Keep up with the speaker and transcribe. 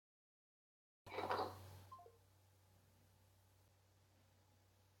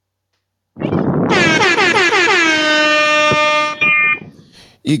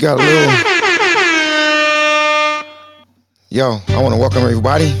You got a little. Yo, I want to welcome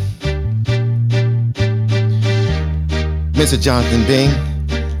everybody. Mr. Jonathan Bing.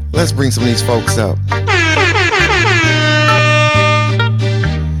 Let's bring some of these folks up.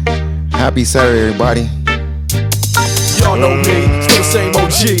 Happy Saturday, everybody. Y'all know me, still the same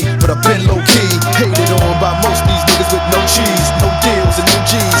OG, but I've been low-key, hated on by most of these niggas with no cheese, no deals and no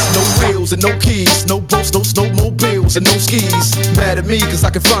G's, no wheels and no keys, no boats, no snowmobiles and no skis. Mad at me cause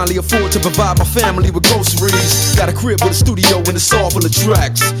I can finally afford to provide my family with groceries. Got a crib with a studio and it's all full of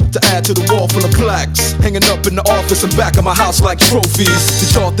tracks, to add to the wall full of plaques, hanging up in the office and back of my house like trophies.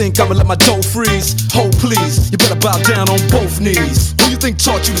 Did y'all think I'ma let my dough freeze? Hold please, you better bow down on both knees. Who you think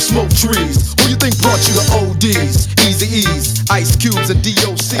taught you to smoke trees? Who you think brought you to ODs, Easy E's, Ice Cubes and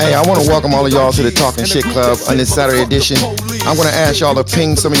DOC? Hey, I want to welcome all of y'all to the Talking Shit Club on this Saturday edition. I'm going to ask y'all to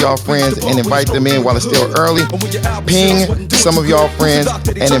ping some of y'all friends and invite them in while it's still early. Ping some of y'all friends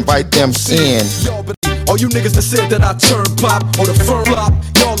and invite them in. All you niggas that said that I turn pop or the firm flop,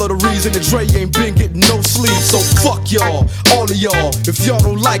 y'all are the reason that Dre ain't been getting no sleep. So fuck y'all, all of y'all. If y'all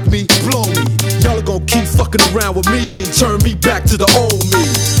don't like me, blow me. Y'all are gonna keep fucking around with me and turn me back to the old me.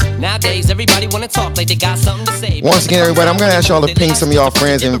 Nowadays, everybody wanna talk like they got something to say. Once again, everybody, I'm gonna ask y'all to ping some of y'all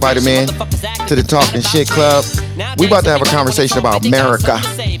friends and invite them in to the Talking Shit Club. We about to have a conversation about America.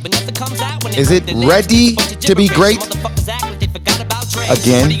 Is it ready to be great?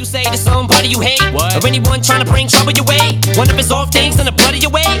 Again. What do you say to somebody you hate? What? Or anyone trying to bring trouble your way? One of his off things in the blood of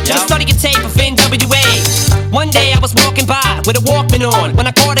your way? Just study your tape of NWA. One day I was walking by with a Walkman on when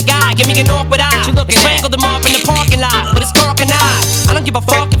I caught a guy, give me an awkward eye. Strangled him off in the parking lot with his cork and eye. I don't give a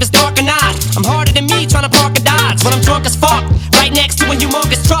fuck if it's dark or not. I'm harder than me trying to park a Dodge when I'm drunk as fuck. Right next to a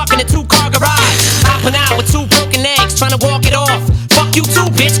humongous truck in a 2-car garage. Hopping out with 2 broken legs trying to walk it off. Fuck you too,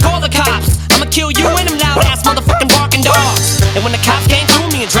 bitch, call the cops. I'ma kill you and them loud ass motherfucking barking dogs. And when the cops came through,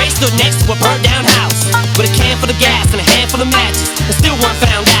 me and Dre stood next to a burned down house with a can full of gas and a handful of matches, and still one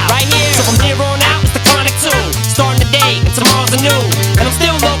found out. Right here. So from here on out, it's the Chronic 2. Starting today and tomorrow's a new. And I'm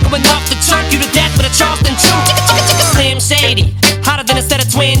still local enough to choke you to death with a Charleston chew. Slim Shady, hotter than a set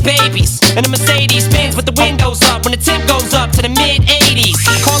of twin babies. And a Mercedes Benz with the windows up when the temp goes up to the mid-80s.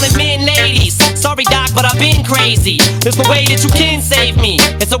 Calling men ladies. Sorry doc, but I've been crazy. There's no way that you can save me.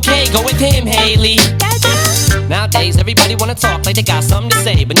 It's okay, go with him, Haley. Nowadays, everybody wanna talk like they got something to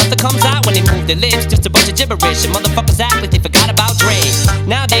say, but nothing comes out when they move their lips. Just a bunch of gibberish, and motherfuckers act like they forgot about Dre.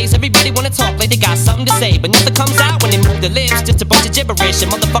 Nowadays, everybody wanna talk like they got something to say, but nothing comes out when they move their lips. Just a bunch of gibberish,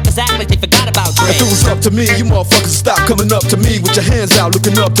 and motherfuckers act like they forgot about Dre. If it was up to me, you motherfuckers stop coming up to me with your hands out,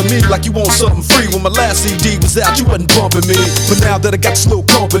 looking up to me like you want something free. When my last CD was out, you wasn't bumping me, but now that I got this little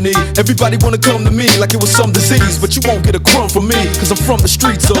company, everybody wanna come to me like it was some disease, but you won't get a crumb from me, cause I'm from the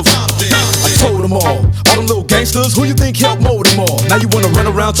streets of. I told them all them little gangsters, who you think helped mold them all? Now you wanna run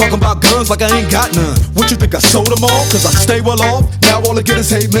around talking about guns like I ain't got none. What you think I sold them all? Cause I stay well off. Now all I get is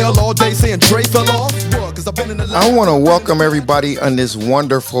hate mail all day saying Dre fell off. What? Cause I've been in the I want to welcome everybody on this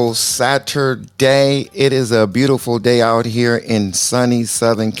wonderful Saturday. It is a beautiful day out here in sunny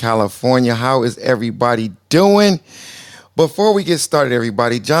Southern California. How is everybody doing? Before we get started,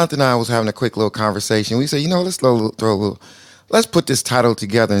 everybody, Jonathan and I was having a quick little conversation. We said, let's put this title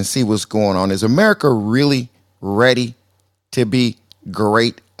together and see what's going on. Is America really ready to be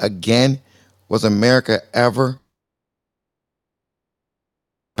great again? Was America ever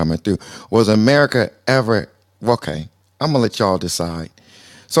coming through? Was America ever? Okay, I'm going to let y'all decide.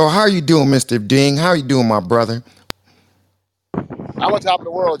 So how are you doing, Mr. Ding? How are you doing, my brother? I'm on top of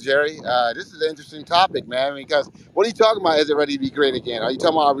the world, Jerry. This is an interesting topic, man, because what are you talking about? Is it ready to be great again? Are you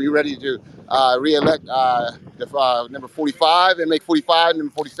talking about, are we ready to re-elect number 45 and make 45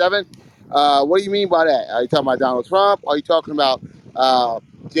 number 47? What do you mean by that? Are you talking about Donald Trump? Are you talking about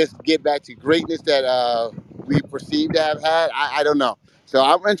just get back to greatness that we perceive to have had? I don't know. So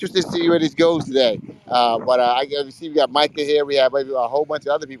I'm interested to see where this goes today. But I see we got Micah here. We have maybe a whole bunch of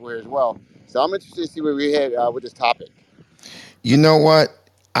other people here as well. So I'm interested to see where we head with this topic. You know what?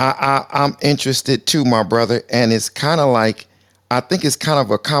 I'm interested too, my brother. And it's kind of like, I think it's kind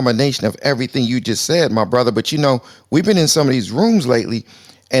of a combination of everything you just said, my brother. But, we've been in some of these rooms lately,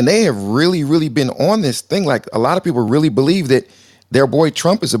 and they have really, really been on this thing. Like, a lot of people really believe that their boy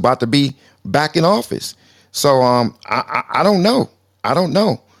Trump is about to be back in office. So I don't know. I don't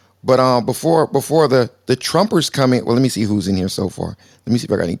know. But before the Trumpers come in, well, let me see who's in here so far. Let me see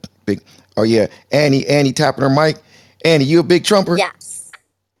if I got any big. Oh, yeah. Annie tapping her mic. Annie, you a big Trumper? Yes.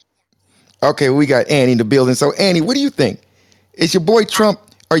 Okay, we got Annie in the building. So, Annie, what do you think? Is your boy Trump,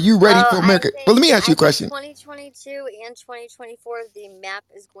 are you ready for America? Well, let me ask you a question. 2022 and 2024, the map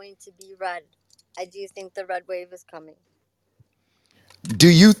is going to be red. I do think the red wave is coming. Do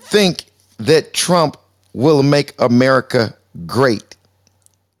you think that Trump will make America great?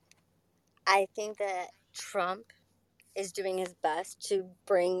 I think that Trump is doing his best to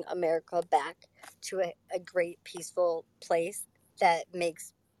bring America back to a great, peaceful place that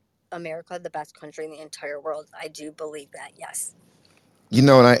makes America the best country in the entire world. I do believe that, yes. You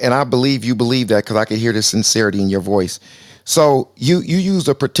know, and I believe you believe that because I could hear the sincerity in your voice. So you used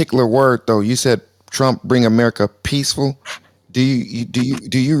a particular word though. You said Trump bring America peaceful. Do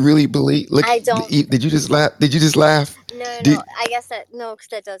you really believe? Look, I don't. did you just laugh? Did you just laugh? Do, No. I guess that, no, because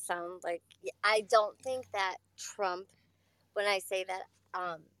that does sound like, I don't think that Trump, when I say that,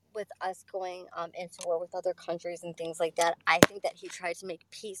 with us going into war with other countries and things like that, I think that he tried to make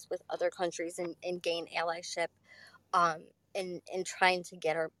peace with other countries and gain allyship, um, in trying to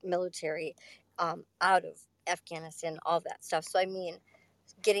get our military out of Afghanistan, all that stuff. So I mean,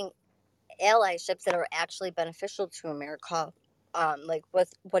 getting allyships that are actually beneficial to America, like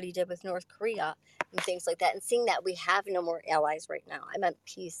with what he did with North Korea and things like that, and seeing that we have no more allies right now. I meant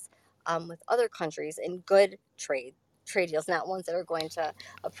peace with other countries and good trade deals, not ones that are going to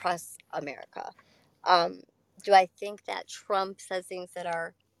oppress America. Um, do I think that Trump says things that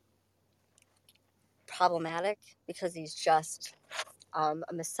are problematic because he's just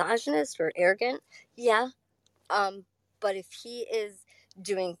a misogynist or arrogant? Yeah. Um, but if he is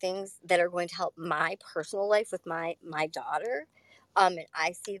doing things that are going to help my personal life with my daughter, and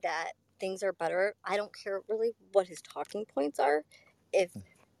I see that things are better, I don't care really what his talking points are. If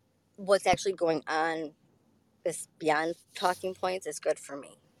what's actually going on is beyond talking points, is good for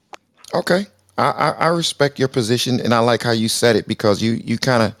me. okay, I respect your position, and I like how you said it because you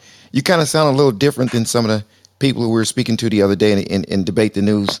kind of sound a little different than some of the people who we were speaking to the other day in debate the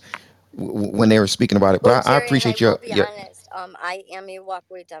news when they were speaking about it. Well, But I Jerry, and I appreciate will be your honest. I am a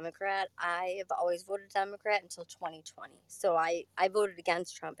walkaway Democrat. I have always voted Democrat until 2020. So I voted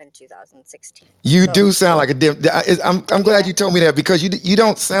against Trump in 2016. You So do sound like a dim. I'm glad yeah. you told me that because you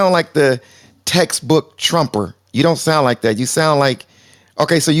don't sound like the textbook Trumper. You don't sound like that. You sound like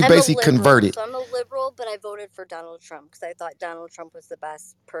okay. So you I'm a basically liberal. converted. So I'm a liberal, but I voted for Donald Trump because I thought Donald Trump was the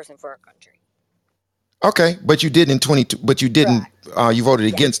best person for our country. Okay, but you did in 22. But you didn't. Correct. You voted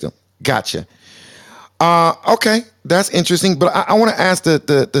Yeah. against him. Gotcha. Okay, that's interesting. But I want to ask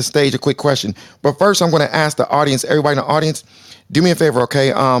the stage a quick question. But first, I'm going to ask the audience, everybody in the audience, do me a favor, okay?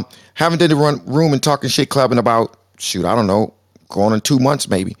 Haven't did the room and talking shit club in about shoot, I don't know, going on 2 months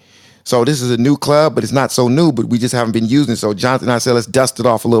maybe. So this is a new club, but it's not so new. But we just haven't been using it. So Jonathan and I said let's dust it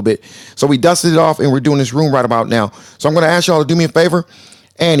off a little bit. So we dusted it off, and we're doing this room right about now. So I'm going to ask y'all to do me a favor,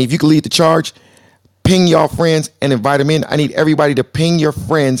 and if you could lead the charge, ping y'all friends and invite them in. I need everybody to ping your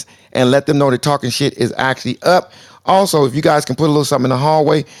friends and let them know that talking shit is actually up. Also, if you guys can put a little something in the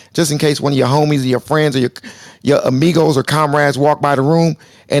hallway, just in case one of your homies or your friends or your amigos or comrades walk by the room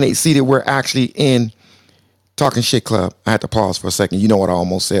and they see that we're actually in Talking Shit Club. I had to pause for a second. You know what I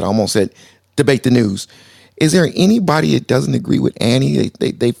almost said? I almost said debate the news. Is there anybody that doesn't agree with Annie?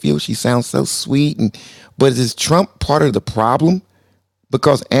 They feel she sounds so sweet, but is Trump part of the problem?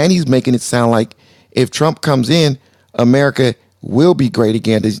 Because Annie's making it sound like if Trump comes in, America will be great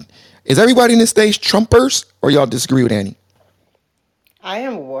again. Is everybody in this stage Trumpers, or y'all disagree with Annie I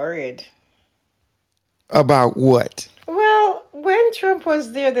am worried. about what? Well, when Trump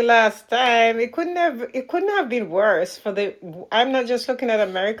was there the last time, it couldn't have been worse for the. I'm not just looking at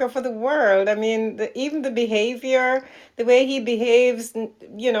America, for the world. I mean, even the behavior, the way he behaves,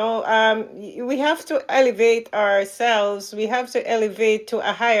 we have to elevate ourselves. We have to elevate to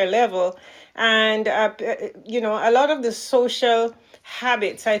a higher level, and a lot of the social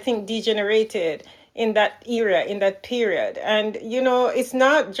habits, I think, degenerated in that era, in that period, and it's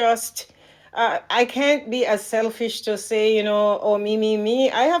not just I can't be as selfish to say, oh, me, me,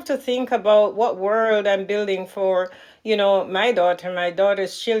 me. I have to think about what world I'm building for, my daughter, my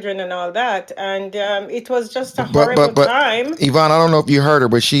daughter's children, and all that. And it was just a horrible But time. Yvonne, I don't know if you heard her,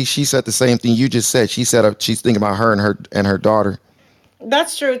 but she said the same thing you just said. She said she's thinking about her and her daughter.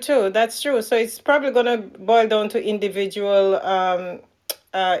 That's true too. That's true. So it's probably going to boil down to individual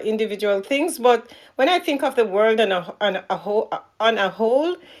things. But when I think of the world on a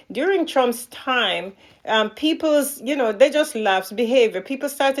whole, during Trump's time, people's, they just lapsed behavior. People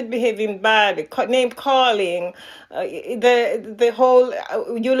started behaving bad, name calling, the whole.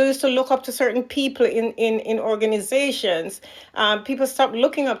 You used to look up to certain people in organizations. People stopped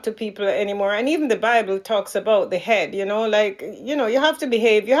looking up to people anymore, and even the Bible talks about the head. You have to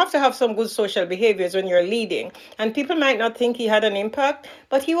behave. You have to have some good social behaviors when you're leading. And people might not think he had an impact,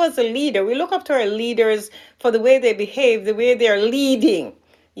 but he was a leader. We look up to our leaders for the way they behave, the way they are leading.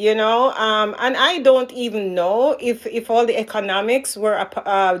 And I don't even know if all the economics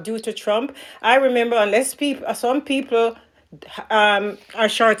were due to Trump. I remember, unless people, some people are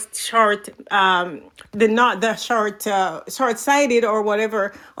the not the short-sighted or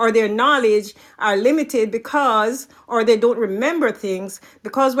whatever, or their knowledge are limited because, or they don't remember things,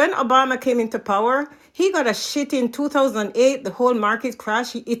 because when Obama came into power, he got a shit in 2008. The whole market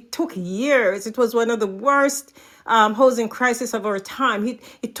crashed. It took years. It was one of the worst housing crisis of our time.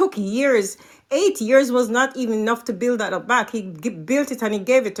 It took years. 8 years was not even enough to build that up back. He built it and he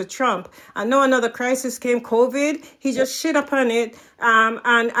gave it to Trump. And now another crisis came, COVID. He just shit upon it. And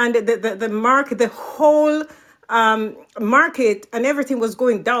the market, the whole market and everything was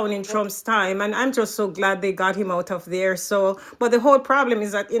going down in Trump's time. And I'm just so glad they got him out of there. So, but the whole problem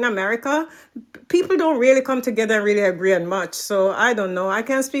is that in America, people don't really come together and really agree on much. So I don't know. I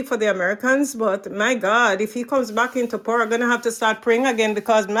can't speak for the Americans, but my God, if he comes back into power, I'm going to have to start praying again,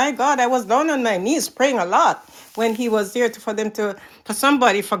 because my God, I was down on my knees praying a lot when he was there for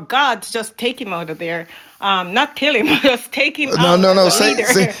somebody, for God to just take him out of there. Not kill him, just take him No, out no, as no. a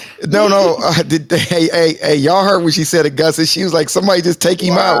leader. No, no. Hey, y'all heard what she said to Gus? And she was like, somebody just take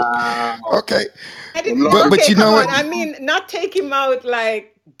him out. Wow. Okay, I did, Lord, but okay, you come know what? on. I mean, not take him out like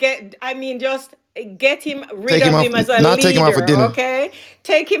just get him rid Take him of off. him as a Not take him out for leader, dinner. okay?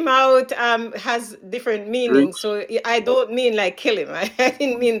 Take him out has different meanings. preach. So I don't mean like kill him. I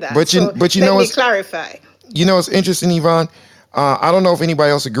didn't mean that. But you, So but you let know me what's, clarify. it's interesting, Yvonne. I don't know if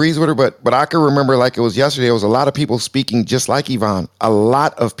anybody else agrees with her, but I can remember like it was yesterday. There was a lot of people speaking just like Yvonne. A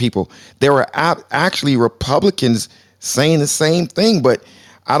lot of people. There were actually Republicans saying the same thing, but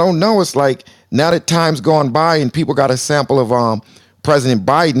I don't know. It's like now that time's gone by and people got a sample of President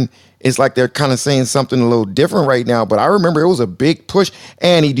Biden. It's like they're kind of saying something a little different right now. But I remember it was a big push.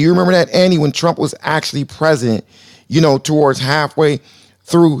 Annie, do you remember that, Annie, when Trump was actually president? Towards halfway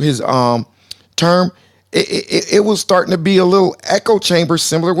through his term, it was starting to be a little echo chamber,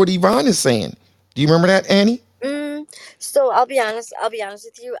 similar to what Yvonne is saying. Do you remember that, Annie? So I'll be honest. I'll be honest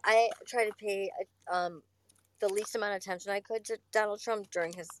with you. I try to pay the least amount of attention I could to Donald Trump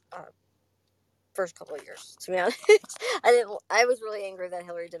during his first couple of years. To be honest, I didn't. I was really angry that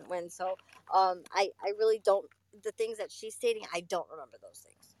Hillary didn't win. So I really don't. The things that she's stating, I don't remember those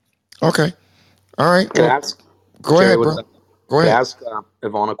things. Okay. All right. Can I Well, ask go Jerry? ahead, What's bro. up? Go Can I ahead. ask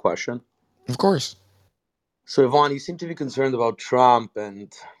Yvonne a question? Of course. So, Yvonne, you seem to be concerned about Trump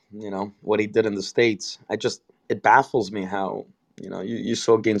and what he did in the states. It baffles me how you're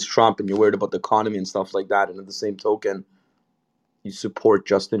so against Trump and you're worried about the economy and stuff like that, and at the same token, you support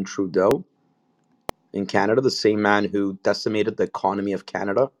Justin Trudeau in Canada, the same man who decimated the economy of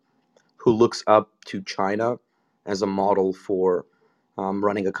Canada, who looks up to China as a model for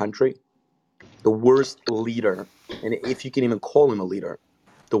running a country. The worst leader, and if you can even call him a leader,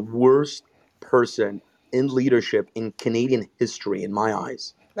 the worst person in leadership in Canadian history, in my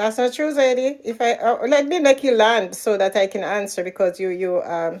eyes. That's not true, Zadie. If I let me make you land so that I can answer, because you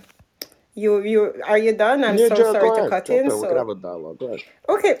are you done? I'm Yeah, so Jared, sorry go to ahead. cut Jump in. in. We could So have a dialogue. Go ahead.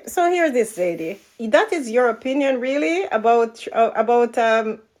 okay, so here's this, Zadie. That is your opinion, really, about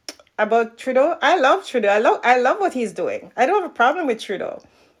Trudeau. I love Trudeau. I love what he's doing. I don't have a problem with Trudeau.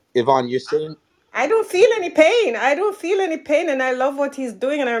 Yvonne, you're saying I don't feel any pain. I don't feel any pain, and I love what he's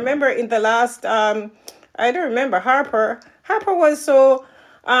doing. And I remember in the last, I don't remember Harper. Harper was so.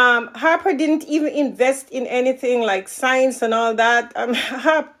 Harper didn't even invest in anything like science and all that.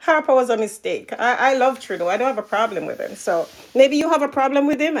 Harper was a mistake. I love Trudeau. I don't have a problem with him. So maybe you have a problem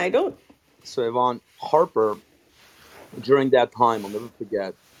with him. I don't. so. Yvonne, Harper, during that time, I'll never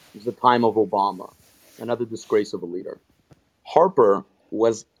forget, was the time of Obama, another disgrace of a leader. Harper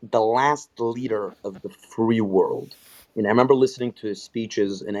was the last leader of the free world. And I remember listening to his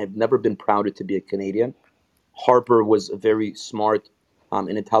speeches, and I've never been prouder to be a Canadian. Harper was a very smart and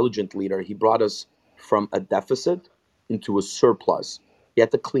intelligent leader. He brought us from a deficit into a surplus. He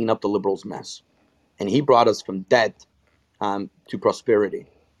had to clean up the Liberals' mess. And he brought us from debt to prosperity,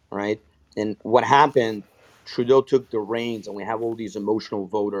 right? And what happened, Trudeau took the reins, and we have all these emotional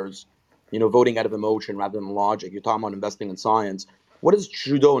voters, voting out of emotion rather than logic. You're talking about investing in science. What has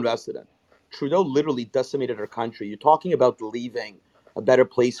Trudeau invested in? Trudeau literally decimated our country. You're talking about leaving a better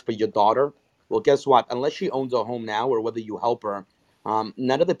place for your daughter. Well, guess what? Unless she owns a home now, or whether you help her,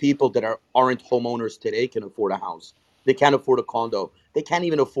 none of the people that aren't homeowners today can afford a house. They can't afford a condo. They can't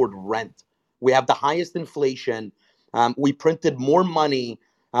even afford rent. We have the highest inflation. We printed more money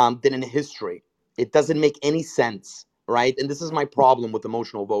than in history. It doesn't make any sense, right? And this is my problem with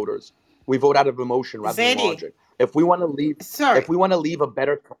emotional voters. We vote out of emotion rather than Zadie, logic. If we want to leave, sorry. a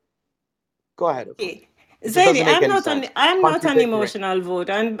better, go ahead, Yvonne. It just Zaidi, doesn't make any sense. I'm not an Contradictory. emotional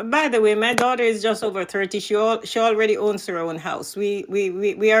voter. And by the way, my daughter is just over 30. She already owns her own house.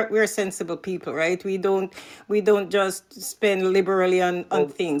 We're sensible people, right? We don't just spend liberally on Well,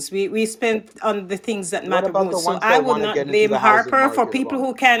 things. We spend on the things that what matter about the most. So ones I that would want to not get into blame the housing Harper for market, people Ivana?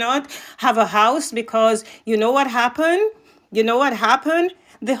 who cannot have a house, because you know what happened? You know what happened?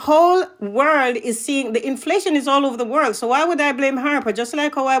 The whole world is seeing the inflation is all over the world. So why would I blame Harper? Just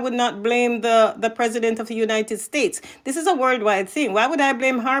like how I would not blame the president of the United States. This is a worldwide thing. Why would I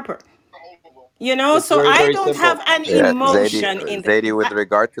blame Harper? It's So very, I very don't have simple. an Yeah, Zaidi, emotion in the. Zaidi, with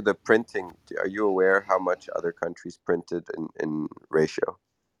regard to the printing, are you aware how much other countries printed in ratio?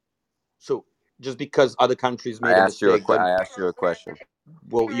 So just because other countries made a mistake, then I asked you a question.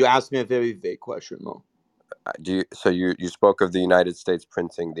 well, you asked me a very vague question, Mo. You spoke of the United States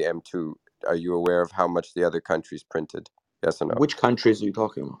printing the M2. Are you aware of how much the other countries printed? Yes or no? Which countries are you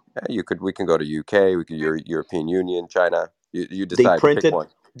talking about? We can go to UK, we could European Union, China. You They decide. Pick printed one.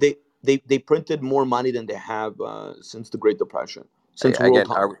 they printed more money than they have since the Great Depression, since world Again,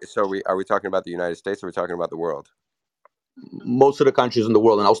 time. are we talking about the United States or are we talking about the world? Most of the countries in the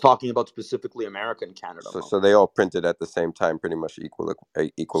world, and I was talking about specifically America and Canada, Mo. So they all printed at the same time, pretty much equal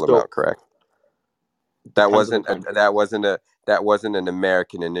So amount, correct? That depends on the wasn't country. that wasn't an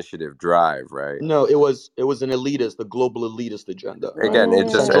American initiative drive, right? No, it was an elitist, a global elitist agenda, right? Again,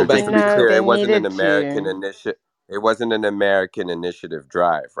 Central just to be banking No, clear, they it system. wasn't an needed American to. initiative. It wasn't an American initiative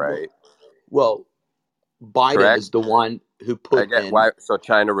drive, right? Well, Biden Correct. is the one who I put get in. why. So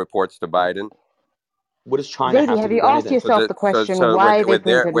China reports to Biden. What does China Zaidi, have to have do you with asked anything? yourself the question So why they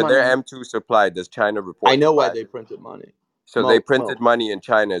printed with their money? M2 supply, does China I report to know why they Biden? printed money. So they printed money in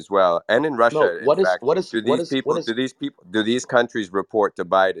China as well, and in Russia. In fact, do these countries report to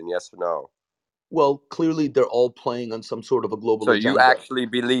Biden? Yes or no? Well, clearly they're all playing on some sort of a global So you agenda. actually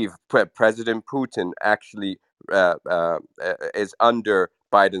believe President Putin actually is under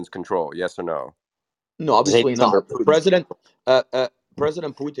Biden's control? Yes or no? No, obviously Zady's not not. Putin.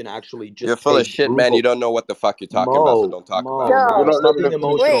 President Putin actually You're just full of pegged shit, man. You ruble. don't know what the fuck you're talking about, so don't talk about it. Yo, You're not Stop letting being him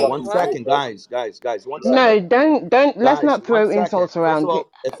finish his emotional. wait, One fucking what? point, second, bro. guys. One No, second. don't. Let's Guys, not one throw second. insults First of around.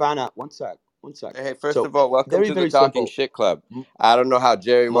 all, Ifana, one sec. Hey, first So, of all, welcome very, to the very Talking simple. Shit Club. I don't know how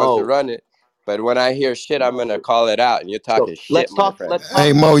Jerry wants to Mo, run it, but when I hear shit, I'm gonna call it out, and you're so talking shit, my friend.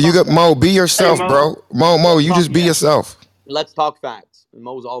 Hey Mo, you got Mo. Be yourself, bro. Mo, let's you talk just be yourself. let's talk facts.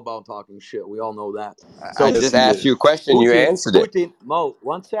 Mo's all about talking shit. We all know that. I So just Yes, he asked you a is. question, you answered it. Mo,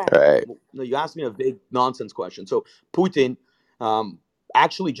 one sec. All right. No, you asked me a big nonsense question. So Putin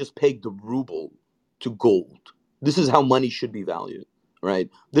actually just pegged the ruble to gold. This is how money should be valued, right?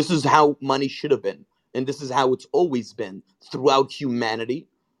 This is how money should have been. And this is how it's always been throughout humanity.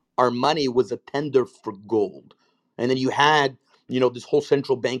 Our money was a tender for gold. And then you had, this whole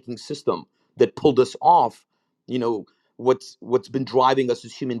central banking system that pulled us off, you know, what's been driving us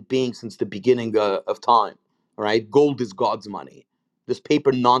as human beings since the beginning of time, right? Gold is God's money. This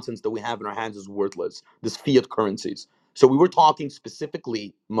paper nonsense that we have in our hands is worthless. This fiat currencies. So we were talking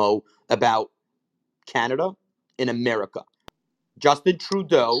specifically, Mo, about Canada and America. Justin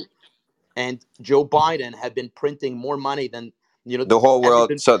Trudeau and Joe Biden have been printing more money than The whole ever world.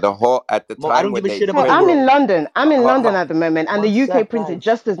 been. So the whole at the Mo, I time don't when give a they shit Hey, about the I'm printed. in world. London. I'm in London at the moment, and One the UK sec, printed guys.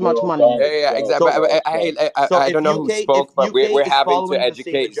 just as much Yo, money. guys, Yeah, guys, exactly. guys, guys. So I if don't know who if spoke, but UK we're is having to following the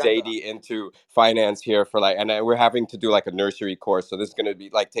same educate agenda, Zadie into finance here and we're having to do like a nursery course. So this is going to be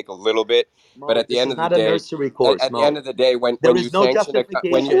like take a little bit, but Mo, at the this end is of the not a day, nursery course, at the end Mo. of the day, There when you is no sanction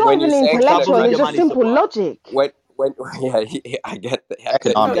It's justification not when you even for sanction a intellectual. doubling It's your just money country, simple supply. logic. when yeah, I get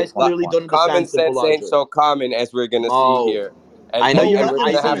You Economics. guys that. clearly don't Common understand simple sense ain't logic. so common as we're gonna see Mo, here, I know Mo, you're and an let we're him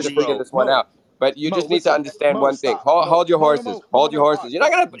gonna have IQ to finish, figure bro. geek. this one Mo, out. But you Mo, just need to listen. understand Mo, one thing. stop. No, Hold your no, no, horses. Mo. No, Hold no, your all right. horses. You're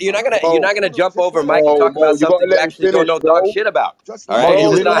not gonna Mo, jump just over let him Mike and finish. talk Bro. about You gotta something you let him actually don't finish, know dog bro. shit about. Just All let right, him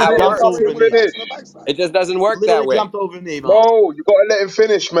it's Mo, finish. you just not Let how him it get jumped off works. his over me. backside. It just doesn't You work that literally way. jumped over me, Mo. Mo, you gotta let him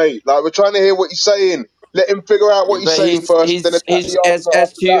finish, mate. Like, we're trying to hear what he's saying. Let him figure out Yeah, what he's but saying first, then attack he's the answer as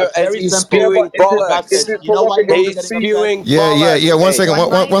after to that. your It's as very he's Yeah, simple. but spewing is bollocks. it You know why prerogative Mo's to He's getting speak? upset? spewing Yeah. bollocks. One Hey,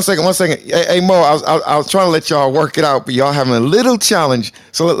 second. One second. Hey, Mo, I was trying to let y'all work it out, but y'all having a little challenge.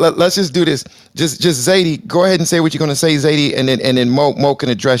 So let's just do this. Just Zadie, go ahead and say what you're gonna say, Zadie, and then Mo can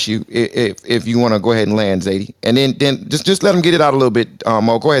address you if you want to go ahead and land, Zadie, and then just let him get it out a little bit.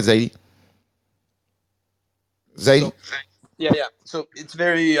 Mo, go ahead, Zadie. Zadie. So yeah. So it's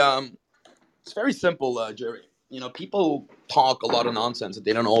very simple, Jerry. People talk a lot of nonsense that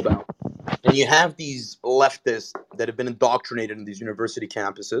they don't know about. And you have these leftists that have been indoctrinated in these university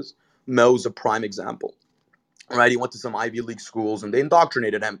campuses. Mo's a prime example, right? He went to some Ivy League schools and they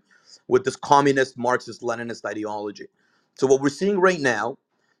indoctrinated him with this communist, Marxist, Leninist ideology. So what we're seeing right now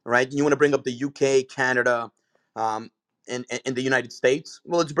right? You want to bring up the UK, Canada, and the United States.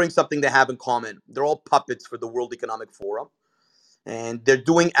 Well, let's bring something they have in common. They're all puppets for the World Economic Forum, and they're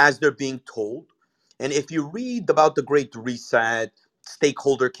doing as they're being told. And if you read about the Great Reset,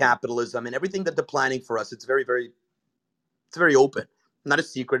 stakeholder capitalism, and everything that they're planning for us, it's very open, not a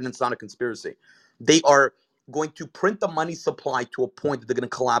secret, and it's not a conspiracy. They are going to print the money supply to a point that they're going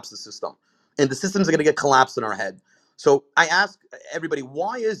to collapse the system, and the systems are going to get collapsed in our head. So I ask everybody,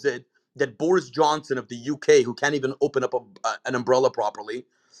 why is it that Boris Johnson of the UK, who can't even open up an umbrella properly,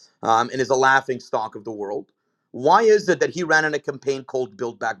 and is a laughing stock of the world, why is it that he ran in a campaign called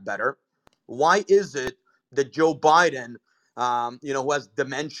Build Back Better? Why is it that Joe Biden, who has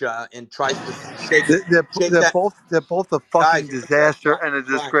dementia and tries to shake that? They're both a fucking Guys, one sec, disaster and a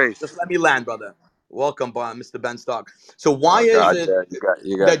Brian, just disgrace. let me land, brother. Welcome, Mr. Benstock. So why Oh is God, it Jared,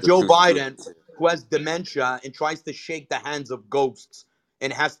 you got that the Joe two Biden, stooges. who has dementia and tries to shake the hands of ghosts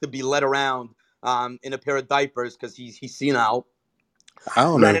and has to be led around in a pair of diapers because he's senile, I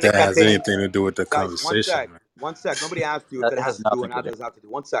don't know ran if in a that has campaign? anything to do with the Guys, conversation, man. one sec. Nobody asked you if That it has has to do or nothing to not do. has to do.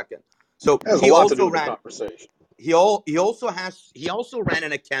 1 second. So It has a he lot to do also with the ran. conversation. He also ran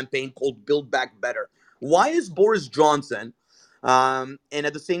in a campaign called Build Back Better. Why is Boris Johnson and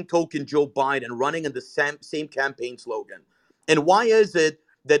at the same token Joe Biden running in the same campaign slogan? And why is it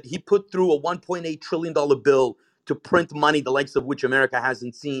that he put through a $1.8 trillion bill to print money the likes of which America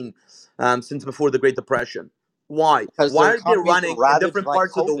hasn't seen since before the Great Depression? Why? Because Why their are they economies were running in ravaged different by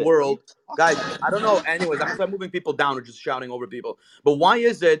parts of the COVID. What are you world? talking Guys, about? I don't know. Anyways, I'm gonna start moving people down or just shouting over people. But why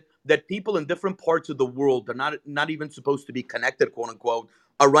is it that people in different parts of the world that are not even supposed to be connected, quote unquote,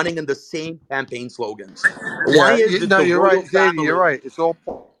 are running in the same campaign slogans? Why Yeah, is it no, the you're royal right, Davey. You're family? right. It's all.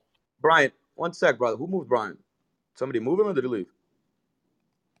 Brian, 1 sec, brother. Who moved Brian? Somebody move him or did he leave?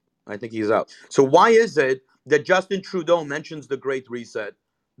 I think he's out. So why is it that Justin Trudeau mentions the Great Reset?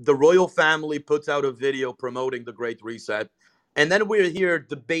 The royal family puts out a video promoting the Great Reset. And then we're here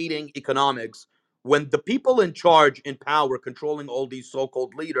debating economics when the people in charge, in power, controlling all these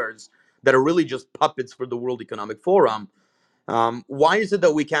so-called leaders that are really just puppets for the World Economic Forum, why is it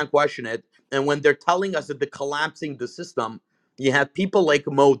that we can't question it? And when they're telling us that they're collapsing the system, you have people like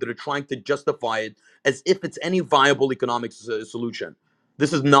Mo that are trying to justify it as if it's any viable economic solution.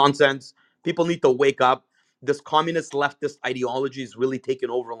 This is nonsense. People need to wake up. This communist leftist ideology is really taking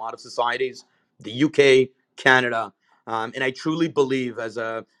over a lot of societies, the UK, Canada. And I truly believe,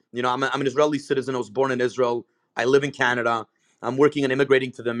 I'm an Israeli citizen. I was born in Israel. I live in Canada. I'm working and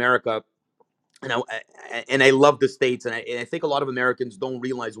immigrating to America. And I love the States, and I think a lot of Americans don't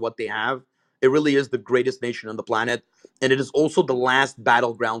realize what they have. It really is the greatest nation on the planet, and it is also the last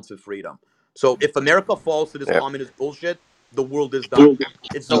battleground for freedom. So if America falls to this Yeah. communist bullshit, the world is done.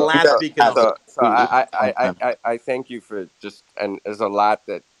 It's the last beacon of hope. I thank you for just, and there's a lot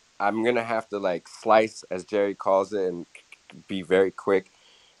that I'm gonna have to like slice, as Jerry calls it, and be very quick.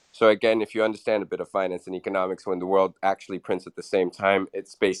 So again, if you understand a bit of finance and economics, when the world actually prints at the same time,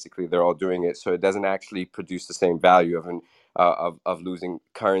 it's basically they're all doing it. So it doesn't actually produce the same value of losing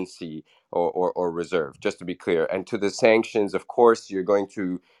currency or reserve, just to be clear. And to the sanctions, of course, you're going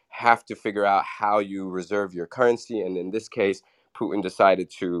to have to figure out how you reserve your currency. And in this case, Putin decided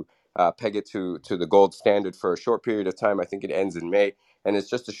to peg it to the gold standard for a short period of time. I think it ends in May. And it's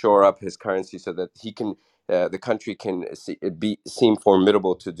just to shore up his currency so that he can the country can seem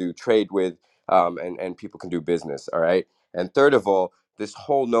formidable to do trade with, and people can do business. All right. And third of all, this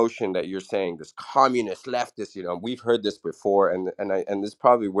whole notion that you're saying, this communist leftist, we've heard this before, and this is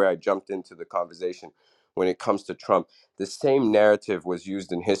probably where I jumped into the conversation when it comes to Trump. The same narrative was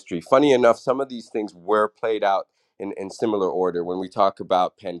used in history. Funny enough, some of these things were played out in similar order. When we talk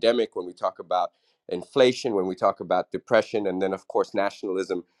about pandemic, when we talk about inflation, when we talk about depression, and then of course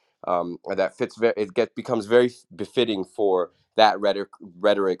nationalism, that fits becomes very befitting for that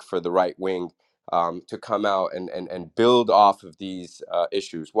rhetoric for the right wing to come out and build off of these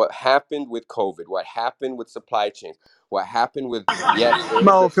issues. What happened with COVID? What happened with supply chains? What happened with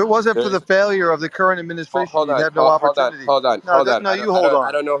No, if it wasn't for the failure of the current administration, hold you'd on, have no opportunity. No, no, you hold on.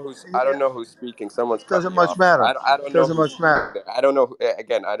 I don't know who's speaking. Someone's cutting Doesn't me much off. matter. I don't know Doesn't who's much speaking matter. there. I don't know.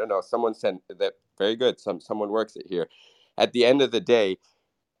 Again, I don't know. Someone said that. Very good. Someone works it here. At the end of the day,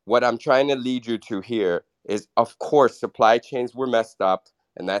 what I'm trying to lead you to here is, of course, supply chains were messed up,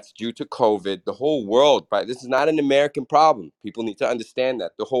 and that's due to COVID. The whole world, right? This is not an American problem. People need to understand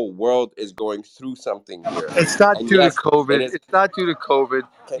that the whole world is going through something here. It's not And due to yes, it COVID. is. It's not due to COVID.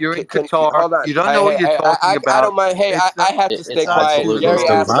 You're in Can Qatar. hold on. You don't know what you're talking I about. don't mind. Hey, It's not. I have to stay It's quiet. absolutely It's Jerry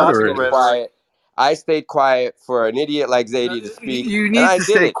the wrong. asked me to Stop stay your moderators. rhetoric. quiet. I stayed quiet for an idiot like Zadie to speak, You and need I to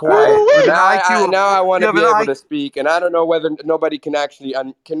did stay it. All right. quiet with an IQ Now I want you to have be an able IQ. to speak, and I don't know whether nobody can actually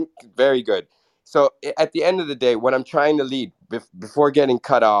can. Very good. So at the end of the day, what I'm trying to lead before getting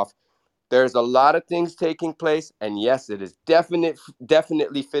cut off, there's a lot of things taking place, and yes, it is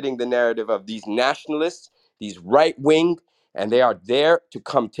definitely fitting the narrative of these nationalists, these right wing, and they are there to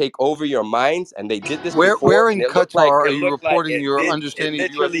come take over your minds. And they did this before, Where and in Qatar are it you looked like reporting your understanding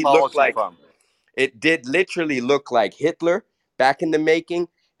of U.S. literally looked policy like from? it did literally look like Hitler back in the making.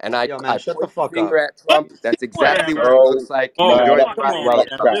 And I Yo, man, shut the point the fuck finger up. at Trump. That's exactly what Whatever. it Oh, looks like. Oh, nah, Enjoy the that's fuck rest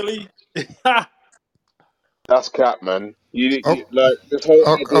cap. of off, your That's day. man. cap. Really? That's cap, man. Oh, Like this whole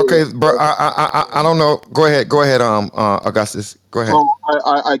idea okay, bro. of I don't know. Go ahead. Augustus, go ahead. so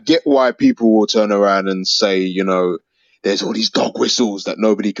I get why people will turn around and say, there's all these dog whistles that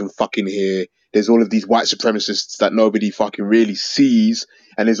nobody can fucking hear. There's all of these white supremacists that nobody fucking really sees.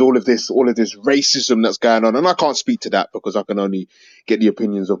 And there's all of this racism that's going on. And I can't speak to that because I can only get the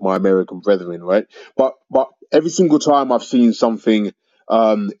opinions of my American brethren, right? But every single time I've seen something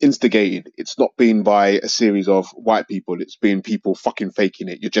instigated, it's not been by a series of white people. It's been people fucking faking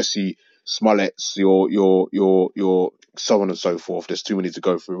it. Your Jesse Smollett's, your so on and so forth. There's too many to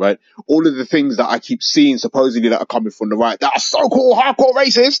go through, right? All of the things that I keep seeing supposedly that are coming from the right that are so-called hardcore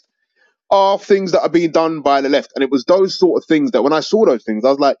racist are things that are being done by the left. And it was those sort of things that when I saw those things, I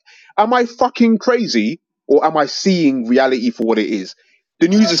was like, am I fucking crazy or am I seeing reality for what it is? The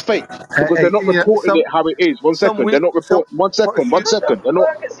news is fake because they're not reporting it how it is. One second. They're not reporting. One second. They're not.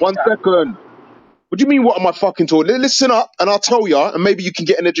 One second. What do you mean? What am I fucking talking? Listen up, and I'll tell you, and maybe you can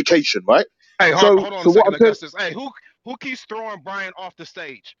get an education, right? Hey, So hold on a what second, I'm saying. Augustus. Hey, who keeps throwing Brian off the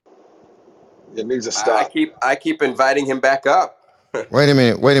stage? It needs to I stop. keep inviting him back up. Wait a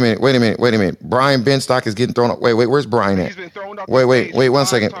minute. Brian Benstock is getting thrown up. Wait, where's Brian at? He's been thrown off the Wait, stage 1 5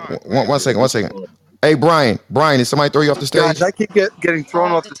 second. times. One second. Hey, Brian, did somebody throw you off the Guys, stage? I keep getting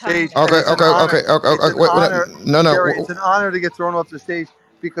thrown off the stage, and Okay, it's an honor. It's an wait, honor, Jerry. no, It's an honor to get thrown off the stage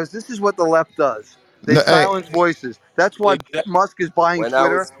because this is what the left does. They no, hey, silence voices. That's why Musk is buying When I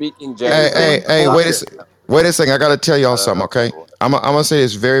was Twitter. speaking, He's Jerry, there was saying a lot. wait a second. I got to tell y'all I don't something, know okay? what it was. I'm gonna say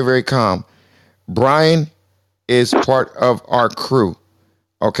this very, very calm. Brian is part of our crew,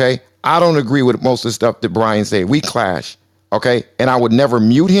 okay? I don't agree with most of the stuff that Brian said. We clash, okay? And I would never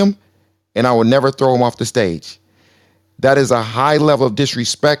mute him, and I would never throw him off the stage. That is a high level of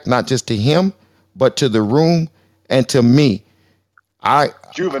disrespect, not just to him, but to the room and to me.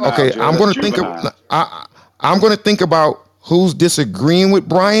 Juvenile, Okay, Joe. I'm That's going to think juvenile. I'm going to think about who's disagreeing with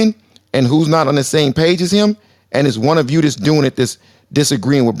Brian and who's not on the same page as him, and it's one of you that's doing it, this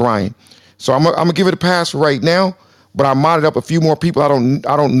disagreeing with Brian. So I'm gonna give it a pass right now, but I modded up a few more people I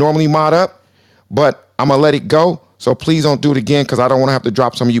don't normally mod up, but I'm gonna let it go. So please don't do it again because I don't want to have to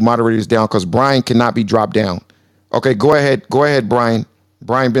drop some of you moderators down because Brian cannot be dropped down. Okay, go ahead, Brian.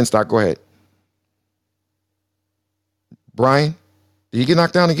 Brian Benstock, go ahead. Brian, did he get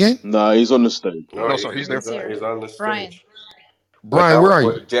knocked down again? Nah, he's on the stage. No, sir, he's there. He's on the stage. Brian, where are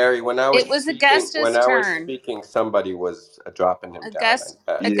you? Jerry, when I was Augustus' turn. speaking, somebody was dropping him down. Yeah,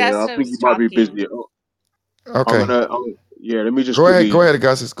 I think he Augustus might be talking. busy. Okay. Let me just Go quickly. ahead,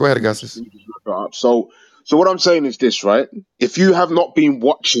 Augustus. Go ahead, Let me just Augustus. wrap it up. So what I'm saying is this, right? If you have not been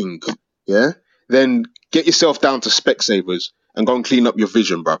watching, yeah, then get yourself down to Specsavers and go and clean up your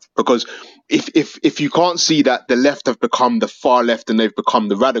vision, bruv. Because if you can't see that the left have become the far left and they've become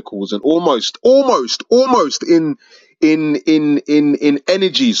the radicals and almost in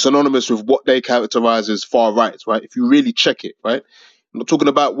energy synonymous with what they characterize as far right, right? If you really check it, right? I'm not talking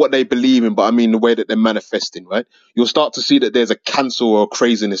about what they believe in, but I mean the way that they're manifesting, right? You'll start to see that there's a cancer or a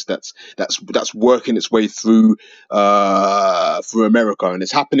craziness that's working its way through America, and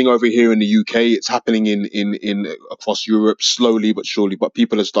it's happening over here in the UK. It's happening in across Europe slowly but surely. But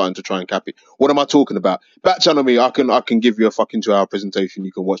people are starting to try and cap it. What am I talking about? Back channel me. I can give you a fucking 2-hour presentation.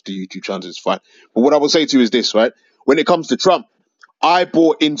 You can watch the YouTube channels. It's fine. But what I will say to you is this, right? When it comes to Trump, I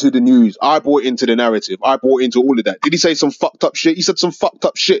bought into the news. I bought into the narrative. I bought into all of that. Did he say some fucked up shit? He said some fucked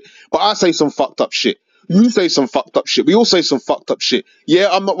up shit. But I say some fucked up shit. You say some fucked up shit. We all say some fucked up shit. Yeah,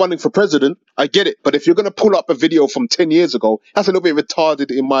 I'm not running for president. I get it. But if you're going to pull up a video from 10 years ago, that's a little bit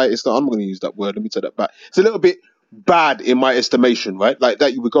retarded in my... I'm going to use that word. Let me take that back. It's a little bit bad in my estimation, right? Like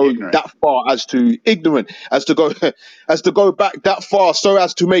that you were going that far as to ignorant, as to go back that far so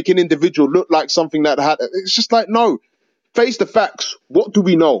as to make an individual look like something that had... It's just like, no. Face the facts. What do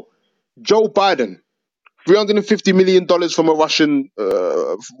we know? Joe Biden, $350 million from a Russian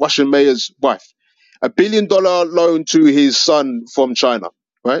mayor's wife, $1 billion loan to his son from China,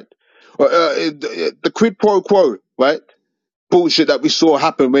 right? The quid pro quo, right? bullshit that we saw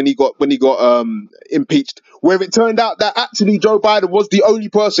happen when he got impeached, where it turned out that actually Joe Biden was the only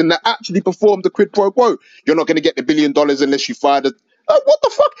person that actually performed the quid pro quo. You're not going to get the $1 billion unless you fire the what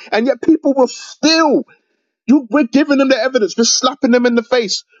the fuck? And yet people were still we're giving them the evidence, we're slapping them in the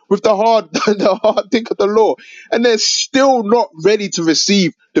face with the hard the hard dick of the law, and they're still not ready to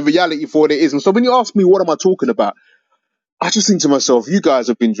receive the reality for what it is. And so when you ask me what am I talking about, I just think to myself, you guys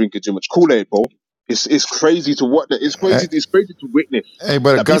have been drinking too much Kool-Aid, bro. It's crazy to what it's crazy to witness Hey,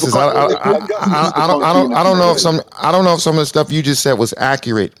 but that people Augustus, can't I don't know if some of the stuff you just said was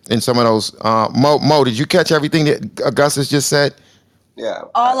accurate in some of those. Mo, did you catch everything that Augustus just said? Yeah,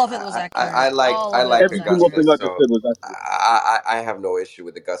 All of it was accurate. I like All of it was every single thing accurate. Augustus, I just so said was accurate. I have no issue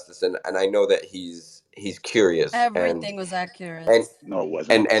with Augustus, and I know that he's curious, Everything was accurate. and No, it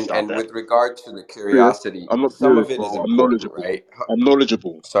wasn't. Stop and that. with regard to the Curious. curiosity, I'm not some curious, of it is bro. I'm important, knowledgeable. right? I'm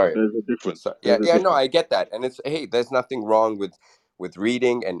knowledgeable. Sorry. There's a difference. So There's a yeah, no, difference. I get that, and it's hey, there's nothing wrong with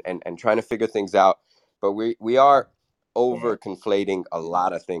reading and trying to figure things out, but we are over conflating a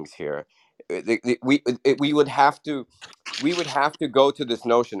lot of things here. We would have to go to this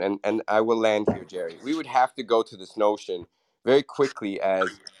notion, and I will land here, Jerry. We would have to go to this notion very quickly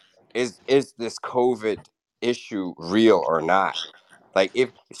as is this COVID issue real or not? Like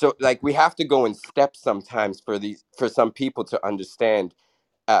if so, like we have to go in steps sometimes for some people to understand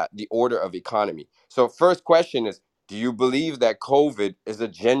the order of economy. So, first question is, do you believe that COVID is a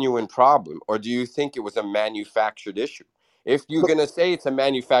genuine problem, or do you think it was a manufactured issue? If you're going to say it's a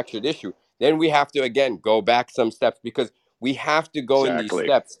manufactured issue, then we have to, again, go back some steps because we have to go in these Exactly.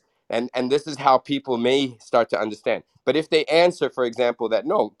 steps. And this is how people may start to understand. But if they answer, for example, that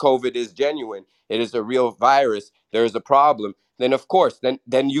no, COVID is genuine, it is a real virus, there is a problem, then of course,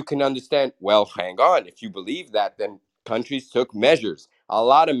 then you can understand, well, hang on, if you believe that, then countries took measures, a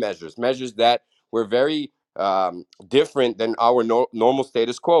lot of measures that were very different than our normal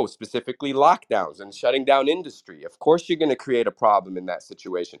status quo, specifically lockdowns and shutting down industry. Of course, you're going to create a problem in that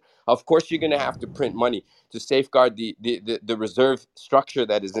situation. Of course, you're going to have to print money to safeguard the reserve structure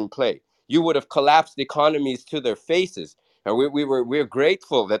that is in play. You would have collapsed economies to their faces. And we're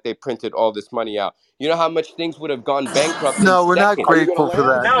grateful that they printed all this money out. You know how much things would have gone bankrupt in No, we're not Are seconds. you going to grateful for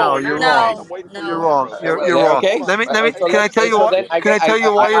land? that. No, No, you're you're wrong. right. No, I'm waiting for you to You're no. land, wrong. bro. You're wrong. Okay. Let me. So Can I tell you so what? then Can I tell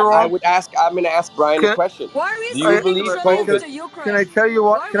you why you're I wrong? would ask. I'm going to ask Brian a Can question. Why are we Do you sending believe wait, COVID? trillions to can I Ukraine? tell you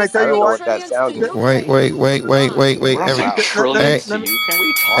what? Why are Can we I tell I you don't know sending what? what that trillions to sounded. Wait, Ukraine? wait, wait, Come wait, on. wait, wait. Wow, Let me. trillions to Let me. you? Can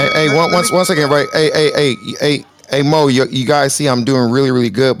we talk? Hey, Let me. once again, right? Hey, Mo, you guys see I'm doing really, really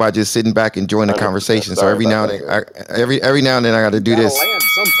good by just sitting back and enjoying the 100%. conversation. So Sorry every about now and that, then, bro. every now and then, I got to You do got to this. land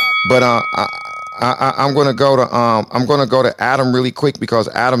sometime. But I'm gonna go to Adam really quick because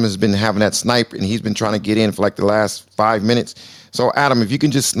Adam has been having that snipe and he's been trying to get in for like the last 5 minutes. So Adam, if you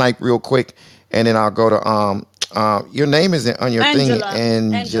can just snipe real quick, and then I'll go to your name isn't on your thing,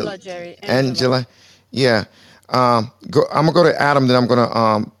 Angela, Jerry. Angela. Yeah. I'm gonna go to Adam, then I'm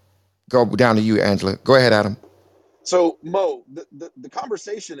gonna go down to you, Angela. Go ahead, Adam. So Mo, the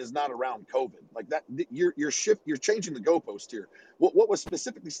conversation is not around COVID like that. You're changing the goalpost here. What was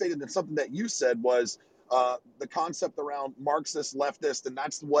specifically stated in something that you said was the concept around Marxist leftist, and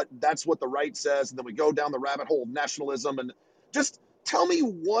that's what the right says, and then we go down the rabbit hole of nationalism. And just tell me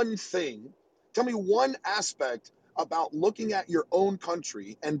one thing, tell me one aspect about looking at your own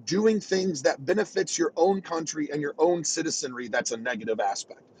country and doing things that benefits your own country and your own citizenry that's a negative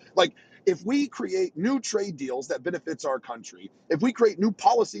aspect. Like, if we create new trade deals that benefits our country, if we create new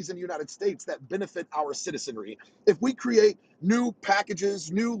policies in the United States that benefit our citizenry, if we create new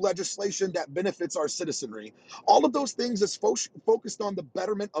packages, new legislation that benefits our citizenry, all of those things is focused on the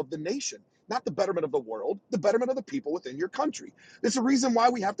betterment of the nation, not the betterment of the world, the betterment of the people within your country. There's a reason why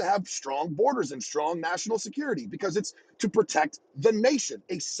we have to have strong borders and strong national security, because it's to protect the nation,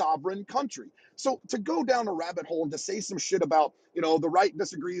 a sovereign country. So to go down a rabbit hole and to say some shit about, the right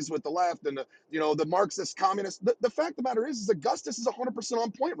disagrees with the left and the Marxist communists, the fact of the matter is Augustus is 100%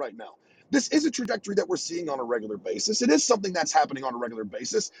 on point right now. This is a trajectory that we're seeing on a regular basis. It is something that's happening on a regular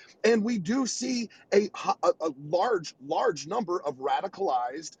basis. And we do see a large number of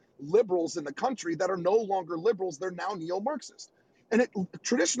radicalized liberals in the country that are no longer liberals. They're now neo-Marxist. And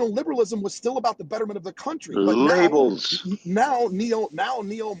traditional liberalism was still about the betterment of the country, but Labels. now neo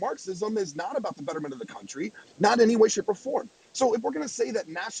Marxism is not about the betterment of the country, not in any way, shape, or form. So if we're gonna say that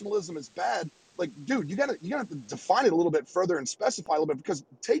nationalism is bad, like, dude, you gotta have to define it a little bit further and specify a little bit, because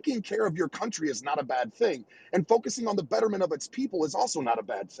taking care of your country is not a bad thing, and focusing on the betterment of its people is also not a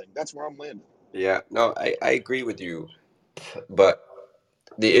bad thing. That's where I'm landing. Yeah, no, I agree with you. But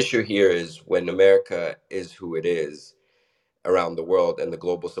the issue here is when America is who it is around the world and the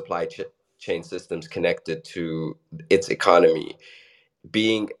global supply chain systems connected to its economy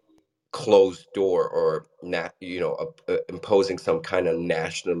being closed door or imposing some kind of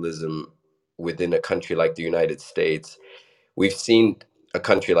nationalism within a country like the United States. We've seen a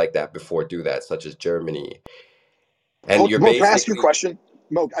country like that before do that, such as Germany. And Hold, you're Mo, can I ask you a basically, question?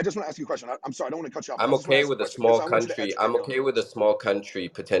 Mo, I just want to ask you a question. I'm sorry, I don't want to cut you off, but I'm I just want to okay ask you a with a question because small I want you to country. I'm educate me on okay it. with a small country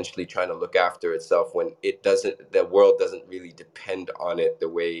potentially trying to look after itself when the world doesn't really depend on it the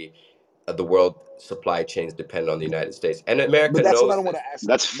way the world supply chains depend on the United States. And America But that's what I knows don't want this. to ask you,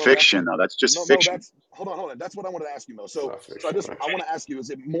 That's Mo. That's fiction, though. That's just Mo. fiction. That's hold on. That's what I want to ask you, Mo. It's So, not so fiction. I want to ask you: is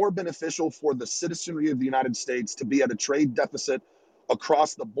it more beneficial for the citizenry of the United States to be at a trade deficit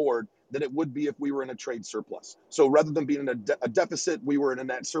across the board than it would be if we were in a trade surplus? So, rather than being in a deficit, we were in a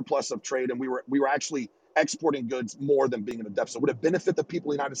net surplus of trade, and we were actually exporting goods more than being in a deficit. Would it benefit the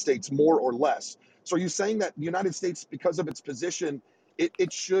people of the United States more or less? So, are you saying that the United States, because of its position,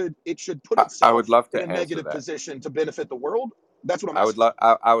 it should put I would itself love in a to answer negative that. position to benefit the world? That's what I'm asking.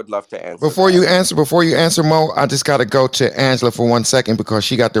 I would love to answer Before that. you answer, Mo, I just got to go to Angela for 1 second because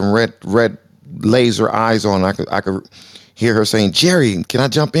she got them red laser eyes on. I could hear her saying, "Jerry, can I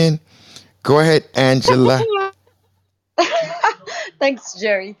jump in?" Go ahead, Angela. Thanks,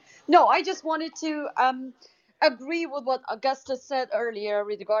 Jerry. No, I just wanted to agree with what Augustus said earlier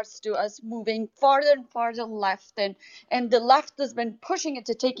with regards to us moving farther and farther left, and the left has been pushing it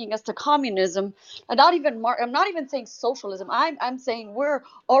to taking us to communism, and I'm not even saying socialism. I'm saying we're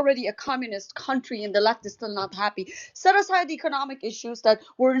already a communist country, and the left is still not happy. Set aside the economic issues that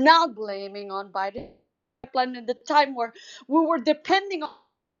we're now blaming on Biden pipeline in the time where we were depending on,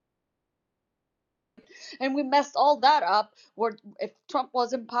 and we messed all that up. Where if Trump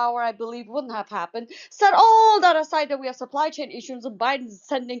was in power, I believe wouldn't have happened. Set all that aside, that we have supply chain issues and Biden's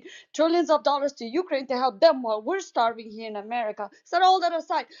sending trillions of dollars to Ukraine to help them while we're starving here in America. Set all that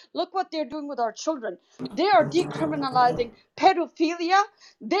aside. Look what they're doing with our children. They are decriminalizing pedophilia.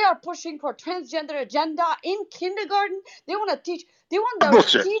 They are pushing for transgender agenda in kindergarten. They want to teach. They want the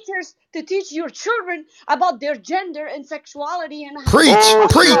Bullshit. teachers to teach your children about their gender and sexuality and how. Preach,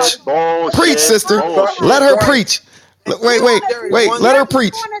 I'm Bullshit. sorry. preach, preach, Bullshit. sister. Bullshit. Let her Brian, preach. hey, Wait, wait, Jerry, wait. one Let her Jerry, they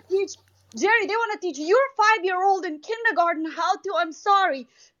preach. want to teach Jerry, they want to teach your 5-year-old in kindergarten how to, I'm sorry,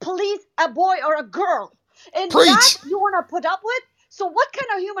 police a boy or a girl. And that Preach. you want to put up with? So what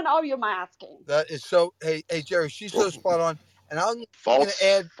kind of human are you, am I asking? That is so. Hey, Jerry, she's so spot on. And I'm going to False,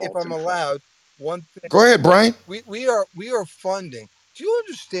 add, if false, I'm and false. allowed, one thing. Go ahead, Brian. We are funding. Do you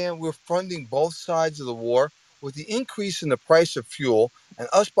understand? We're funding both sides of the war with the increase in the price of fuel and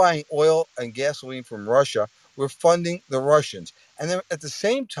us buying oil and gasoline from Russia. We're funding the Russians, and then at the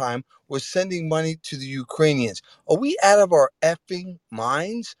same time, we're sending money to the Ukrainians. Are we out of our effing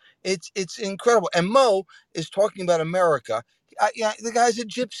minds? It's incredible. And Mo is talking about America. Yeah, the guy's a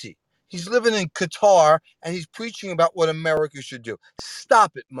gypsy. He's living in Qatar and he's preaching about what America should do.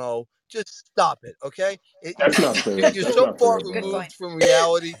 Stop it, Mo. Just stop it, okay? That's not fair. You're That's so not far fair, Good Brian. removed point. from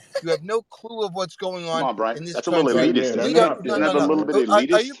reality. You have no clue of what's going Come on on, Brian. in this That's a little country. Yeah, elitist. that's We are not no, Isn't fair, no, that a no. little Brian. bit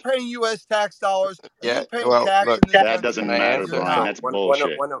Are you elitist? paying U.S. tax dollars? Are Yeah. you paying Well, tax look. in this That country? doesn't Can I matter, You're answer Brian. not. That's that? One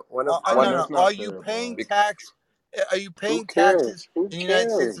of bullshit. Brian, one of that's Are not you fair, paying Brian. tax? Are you Who paying cares? taxes Who in the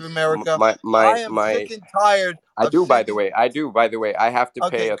United States of cares? America? my I my am my. sick and tired I of do, by the sending. way. I do, by the way. I have to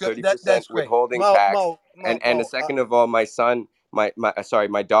pay Okay, a good. 30% That's great. withholding Mo, tax, Mo, Mo, and a Mo. second of all, my son, my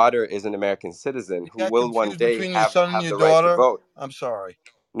daughter is an American citizen You who got will one confused day between your son and have your the right to daughter? vote. I'm sorry.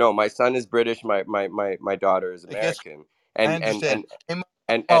 No, my son is British. My daughter is I guess American, I and and understand. and Hey,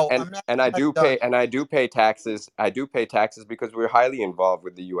 and and Mo, and, I'm not, and I'm not done. I do pay taxes. I do pay taxes because we're highly involved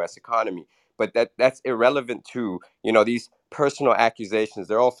with the U.S. economy. But that's irrelevant to these personal accusations.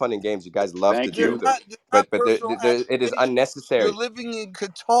 They're all fun and games. You guys love to Thank They're do you. them, not. They're not but personal it is accusations. You're unnecessary. living in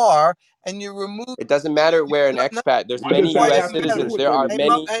Qatar and you're removed. It doesn't matter You, where an no, no, expat. There's What many does that why U.S. it have to do matters. citizens. with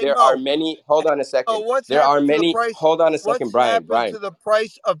anything? Hey, There Mo, are many. Hold on a second. what's There are happened to the many. price? Hold on a second, What's Brian. happened Brian. to the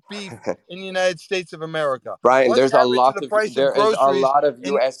price of beef in the United States of America? Brian, What's happened to the price of there is a groceries lot of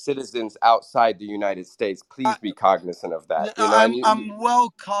in? U.S. citizens outside the United States. Please be cognizant of that. And I'm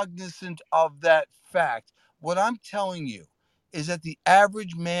well cognizant of that fact. What I'm telling you is that the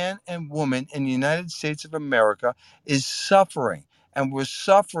average man and woman in the United States of America is suffering, and we're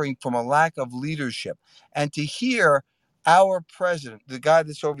suffering from a lack of leadership. And to hear our president, the guy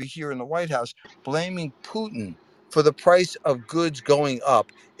that's over here in the White House, blaming Putin for the price of goods going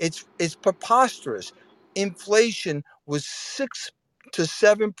up, it's preposterous. Inflation was 6 to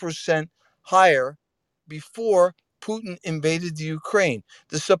 7% higher before Putin invaded the Ukraine.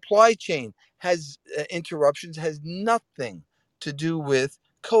 The supply chain has interruptions, has nothing to do with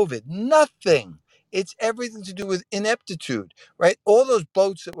COVID. Nothing. It's everything to do with ineptitude, right? All those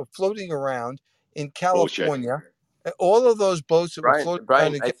boats that were floating around in Bullshit. California, all of those boats that were floating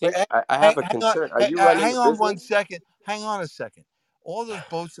around Brian, in I think California. I Hang, have a hang on, concern. Are you running hang a on one business? second. Hang on a second. All those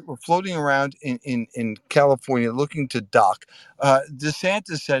boats that were floating around in California looking to dock,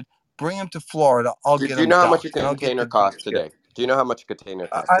 DeSantis said, bring them to Florida. I'll get Do you them know how much a docked and I'll get container the costs dealership. today? Do you know how much a container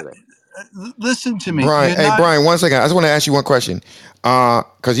costs I, today? listen to me. Brian, You're hey not. Brian, one second. I just want to ask you one question,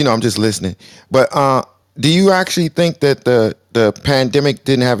 because I'm just listening. But do you actually think that the pandemic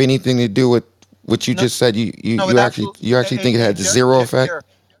didn't have anything to do with what you No, just said? no, it absolutely. You actually think it had zero effect? Jer,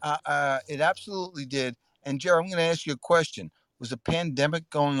 it absolutely did. And Jer, I'm going to ask you a question. Was a pandemic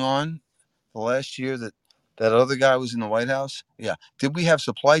going on the last year that other guy was in the White House? Yeah. Did we have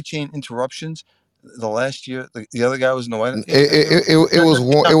supply chain interruptions the last year the other guy was in the White House? It was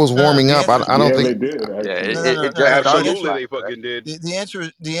No, it was no, no. warming The up. answer is I don't Yeah, think. they did Yeah, actually. it no. just The started Absolutely, answer they fire, fucking did. the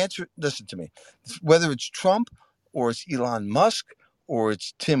answer, listen to me. Whether it's Trump or it's Elon Musk or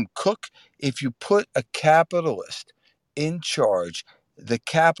it's Tim Cook, if you put a capitalist in charge, the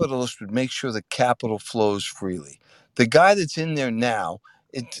capitalist would make sure the capital flows freely. The guy that's in there now,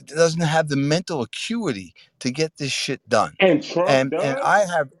 it doesn't have the mental acuity to get this shit done. And Trump And does? I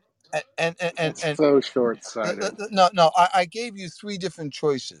have It's so short uh, sighted. no. I gave you three different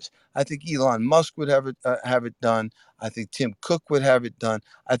choices. I think Elon Musk would have it done. I think Tim Cook would have it done.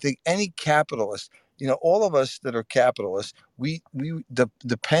 I think any capitalist, all of us that are capitalists,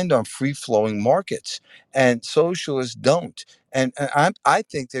 depend on free flowing markets, and socialists don't. And I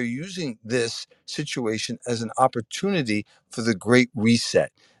think they're using this situation as an opportunity for the Great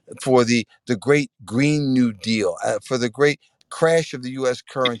Reset, for the Great Green New Deal, for the great crash of the U.S.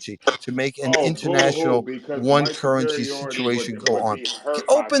 currency to make an Oh, boo hoo, international because one white currency superiority situation go would on. be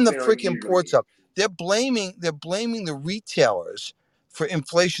hurt by Open the staring freaking ports evenly. up. They're blaming the retailers for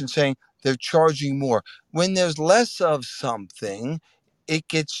inflation, saying they're charging more. When there's less of something,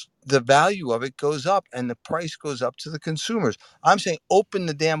 the value of it goes up and the price goes up to the consumers. I'm saying open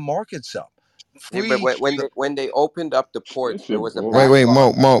the damn markets up. yeah, but Free when they opened up the This ports, there shit was a bullshit. Wait, backlog.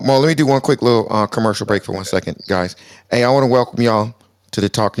 Mo. Let me do one quick little commercial break for 1 second, guys. Hey, I want to welcome y'all to the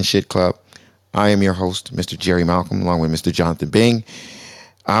Talking Shit Club. I am your host, Mr. Jerry Malcolm, along with Mr. Jonathan Bing.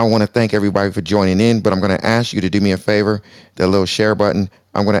 I want to thank everybody for joining in, but I'm going to ask you to do me a favor. That little share button,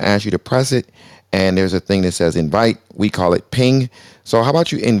 I'm going to ask you to press it, and there's a thing that says invite. We call it ping. So how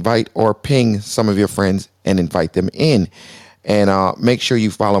about you invite or ping some of your friends and invite them in? And make sure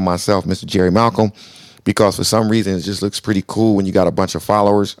you follow myself, Mr. Jerry Malcolm, because for some reason it just looks pretty cool when you got a bunch of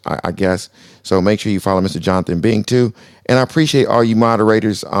followers, I guess. So make sure you follow Mr. Jonathan Bing too. And I appreciate all you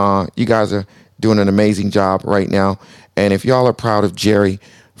moderators. You guys are doing an amazing job right now. And if y'all are proud of Jerry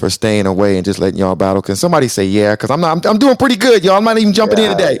for staying away and just letting y'all battle, can somebody say yeah? Because I'm doing pretty good, y'all. I'm not even jumping in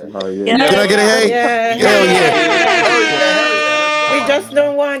Yeah, today. Oh, yeah. Can I get a hey? Yeah, Hell yeah. hell yeah, let's we go. just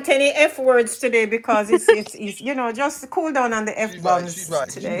don't want any F words today because it's just cool down on the F She's right. She's bombs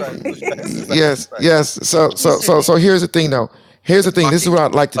right. She's today. right. She's right. Yes, yes. So here's the thing though. Here's the thing. This is what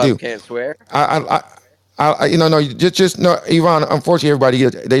I'd like to club do. can't swear. No, just no, Yvonne. Unfortunately, everybody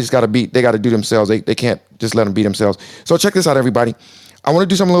they just got to beat. They got to do themselves. They can't just let them beat themselves. So check this out, everybody. I want to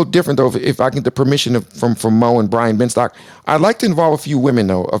do something a little different though. If I get the permission from Mo and Brian Benstock, I'd like to involve a few women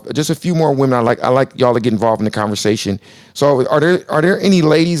though. Just a few more women. I like y'all to get involved in the conversation. So are there any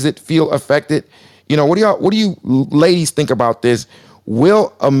ladies that feel affected? What do you ladies think about this?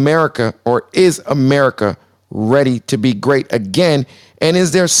 Will America or is America ready to be great again? And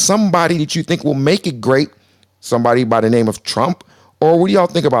is there somebody that you think will make it great? Somebody by the name of Trump? Or what do y'all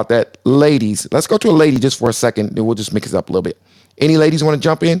think about that? Ladies, let's go to a lady just for a second, and we'll just mix it up a little bit. Any ladies want to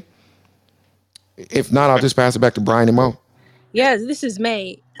jump in? If not, I'll just pass it back to Brian and Mo. Yes, this is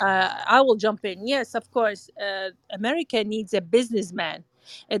May. I will jump in. Yes, of course. America needs a businessman.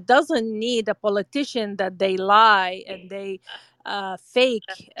 It doesn't need a politician that they lie and they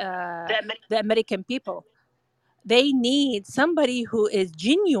fake the American people. They need somebody who is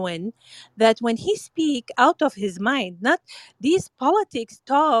genuine, that when he speak out of his mind, not these politics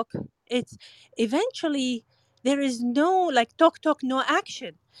talk. It's eventually there is no like talk, no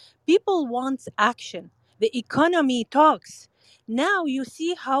action. People want action. The economy talks. Now you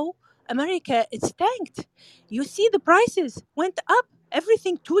see how America it's tanked. You see the prices went up,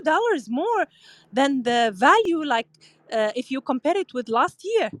 everything $2 more than the value, like if you compare it with last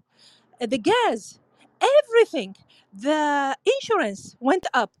year. The gas, everything, the insurance went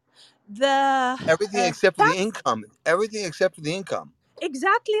up, the Everything except for the tax. income. Everything except for the income.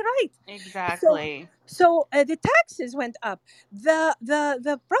 Exactly right. So, Exactly. the taxes went up.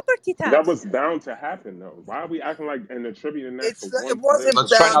 The property That tax. was bound to happen, though. Why are we acting like and attributing that to It one wasn't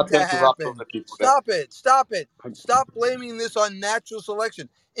Let's political try bound not party? to to interrupt other happen. people there. Stop it. Stop it. Like, Stop blaming this on natural selection.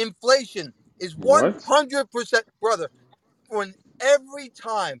 Inflation is what? 100%, brother. When every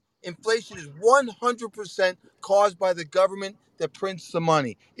time inflation is 100% caused by the government that prints the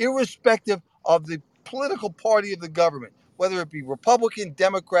money, irrespective of the political party of the government, whether it be Republican,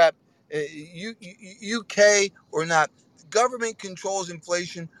 Democrat, UK or not. The government controls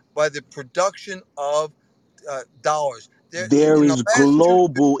inflation by the production of dollars. There, There in the is last two years,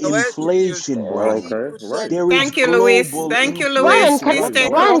 global the last 2 years, inflation, bro. 80% Okay, right. There is Thank you, Luis. global Thank you, Luis. Ryan, can Please inflation,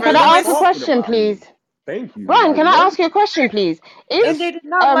 take bro. Ryan, over, can What are I you ask a Luis. talking question, about? please? Thank you. Ryan, Like can I what? ask you a question, please? And If they did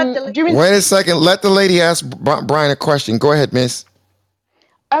not let the during Wait a second. Let the lady ask Brian a question. Go ahead, Miss.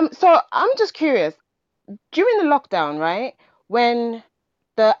 so I'm just curious, during the lockdown, right? When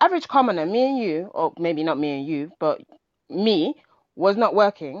the average commoner, me and you, or maybe not me and you, but me, was not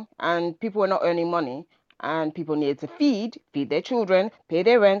working and people were not earning money and people needed to feed their children, pay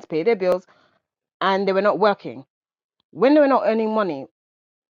their rents, pay their bills, and they were not working. When they were not earning money,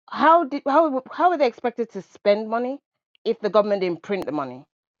 how were they expected to spend money if the government didn't print the money?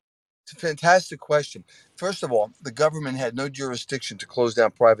 It's a fantastic question. First of all, the government had no jurisdiction to close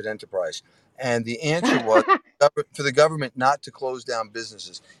down private enterprise. And the answer was for the government not to close down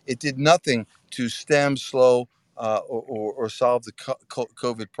businesses. It did nothing to stem, slow, or solve the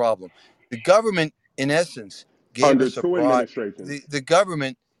COVID problem. The government, in essence, gave Under us a two bribe. administrations. The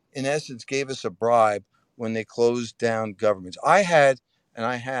government, in essence, gave us a bribe when they closed down governments. I had and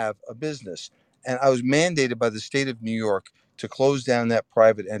I have a business, and I was mandated by the state of New York to close down that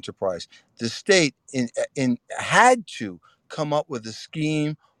private enterprise. The state in had to come up with a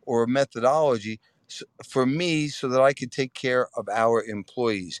scheme or a methodology for me so that I could take care of our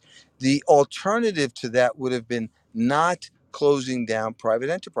employees. The alternative to that would have been not closing down private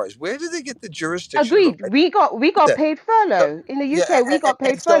enterprise. Where did they get the jurisdiction or the Agreed. right We to do got that? paid So, furlough in the yeah, UK. We got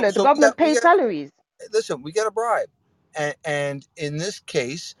and paid furlough. The so government we paid got salaries. listen, we got a bribe. And in this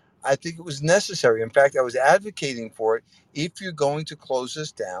case, I think it was necessary. In fact, I was advocating for it. If you're going to close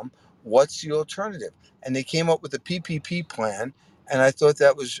this down, what's the alternative? And they came up with a PPP plan, and I thought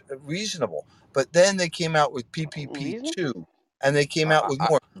that was reasonable. But then they came out with PPP Reasonable. 2, and they came out with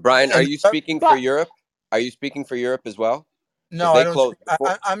more. Brian, are And you speaking for But Europe? Are you speaking for Europe as well? Because no, I they don't speak. closed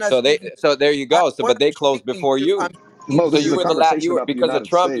before. I'm not So speaking. there you go. So What but they I'm closed speaking before to, I'm you. speaking Mo, So this is you a to. were conversation you were about the because of United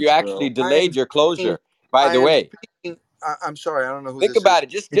Trump. You States, actually bro. I am delayed your speaking. closure. By I the am way, speaking. I'm sorry. I don't know who think this is about it.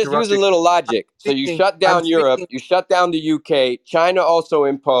 Just use a interrupting. little I'm logic. So you speaking. shut I'm down Europe, speaking. you shut down the UK, China also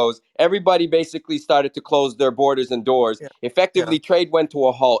imposed. Everybody basically started to close their borders and doors. Yeah. Yeah. Effectively, trade went to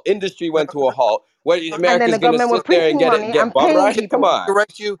a halt. Industry No, went to a halt. What and then America's the going to government were sit there and printing money get and bum paying rushed? Come people. on.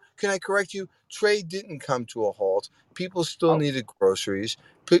 correct you? Can I correct you? Trade didn't come to a halt. People still Oh, needed groceries.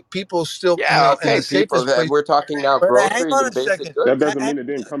 People still, yeah, and okay. the People, safest place. we're talking now But hang groceries on and a basic second. That goods. doesn't mean it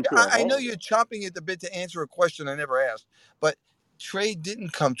didn't come to a I know halt. you're chomping at the bit to answer a question I never asked, but trade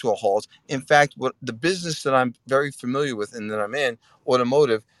didn't come to a halt. In fact, what the business that I'm very familiar with and that I'm in,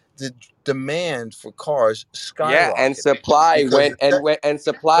 automotive, the demand for cars Yeah, and skyrocketed supply because and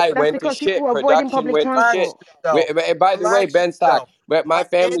supply That's went to because people shit. were avoiding Production public went to shit. transport. relax yourself. By the way, Relax Ben Stock, yourself. my I'm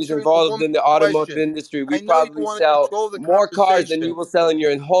family's answering a involved in woman's the automotive question. industry. We I know you probably want to sell control the more cars than you conversation. will sell in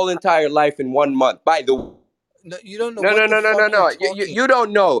your whole entire life in 1 month. By the No, you don't know no, no, what the no, no, no, fuck you're no. talking You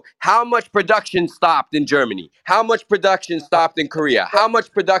don't know how much production stopped in Germany, how much production about. stopped in Korea, But how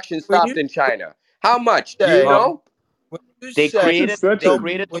much production when stopped you in China. How much? Do you say, Um, know? when you they say, This is created I such they a don't,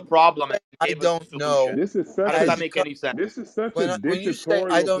 created the when you problem and say, they I gave us the don't know, solution. this is How such does a that as make you any sense? this is such a when you say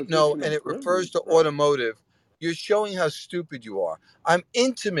I dictatorial don't know position and of it refers privilege, to bro. automotive, you're showing how stupid you are. I'm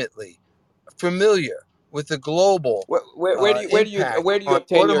intimately familiar with the global impact Where do you on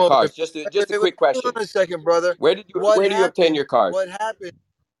obtain your automotive. cars? Just a quick Hold question. on a second, brother. Where do you obtain your cars? What happened?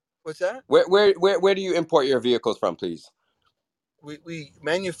 What's that? Where do you import your vehicles from, please? We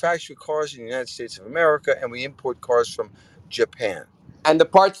manufacture cars in the United States of America and we import cars from Japan. And the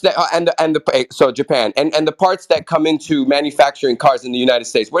parts that and the so Japan and the parts that come into manufacturing cars in the United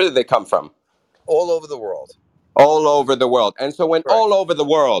States, where do they come from? All over the world. All over the world. And so when Correct. all over the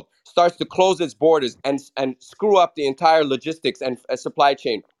world starts to close its borders and screw up the entire logistics and supply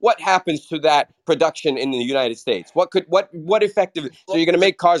chain, what happens to that production in the United States? What effective? So you're going to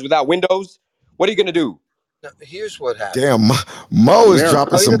make cars without windows? What are you going to do? Now, here's what happened. Damn, Mo is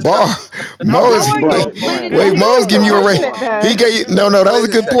dropping America. Oh, some yes, bar. Mo How is are you Brian, Mo, Brian, explaining wait. that? Brian, You Mo's were giving so you a Brian, rate. passionate Brian, He there. gave no. That was Wait a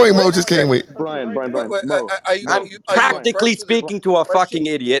a good second. point. Mo Wait a just came second. with. Brian, Wait, Mo, are you Mo, are you I'm impressed practically with his speaking to a question? fucking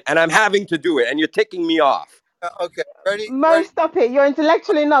idiot, and I'm having to do it, and you're ticking me off. Okay, ready, Mo, ready. stop it. You're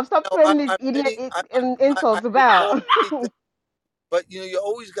intellectual enough. Stop No, throwing these I'm idiot ready. I insults didn't call about. anything. But you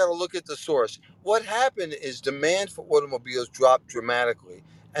always got to look at the source. What happened is demand for automobiles dropped dramatically,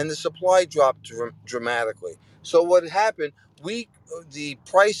 and the supply dropped dramatically. So what happened? The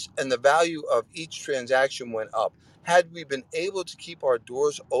price and the value of each transaction went up. Had we been able to keep our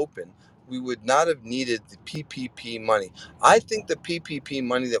doors open, we would not have needed the PPP money. I think the PPP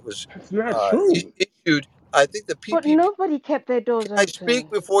money that was That's not true. issued. I think the But PPP. nobody kept their Can doors I speak open.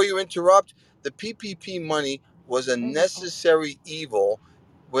 before you interrupt? The PPP money was a There we go. necessary evil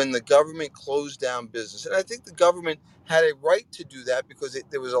when the government closed down business, and I think the government had a right to do that because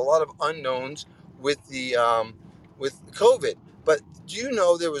there was a lot of unknowns with the with COVID. But do you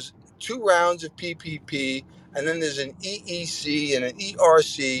know there was two rounds of PPP, and then there's an EEC and an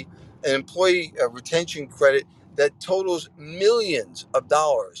ERC, an employee retention credit that totals millions of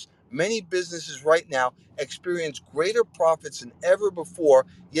dollars. Many businesses right now experience greater profits than ever before,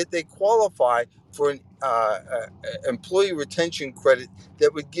 yet they qualify for an employee retention credit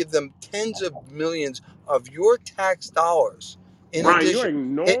that would give them tens of millions of your tax dollars. In Brian, you're addition,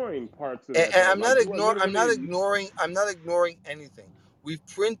 ignoring parts of that though. Like you are literally. I'm not ignoring anything. We've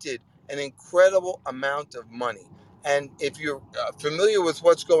printed an incredible amount of money, and if you're familiar with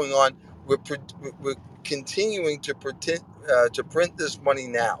what's going on, we're continuing to print this money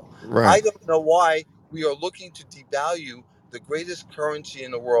now. Right. I don't know why we are looking to devalue the greatest currency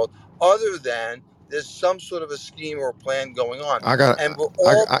in the world, other than there's some sort of a scheme or plan going on, I got and we're I,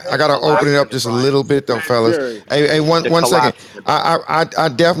 all I, I got paying to the open it price up Collapsing of it, just a it. Brian. little bit though, Man, fellas. Jerry. Hey, They're one second. collapsing it, Brian. I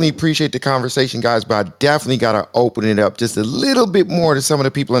definitely appreciate the conversation, guys, but I definitely got to open it up just a little bit more to some of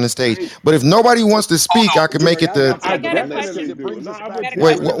the people on the stage. Hey, But if nobody wants to speak, I can make Jerry, it the. I'll I take I it got a on this definitely because question. it do. brings No, us I back would Got a to the Wait,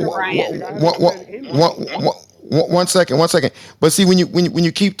 question for definitely original. speak. Brian. I haven't said anything. one second, one second. But see, when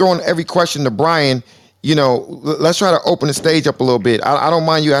you keep throwing every question to Brian, let's try to open the stage up a little bit. I don't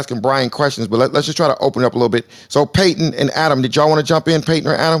mind you asking Brian questions, but let's just try to open it up a little bit. So Peyton and Adam, did y'all want to jump in, Peyton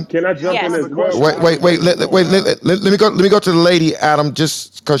or Adam? Can I Yeah, jump in I have Yes. a as well? question. Because Wait, I wait, was wait. ready to Wait, go out. let me go. Let me go to the lady, Adam,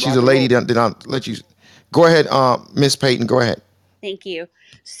 just because she's Rock a and lady. roll. Did I let you go ahead, Miss Peyton? Go ahead. Thank you.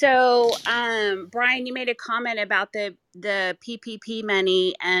 So, Brian, you made a comment about the PPP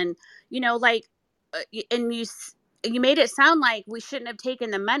money, and like, and you made it sound like we shouldn't have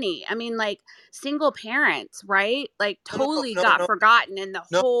taken the money. I mean, like single parents, right? Like No, totally no, got no, forgotten in the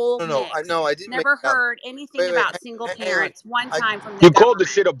no, whole no, no. mix. No, I didn't make Never that. heard anything Wait, about single hang on. parents one I, time from the You called the government.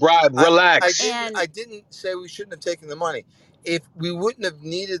 shit a bribe. Relax. And I didn't say we shouldn't have taken the money. If we wouldn't have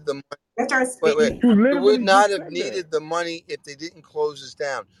needed the Let her wait. speak. You We would literally not just have said that. needed the money if they didn't close us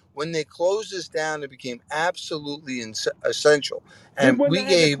down. When they closed us down, it became absolutely essential, They and wouldn't we have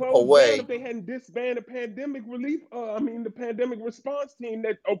had to gave close down away. if they hadn't disbanded pandemic relief. The pandemic response team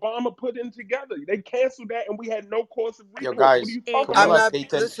that Obama put in together. They canceled that, and we had no course of Yo, recourse. What are guys, you can talking we I'm it's let about? not. Peyton?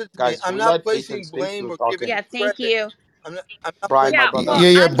 Listen to me. Guys, can I'm we not let Peyton placing speak? She blame was or talking. giving yeah, thank credit. you. I'm not Brian, placing. my Yeah, brother. well, Yeah,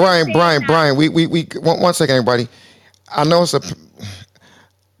 I'm just saying that. Brian. We one second, everybody. I know it's a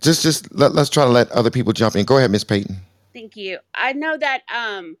let's try to let other people jump in. Go ahead, Miss Peyton. Thank you. I know that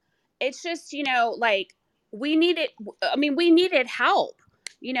it's just, like we needed I mean we needed help,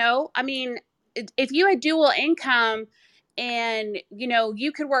 I mean if you had dual income and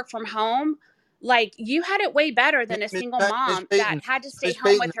you could work from home, like you had it way better than a single Miss mom that Payton, had to stay Miss home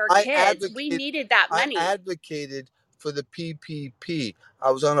Payton, with her kids. We needed that I money. advocated for the PPP.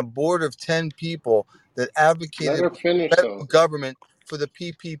 I was on a board of 10 people that Let advocated her with finish, the though. federal government for the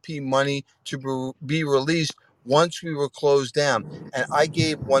PPP money to be released once we were closed down. And I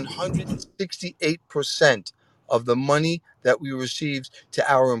gave 168% of the money that we received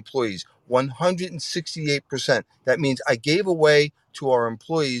to our employees. 168%. That means I gave away to our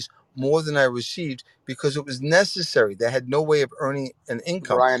employees more than I received because it was necessary. They had no way of earning an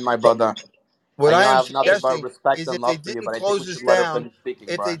income. Brian, my But brother. what I I know I am have nothing It's but suggesting respect is and if they love for you, didn't but I think we close us should let her down, finish speaking,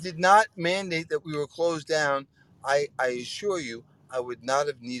 if they Brian. did not mandate that we were closed down, I assure you, I would not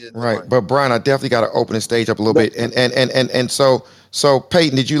have needed the Right, money. but Brian, I definitely got to open the stage up a little The, bit, and so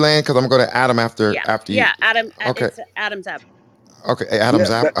Peyton, did you land? Because I'm going to go to Adam yeah. after you. Yeah, Adam, Okay, it's Adam's up. okay, hey, Adam's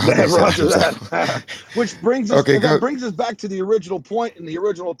yeah, out. I was going to say Roger Adam's that. out. Which brings us Okay, that go. brings us back to the original point and the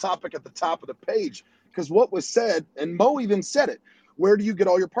original topic at the top of the page. Because what was said, and Mo even said it. Where do you get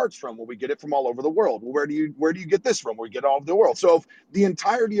all your parts from? Well, we get it from all over the world. Well, where do you get this from? We get it all over the world. So if the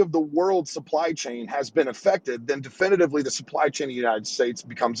entirety of the world supply chain has been affected, then definitively the supply chain of the United States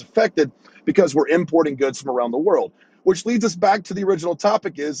becomes affected because we're importing goods from around the world. Which leads us back to the original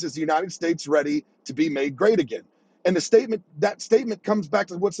topic: is the United States ready to be made great again? And that statement comes back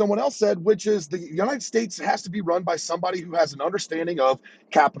to what someone else said, which is the United States has to be run by somebody who has an understanding of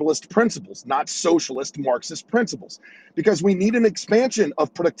capitalist principles, not socialist Marxist principles. Because we need an expansion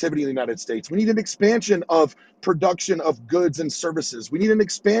of productivity in the United States. We need an expansion of production of goods and services. We need an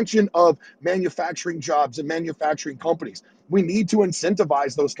expansion of manufacturing jobs and manufacturing companies. We need to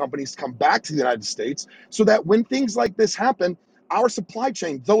incentivize those companies to come back to the United States so that when things like this happen, our supply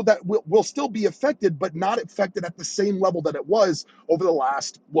chain, though that will still be affected, but not affected at the same level that it was over the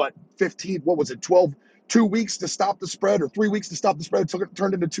last, 2 weeks to stop the spread, or 3 weeks to stop the spread, it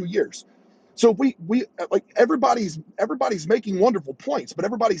turned into 2 years. So we like everybody's making wonderful points, but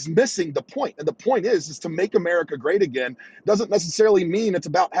everybody's missing the point. And the point is to make America great again. Doesn't necessarily mean it's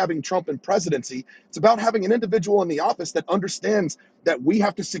about having Trump in presidency. It's about having an individual in the office that understands that we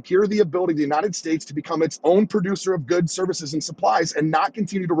have to secure the ability of the United States to become its own producer of goods, services, and supplies, and not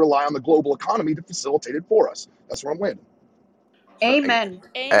continue to rely on the global economy to facilitate it for us. That's where I'm landing. Amen.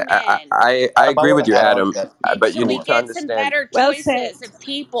 Amen. I agree with you, Adam, but you Until we need to get some understand. better Well said. choices of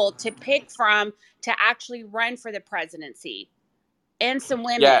people to pick from to actually run for the presidency, and some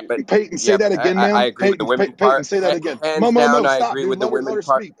Yeah, women. but Peyton, say that again, I ma'am. agree with the women Peyton, part. say that again. Hands down, Mo, I stop, agree dude. with the Let women her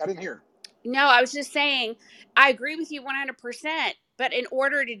part. speak. I didn't hear. No, I was just saying, I agree with you 100%. But in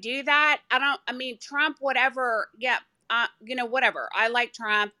order to do that, Trump, whatever. Yeah, whatever. I like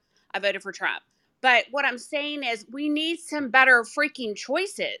Trump. I voted for Trump. But what I'm saying is we need some better freaking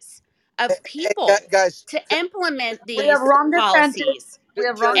choices of people Guys, to implement We have these Ron DeSantis. policies. We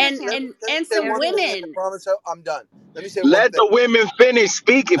have Ron Jerry, And let DeSantis. and me and say some one thing. I women. promise I'm done. Let me say one Let thing. the women finish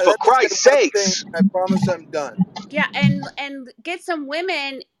speaking, for Let me say Christ's one thing. sakes. I promise I'm done. Yeah, and get some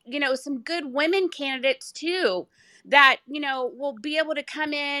women, some good women candidates too, that, will be able to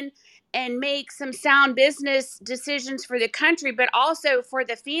come in and make some sound business decisions for the country, but also for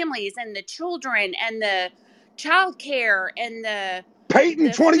the families and the children and the childcare and Peyton,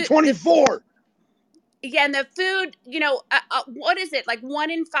 the food, 2024. and the food, what is it? Like 1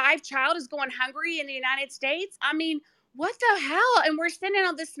 in 5 child is going hungry in the United States. I mean, what the hell? And we're sending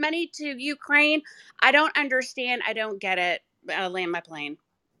all this money to Ukraine. I don't understand. I don't get it. I'll land my plane.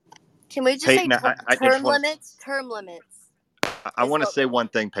 Can we just Peyton, say I just term want limits? Term limits. I want to say one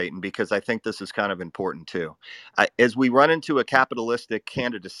thing, Peyton, because I think this is kind of important too. As we run into a capitalistic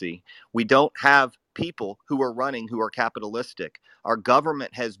candidacy, we don't have people who are running who are capitalistic. Our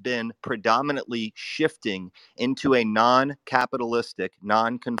government has been predominantly shifting into a non-capitalistic,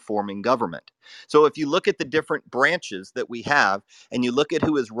 non-conforming government. So if you look at the different branches that we have and you look at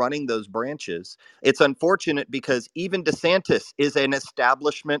who is running those branches, it's unfortunate because even DeSantis is an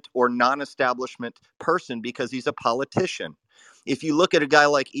establishment or non-establishment person because he's a politician. If you look at a guy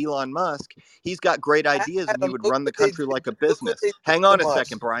like Elon Musk, he's got great ideas and he Adam, would look run the what they country like a did. Look what business. they did Hang on to a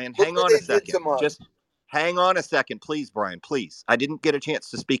second, Musk. Brian. Look Hang what on a they did second. to Musk. Just hang on a second, please, Brian, please. I didn't get a chance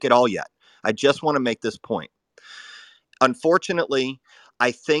to speak at all yet. I just want to make this point. Unfortunately,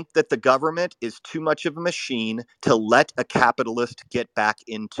 I think that the government is too much of a machine to let a capitalist get back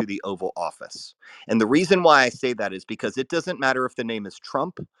into the Oval Office. And the reason why I say that is because it doesn't matter if the name is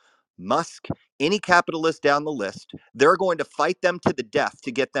Trump, Musk, any capitalist down the list, they're going to fight them to the death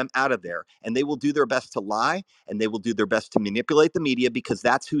to get them out of there. And they will do their best to lie and they will do their best to manipulate the media because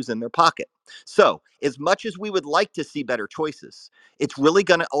that's who's in their pocket. So, as much as we would like to see better choices, it's really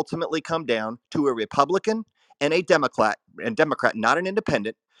going to ultimately come down to a Republican and a Democrat, not an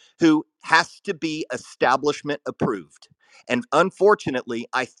independent, who has to be establishment approved. And unfortunately,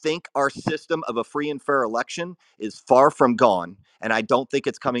 I think our system of a free and fair election is far from gone. And I don't think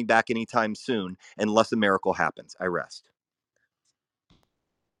it's coming back anytime soon unless a miracle happens. I rest.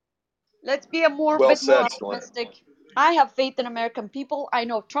 Let's be bit more optimistic. I have faith in American people. I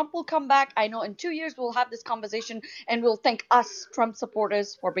know Trump will come back. I know in 2 years we'll have this conversation and we'll thank us Trump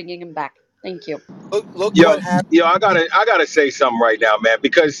supporters for bringing him back. Thank you. Look Yo, what happened. I gotta say something right now, man,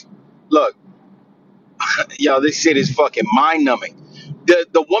 because look, this shit is fucking mind numbing.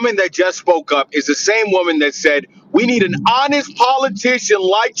 The woman that just spoke up is the same woman that said we need an honest politician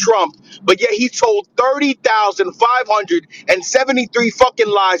like Trump, but yet he told 30,573 fucking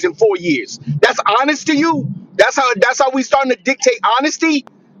lies in 4 years. That's honest to you? That's how we starting to dictate honesty?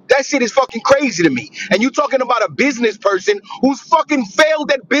 That shit is fucking crazy to me. And you talking about a business person who's fucking failed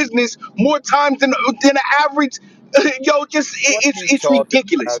at business more times than the average. It's Talking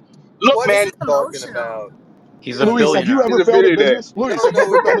ridiculous. about? Look, What are man. you talking about? He's a Luis, have you billionaire. He's ever a failed at billionaire. business? I Luis, don't have you know ever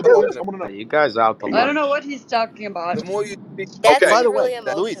what failed you're at business? talking I about. want to know. You guys out to I don't lunch. know what he's talking about. The more you speak, That's Okay. By like the really way,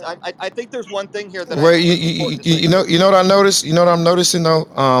 Luis, emotional. I think there's one thing here that I Well, think is important to say. you know what I noticed? You know what I'm noticing though?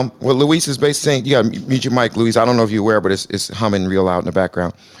 What Luis is basically saying, you got to mute your mic, Luis. I don't know if you're aware, but it's humming real loud in the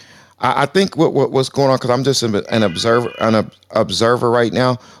background. I think what's going on, because I'm just an observer right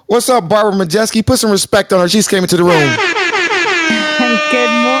now. What's up, Barbara Majeski? Put some respect on her. She just came into the room. Good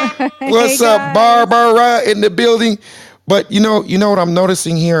morning. Hey What's up, guys. Barbara, in the building? But you know what I'm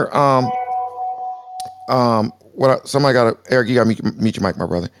noticing here. Somebody got to Eric. You got to mute your mic, my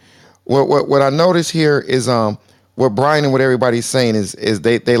brother. What I notice here is what Brian and what everybody's saying is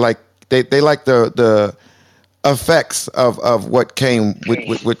they like the effects of what came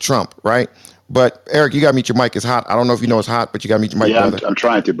with Trump, right? But Eric, you got to mute your mic. It's hot. I don't know if you know it's hot, but you got to mute your mic, Yeah, brother. I'm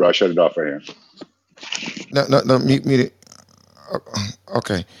trying to, bro. I shut it off right here. No, mute it.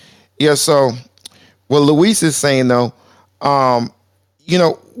 Okay. Yeah. So what Luis is saying though,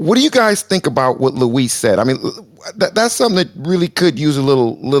 what do you guys think about what Luis said? I mean, that's something that really could use a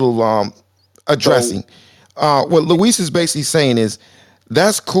little addressing. What Luis is basically saying is,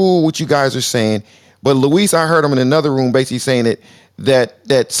 that's cool what you guys are saying, but Luis, I heard him in another room basically saying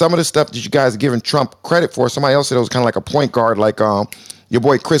that some of the stuff that you guys are giving Trump credit for, somebody else said it was kind of like a point guard, like your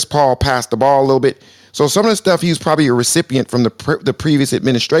boy Chris Paul passed the ball a little bit. So some of the stuff he was probably a recipient from the previous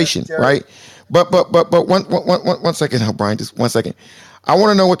administration, right? But one second, Brian, just 1 second. I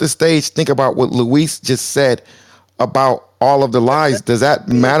want to know what the stage think about what Luis just said about all of the lies. Does that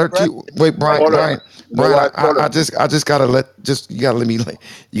matter to you? Wait, Brian, I just gotta you gotta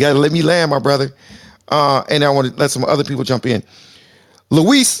let me land, my brother. And I want to let some other people jump in.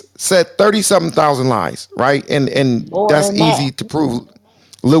 Luis said 30-something thousand lies, right? And More that's than that. easy to prove.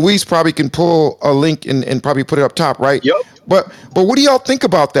 Luis probably can pull a link and probably put it up top, right? Yep. But what do y'all think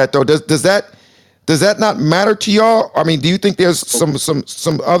about that though? Does that not matter to y'all? I mean, do you think there's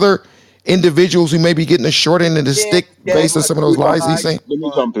some other individuals who may be getting a short end of the stick based on some of those lies he's saying? Let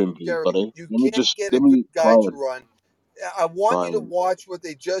me jump in, please, Jerry, buddy. you Let me can't just get a let good me guy to Brian, run. I want you to Brian, watch what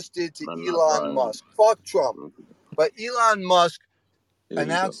they just did to man, Elon Brian. Musk. Fuck Trump. But Elon Musk Here we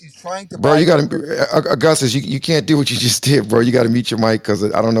go. announced he's trying to Bro, buy you got Twitter. to Augustus. You can't do what you just did, bro. You got to mute your mic because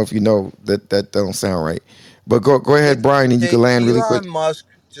I don't know if you know that don't sound right. But go ahead, Brian, and you can land really quick. Elon Musk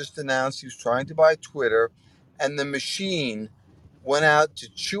just announced he was trying to buy Twitter, and the machine went out to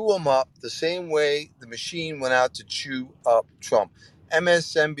chew him up the same way the machine went out to chew up Trump.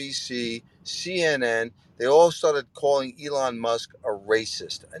 MSNBC, CNN, they all started calling Elon Musk a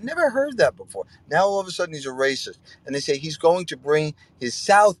racist. I never heard that before. Now all of a sudden he's a racist. And they say he's going to bring his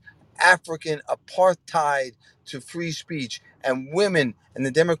South African apartheid to free speech, and women and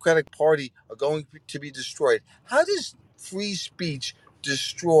the Democratic Party are going to be destroyed. How does free speech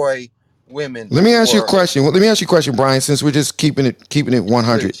destroy women Let me ask you a or question. Let me ask you a question, Brian. Since we're just keeping it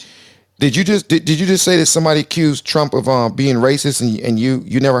 100, please? did you just say that somebody accused Trump of being racist, and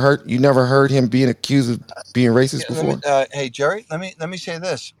you never heard him being accused of being racist Let me, before? hey Jerry, let me say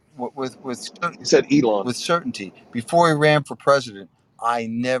this He said Elon. with certainty. Before he ran for president, I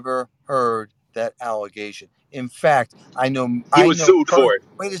never heard that allegation. In fact, He was sued for it.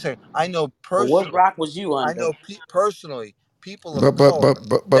 wait a second. I know But what personally. rock was you I under? know personally people of But but color but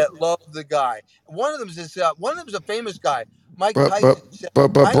but but that love the guy. One of them's a famous guy. Mike But but Tyson said, but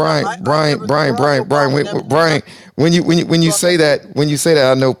Brian Barack Obama never said Brian, nothing. when you Trump say ever.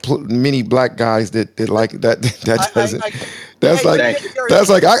 that, I know many black guys that like that doesn't. I That's hey like Thank you. Jerry, that's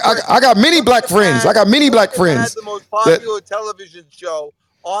like I got many Tony black friends. I had got many black Tony had friends the most that. popular television show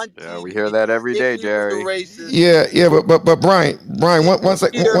on Yeah, we TV, hear that every day, thinking he was a Jerry. racist. Yeah, but Brian, Did one you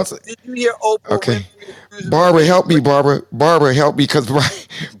sec, hear? one sec. Did you hear Oprah Okay, Winfrey accuse him of Barbara, being help me, racist? Barbara, help me, because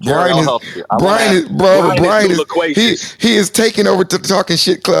Jerry, I'll help you. I want to ask you this Brian is question. Brian is loquacious. he is taking over to the Talking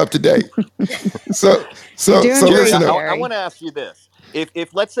Shit Club today. So You're doing Jerry, listen great, up. I Jerry. want to ask you this.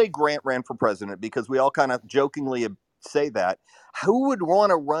 If let's say Grant ran for president, because we all kind of jokingly say that, who would want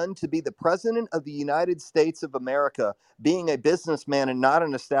to run to be the president of the United States of America, being a businessman and not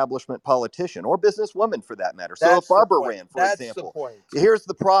an establishment politician or businesswoman for that matter? So if That's the Barbara point. ran, for That's the example, point. here's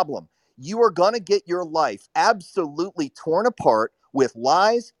the problem. You are going to get your life absolutely torn apart with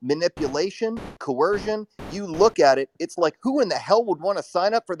lies, manipulation, coercion. You look at it, it's like, who in the hell would want to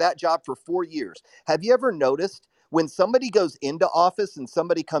sign up for that job for 4 years? Have you ever noticed when somebody goes into office and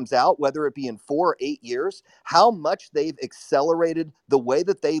somebody comes out, whether it be in 4 or 8 years, how much they've accelerated the way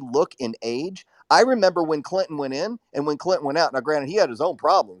that they look in age? I remember when Clinton went in and when Clinton went out. Now, granted, he had his own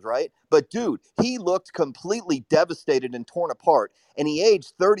problems, right? But dude, he looked completely devastated and torn apart, and he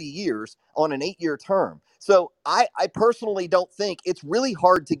aged 30 years on an 8 year term. So I personally don't think it's really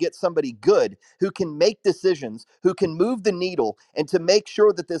hard to get somebody good who can make decisions, who can move the needle, and to make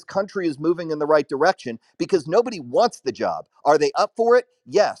sure that this country is moving in the right direction, because nobody wants the job. Are they up for it?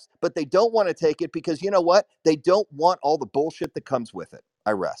 Yes, but they don't want to take it because you know what? They don't want all the bullshit that comes with it.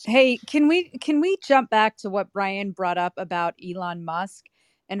 I rest. Hey, can we jump back to what Brian brought up about Elon Musk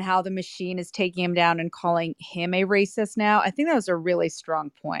and how the machine is taking him down and calling him a racist now. I think that was a really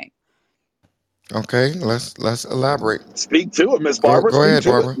strong point. Okay, let's elaborate. Speak to it, Miss Go Barbara. go Speak ahead, to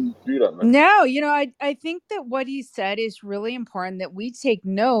it. Barbara. Do that, man. No, I think that what he said is really important, that we take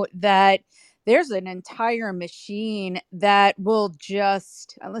note that there's an entire machine that will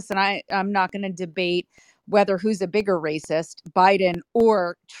just listen. I'm not going to debate whether who's a bigger racist, Biden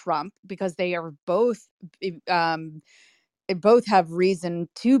or Trump, because they both have reason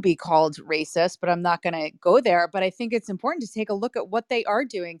to be called racist, but I'm not going to go there. But I think it's important to take a look at what they are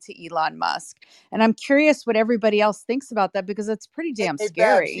doing to Elon Musk. And I'm curious what everybody else thinks about that, because it's pretty damn Hey,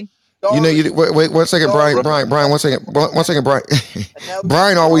 Babs, scary. You know, Darwin, you wait 1 second, Brian, Darwin, Brian, 1 second, 1 second, Brian. analogy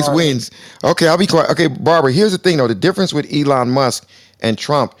Brian to always Darwin. wins. Okay, I'll be quiet. Okay, Barbara, here's the thing though. The difference with Elon Musk and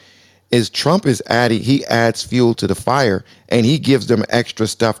Trump is adding, he adds fuel to the fire, and he gives them extra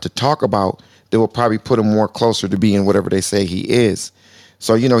stuff to talk about that will probably put him more closer to being whatever they say he is.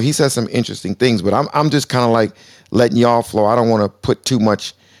 So, he says some interesting things, but I'm just kind of like letting y'all flow. I don't want to put too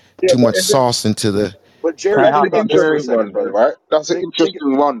much Yeah, but sauce into the. But Jerry, that's think an about this for a interesting second, one though, brother. right? That's an Think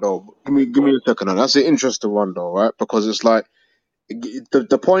interesting one though. Give me a second on. That's an interesting one though, right? Because it's like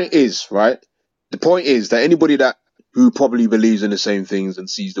the point is, right? The point is that anybody that who probably believes in the same things and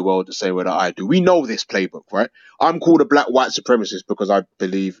sees the world the same way that I do, we know this playbook, right? I'm called a black white supremacist because I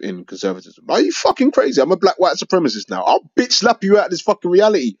believe in conservatism. Are you fucking crazy? I'm a black white supremacist now. I'll bitch slap you out of this fucking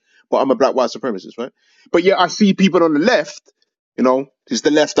reality, but I'm a black white supremacist, right? But yet I see people on the left, it's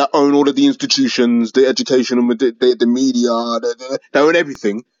the left that own all of the institutions, the education, and the media, they own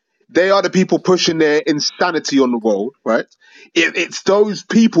everything. They are the people pushing their insanity on the world, right? It's those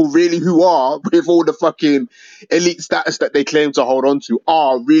people really who are, with all the fucking elite status that they claim to hold on to,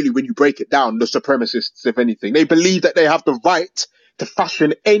 are really, when you break it down, the supremacists, if anything. They believe that they have the right to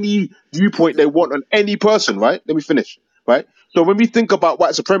fashion any viewpoint they want on any person, right? Let me finish, right? So when we think about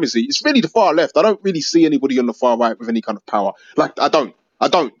white supremacy, it's really the far left. I don't really see anybody on the far right with any kind of power. Like, I don't,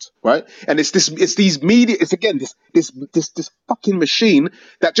 right? And it's these media, it's again, this fucking machine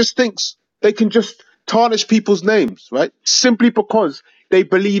that just thinks they can just tarnish people's names, right? Simply because they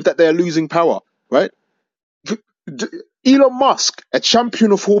believe that they're losing power, right? Elon Musk, a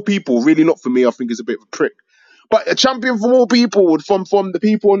champion of all people, really not for me, I think is a bit of a prick. But a champion from all people, from the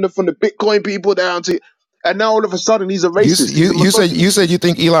people from the Bitcoin people down to, and now all of a sudden he's a You racist. He's a you said you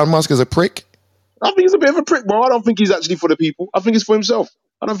think Elon Musk is a prick? I think he's a bit of a prick, bro. I don't think he's actually for the people. I think he's for himself.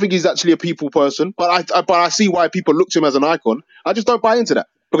 I don't think he's actually a people person. But I see why people look to him as an icon. I just don't buy into that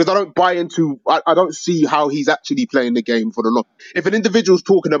because I don't buy into. I don't see how he's actually playing the game for the long. If an individual's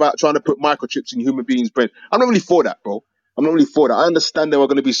talking about trying to put microchips in human beings' brain, I'm not really for that, bro. I'm not really for that. I understand there are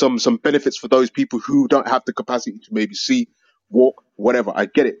going to be some benefits for those people who don't have the capacity to maybe see, walk, whatever. I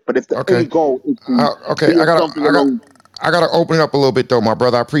get it. But if the Okay. end goal is to Okay, build something along, I gotta open it up a little bit though, my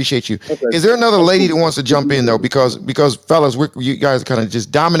brother. I appreciate you. okay, Is there another that's lady cool. that wants to jump in though? Because fellas, you guys kind of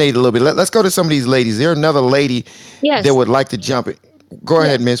just dominate a little bit. Let's go to some of these ladies. Is there another lady that Yes, would like to jump in? Go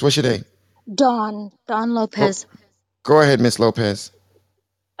ahead, yes. Miss. What's your name? Don Go, Lopez. go ahead, Miss Lopez.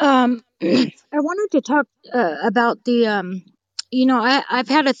 I wanted to talk about the I've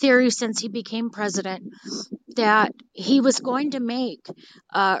had a theory since he became president that he was going to make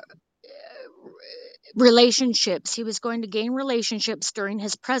uh relationships. He was going to gain relationships during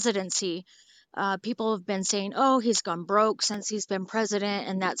his presidency. People have been saying, "Oh, he's gone broke since he's been president,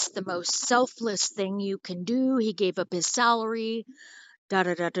 and that's the most selfless thing you can do. He gave up his salary, da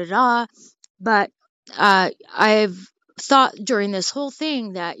da da da da." But I've thought during this whole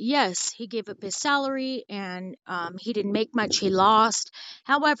thing that yes, he gave up his salary and he didn't make much, he lost.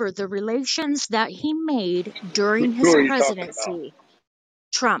 However, the relations that he made during Who his are you talking about? presidency,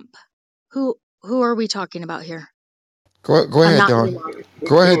 Trump, who are we talking about here? Go ahead, Not Don. Elon.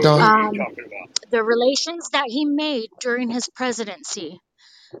 Go ahead, Who Don. are you talking about? The relations that he made during his presidency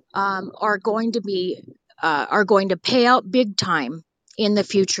are going to be are going to pay out big time in the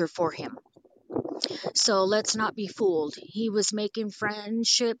future for him. So let's not be fooled. He was making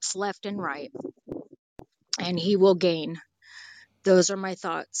friendships left and right, and he will gain. Those are my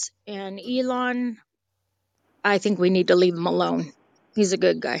thoughts. And Elon, I think we need to leave him alone. He's a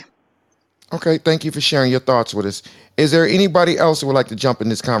good guy. Okay, thank you for sharing your thoughts with us. Is there anybody else who would like to jump in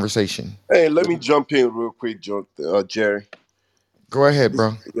this conversation? Hey, let me jump in real quick, Jerry. Go ahead,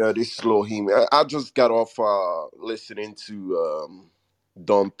 bro. This slow him. I just got off listening to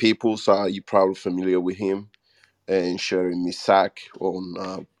Don Peoples. You probably familiar with him, and sharing Misak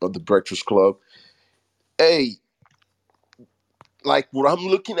on the Breakfast Club. Hey, like what I'm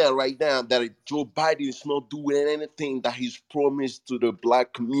looking at right now, that Joe Biden is not doing anything that he's promised to the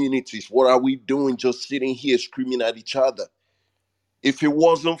black communities. What are we doing? Just sitting here screaming at each other. If it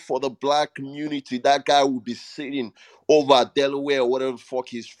wasn't for the black community, that guy would be sitting over at Delaware or whatever the fuck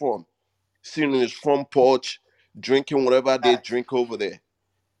he's from, sitting in his front porch, drinking whatever they Facts. drink over there.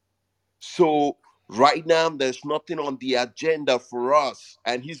 So right now, there's nothing on the agenda for us,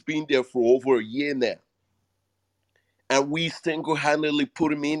 and he's been there for over a year now, and we single-handedly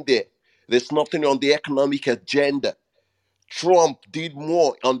put him in there. There's nothing on the economic agenda. Trump did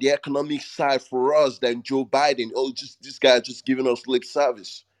more on the economic side for us than Joe Biden. Oh, just this guy just giving us lip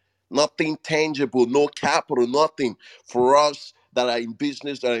service. Nothing tangible, no capital, nothing for us that are in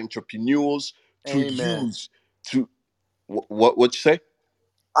business, that are entrepreneurs to Amen. use to what you say?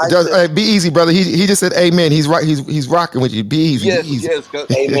 I said Be easy, brother. He just said amen. He's right. He's rocking with you. Be easy. Be Yes, easy. yes.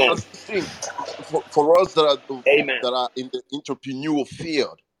 amen. Because for us Amen. that are in the entrepreneurial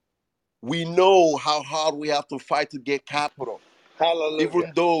field, we know how hard we have to fight to get capital. Hallelujah.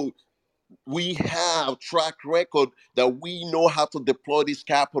 Even though we have track record that we know how to deploy this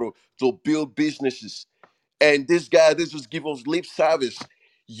capital to build businesses. And this guy, this just give us lip service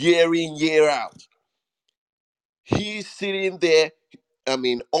year in, year out. He's sitting there. I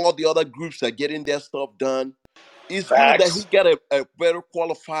mean, all the other groups are getting their stuff done. It's good that he Facts. got a better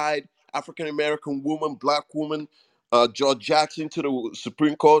qualified African American woman, black woman, George Jackson to the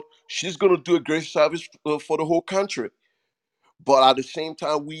Supreme Court. She's going to do a great service for the whole country. But at the same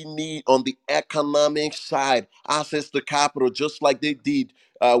time, we need on the economic side access to capital, just like they did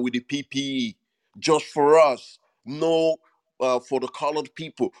with the PPE, just for us, no, for the colored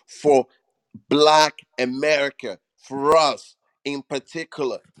people, for Black America, for us in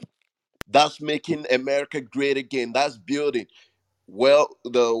particular. That's making America great again. That's building. Well,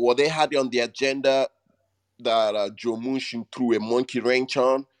 what they had on the agenda that Joe Manchin threw a monkey wrench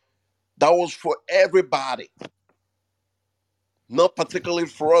on, that was for everybody, not particularly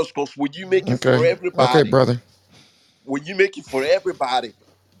for us. Because when you make it for Okay, everybody, brother.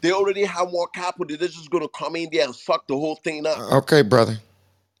 they already have more capital. They're just gonna come in there and suck the whole thing up. Okay, brother.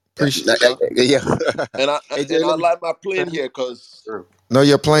 Appreciate. Yeah. Yeah. And I Hey, Jay, and I let me. like my plane here because No,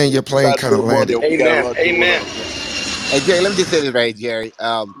 your plane besides kind of Joe landed. Budden, we got a Amen. lot going Amen. on. Yeah. Hey, Jay, let me just say this right, Jerry.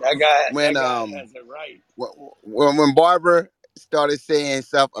 When That guy has it right. when Barbara started saying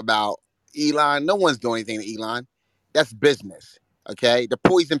stuff about Elon, no one's doing anything to Elon. That's business. Okay, the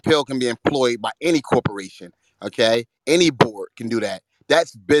poison pill can be employed by any corporation. Okay, any board can do that.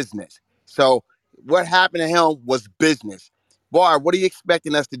 That's business. So what happened to him was business. Barb, what are you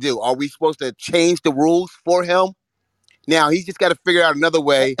expecting us to do? Are we supposed to change the rules for him? Now he's just got to figure out another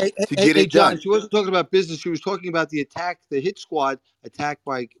way to get Hey, it John, done. she wasn't talking about business. She was talking about the attack, the hit squad attack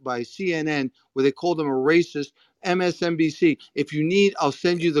by CNN, where they called him a racist. MSNBC. If you need, I'll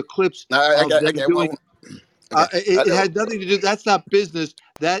send you the clips of them doing. Okay. It had nothing to do. That's not business.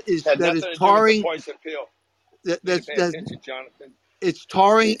 That is Had nothing to do with the tarring. poison pill. You need to pay That's attention, Jonathan. it's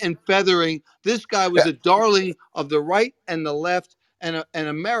tarring and feathering. This guy was a darling of the right and the left and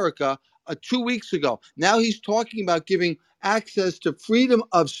America 2 weeks ago. Now he's talking about giving access to freedom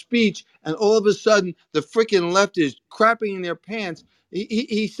of speech, and all of a sudden the freaking left is crapping in their pants.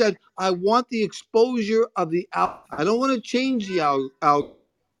 He said, "I want the exposure of the out. I don't want to change the out.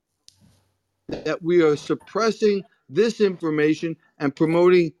 That we are suppressing this information and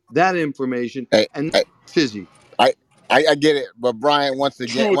promoting that information." Hey, And hey, Fizzy. I get it, but Brian, once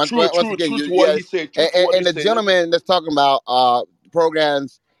again, True, true, once true, again, true you to what he yes, said. True to what he and the said. gentleman that's talking about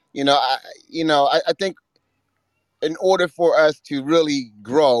programs, I think in order for us to really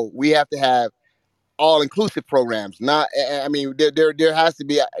grow, we have to have all inclusive programs. Not, I mean, there has to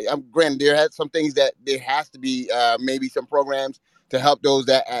be. I'm granted, there has some things that there has to be maybe some programs to help those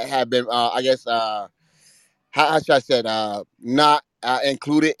that have been, I guess. How should I say it, not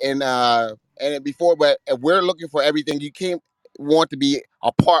included in it before, but if we're looking for everything, you can't want to be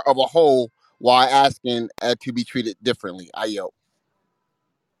a part of a whole while asking to be treated differently. I yield.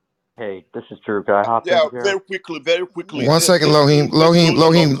 Hey, this is Drew. Can I hop Yeah, in here? very quickly, very quickly. 1 second, This Lohim. thing they're doing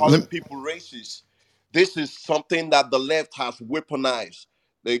about calling Lohim. people racist. This is something that the left has weaponized.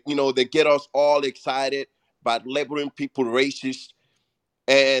 They get us all excited by labeling people racist,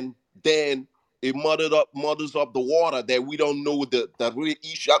 and then it muddles up the water that we don't know the real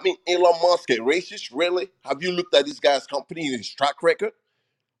issue. I mean, Elon Musk a racist, really? Have you looked at this guy's company and his track record?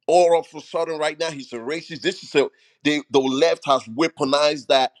 All of a sudden, right now, he's a racist. The left has weaponized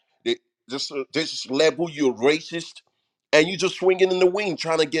that. They just label you a racist, and you just swinging in the wind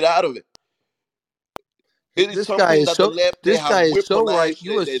trying to get out of it. It is This guy something is that the so. left they This have guy is so right. weaponized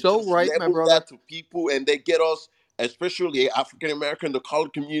You it. are They so just right, my label brother. that to people, and they get us, especially African American, the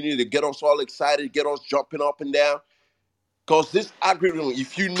colored community, they get us all excited, get us jumping up and down. Because this algorithm,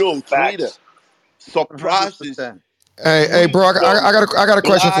 if you know Twitter, Facts. surpasses 100%. Hey, bro, I got a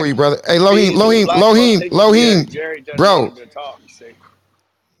question for Black you, brother. Hey, business, black money. Jerry just bro. wanted to talk. See,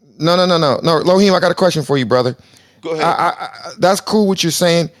 No, Lohim, I got a question for you, brother. Go ahead. That's cool what you're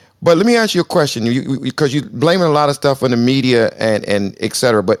saying, but let me ask you a question. Because you're blaming a lot of stuff on the media and et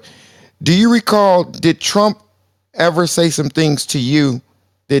cetera. But do you recall, did Trump ever say some things to you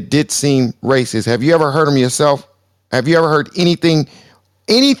that did seem racist? Have you ever heard them yourself? Have you ever heard anything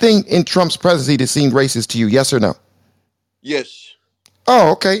in Trump's presidency that seemed racist to you? Yes or no? Yes.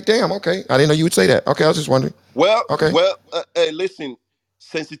 Oh, okay. Damn. Okay. I didn't know you would say that. Okay. I was just wondering. Well, Okay. listen,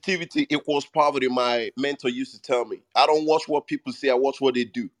 sensitivity equals poverty. My mentor used to tell me. I don't watch what people say. I watch what they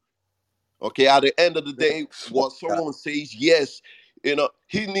do. Okay. At the end of the day, what someone says, yes,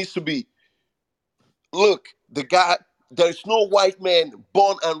 he needs to be. Look, the guy. There's no white man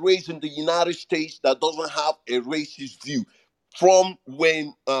born and raised in the United States that doesn't have a racist view. From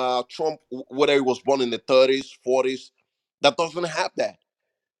when Trump, whether he was born in the 30s, 40s, that doesn't have that.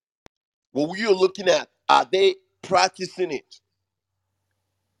 What you're looking at, are they practicing it?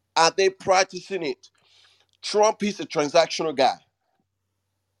 Are they practicing it? Trump is a transactional guy.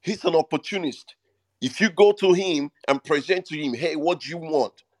 He's an opportunist. If you go to him and present to him, hey, what do you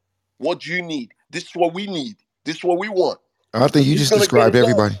want? What do you need? This is what we need. This is what we want. I think you He's just gonna get described it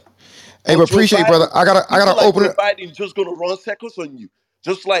done. everybody. Hey, But but Joe appreciate, brother. Biden, I gotta like open Joe it. Biden just gonna run circles on you.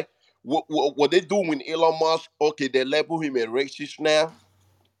 Just like what they do with Elon Musk. Okay, they label him a racist now.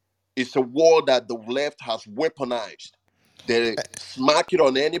 It's a war that the left has weaponized. They smack it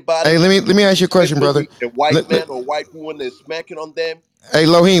on Hey, anybody, let me ask you a question, brother. especially a white Let- man or white woman that's smacking on them. hey, He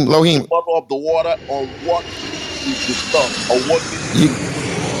puts the Lohim, bottle of the water on what is the stuff or what needs to be you fixed.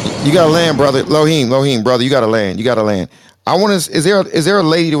 you gotta land, brother. Lohim, brother, you gotta land. You gotta land. I want to. Is there a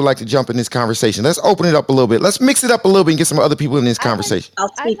lady that would like to jump in this conversation? Let's open it up a little bit. Let's mix it up a little bit and get some other people in this conversation.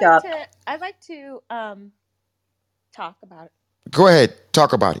 I'd like to talk about it. Go ahead,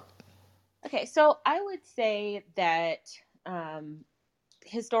 talk about it. Okay, so I would say that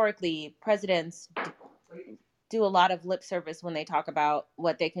historically, presidents do a lot of lip service when they talk about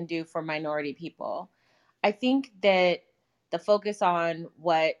what they can do for minority people. I think that the focus on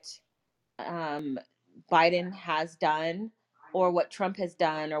what Biden has done, or what Trump has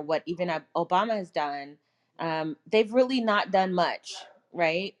done, or what even Obama has done, they've really not done much,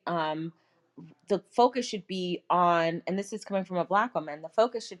 right? The focus should be on, and this is coming from a Black woman, the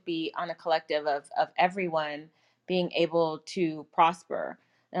focus should be on a collective of everyone being able to prosper.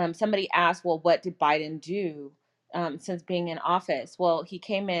 Somebody asked, well, what did Biden do since being in office? Well, he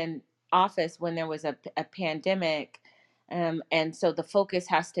came in office when there was a pandemic. And so the focus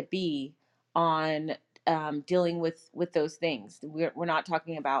has to be on dealing with those things. We're not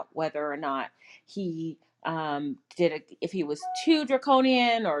talking about whether or not he if he was too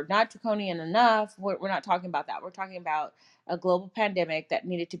draconian or not draconian enough. We're not talking about that. We're talking about a global pandemic that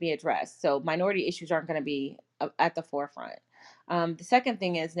needed to be addressed. So minority issues aren't going to be at the forefront. The second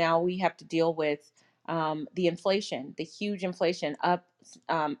thing is, now we have to deal with the inflation, the huge inflation, up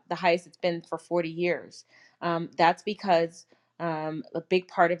the highest it's been for 40 years. That's because a big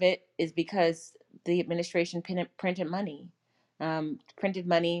part of it is because the administration printed money,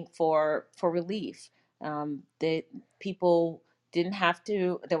 for relief. The people didn't have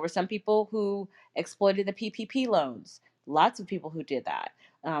to. There were some people who exploited the PPP loans. Lots of people who did that.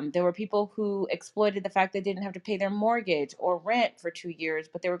 There were people who exploited the fact they didn't have to pay their mortgage or rent for 2 years,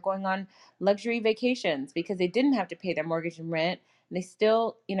 but they were going on luxury vacations because they didn't have to pay their mortgage and rent, and they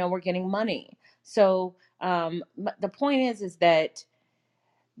still, were getting money. So the point is that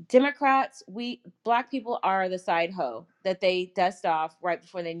Democrats, Black people are the side hoe that they dust off right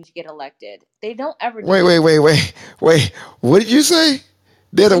before they need to get elected. They don't ever do Wait. What did you say?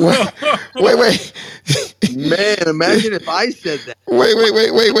 They're the wait. Man, imagine if I said that.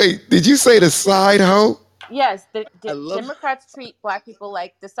 Wait. Did you say the side hoe? Yes, the Democrats treat Black people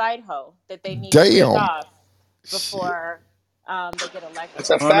like the side hoe that they need to Damn. pick off before they get elected.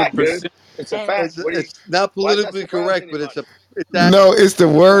 It's a fact, dude. It's a fact. It's not politically correct, but it's No, it's the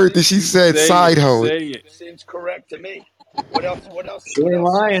word that she said, side hoe. Seems correct to me. What else? She ain't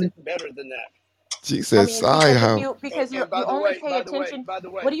lying. Better than that? She said side hoe. Because you only pay attention. By the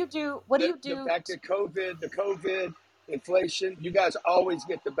way, what do you do? What do you do? Back to the COVID inflation. You guys always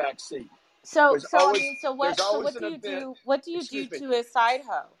get the back seat. So what do you do? What do you do to a side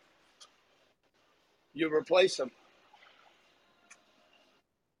hoe? You replace them.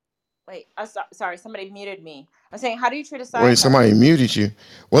 Wait, sorry, somebody muted me. I'm saying, how do you treat a side hoe? Wait, somebody muted you.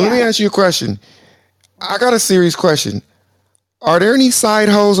 Well, let me ask you a question. I got a serious question. Are there any side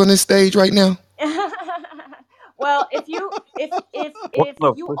hoes on this stage right now? Well, if What if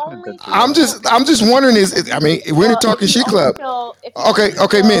the you pushing only against each other? I'm just wondering I mean, we're in the well, talking shit club. if you Okay, only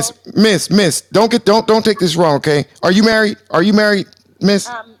okay, feel miss, don't take this wrong, okay? Are you married? Are you married,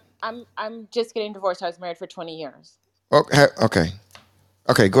 miss? I'm just getting divorced. I was married for 20 years.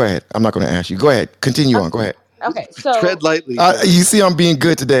 Okay, go ahead. I'm not going to ask you. Go ahead. Continue on. Go ahead. Okay, so Tread lightly, Kevin. You see, I'm being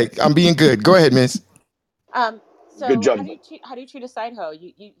good today. I'm being good. Go ahead, miss. Good so judgment. how do you treat a side hoe?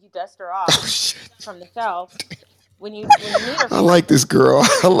 You dust her Oh, off shit. from the shelf when you meet her I for like this girl.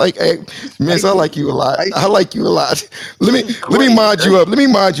 Hey, miss, I like Spicy. you a lot. I Spicy. like you a lot. Let This me is let me great. mod you up. Let me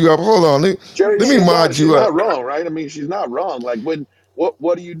mod you up. Hold on. Jerry, Let me mod she's you up. not wrong, right? I mean, she's not wrong. Like when what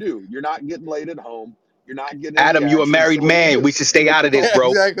do? You're not getting laid at home. You're not getting any Adam, you a action. So married what man. do? We should You stay make out the of this, phone Yeah,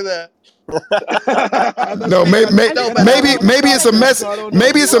 bro. call. exactly that. That's No, what you got to I'm tell just them, saying, maybe Adam. don't maybe it's a don't message. No, I don't know.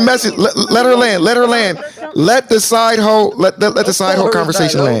 Maybe You're it's a right, message. though. Let her land. Let her land. don't Let the side hoe. Let the Don't side call hoe her a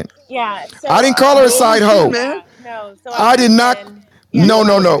side conversation hoe. land. yeah. I So didn't call her a You're only side kid, hoe. man. no. So I did not. No,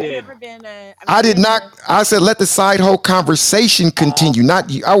 no, Yes, you no. did. I've I never did been not. in a I said let the side hoe conversation continue. Not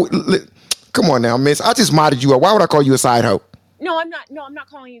you. Come on now, miss. I just modded you up. Why would I call you a side hoe? No, I'm not. No, I'm not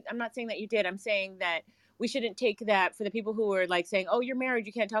calling you. I'm not saying that you did. I'm saying that we shouldn't take that for the people who are like saying, "Oh, you're married,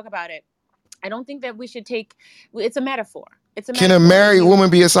 you can't talk about it." I don't think that we should take. It's a metaphor. It's a Can a metaphor that married you. woman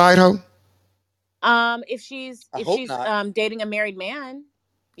be a side hoe? If she's I hope not. dating a married man,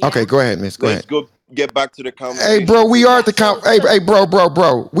 Okay, yeah, go ahead, miss. Go Let's ahead. go get back to the Hey, bro, conversation, we are please. at yeah. the So hey,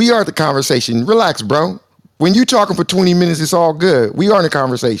 bro. We are at the conversation. Relax, bro. When you talking for 20 minutes, it's all good. We are in a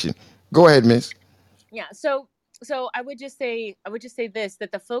conversation. Go ahead, miss. yeah. So I would just say this,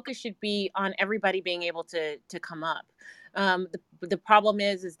 that the focus should be on everybody being able to come up. The problem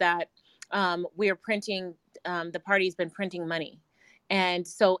is that we are printing. The party's been printing money, and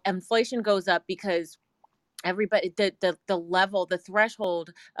so inflation goes up because everybody the level, the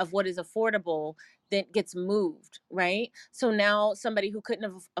threshold of what is affordable then gets moved, right? So now somebody who couldn't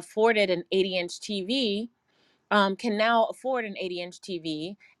have afforded an 80-inch TV can now afford an 80-inch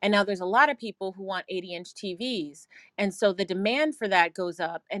TV. And now there's a lot of people who want 80-inch TVs. And so the demand for that goes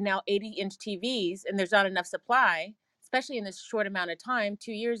up. And now 80-inch TVs, and there's not enough supply, especially in this short amount of time.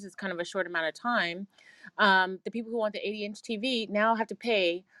 2 years is kind of a short amount of time. The people who want the 80-inch TV now have to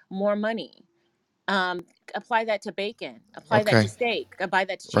pay more money. um, Apply that to bacon, apply that to Okay, steak, apply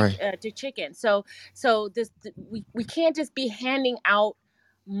that to, right. to chicken. So we can't just be handing out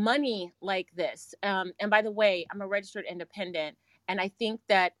money like this. And by the way, I'm a registered independent, and I think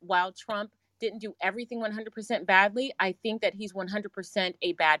that while Trump didn't do everything 100% badly, I think that he's 100%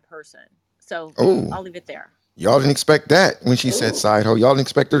 a bad person. So Oh, I'll leave it there. y'all didn't expect that when she said side hoe. Y'all didn't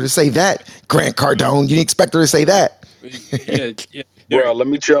expect her to say that. Grant Cardone, you didn't expect her to say that. Yeah, Bro, Jerry. let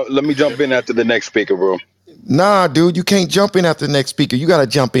me jump in after the next speaker, bro. Nah, dude, you can't jump in after the next speaker. You got to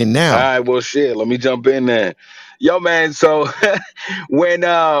jump in All now. right, well, shit. Let me jump in there, yo, man. So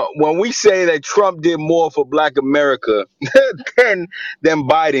when we say that Trump did more for Black America than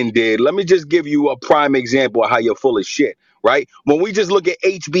Biden did, let me just give you a prime example of how you're full of shit. Right? When we just look at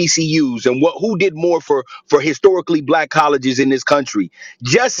HBCUs and who did more for historically Black colleges in this country,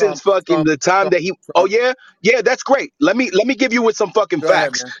 just since Trump, fucking Trump, the time Trump, that he. Oh Trump. yeah, that's great. Let me give you with some fucking Go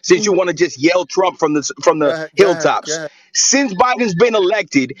ahead, facts man. since you want to just yell Trump from Go the ahead. Go ahead. Go hilltops. ahead. Since Biden's been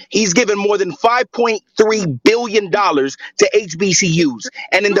elected, he's given more than $5.3 billion to Is HBCUs.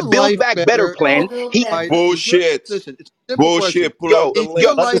 And in the your Build life Back Better better? plan, he Right? Bullshit. Listen? It's a simple question. Bullshit. Pull up yo, the Is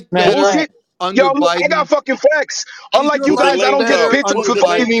yo, your link. Let this life man better land. bullshit. under Yo, look, I got Biden? fucking facts. Is Unlike your you Put the guys, life I don't link just better up. pitch Put under for the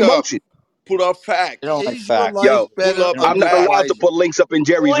fucking Biden? link up. emotion. Put up You don't facts. like Is your facts. life Yo, Pull better up You the don't I'm under not like facts. allowed to facts. Biden? put links up in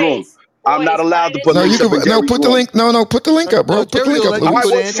Jerry's room. I'm not Boys, allowed to Biden put No, did you links up can. in more. No, Jerry's put the room. link. No, put the link up, bro. Put the Jerry link will up. let All you right,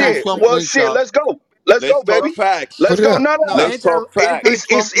 put well, anti shit. Trump Well, links shit. up. Let's go. Let's Let's go, talk baby. facts. Let's Put it go. up. No, no, No, no. Let's talk anti facts.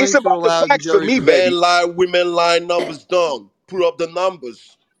 Trump It's links are about the allowed in facts for Jerry's me, room. baby. Men lie, women lie, numbers don't. Put up the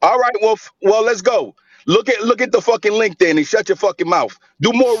numbers. All right, well, well, let's go. Look at the fucking link then and shut your fucking mouth.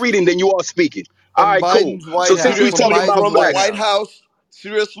 Do more reading than you are speaking. All From right, cool. Biden's White So House. since we From Seriously, talking about Biden's from the White facts, White House. House.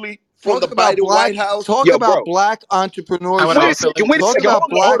 Seriously, from the Biden White House. Talk yo, about bro. black I would Wait a entrepreneurship. also second. like Wait to a Talk second. about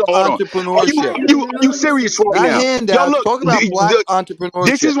Hold black on. Hold on. entrepreneurship. Are you serious right Not now? Yo, handouts. look. Talk about black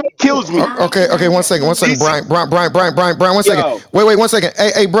This entrepreneurship. is what kills me. Okay. One second. This, Brian. 1 second. yo. Wait. 1 second.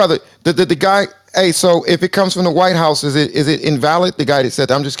 Hey, brother. The guy. Hey, so if it comes from the White House, is it invalid? The guy that said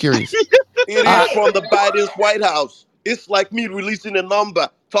that. I'm just curious. It is from the Biden's White House. It's like me releasing a number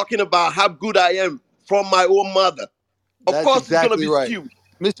talking about how good I am from my own mother. Of That's course, it's gonna exactly be right. skewed.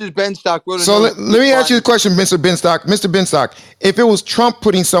 Mrs. Benstock wrote a So note. let me ask you a question, Mr. Benstock. Mr. Benstock, if it was Trump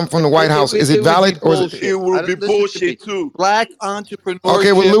putting something from the White House, is it It would be valid or is it? bullshit. It will be Listen to me. bullshit too. Black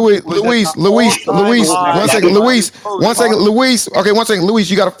Okay, well, entrepreneurship was at the all-time Luis, high one That second, is under Luis, one second, Koch. Luis. Okay, one second, Luis.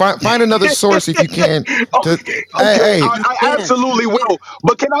 You got to find another source if you can. Oh, Hey, okay, hey, You I can't. absolutely will.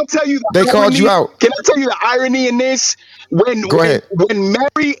 But can I tell you they the called you irony? out. Can I tell you the irony in this? When Go when ahead. when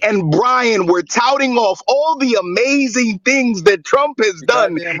Mary and Brian were touting off all the amazing things that Trump has You're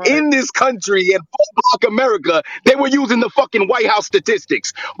done goddamn right. in this country and Black America, they were using the fucking White House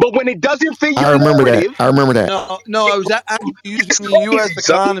statistics. But when it doesn't fit I your remember that. narrative, I remember that. No, I was actually using it's the U.S. crazy,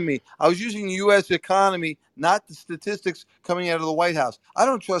 son. economy. I was using the U.S. economy, not the statistics coming out of the White House. I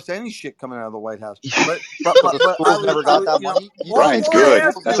don't trust any shit coming out of the White House. But but So but, the but schools never I got was, that you know, money. You think all, the Brian's all I good.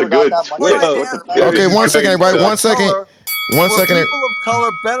 schools asked That's you, a never got good. that money all from I Wait, Corporate asked you Okay, America? Gary's was, one good. second, everybody. people One of second. color, One were second. people of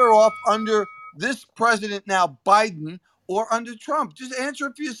color better off under this president now, Biden, or under Trump? Just answer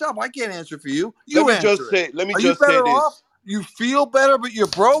it for yourself. I can't answer for you. Let You me just answer it. say. Let me Are you just say better off? this. You feel better, but you're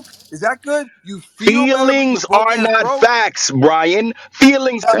broke? Is that good? You feel better, but you're Feelings broke are ass not broke? facts, Brian.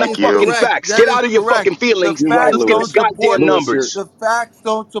 Feelings are That not is Thank you. fucking correct. facts. That Get is out of your correct. fucking The feelings You're and right, facts look at the don't Lewis. support goddamn Lewis, you're numbers. the facts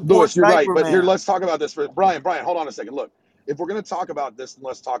don't support Lewis, you're right. But here, Cyberman. let's talk about this for Brian. Brian, hold on a second. Look, if we're going to talk about this, then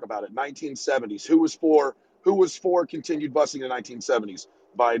let's talk about it. 1970s. Who was for continued busing in the 1970s?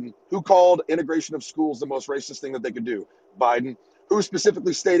 Biden. Who called integration of schools the most racist thing that they could do? Biden. Who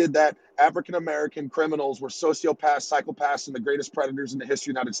specifically stated that African American criminals were sociopaths, psychopaths, and the greatest predators in the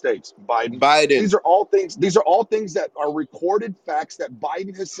history of the United States? Biden. Biden These are all things. These are all things that are recorded facts that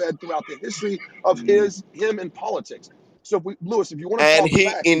Biden has said throughout the history of him in politics. So, if we, Lewis, if you want to and talk he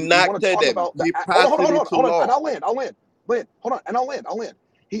facts, if you want to enacted talk them. about the He hold on, passed hold on, it hold on, into hold on, and law. I'll land, hold on, and I'll land.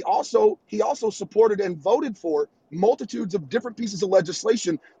 He also supported and voted for multitudes of different pieces of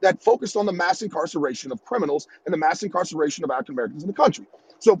legislation that focused on the mass incarceration of criminals and the mass incarceration of African Americans in the country.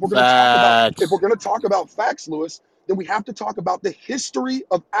 So if we're Facts. going to talk about facts, Lewis, then we have to talk about the history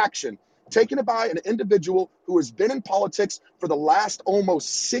of action taken by an individual who has been in politics for the last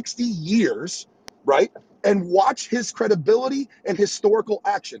almost 60 years, right? And watch his credibility and historical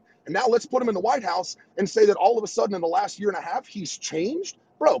action. And now let's put him in the White House and say that all of a sudden in the last year and a half he's changed.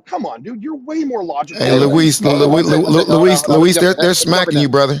 Bro, come on, dude. You're way more logical Hey, than Hold on. that. Luis, Hold on. Luis, One second. Hold on, Luis, hold on. Let me Luis, jump they're in there. they're Let me jump in smacking you, there.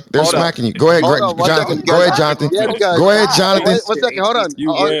 brother. They're Hold on. smacking you. Go ahead, Hold on. One Jonathan. second. Go Because ahead, Jonathan. yeah, because Go ahead, wait, Jonathan. one second. Hold on.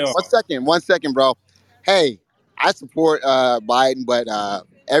 You will. One second, bro. Hey, I support Biden, but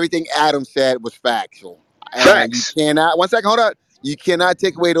everything Adam said was factual, and you Facts. cannot. One second. Hold on. You cannot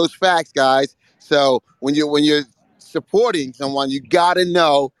take away those facts, guys. So when you're supporting someone, you gotta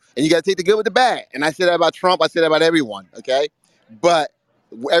know, and you gotta take the good with the bad. And I said that about Trump. I said that about everyone. Okay, but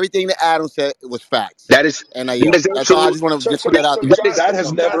everything that Adam said was facts, That is and I that yield. is That's all. I absolute. just want to So, just so, put that out so there. That is That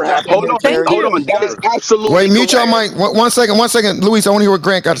has Jonathan, never Jonathan, happened hold in on. Thank history. Hold you. on. That is sir. absolutely Wait, mute your correct. mic. One second, Luis. I want to hear what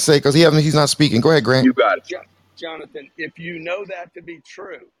Grant got to say because he's not speaking. Go ahead, Grant. You got it. Jonathan, if you know that to be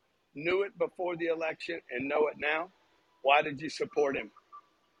true, knew it before the election and know it now, why did you support him?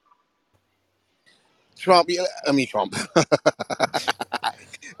 Trump. I mean Trump.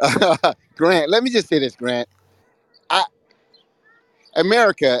 Grant. Let me just say this, Grant. I,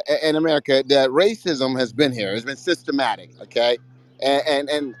 America in America, the racism has been here. It's been systematic, okay,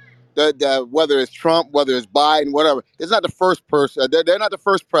 and the whether it's Trump, whether it's Biden, whatever, it's not the first person. They're not the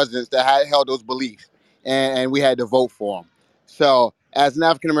first presidents that had held those beliefs, and we had to vote for them. So, as an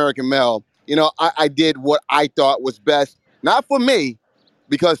African American male, I did what I thought was best, not for me,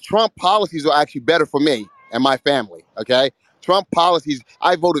 because Trump policies are actually better for me and my family. Okay, Trump policies.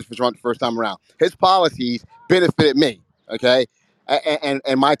 I voted for Trump the first time around. His policies benefited me. Okay,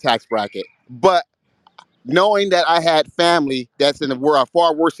 and my tax bracket. But knowing that I had family that's in a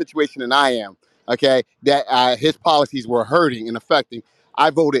far worse situation than I am, okay, that his policies were hurting and affecting,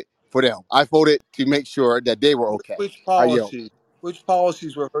 I voted for them. I voted to make sure that they were okay. Which I yield. policies? Which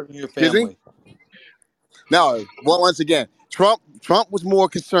policies were hurting your Excuse me? family? No, once again, Trump was more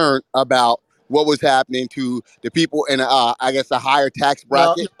concerned about what was happening to the people in, I guess, a higher tax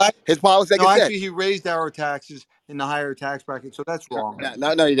No, bracket. His policy, like I no, said, actually, he raised our taxes in the higher tax bracket, so that's wrong.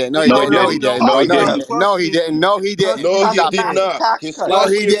 no, he didn't. No, he No, he didn't. No, No, he didn't. no, didn't. No, no, he No, he no. didn't. didn't. Trust No, he me. didn't. No, he Trust didn't. No, me. he Stop did it. not. His No, last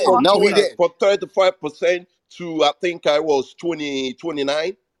he year didn't. from No, he didn't. 35% to I think I was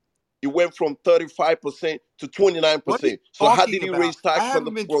 29. It went from 35% to What are you 29%. So how did talking he about? raise I tax from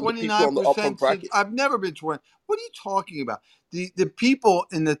haven't the been from the people on the upper 29% since bracket? I've never been 20. What are you talking about? The people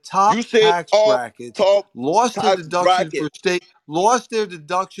in the You top said tax up brackets top tax bracket. lost their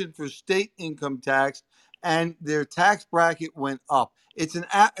deduction for state income tax, and their tax bracket went up. It's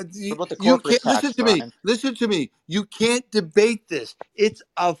What about the you corporate can't listen tax, to me. Brian? Listen to me. You can't debate this. It's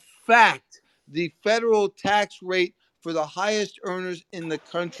a fact. The federal tax rate for the highest earners in the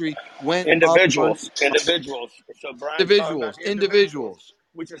country went up on Individuals. So Brian's talking about individuals, individuals.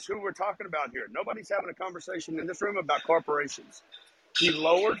 which is who we're talking about here. Nobody's having a conversation in this room about corporations. He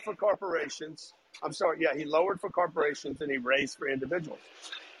lowered for corporations. I'm sorry, yeah, he lowered for corporations and he raised for individuals.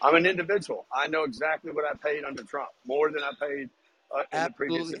 I'm an individual. I know exactly what I paid under Trump, more than I paid in the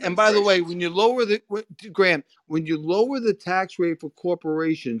previous Absolutely. And by the way, administrations. when you lower the Grant, when you lower the tax rate for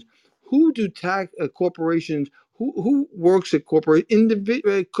corporations, who do tax corporations? Who works at corporate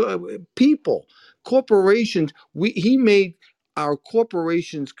people? Corporations. He made our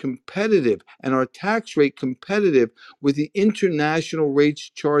corporations competitive and our tax rate competitive with the international rates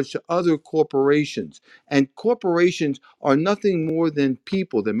charged to other corporations. And corporations are nothing more than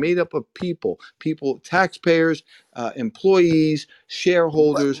people. They're made up of people, taxpayers, employees,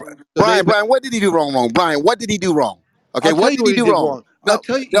 shareholders. So Brian, what did he do wrong? Brian, what did he do wrong? Okay, I'll tell what you did what he he do did wrong? wrong. I'll No,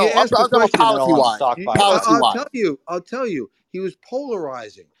 tell you. You no, asked a I'm talking about question. Criminal policy on wise. stockpiling. Policy I'll wise. tell you. I'll tell you. He was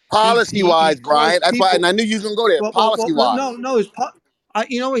polarizing. Policy He wise, Brian. caused That's why, and people. I knew you was gonna go there. Policy Well, wise. no.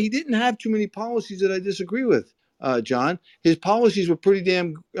 You know what? He didn't have too many policies that I disagree with, John. His policies were pretty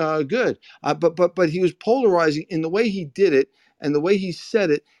damn good. But he was polarizing in the way he did it and the way he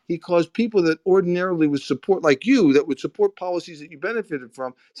said it. He caused people that ordinarily would support, like you, that would support policies that you benefited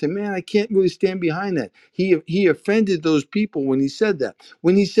from, say, "Man, I can't really stand behind that." He offended those people when he said that.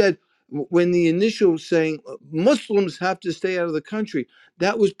 When the initial saying Muslims have to stay out of the country,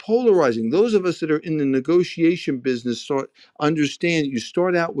 that was polarizing. Those of us that are in the negotiation business understand you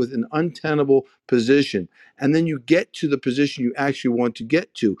start out with an untenable position, and then you get to the position you actually want to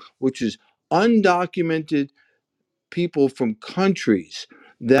get to, which is undocumented people from countries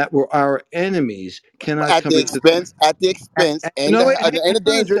that were our enemies cannot At come the into. expense, and No, wait, and the hang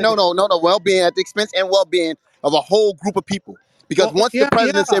on a danger. No, second. no, no, no. Well-being at the expense and well-being of a whole group of people. Because Well, once the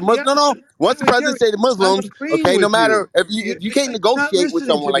president said yeah. No, no. Once the Wait, president Jerry, said the I'm Muslims, agreeing okay, no with you. matter if you can't You're not negotiate with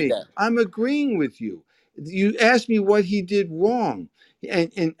listening to someone like me. that. I'm agreeing with you. You asked me what he did wrong.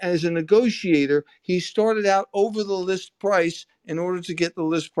 And as a negotiator, he started out over the list price in order to get the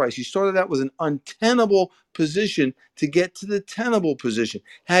list price. He started out with an untenable position to get to the tenable position.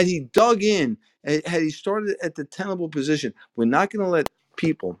 Had he dug in, had he started at the tenable position, we're not going to let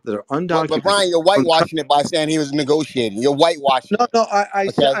people that are But undocumented Brian, you're from whitewashing it by saying he was negotiating. You're whitewashing no, it. no. I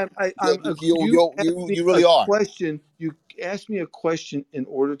said Okay, you asked me you a really are. question. You asked me a question in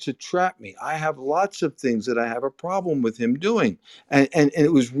order to trap me. I have lots of things that I have a problem with him doing, and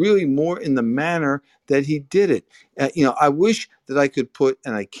it was really more in the manner that he did it. I wish that I could put,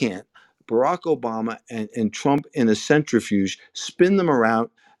 and I can't, Barack Obama and Trump in a centrifuge, spin them around,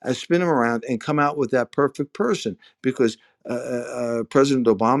 and come out with that perfect person because President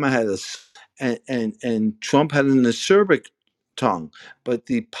Obama had and Trump had an acerbic tongue, but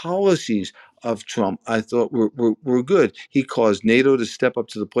the policies of Trump, I thought, were good. He caused NATO to step up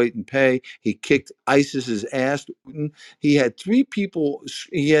to the plate and pay. He kicked ISIS's ass. He had three people.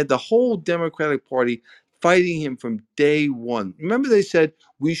 He had the whole Democratic Party fighting him from day one. Remember, they said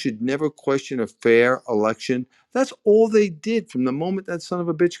we should never question a fair election. That's all they did from the moment that son of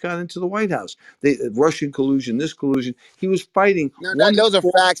a bitch got into the White House. Russian collusion, this collusion. He was fighting No, one. those are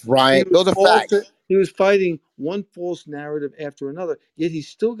facts, He Brian. was Those are also facts. he was fighting one false narrative after another. Yet he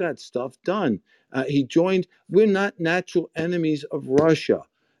still got stuff done. He joined. We're not natural enemies of Russia.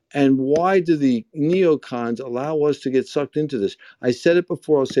 And why do the neocons allow us to get sucked into this? I said it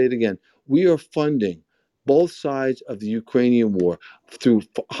before. I'll say it again. We are funding both sides of the Ukrainian war through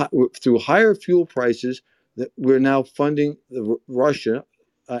higher fuel prices. That we're now funding Russia,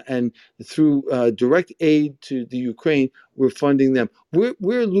 and through direct aid to the Ukraine, we're funding them. We're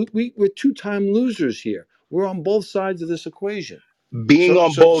two-time losers here. We're on both sides of this equation. Being So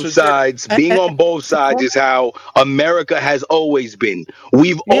on so both so there, sides, and, being and, on both and sides Trump, is how America has always been.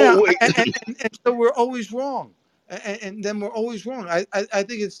 We've yeah, always and so we're always wrong, and then we're always wrong. I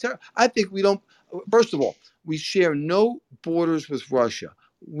think it's terrible. I think we don't. First of all, we share no borders with Russia.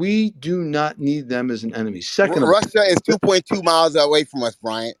 We do not need them as an enemy. Second of all, Russia is 2.2 miles away from us,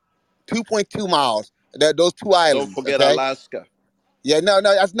 Brian. 2.2 miles. Those two Don't islands, forget okay? Alaska. Yeah, no,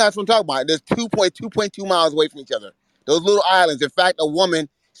 that's not what I'm talking about. There's 2.2 miles away from each other. Those little islands. In fact, a woman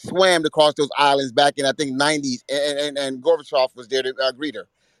swam across those islands back in, I think, 90s, and Gorbachev was there to greet her.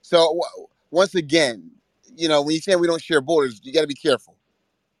 So, once again, when you say we don't share borders, you got to be careful.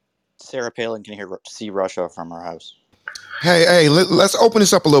 Sarah Palin can see Russia from her house. Hey, let's open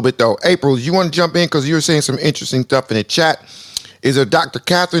this up a little bit, though. April, you want to jump in? Because you were saying some interesting stuff in the chat. Is there Dr.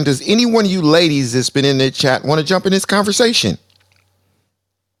 Catherine? Does any one of you ladies that's been in the chat want to jump in this conversation?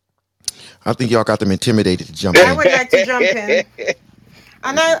 I think y'all got them intimidated to jump I in. would like to jump in.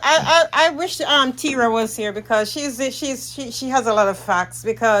 And I wish Tira was here because she has a lot of facts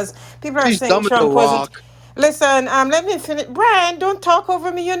because people are She's saying dumb as a Trump wasn't. rock. Listen, let me finish. Brian, don't talk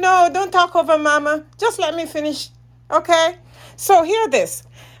over me. Don't talk over Mama. Just let me finish, okay? So hear this.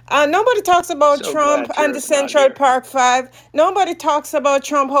 Nobody talks about So Trump glad and the Tara's not Central here. Park Five. Nobody talks about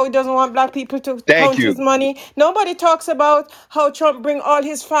Trump how he doesn't want black people to Thank count you. his money. Nobody talks about how Trump bring all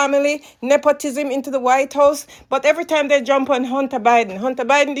his family nepotism into the White House. But every time they jump on Hunter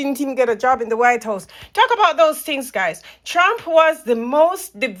Biden didn't even get a job in the White House. Talk about those things, guys. Trump was the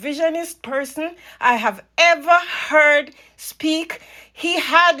most divisionist person I have ever heard speak. He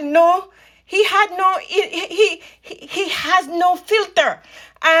has no filter.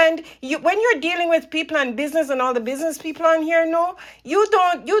 And when you're dealing with people and business and all the business people on here, no, you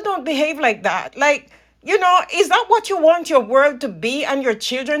don't behave like that. Like, is that what you want your world to be and your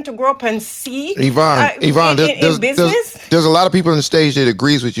children to grow up and see Yvonne, in business? there's a lot of people on the stage that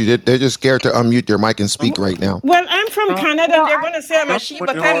agrees with you. They're just scared to unmute their mic and speak right now. Well, I'm from Trump, Canada No, and they're I going to say I'm a Trump sheep, went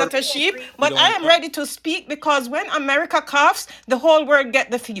but I'm hard not a completely sheep. agree. But I am ready to speak because when America coughs, the whole world get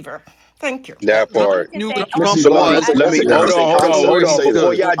the fever. Thank you. That Trump part. knew who Say Trump So also, let me was. let me hold on, hold on, hold on.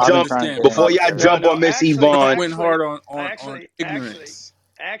 Before Understood. y'all I've been jump, trying to get before in y'all there. No, jump no, on Miss Trump Yvonne, went hard on actually, ignorance.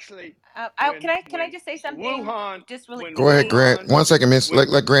 can I just say something Wuhan, just really Go ahead, quickly? Grant. 1 second, miss. when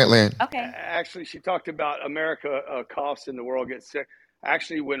Let Grant land. Okay. actually she talked about America coughs and the world gets sick.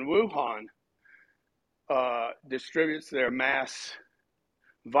 Actually, when Wuhan distributes their mass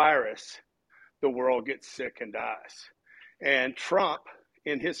virus, the world gets sick and dies. And Trump,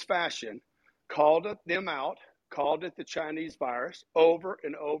 in his fashion, called them out, called it the Chinese virus over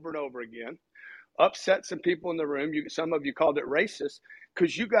and over and over again, upset some people in the room. Some of you called it racist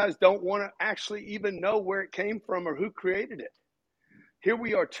because you guys don't want to actually even know where it came from or who created it. Here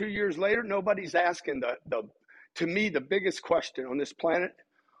we are 2 years later. Nobody's asking to me, the biggest question on this planet.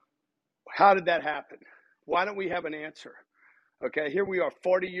 How did that happen? Why don't we have an answer? Okay, here we are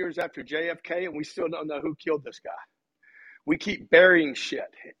 40 years after JFK and we still don't know who killed this guy. We keep burying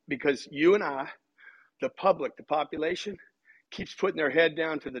shit because you and I, the public, the population, keeps putting their head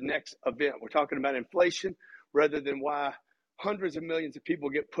down to the next event. We're talking about inflation rather than why hundreds of millions of people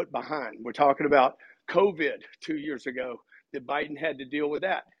get put behind. We're talking about COVID 2 years ago that Biden had to deal with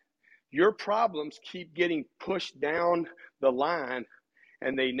that. Your problems keep getting pushed down the line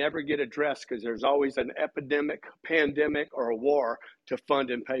and they never get addressed because there's always an epidemic, pandemic, or a war to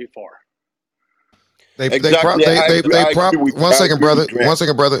fund and pay for. exactly. I agree with 1 second, brother. Grant. 1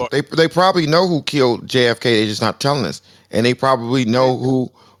 second, brother. They probably know who killed JFK. They're just not telling us, and they probably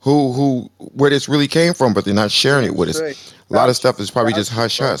know where this really came from, but they're not sharing it with us. A lot of stuff is probably just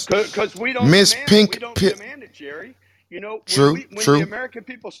hush hush. Because we don't Miss demand Pink, it. We don't demand it, Jerry. You know, true. when the American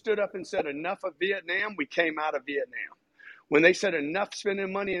people stood up and said enough of Vietnam, we came out of Vietnam. When they said enough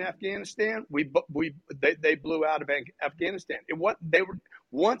spending money in Afghanistan, they blew out of Afghanistan.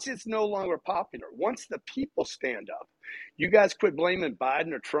 Once it's no longer popular, once the people stand up, you guys quit blaming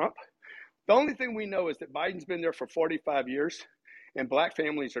Biden or Trump. The only thing we know is that Biden's been there for 45 years, and black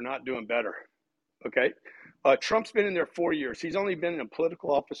families are not doing better. Okay, Trump's been in there 4 years. He's only been in a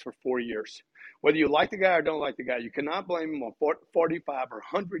political office for 4 years. Whether you like the guy or don't like the guy, you cannot blame him on 45 or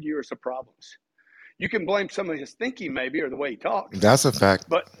 100 years of problems. You can blame some of his thinking maybe or the way he talks. That's a fact.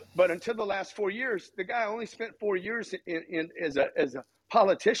 But until the last 4 years, the guy only spent 4 years as a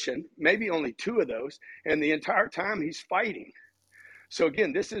politician, maybe only 2 of those, and the entire time he's fighting. So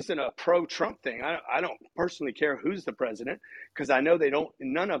again, this isn't a pro-Trump thing. I don't personally care who's the president because I know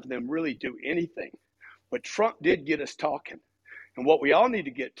none of them really do anything. But Trump did get us talking. And what we all need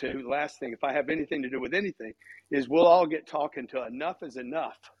to get to, the last thing, if I have anything to do with anything, is we'll all get talking to enough is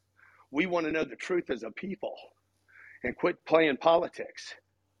enough. We want to know the truth as a people and quit playing politics.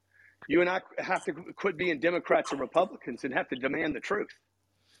 You and I have to quit being Democrats and Republicans and have to demand the truth.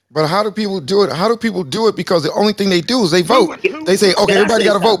 But how do people do it? How do people do it? Because the only thing they do is they vote. They say, okay, everybody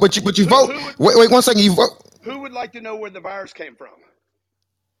got to vote, but you vote. Wait 1 second, you vote. Who would like to know where the virus came from?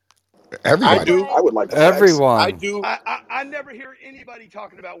 Everybody. I do. I would like the Everyone. I do. I never hear anybody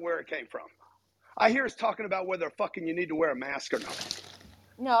talking about where it came from. I hear us talking about whether fucking you need to wear a mask or not.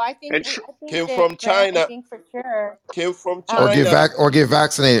 No, I think Came that from Grant, I China. think for sure. Came from Or get China. get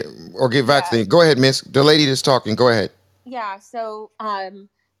vaccinated. Or get vaccinated. Go ahead, miss. The lady that's talking. Go ahead. Yeah, so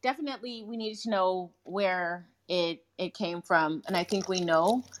definitely we need to know where it came from, and I think we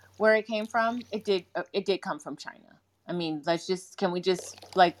know where it came from. It did come from China. I mean, can we just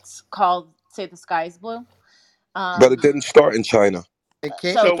say the sky is blue? But it didn't start in China. It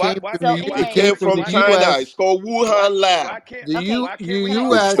came, So it came why from the It it anyway, came came from from the China. U.S. It's called Wuhan Lab. why can't The okay. U why the can't we Can I talk It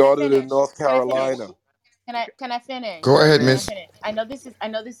U.S. started in finish? North Can I finish? Carolina. Can I finish? Go ahead, Can I Miss. finish? I know this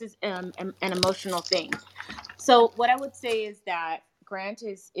is an emotional thing. So what I would say is that Grant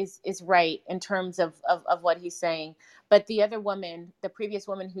is right in terms of what he's saying, but the other woman, the previous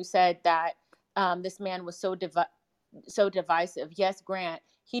woman who said that this man was so divisive. Yes, Grant,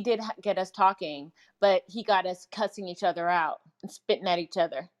 he did get us talking, but he got us cussing each other out and spitting at each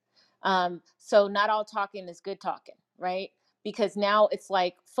other. So not all talking is good talking, right? Because now it's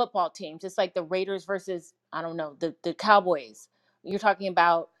like football teams. It's like the Raiders versus, I don't know, the Cowboys. You're talking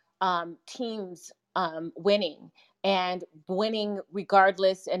about teams winning and winning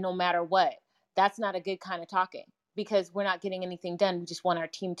regardless and no matter what. That's not a good kind of talking because we're not getting anything done. We just want our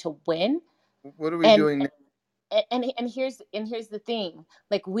team to win. What are we And doing now? here's the thing.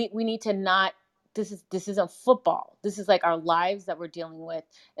 Like we need to not, this isn't football. This is like our lives that we're dealing with.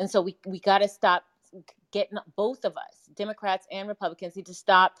 And so we got to stop getting, both of us, Democrats and Republicans, need to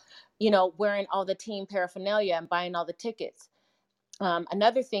stop, wearing all the team paraphernalia and buying all the tickets.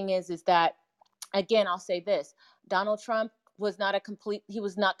 Another thing is that, again, I'll say this: Donald Trump he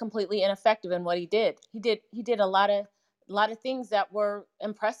was not completely ineffective in what he did. He did a lot of things that were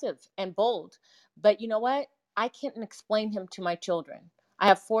impressive and bold. But you know what? I can't explain him to my children. I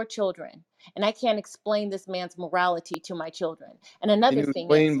have 4 children, and I can't explain this man's morality to my children. And Can another you thing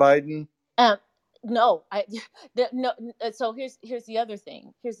explain is, Biden? no, no. So here's the other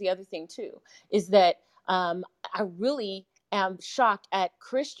thing. Here's the other thing too, is that I really am shocked at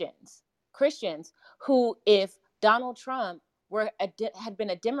Christians who, if Donald Trump had been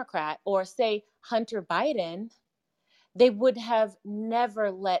a Democrat, or say Hunter Biden, they would have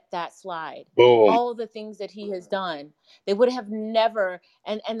never let that slide. Boom. All the things that he has done, they would have never.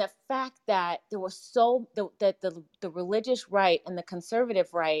 And the fact that there was the religious right and the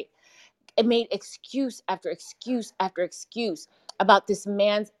conservative right, it made excuse after excuse after excuse about this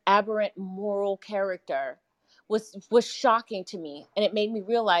man's aberrant moral character, was shocking to me, and it made me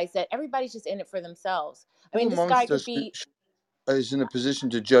realize that everybody's just in it for themselves. I Who mean, this guy amongst could us be. is in a position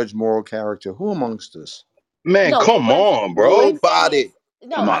to judge moral character? Who amongst us? Man, No, but come on, what bro. I'm saying Body. is,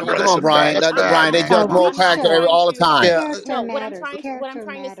 Come no, on, no, bro. Come That's on, a no, bad. Brian. That's I'm not Brian, bad, they man. judge no, moral I'm not character trying all the to. time. Yeah, Character No, matters. what I'm Character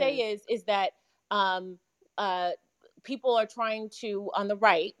trying to say matters. is that uh people are trying to, on the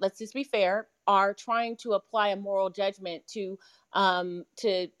right, let's just be fair, are trying to apply a moral judgment to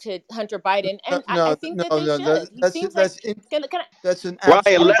Hunter Biden, and I no, think no, that they no. should. He seems like, can I, That's an Brian,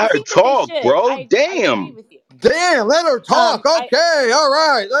 absolute. let I her think that they talk, should. bro. I agree Damn. with you. Damn, let her talk. I Okay, all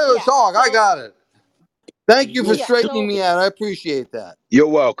right, let her Yeah, talk. I so got it. Thank you for yeah, straightening me out. I appreciate that. You're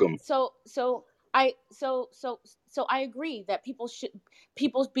welcome. so I so I agree that people should,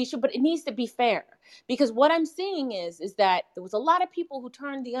 but it needs to be fair, because what I'm seeing is that there was a lot of people who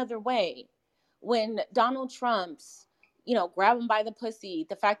turned the other way when Donald Trump's, grab him by the pussy,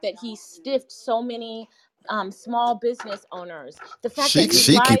 the fact that he stiffed so many small business owners, the fact She that he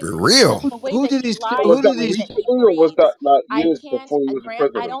she keep lied, it real. the way Who that did he he? lies Who Was that did the he? way that he recently or was that breathes. like I years can't, before he was the Grant,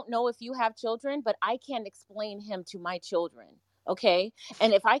 I president? don't know if you have children, but I can't explain him to my children. Okay.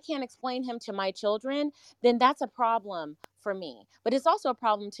 And if I can't explain him to my children, then that's a problem for me. But it's also a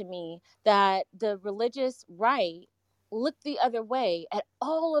problem to me that the religious right looked the other way at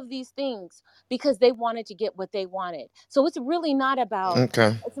all of these things because they wanted to get what they wanted. So Okay. it's really not about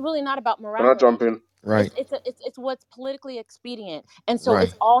Can I jump morality. in? Right. It's what's politically expedient, and so Right.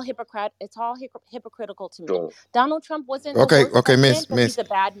 it's all hypocritical to me. Sure. Donald Trump wasn't the Okay. worst Okay, president, but Miss. he's a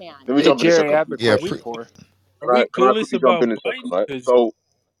bad man. Let me Hey jump in a Jerry, I second. have a Yeah. question for her. Are Can we can I clueless quickly jump about in a second, Biden? right? Because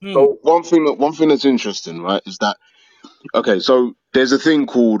So one thing that's interesting, right, is that okay, so there's a thing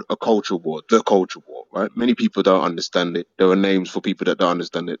called a culture war, the culture war, right? Many people don't understand it. There are names for people that don't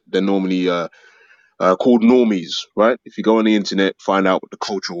understand it. They're normally called normies, right? If you go on the internet, find out what the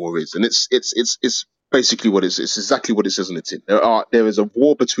culture war is, and it's basically what it's exactly what it says on the tin. There is a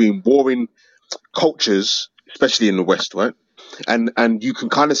war between warring cultures, especially in the West, right? And you can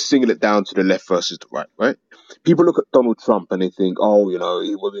kind of single it down to the left versus the right, right? People look at Donald Trump and they think, oh,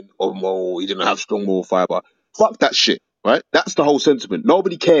 he wasn't moral, he didn't have strong moral fiber. Fuck that shit, right? That's the whole sentiment.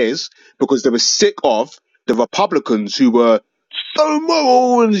 Nobody cares because they were sick of the Republicans who were so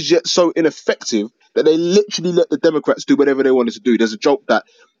moral and yet so ineffective that they literally let the Democrats do whatever they wanted to do. There's a joke that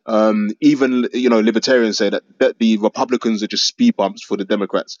even libertarians say that the Republicans are just speed bumps for the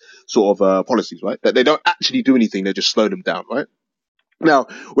Democrats sort of policies, right? That they don't actually do anything, they just slow them down, right? Now,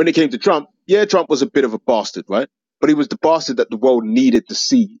 when it came to Trump, yeah, Trump was a bit of a bastard, right? But he was the bastard that the world needed to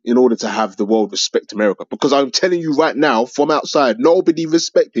see in order to have the world respect America. Because I'm telling you right now, from outside, nobody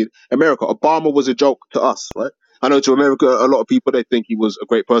respected America. Obama was a joke to us, right? I know to America, a lot of people, they think he was a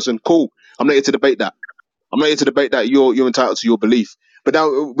great person. Cool. I'm not here to debate that. I'm not here to debate that. You're entitled to your belief. But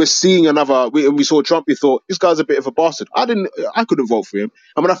now we're seeing another. We saw Trump. We thought this guy's a bit of a bastard. I couldn't vote for him.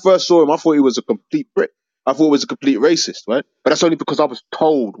 And when I first saw him, I thought he was a complete prick. I thought he was a complete racist, right? But that's only because I was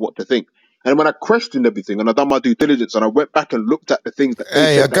told what to think. And when I questioned everything and I done my due diligence and I went back and looked at the things that they Hey,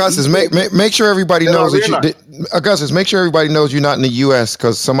 said that he Augustus, said, make sure everybody then I knows that you. realized. Augustus, make sure everybody knows you're not in the U.S.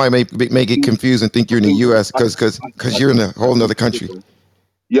 because somebody may get confused and think you're in the U.S. because you're in a whole nother country.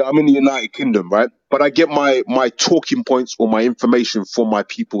 Yeah, I'm in the United Kingdom, right? But I get my talking points or my information from my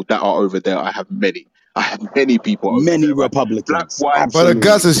people that are over there. I have many people over Many there, right? Black, Republicans, white, But absolutely.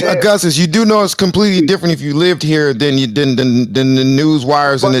 Augustus, you do know it's completely different if you lived here than the news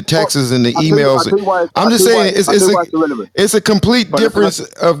wires and but the texts and the I emails. tell you why. I'm just saying I tell you why it's irrelevant. it's a complete But difference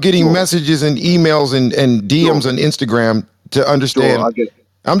of getting sure, messages and emails and sure, DMs on Instagram to sure, understand. I get it.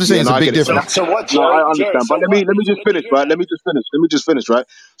 I'm just saying Yeah, it's no, a I big get it. difference. So what, No, Jerry? I Jerry, understand. But so what? let me It's just good to finish, hear right? that. Let me just finish, right?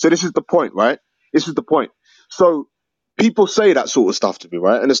 So this is the point, right? This is the point. So people say that sort of stuff to me,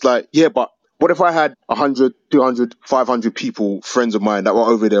 right? And it's like, yeah, but what if I had 100, 200, 500 people, friends of mine that were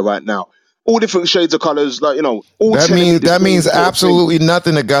over there right now? All different shades of colors, like, all telling me the That same means sort of thing. absolutely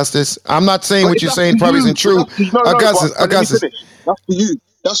nothing, Augustus. I'm not saying But what if you're that's saying to probably isn't you, but true. that's to you. No, Augustus, but let me Augustus, finish. That's to you.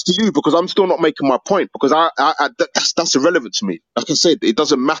 That's to you because I'm still not making my point because that's irrelevant to me. Like I said, it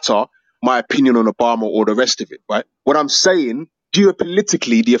doesn't matter my opinion on Obama or the rest of it, right? What I'm saying,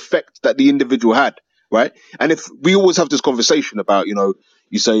 geopolitically, the effect that the individual had, right? And if we always have this conversation about, you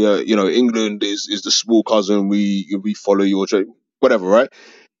say, England is the small cousin, we follow your whatever, right?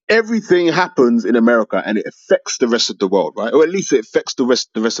 Everything happens in America and it affects the rest of the world, right? Or at least it affects the rest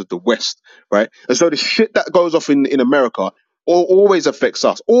of the West, right? And so the shit that goes off in America always affects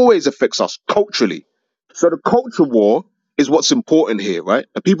us culturally. So the culture war is what's important here, right?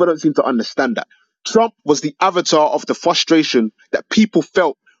 And people don't seem to understand that. Trump was the avatar of the frustration that people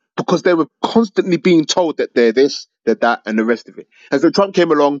felt because they were constantly being told that they're this, they're that, and the rest of it. And so Trump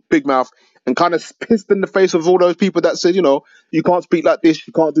came along, big mouth, and kind of pissed in the face of all those people that said, you can't speak like this,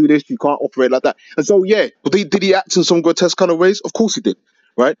 you can't do this, you can't operate like that. And so, yeah, but did he act in some grotesque kind of ways? Of course he did,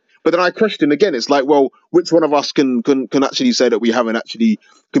 right? But then I question again, it's like, well, which one of us can actually say that we haven't actually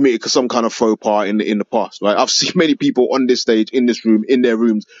committed some kind of faux pas in the past, right? I've seen many people on this stage, in this room, in their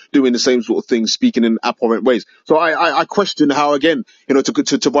rooms, doing the same sort of things, speaking in abhorrent ways. So I question how, again,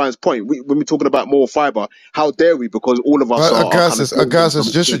 to Brian's point, when we're talking about moral fiber, how dare we? Because all of us but are kind of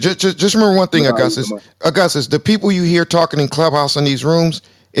Augustus, just remember one thing, Augustus. Augustus, the people you hear talking in Clubhouse in these rooms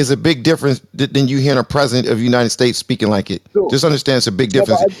is a big difference than you hearing a president of the United States speaking like it. Sure. Just understand it's a big No,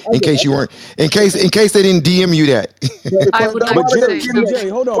 but difference. I get it. In case they didn't DM you that. I would Why like But to would they say DM me But that? Jerry, something.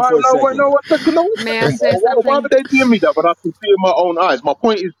 hold on Why, for a no, wait, second. no, one second, no, one May I second. say Why something? would they DM me that when I can see in my own eyes? My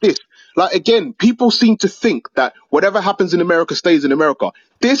point is this. Like, again, people seem to think that whatever happens in America stays in America.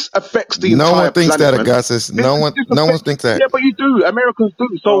 This affects the No one entire thinks that, planet, man. Augustus. This, this No one affects, thinks that. yeah, but you do. Americans do.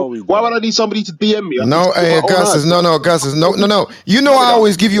 So No, we why would don't. I need somebody to DM me? I can No, see with hey, my own eyes, Augustus. man. No, Augustus. No. You know, No, we I don't.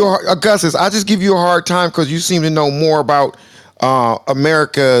 always give you Augustus. I just give you a hard time because you seem to know more about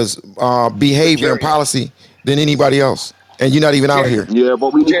America's But behavior and Jerry, policy than anybody else, and you're not even out Jerry, here. Yeah,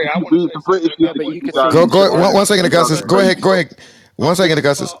 but Jerry, I want to say the something British real need Yeah, quick. to but give you you can guys say Go, these respect, go. man. words. One second, You guys Augustus. are Go crazy, ahead. bro. 1 second,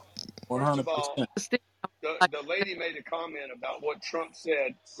 First of Augustus. all, first of all, 100%. the lady made a comment about what Trump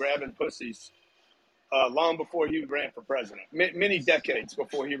said, grabbing pussies, long before he ran for president, many decades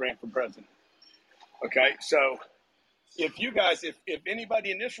before he ran for president. Okay, so if you guys, if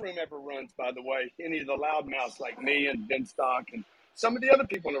anybody in this room ever runs, by the way, any of the loudmouths like me and Ben Stock and some of the other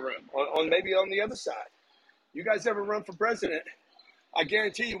people in the room, on maybe on the other side, you guys ever run for president, I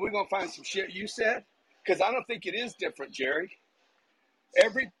guarantee you we're gonna find some shit you said, because I don't think it is different, Jerry.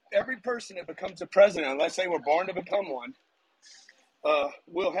 Every person that becomes a president, unless they were born to become one,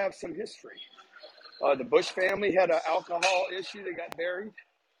 will have some history. The Bush family had an alcohol issue that got buried.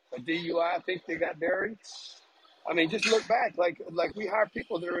 A DUI, I think they got buried. I mean, just look back. Like we hire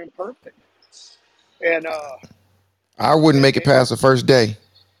people that are imperfect, and I wouldn't make it and past the first day.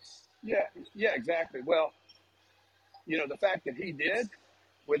 yeah, yeah, exactly. Well, the fact that he did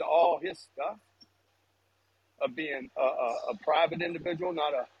with all his stuff of being a private individual,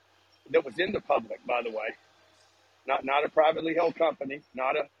 not a that was in the public, by the way, not a privately held company,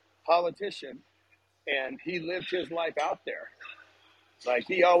 not a politician, and he lived his life out there. Like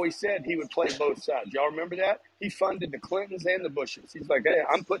he always said, he would play both sides. Y'all remember that? He funded the Clintons and the Bushes. He's like, hey,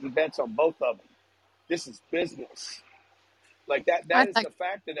 I'm putting bets on both of them. This is business. Like that. That I'd is like. the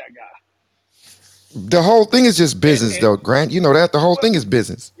fact of that guy. The whole thing is just business, And though, Grant. You know that the whole well, thing is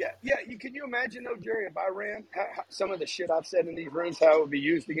business. yeah. Can you imagine though, Jerry, if I ran, some of the shit I've said in these rooms, how it would be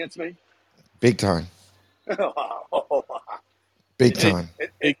used against me? Big time. and, Big Hey, time. and,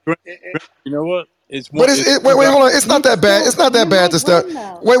 and, hey, Grant, and, Grant, you know what? It's But one. It's wait, hold on. It's not that bad. It's not that You bad. might The stuff. win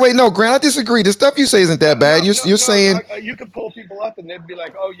though. Wait, no, Grant. I disagree. The stuff you say isn't that bad. You're saying You could pull people up and they'd be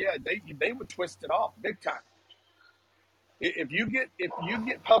like, oh yeah, they would twist it off big time. If you get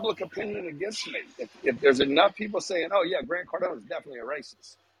public opinion against me, if there's enough people saying, oh yeah, Grant Cardone is definitely a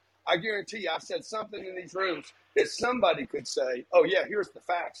racist, I guarantee you I've said something in these rooms that somebody could say, oh yeah, here's the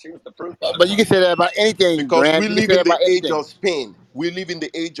facts, here's the proof of it. But you can say that about anything, Because Grant. we You can live say in that the about age anything. of Spain. We live in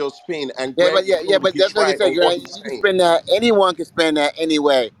the age of Spain, and Yeah, Grant is going to but be that's what I right say, on what Grant. he's You can saying. spend that. Anyone can spend that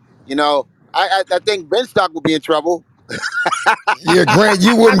anyway. You know, I think Ben Stock will be in trouble. yeah, Grant,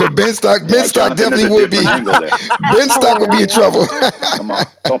 you wouldn't, but Ben Yeah, Stock Jonathan, there's definitely a would be. different angle there. Ben Stock would be in trouble. Come on,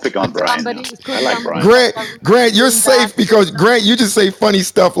 don't pick on Brian now. I like Brian. Grant, you're safe because Grant, you just say funny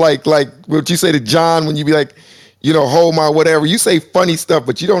stuff like what you say to John when you be like, hold my whatever. You say funny stuff,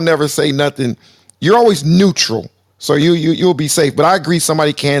 but you don't never say nothing. You're always neutral, so you'll be safe. But I agree,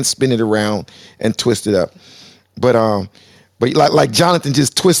 somebody can spin it around and twist it up. But like Jonathan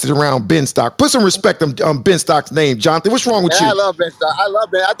just twisted around Ben Stock. Put some respect on Ben Stock's name, Jonathan. What's wrong with And I you? love Ben Stock. I love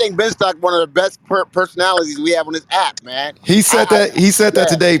Ben. I think Ben Stock one of the best personalities we have on this app, man. He said that. He said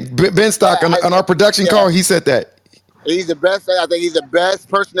that Yeah, today. Ben Stock on our production call. He said that. He's the best. I think he's the best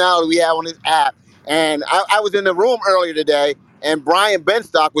personality we have on this app. And I was in the room earlier today, and Brian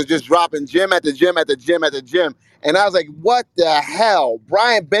Benstock was just dropping gym at the gym at the gym at the gym. And I was like, what the hell?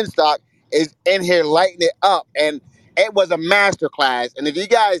 Brian Benstock is in here lighting it up. And it was a master class. And if you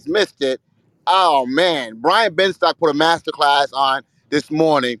guys missed it, oh man, Brian Benstock put a master class on this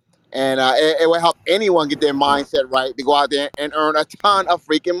morning. And it will help anyone get their mindset right to go out there and earn a ton of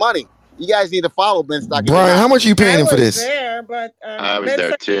freaking money. You guys need to follow Benstock. Brian, how much are you paying him for this? There, but I was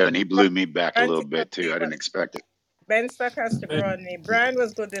there too, and he blew me back a little bit too. I didn't expect it. Benstock has to grow on me. Brian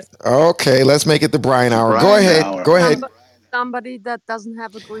was good this. Okay, let's make it the Brian hour. Go ahead. Go ahead. Somebody that doesn't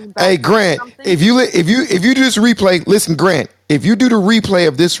have a green Hey Grant, if you do this replay, listen, Grant. If you do the replay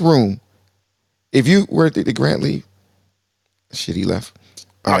of this room, where did Grant leave? Shit, he left.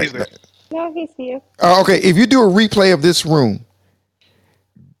 All right. No, he's here. Okay, if you do a replay of this room,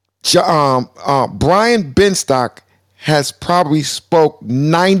 Brian Benstock has probably spoke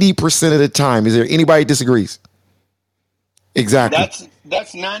 90% of the time. Is there anybody disagrees? Exactly.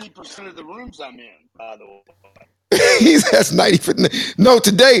 That's 90% of the rooms I'm in, by the way. He says 90%. No,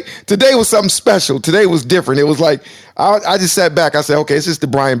 today was something special. Today was different. It was like I just sat back. I said, okay, it's just the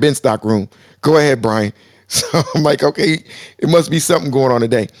Brian Benstock room. Go ahead, Brian. So I'm like, okay, it must be something going on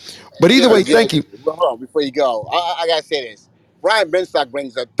today. But either way, thank you. Hold on, before you go, I gotta say this. Brian Benstock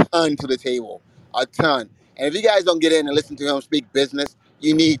brings a ton to the table, a ton. And if you guys don't get in and listen to him speak business,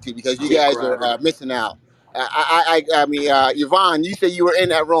 you need to, because you guys are missing out. I mean, Yvonne, you said you were in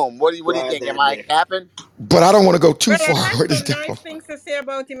that room. What do you think? Am I capping? But I don't want to go too far. I had some nice things to say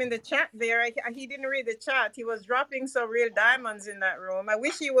about him in the chat there. He didn't read the chat. He was dropping some real diamonds in that room. I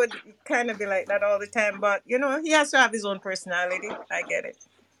wish he would kind of be like that all the time, but he has to have his own personality. I get it.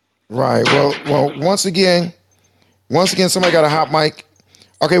 Right. Well. Once again, somebody got a hot mic.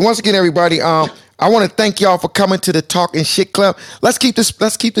 Okay. Once again, everybody. I want to thank y'all for coming to the Talking Shit Club. Let's keep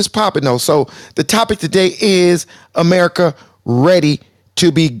this popping though. So the topic today is America ready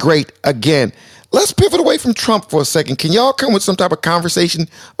to be great again. Let's pivot away from Trump for a second. Can y'all come with some type of conversation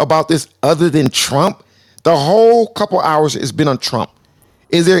about this other than Trump? The whole couple hours has been on Trump.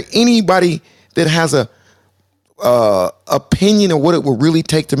 Is there anybody that has a opinion of what it will really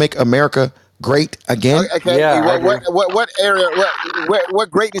take to make America great again? Okay. Yeah, what area?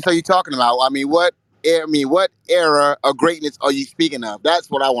 What greatness are you talking about? I mean, what era of greatness are you speaking of? That's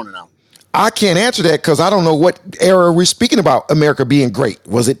what I want to know. I can't answer that because I don't know what era we're speaking about America being great.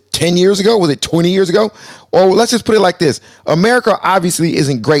 Was it 10 years ago? Was it 20 years ago? Or let's just put it like this. America obviously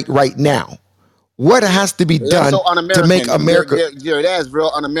isn't great right now. What has to be done to make America... Jerry, that is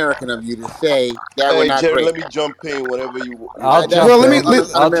real un-American of you to say that we're not Jerry, great. let me jump in whenever you... I'll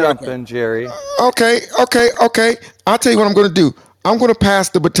jump in, Jerry. Okay. I'll tell you what I'm going to do. I'm going to pass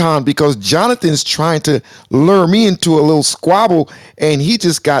the baton because Jonathan's trying to lure me into a little squabble and he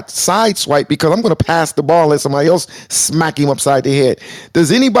just got sideswiped because I'm going to pass the ball and let somebody else smack him upside the head.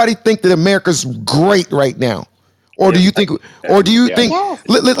 Does anybody think that America's great right now? Or do you think,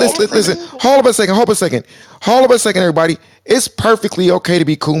 listen, hold up a second, everybody. It's perfectly okay to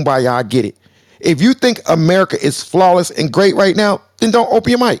be kumbaya. I get it. If you think America is flawless and great right now, then don't open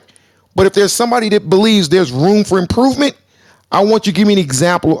your mic. But if there's somebody that believes there's room for improvement, I want you to give me an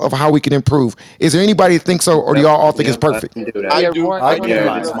example of how we can improve. Is there anybody that thinks so, or do y'all all think it's perfect? I do.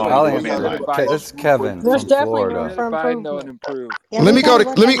 I'll answer. This is Kevin from Florida. Let me go to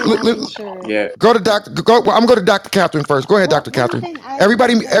Dr. I'm going to Dr. Catherine first. Go ahead, Dr. Catherine.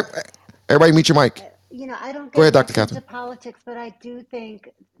 Everybody, Everybody mute your mic. I don't Go get ahead, Dr. much into Catherine. politics, but I do think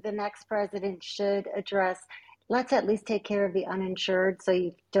the next president should address, let's at least take care of the uninsured so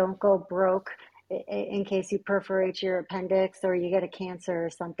you don't go broke in case you perforate your appendix or you get a cancer or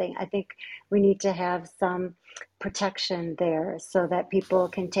something. I think we need to have some protection there so that people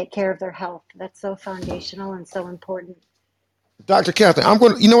can take care of their health. That's so foundational and so important. Dr. Catherine, I'm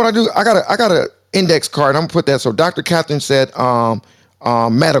going to, you know what I do? I got a index card. I'm going to put that. So Dr. Catherine said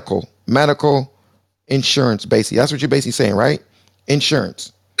medical insurance, basically. That's what you're basically saying, right?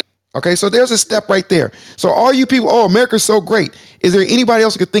 Insurance. Okay, so there's a step right there. So all you people, oh, America's so great. Is there anybody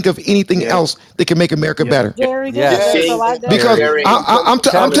else who could think of anything Yeah. else that can make America Yeah. better? Very good. Yes. There's a Very, lot that Because very. I'm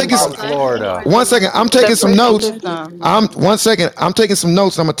Kevin taking from Florida. one second. I'm the taking some prison notes. system. I'm 1 second. I'm taking some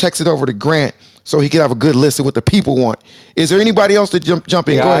notes. I'm gonna text it over to Grant so he can have a good list of what the people want. Is there anybody else to jump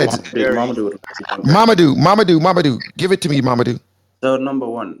in? Go ahead. Guys, Very. Mamadou, give it to me, Mamadou. So, number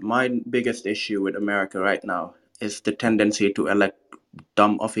one, my biggest issue with America right now is the tendency to elect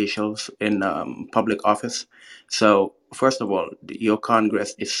dumb officials in public office. So, first of all, your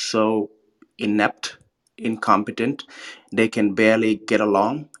Congress is so inept, incompetent, they can barely get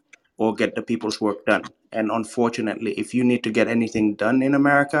along or get the people's work done. And unfortunately, if you need to get anything done in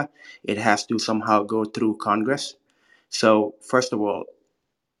America, it has to somehow go through Congress. So, first of all,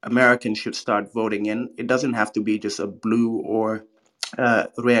 Americans should start voting in. It doesn't have to be just a blue or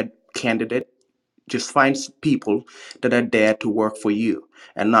red candidate. Just find people that are there to work for you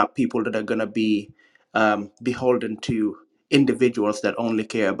and not people that are going to be beholden to individuals that only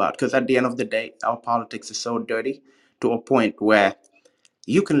care about. Because at the end of the day, our politics is so dirty to a point where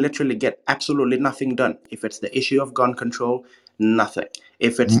you can literally get absolutely nothing done. If it's the issue of gun control, nothing.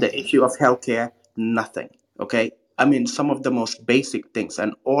 If it's the issue of healthcare, nothing. Okay? I mean, some of the most basic things,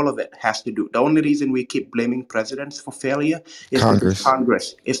 and all of it has to do. The only reason we keep blaming presidents for failure is because Congress.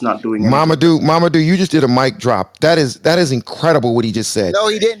 Congress is not doing anything. Mamadou, you just did a mic drop. That is incredible what he just said. No,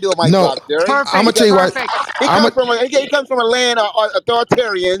 he didn't do a mic No, drop, Jerry. I'm gonna Perfect. tell you what. Perfect. I'm a, He comes from a land of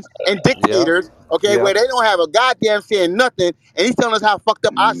authoritarians and yep, dictators, okay, where yep. they don't have a goddamn say in nothing, and he's telling us how fucked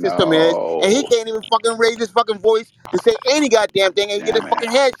up our system is, and he No, can't even fucking raise his fucking voice to say any goddamn thing, and he get his damn it.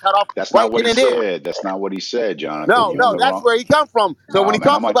 fucking head cut off That's not right what then he and there. said. That's not what he said, Jonathan. No, You're in no, the that's wrong. where he come from. So when Oh he man,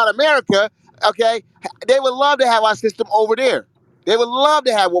 I'm talks like, about America, okay, they would love to have our system over there. They would love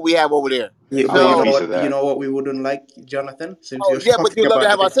to have what we have over there. I But want you a know So, piece what? of You that. know what we wouldn't like, Jonathan. Since oh you're yeah, but talking you'd love to about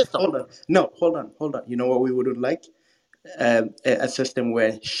have our it, system. hold on. No, hold on. You know what we wouldn't like? A system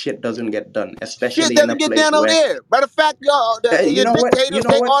where shit doesn't get done, Shit especially in a doesn't get place done over where there. Matter of fact, y'all, you your know what? You dictators know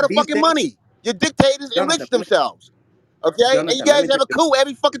take what? all the These fucking days, money. Your dictators Jonathan, enrich themselves. Okay? And you Let me guys tell have a you, coup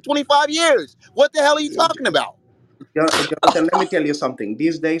every fucking 25 years. What the hell are you talking about? Jonathan, let me tell you something.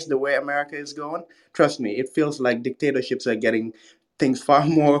 These days, the way America is going, trust me, it feels like dictatorships are getting things far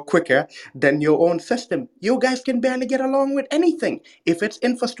more quicker than your own system. You guys can barely get along with anything. If it's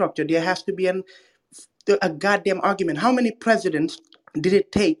infrastructure, there has to be a goddamn argument. How many presidents did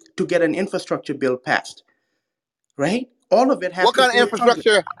it take to get an infrastructure bill passed? Right? All of it has What to kind of through Congress.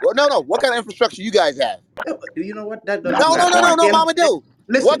 infrastructure? Well, no. What kind of infrastructure you guys have? You know what? That Not doesn't No, the no, matter. no, no, At point. the no, end of Mama the day, do.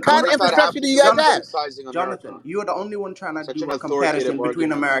 What listen, kind of infrastructure do you guys have? Jonathan, you're the only one trying to do a comparison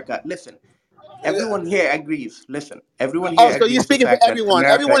between America. Listen, everyone here agrees. Listen, everyone Oh, here so you're agrees the speaking for fact that everyone. America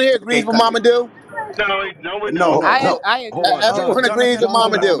Everyone is here a agrees great with country. Mama do. No, we No, don't. no, I no. I Hold agree. on, Everyone agrees with Jonathan, Jonathan. Mama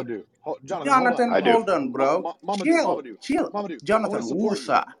hold on. do. Jonathan, hold on. Jonathan, I do. hold on, bro. Chill, chill. I want to Jonathan, support you.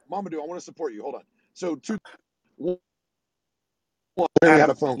 woosah. I want to support you. Hold on. So, one, I had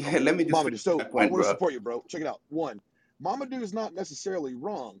a Adam, phone call. let me just finish So my I point, want to bro. support you, bro. Check it out. One, is not necessarily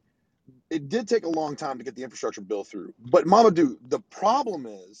wrong. It did take a long time to get the infrastructure bill through. But the problem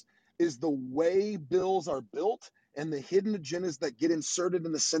is the way bills are built and the hidden agendas that get inserted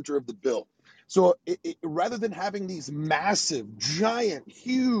in the center of the bill. So rather than having these massive, giant,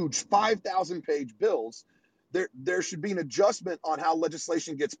 huge 5,000 page bills, there should be an adjustment on how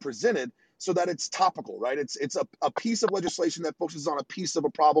legislation gets presented so that it's topical, right? It's a piece of legislation that focuses on a piece of a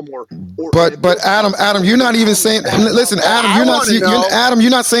problem or and it but builds Adam, concepts you're to not even combat saying. that Listen, problem. Adam, I want to know.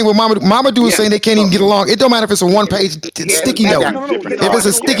 You're not saying what Mamadou is Yeah. saying. They can't even So get along. It don't matter if it's a one here, page here, sticky And note. that, Two different you know If it's what?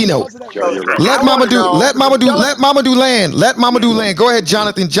 a parties. sticky Yes, note, Because of that, Joe, you're right. let I want to Mamadou know. Tell us. let Mamadou land. Let Yeah. Mamadou land. Go ahead,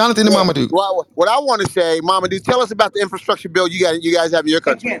 Jonathan. Jonathan and Yeah. Mamadou. Well, what I want to say, Mama, do tell us about the infrastructure bill you guys have in your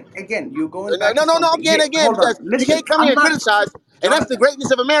country. Again, you're going No, back no, to no, no, something. Here, again, hold on. because you Listen, can't come here I'm and not, criticize, and that's the Jonathan.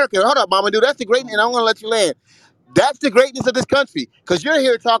 greatness of America. Hold up, Mama, that's the greatness, and I'm gonna let you land. That's the greatness of this country, because you're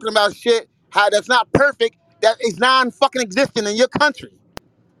here talking about shit how that's not perfect, that is non-fucking existent in your country.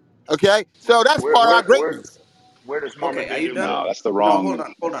 Okay, so that's Where part of our where where greatness. where does Mama Okay, are you Dudu done? live? No, that's the No, wrong.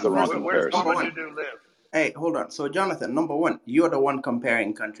 hold That's on. the wrong First of all, Where does number Mama comparison. one, Dudu live? Hey, hold on. So, Jonathan, number one, you're the one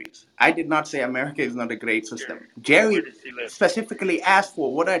comparing countries. I did not say America is not a great system. Jerry specifically asked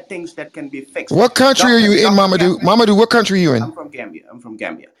for what are things that can be fixed. What country are you in, Mamadou? Mamadou, what country are you in? I'm from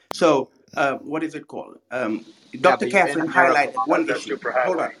Gambia. So, what is it called? Yeah, Dr. but you're in Catherine America, highlighted Mama. one That's issue.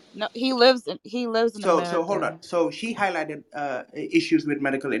 Hold on. No, he lives in So hold America. on. So she highlighted issues with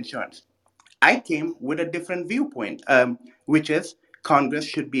medical insurance. I came with a different viewpoint, which is Congress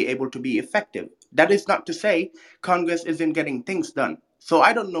should be able to be effective. That is not to say Congress isn't getting things done. So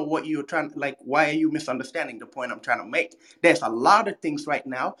I don't know what you're trying, like, why are you misunderstanding the point I'm trying to make? There's a lot of things right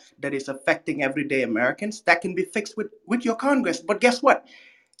now that is affecting everyday Americans that can be fixed with your Congress. But guess what?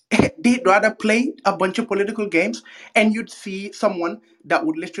 They'd rather play a bunch of political games, and you'd see someone that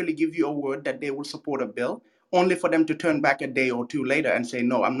would literally give you a word that they will support a bill, only for them to turn back a day or two later and say,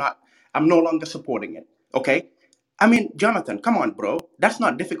 no, I'm no longer supporting it. Okay? I mean, Jonathan, come on, bro. That's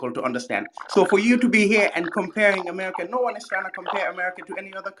not difficult to understand. So for you to be here and comparing America, no one is trying to compare America to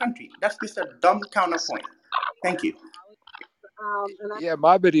any other country. That's just a dumb counterpoint. Thank you. Yeah,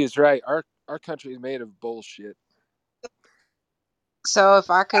 Mabedi is right. Our country is made of bullshit. So if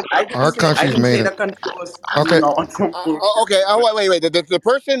I could, Our I country's didn't made say it. the country was, Okay. on some bullshit. Okay. Oh, wait. The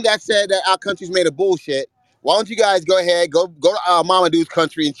person that said that our country's made of bullshit. Why don't you guys go ahead, go to Mama Dude's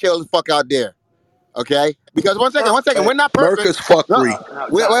country and chill the fuck out there? Okay? Because one second, we're not perfect. America's No, fuckery. No,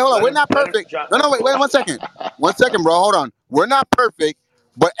 wait, John. hold on, Let we're him. not Let him. perfect. John. No, wait, 1 second, bro. Hold on. We're not perfect,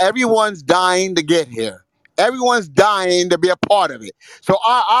 but everyone's dying to get here. Everyone's dying to be a part of it. So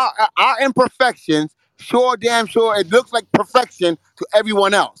our imperfections, damn sure, it looks like perfection to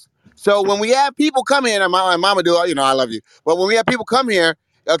everyone else. So when we have people come in, and Mama do, I love you. But when we have people come here,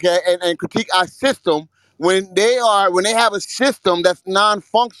 okay, and critique our system, when they have a system that's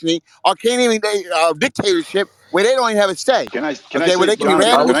non-functioning or can't even dictatorship where they don't even have a say. Can I Okay, where say they can be Jonathan?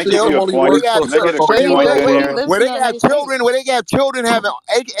 randomly Can Our I give killed, you system a only where they point? works have for a Can I get certain a quick wait, portion wait, of point wait, in wait, He here? lives where in they the can have United States. children having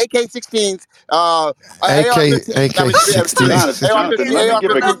AK-16s, AK AR-15s, 16s. Jonathan, let me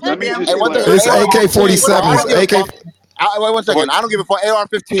give a. AR-15s. Let me Hey, just one second, It's clarify. AK AR-15s, bro. I 47s. don't give a AK. fuck. Wait 1 second. Well, I don't give a fuck.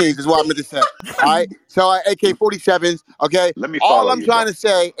 AR-15s is what I meant to say. All right. So AK-47s. Okay. let me All follow I'm you, trying bro. to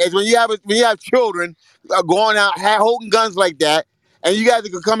say is when you have children going out holding guns like that, and you guys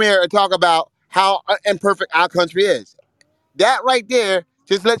can come here and talk about how imperfect our country is. That right there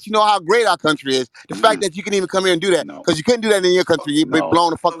just lets you know how great our country is. The fact Mm-mm. that you can even come here and do that, No, because you couldn't do that in your country. You'd be no.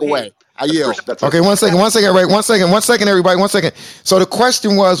 blown the fuck Okay. away. I yield. That's Okay, 1 second, Ray. 1 second, everybody. 1 second. So the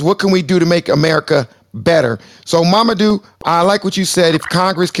question was, what can we do to make America better? So Mamadou, I like what you said. If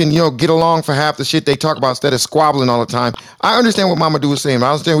Congress can, get along for half the shit they talk about instead of squabbling all the time. I understand what Mamadou was saying.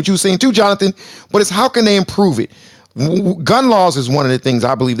 I understand what you were saying too, Jonathan. But it's how can they improve it? Gun laws is one of the things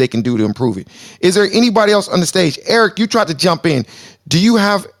I believe they can do to improve it. Is there anybody else on the stage? Eric, you tried to jump in. Do you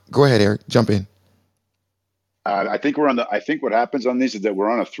have? Go ahead, Eric. Jump in. I think we're on the. I think what happens on this is that we're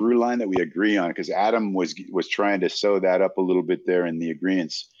on a through line that we agree on because Adam was trying to sew that up a little bit there in the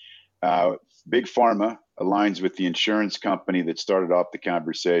agreements. Big Pharma aligns with the insurance company that started off the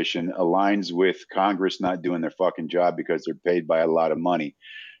conversation. Aligns with Congress not doing their fucking job because they're paid by a lot of money.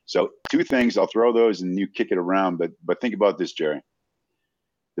 So two things. I'll throw those and you kick it around. But think about this, Jerry.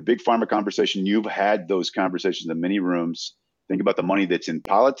 The Big Pharma conversation. You've had those conversations in many rooms. Think about the money that's in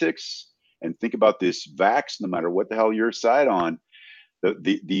politics and think about this vax, no matter what the hell you're side on,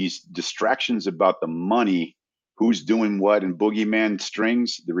 these distractions about the money, who's doing what, and boogeyman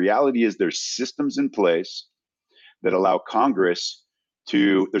strings. The reality is there's systems in place that allow Congress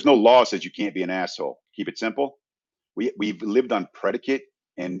to, there's no law that says you can't be an asshole. Keep it simple. We've lived on predicate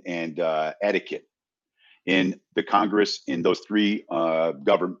and etiquette in the Congress in those three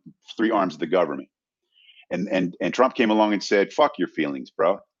arms of the government. And Trump came along and said, fuck your feelings,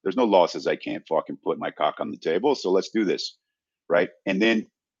 bro. There's no law says I can't fucking put my cock on the table. So let's do this. Right. And then,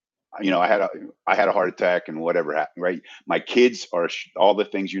 I had a heart attack and whatever happened. Right. My kids are all the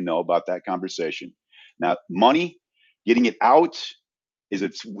things about that conversation. Now, money, getting it out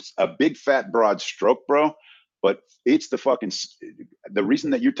it's a big fat broad stroke, bro. But it's the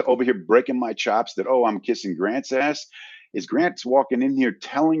reason that you're over here breaking my chops that, I'm kissing Grant's ass is Grant's walking in here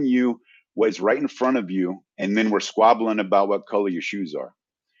telling you what's right in front of you. And then we're squabbling about what color your shoes are.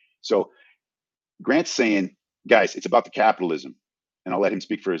 So Grant's saying, guys, it's about the capitalism. And I'll let him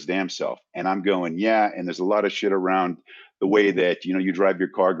speak for his damn self. And I'm going, yeah. And there's a lot of shit around the way that, you drive your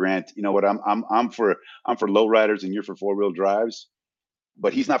car, Grant. You know what? I'm for low riders and you're for 4-wheel drives.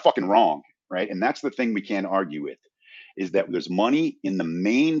 But he's not fucking wrong, right? And that's the thing we can't argue with, is that there's money in the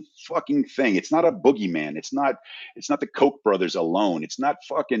main fucking thing. It's not a boogeyman. It's not the Koch brothers alone. It's not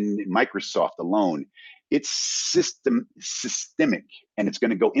fucking Microsoft alone. It's systemic, and it's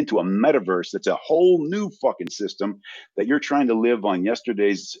going to go into a metaverse that's a whole new fucking system that you're trying to live on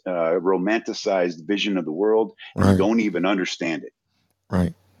yesterday's romanticized vision of the world, and you Right. don't even understand it.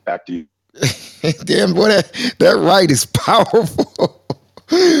 Right. Back to you. Damn, boy, that right is powerful.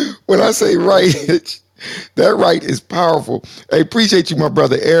 When I say right, that right is powerful. Hey, appreciate you, my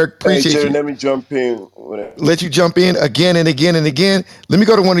brother Eric. Hey, Appreciate Jerry, you. let me jump in. Let you jump in again and again and again. Let me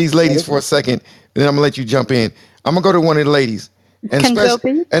go to one of these ladies for a second, and then I'm gonna let you jump in. I'm gonna go to one of the ladies, and Can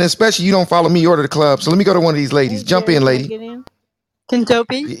especially you don't follow me or to the club, so let me go to one of these ladies. Hey, Jump Jerry, in, can I lady. get in? Can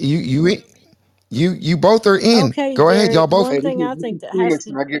Toby? You both are in. Okay, Go ahead, Jerry. y'all both. One Hey, thing I this is think that has Phoenix.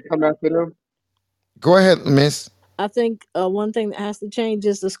 to Can I get come after them? Go ahead, Miss. I think one thing that has to change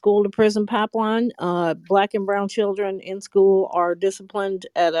is the school to prison pipeline. Black and brown children in school are disciplined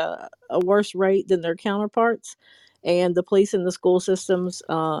at a worse rate than their counterparts. And the police and the school systems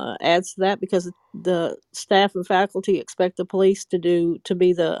adds to that because the staff and faculty expect the police to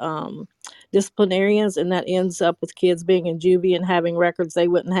be the disciplinarians, and that ends up with kids being in juvie and having records they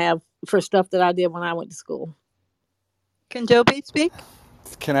wouldn't have for stuff that I did when I went to school. Can Toby speak?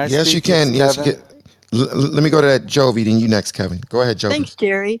 Can I Yes, you speak? It's can. Yes, you Kevin. can. Let me go to that Jovi. Then you next, Kevin. Go ahead, Jovi. Thanks,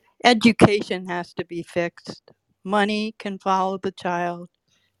 Jerry. Education has to be fixed. Money can follow the child.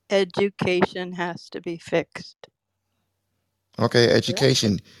 Education has to be fixed. Okay,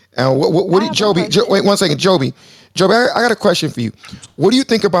 education. And what I did have a Joby? question. Wait one second, Joby. Joby, I got a question for you. What do you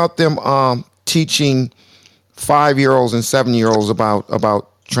think about them teaching 5-year-olds and 7-year-olds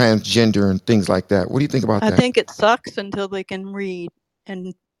about transgender and things like that? What do you think about I that? think it sucks until they can read.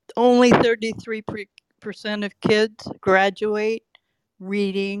 And only 33% of kids graduate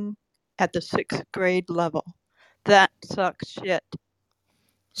reading at the 6th grade level. That sucks shit.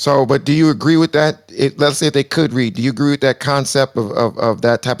 So, but do you agree with that? Let's say if they could read, do you agree with that concept of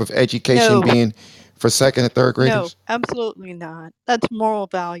that type of education No, being for second and third no, graders? absolutely not. That's moral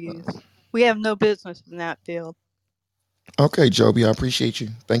values. We have no business in that field. Okay, Joby, I appreciate you.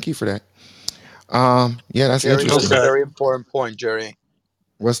 Thank you for that. Yeah, that's Jerry, that's a interesting. Okay. very important point, Jerry.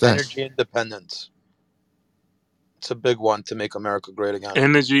 What's that? Energy independence. It's a big one to make America great again.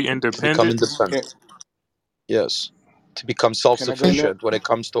 Energy To become independence. Can, independent. Yes. To become can I go next? self-sufficient when it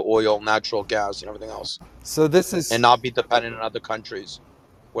comes to oil, natural gas, and everything else. So this And is not be dependent on other countries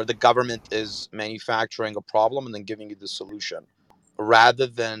where the government is manufacturing a problem and then giving you the solution. Rather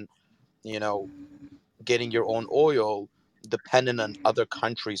than, you know, getting your own oil dependent on other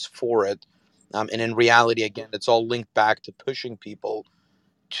countries for it. And in reality, again, it's all linked back to pushing people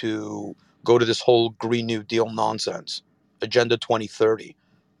to go to this whole Green New Deal nonsense. Agenda 2030.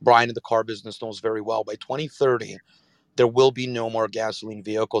 Brian in the car business knows very well. By 2030, there will be no more gasoline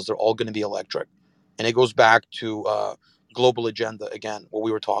vehicles. They're all going to be electric. And it goes back to global agenda again, what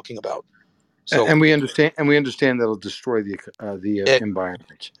we were talking about. So and we understand that'll destroy the it,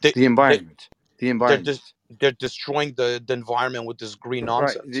 environment. they, The they, environment. The they're just environment. they're destroying the environment with this green Right.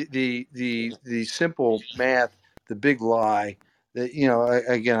 nonsense. The simple math, the big lie that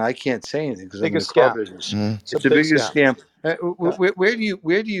again I can't say anything because I'm in the Biggest car scam. business. Mm. It's the big biggest scam. scam. Yeah, Where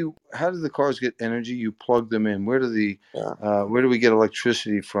do you how do the cars get energy? You plug them in. yeah, Where do we get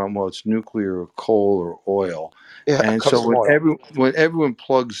electricity from? Well, it's nuclear or coal or oil. yeah. It And comes so from oil. when everyone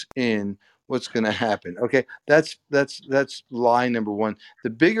plugs in, what's going to happen? Okay, that's lie number one.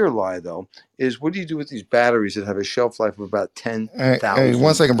 The bigger lie though is what do you do with these batteries that have a shelf life of about Hey,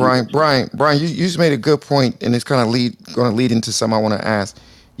 1 10,000 second, Brian. years? Brian, you just made a good point, and it's kind of going to lead into something I want to ask.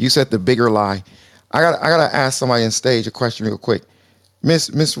 You said the bigger lie. I gotta ask somebody on stage a question real quick.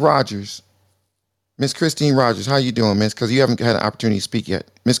 Miss Rogers, Miss Christine Rogers, how you doing, Miss? Because you haven't had an opportunity to speak yet.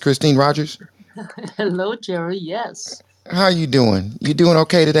 Miss Christine Rogers, Hello, Jerry. Yes. how you doing? You doing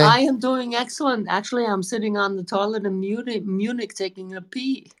okay today? I am doing excellent. Actually, I'm sitting on the toilet in Munich taking a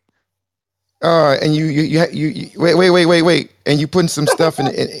pee. And you wait, and you putting some stuff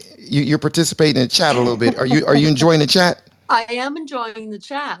you're participating in the chat a little bit. Are you enjoying the chat? I am enjoying the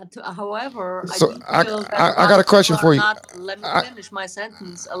chat. However, I So do I feel that a I, I lot got a of people question are for you. not. Let me I, finish my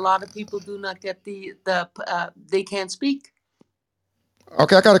sentence. A lot of people do not get they can't speak.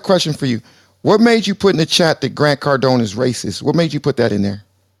 okay, I got a question for you. What made you put in the chat that Grant Cardone is racist? What made you put that in there?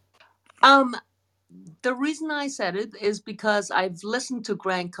 The reason I said it is because I've listened to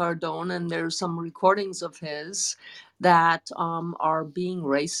Grant Cardone, and there's some recordings of his that are being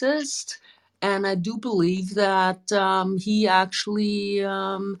racist, and I do believe that he actually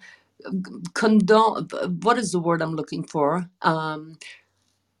condone. What is the word I'm looking for?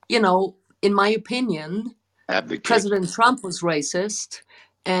 In my opinion, Advocate. President Trump was racist,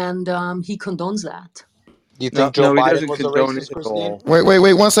 and he condones that. You No, think Joe no, he Biden doesn't was a condone it racist, at Christine? all.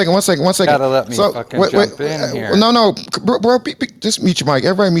 Wait, 1 second. Gotta let me So, fucking jump in here. no, bro, just mute your mic.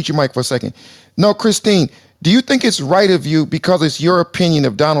 Everybody mute your mic for a second. No, Christine, do you think it's right of you, because it's your opinion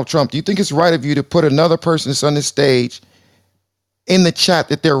of Donald Trump, do you think it's right of you to put another person that's on the stage in the chat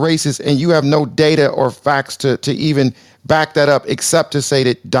that they're racist, and you have no data or facts to even back that up, except to say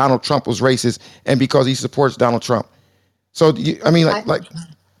that Donald Trump was racist and because he supports Donald Trump? So,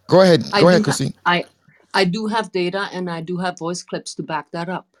 go ahead, Christine. I do have data and I do have voice clips to back that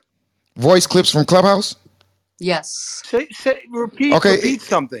up. Voice clips from Clubhouse? Yes. Repeat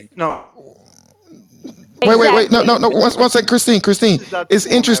something. No. Wait. No. 1 second, Christine. It's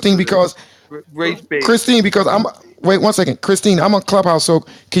interesting because race-based. Christine, because wait 1 second. Christine, I'm on Clubhouse, so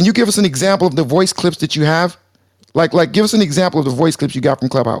can you give us an example of the voice clips that you have? Like give us an example of the voice clips you got from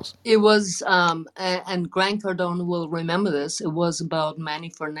Clubhouse. It was, and Grant Cardone will remember this, it was about Manny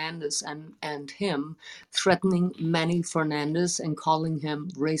Fernandez and him threatening Manny Fernandez and calling him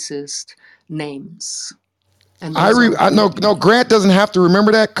racist names. And I know Grant doesn't have to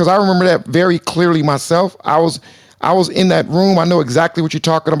remember that, because I remember that very clearly myself. I was in that room. I know exactly what you're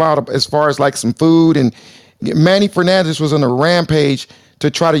talking about as far as like some food, and Manny Fernandez was on a rampage to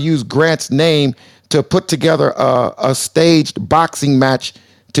try to use Grant's name to put together a staged boxing match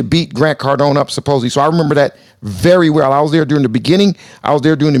to beat Grant Cardone up, supposedly. So I remember that very well. I was there during the beginning. I was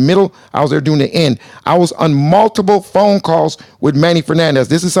there during the middle. I was there during the end. I was on multiple phone calls with Manny Fernandez.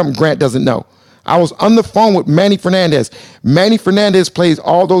 This is something Grant doesn't know. I was on the phone with Manny Fernandez. Manny Fernandez plays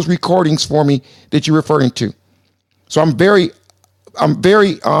all those recordings for me that you're referring to. So I'm very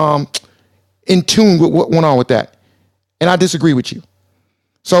in tune with what went on with that. And I disagree with you.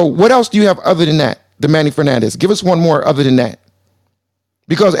 So what else do you have other than that, the Manny Fernandez? Give us one more other than that.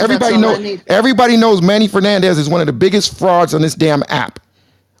 Because everybody knows Manny Fernandez is one of the biggest frauds on this damn app.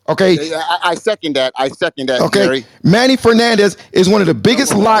 Okay. I second that. Okay. Jerry. Manny Fernandez is one of the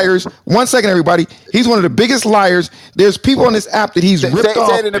biggest liars. 1 second, everybody. He's one of the biggest liars. There's people on this app that he's ripped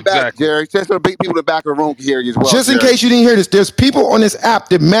off. Say it in the back, Jerry. Just so the people in the back of the room can hear you as well. Just in case you didn't hear this, there's people on this app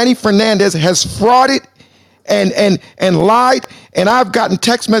that Manny Fernandez has frauded and lied, and I've gotten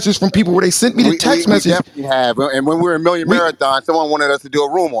text messages from people where they sent me the text message. We definitely have, and when we were in Million Marathon, someone wanted us to do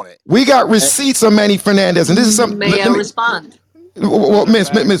a room on it. We got receipts on Manny Fernandez, and this is something. May I respond? Well, Miss,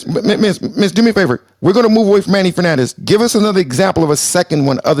 do me a favor. We're going to move away from Manny Fernandez. Give us another example of a second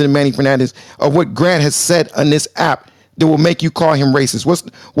one other than Manny Fernandez of what Grant has said on this app that will make you call him racist.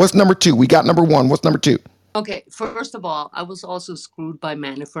 What's number two? We got number one. What's number two? Okay, first of all, I was also screwed by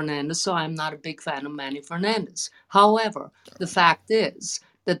Manny Fernandez, so I'm not a big fan of Manny Fernandez. However, the fact is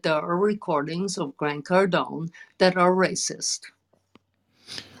that there are recordings of Grant Cardone that are racist.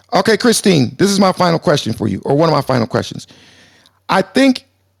 Okay, Christine, this is my final question for you, or one of my final questions. I think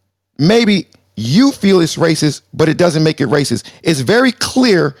maybe you feel it's racist, but it doesn't make it racist. It's very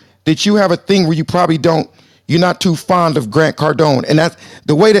clear that you have a thing where you're not too fond of Grant Cardone. And that's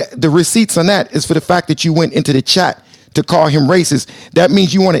the way that the receipts on that is for the fact that you went into the chat to call him racist. That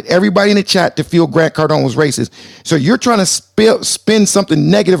means you wanted everybody in the chat to feel Grant Cardone was racist. So you're trying to spin something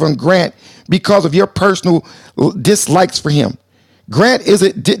negative on Grant because of your personal dislikes for him. Grant is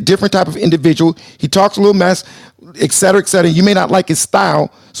a different type of individual. He talks a little mess, et cetera, et cetera. You may not like his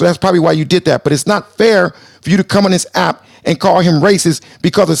style, so that's probably why you did that. But it's not fair for you to come on this app and call him racist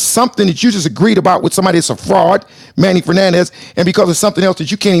because of something that you just agreed about with somebody that's a fraud, Manny Fernandez, and because of something else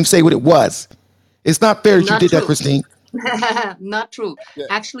that you can't even say what it was. It's not fair that you did that, Christine. Not true. Yeah.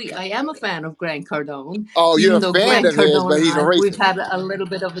 Actually, I am a fan of Grant Cardone. Oh, you're a fan of his, but he's a racist. We've had a little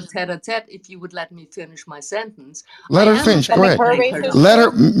bit of a tete-a-tete. If you would let me finish my sentence. Let her finish. Go ahead. Let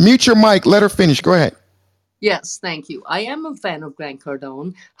her mute your mic. Let her finish. Go ahead. Yes, thank you. I am a fan of Grant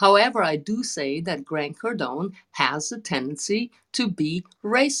Cardone. However, I do say that Grant Cardone has a tendency to be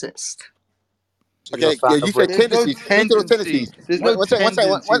racist. Okay, you said tendencies. Speak to those tendencies.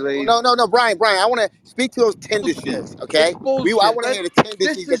 No, Brian. I want to speak to those tendencies. Okay, I want to hear the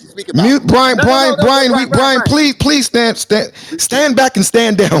tendencies that you speak about. Mute Brian. Brian, please stand back and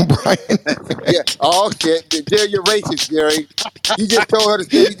stand down, Brian. Yeah. Oh shit, Jerry, you're racist, Jerry. You just told her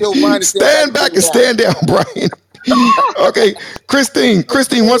to Brian to stand back and stand down, Brian. Okay, Christine,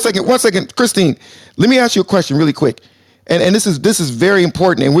 1 second, Christine. Let me ask you a question really quick. And this is very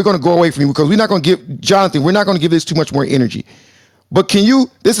important, and we're going to go away from you because we're not going to give Jonathan. We're not going to give this too much more energy. But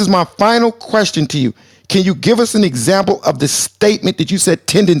this is my final question to you. Can you give us an example of the statement that you said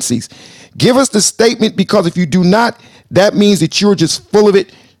tendencies? Give us the statement, because if you do not, that means that you're just full of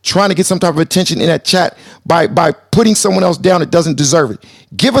it, trying to get some type of attention in that chat by putting someone else down that doesn't deserve it.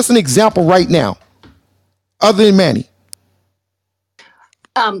 Give us an example right now, other than Manny.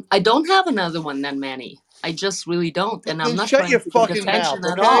 I don't have another one than Manny. I just really don't, and I'm Then not shut your trying to get fucking mouth, attention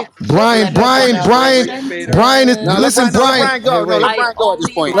at okay? all. Shut your Brian, Let me fucking Brian, finish mouth, my Brian, Jerry. Brian. sentence. Listen, Let Brian. Brian go. No, let I Brian go at this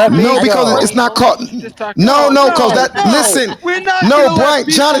only point. Let have me No, At this because point. it's go. not spoke. called. He's just talking No, No, over no, him. because no, that. Let no. Listen, him We're not no, gonna let Brian,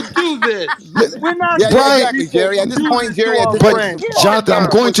 people Jonathan, do this. We're not Yeah, gonna yeah, let Brian. exactly, people Jerry. At this do point, this to Jerry. At our this But point, this is friends. fraud. Jonathan, I'm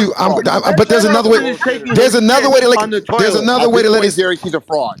going to. Let But there's her another way. finish taking There's his another shit way to look. on the There's toilet. another At way this to let point, this. Jerry, she's a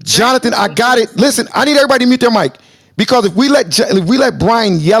fraud. Jonathan, I got it. Listen, I need everybody to mute their mic because if we let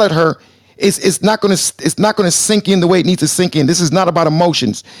Brian yell at her, it's not gonna sink in the way it needs to sink in. This is not about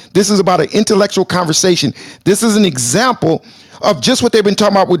emotions. This is about an intellectual conversation. This is an example of just what they've been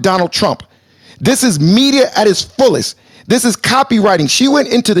talking about with Donald Trump. This is media at its fullest. This is copywriting. She went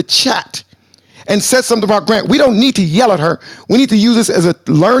into the chat and said something about Grant. We don't need to yell at her. We need to use this as a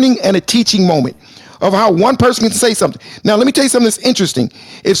learning and a teaching moment of how one person can say something. Now, let me tell you something that's interesting.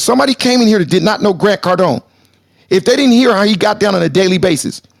 If somebody came in here that did not know Grant Cardone, if they didn't hear how he got down on a daily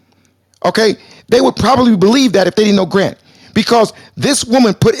basis, okay, they would probably believe that if they didn't know Grant. Because this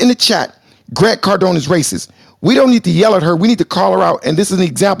woman put in the chat, Grant Cardone is racist. We don't need to yell at her. We need to call her out. And this is an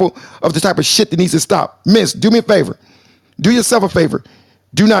example of the type of shit that needs to stop. Miss, do me a favor. Do yourself a favor.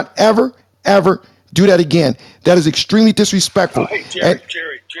 Do not ever, ever do that again. That is extremely Oh, disrespectful. hey, And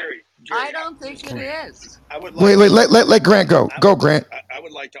Jerry. I don't think it is. I would wait, like wait, to. let Grant go. Go, Grant. I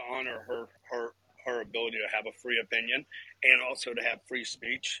would like to honor her ability to have a free opinion and also to have free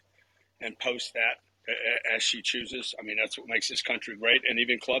speech and post that as she chooses. I mean, that's what makes this country great, and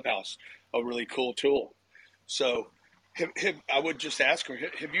even Clubhouse, a really cool tool. So, I would just ask her: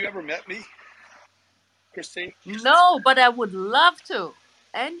 Have you ever met me, Christine? No, but I would love to.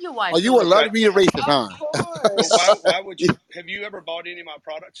 And your Oh, wife, you would love Okay. to be a racist, of huh? Well, course. why would you? Have you ever bought any of my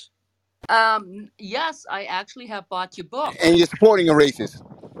products? Yes, I actually have bought your book. And you're supporting a racist.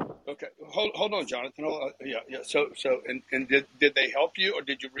 Okay, hold on, Jonathan. Yeah. And did they help you, or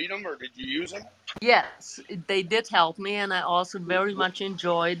did you read them, or did you use them? Yes, they did help me, and I also very much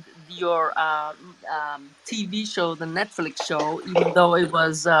enjoyed your TV show, the Netflix show, even though it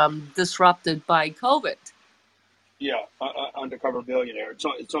was disrupted by COVID. Yeah, Undercover Billionaire. It's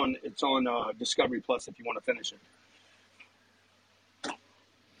on Discovery Plus if you want to finish it.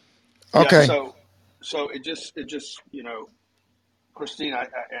 Yeah. Okay. So it just Christine.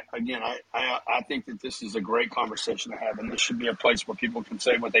 I think that this is a great conversation to have, and this should be a place where people can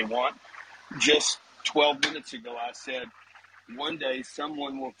say what they want. Just 12 minutes ago, I said one day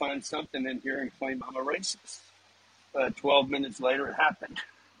someone will find something in here and claim I'm a racist. 12 minutes later, it happened.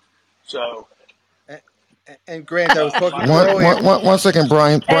 So And Grant, I was talking my One, earlier. one, one, one second,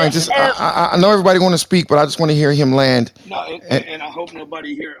 Brian. Uh, Brian, just uh, I know everybody want to speak, but I just want to hear him land. No, And and I hope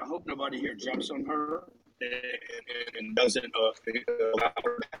nobody here. I hope nobody here jumps on her and doesn't allow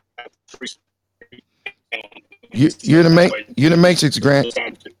her to have free speech. you're you're the matrix, Grant.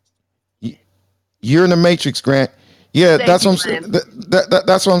 You're in the matrix, Grant. Yeah, thank that's you, what I'm saying. Glenn.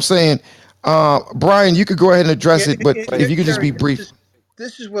 That's what I'm saying. Brian, you could go ahead and address it, but if you could just Jerry, be brief.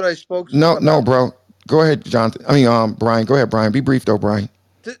 this is what I spoke No, no, about. bro. Go ahead, Jonathan. Brian. Go ahead, Brian. Be brief though, Brian.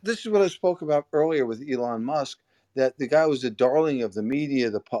 This is what I spoke about earlier with Elon Musk. That the guy was the darling of the media,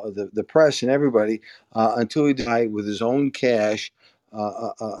 the press, and everybody until he died with his own cash.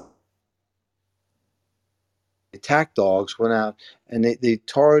 Attack dogs went out and they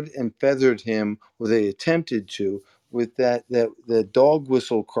tarred and feathered him, or they attempted to, with that dog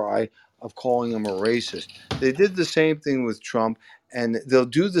whistle cry of calling him a racist. They did the same thing with Trump, and they'll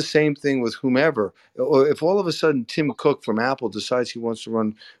do the same thing with whomever. Or if all of a sudden Tim Cook from Apple decides he wants to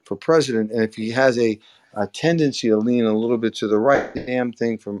run for president, and if he has a tendency to lean a little bit to the right, damn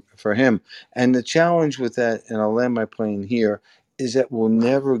thing for him. And the challenge with that, and I'll land my plane here, is that we'll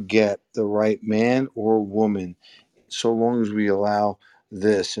never get the right man or woman so long as we allow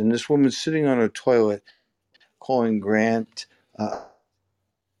this. And this woman's sitting on her toilet calling Grant.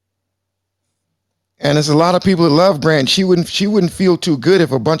 And there's a lot of people that love Grant. She wouldn't feel too good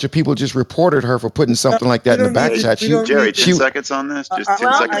if a bunch of people just reported her for putting something like We that in the don't back need Hey, to. chat. We don't Jerry, need 10 She to. seconds on this? Just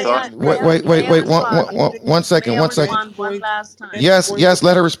 10 Well, second may thought? I may I may I respond? one second, May I one second. Grant's respond one point. last Grant's time? Yes, point. yes,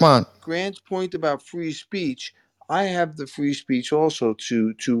 let her respond. Grant's point about free speech. I have the free speech also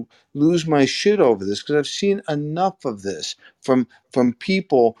to lose my shit over this because I've seen enough of this from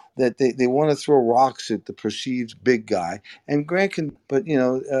people that they want to throw rocks at the perceived big guy. And Grant can, but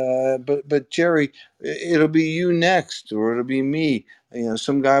Jerry, it'll be you next, or it'll be me.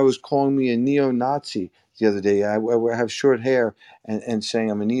 Some guy was calling me a neo-Nazi. the other day. I have short hair and saying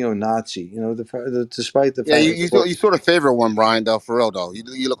I'm a neo-Nazi. You know, despite the Yeah, fact that you sort of favor one, Brian, though. For real, though,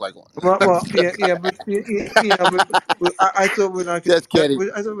 you look like one. but I thought we're not. Just kidding.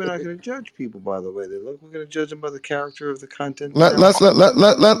 I thought we're not going to judge people by the way they look. We're going to judge them by the character of the content. Let's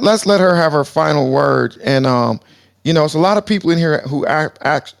let her have her final word. And it's a lot of people in here who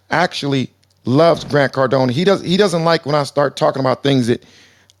actually loves Grant Cardone. He doesn't like when I start talking about things that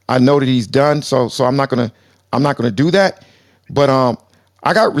I know that he's done. So I'm not gonna do that. But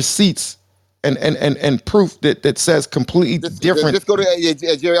I got receipts and proof that says completely different. Just go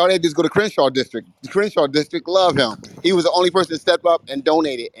to Jerry. All they do is go to Crenshaw District. The Crenshaw District love him. He was the only person to step up and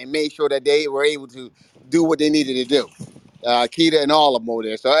donated and made sure that they were able to do what they needed to do. Keita and all of them over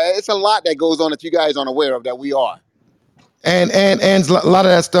there. So it's a lot that goes on that you guys aren't aware of that we are. And a lot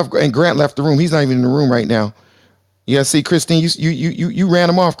of that stuff. And Grant left the room. He's not even in the room right now. Yeah, see, Christine, you ran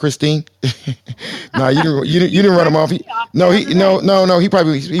him off, Christine. No, you didn't run him off. He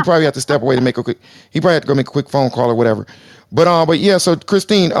probably had to step away to make a quick. He probably had to go make a quick phone call or whatever. But yeah, so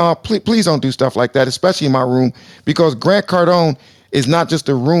Christine, please don't do stuff like that, especially in my room, because Grant Cardone is not just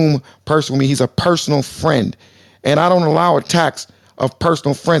a room person with me. He's a personal friend, and I don't allow attacks of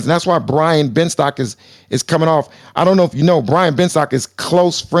personal friends. And that's why Brian Benstock is coming off. I don't know if you know, Brian Benstock is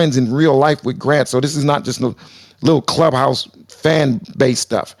close friends in real life with Grant. So this is not just no little clubhouse fan base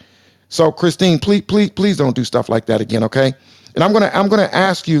stuff. So Christine, please don't do stuff like that again, okay? And I'm gonna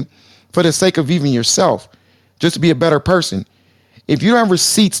ask you, for the sake of even yourself, just to be a better person, if you have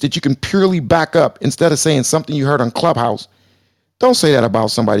receipts that you can purely back up instead of saying something you heard on Clubhouse, don't say that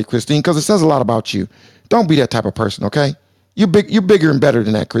about somebody, Christine, because it says a lot about you. Don't be that type of person, okay? You're bigger and better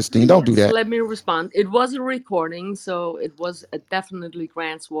than that, Christine. Don't do that. Let me respond. It was a recording, so it was definitely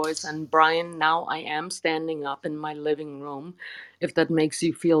Grant's voice. And Brian, now I am standing up in my living room, if that makes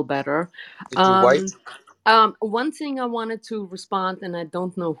you feel better. Did you wipe? One thing I wanted to respond, and I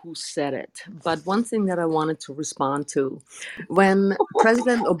don't know who said it, but one thing that I wanted to respond to, when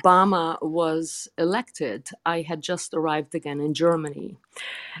President Obama was elected, I had just arrived again in Germany.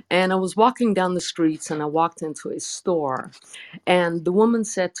 And I was walking down the streets and I walked into a store, and the woman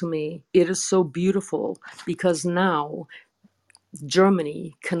said to me, "It is so beautiful because now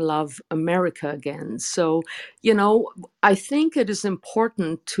Germany can love America again." So, I think it is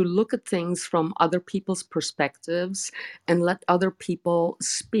important to look at things from other people's perspectives and let other people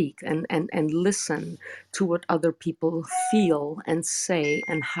speak and listen to what other people feel and say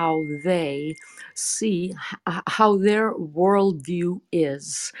and how they see how their worldview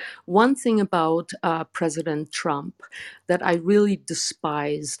is. One thing about President Trump that I really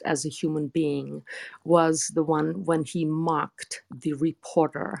despised as a human being was the one when he mocked the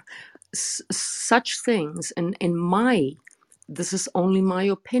reporter. Such things, and this is only my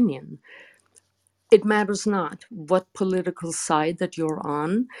opinion, it matters not what political side that you're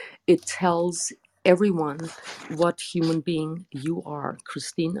on. It tells everyone what human being you are.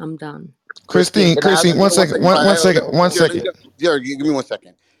 Christine, I'm done. Christine, one second. Jerry, give me 1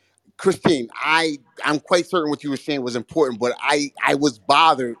 second. Christine, I'm quite certain what you were saying was important, but I was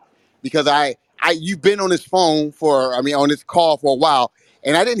bothered because you've been on this phone on this call for a while,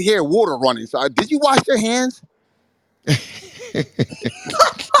 and I didn't hear water running. So did you wash your hands? And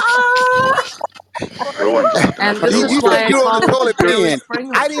this is why I call it the Jerry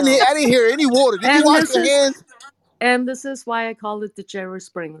Springer I didn't hear any water. Did you wash your hands? And this is why I call it the Jerry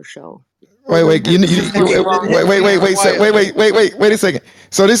Springer Show. Wait a second.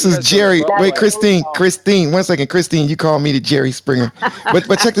 So this is Jerry. Wait, Christine, 1 second. Christine, you call me the Jerry Springer.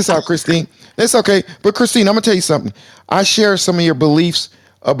 But check this out, Christine. It's okay. But Christine, I'm gonna tell you something. I share some of your beliefs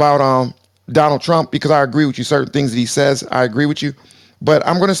about Donald Trump because I agree with you. Certain things that he says, I agree with you. But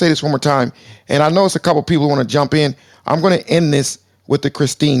I'm gonna say this one more time, and I know it's a couple people want to jump in. I'm gonna end this with the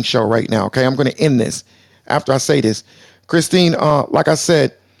Christine show right now. Okay, I'm gonna end this after I say this. Christine, like I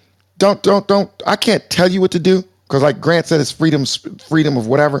said, don't. I can't tell you what to do because, like Grant said, it's freedom of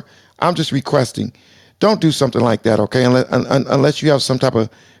whatever. I'm just requesting. Don't do something like that, okay? Unless you have some type of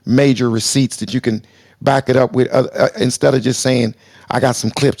major receipts that you can back it up with, instead of just saying I got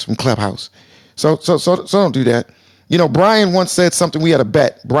some clips from Clubhouse. So don't do that. Brian once said something. We had a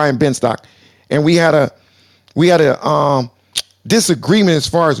bet, Brian Benstock, and we had a disagreement as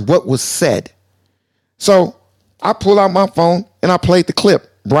far as what was said. So I pulled out my phone and I played the clip.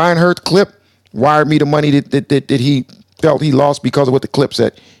 Brian heard the clip, wired me the money that he felt he lost because of what the clip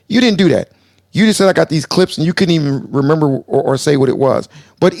said. You didn't do that. You just said I got these clips and you couldn't even remember or say what it was.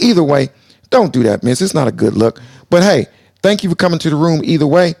 But either way, don't do that, miss. It's not a good look. But hey, thank you for coming to the room either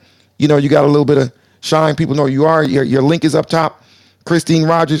way. You got a little bit of shine. People know you are. Your link is up top. Christine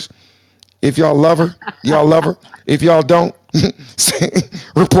Rogers, If y'all love her, y'all love her. If y'all don't,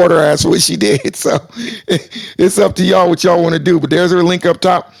 report her ass what she did. So it's up to y'all what y'all want to do. But there's her link up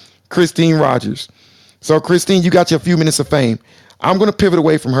top, Christine Rogers. So Christine, you got your few minutes of fame. I'm going to pivot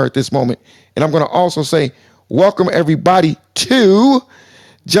away from her at this moment, and I'm going to also say, welcome everybody to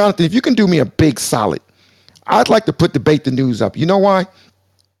Jonathan. If you can do me a big solid, I'd like to put Debate the News up. You know why?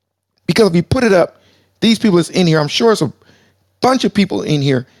 Because if you put it up, these people that's in here, I'm sure it's a bunch of people in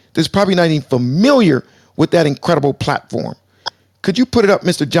here that's probably not even familiar with that incredible platform. Could you put it up,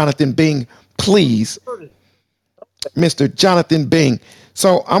 Mr. Jonathan Bing, please? Mr. Jonathan Bing.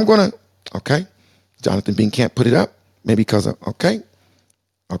 So I'm going to, okay. Jonathan Bing can't put it up. Maybe because of, okay.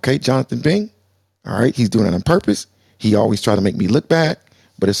 Okay, Jonathan Bing. All right, he's doing it on purpose. He always try to make me look bad,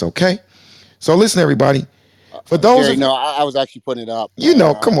 but it's okay. So listen, everybody. For those Jerry, no, I was actually putting it up. You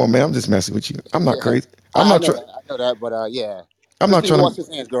know, come on, man. I'm just messing with you. I'm not crazy. I'm not trying. I know that, but yeah. I'm not trying to wash his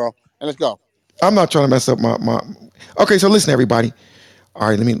hands, girl, and let's go. I'm not trying to mess up my. Okay, so listen, everybody. All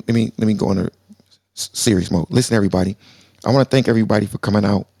right, let me go into serious mode. Listen, everybody. I want to thank everybody for coming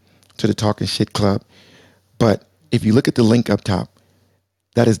out to the Talking Shit Club. But if you look at the link up top,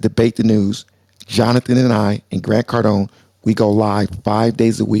 that is Debate the News. Jonathan and I and Grant Cardone, we go live 5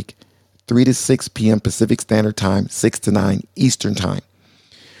 days a week, 3 to 6 p.m. Pacific Standard Time, 6 to 9 Eastern Time.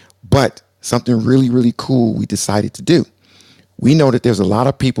 But something really, really cool we decided to do. We know that there's a lot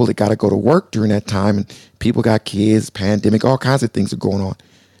of people that got to go to work during that time, and people got kids, pandemic, all kinds of things are going on.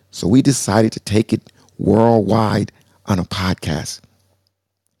 So we decided to take it worldwide on a podcast.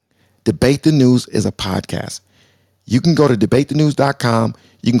 Debate the News is a podcast. You can go to debatethenews.com.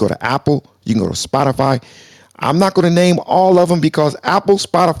 You can go to Apple. You can go to Spotify. I'm not going to name all of them because Apple,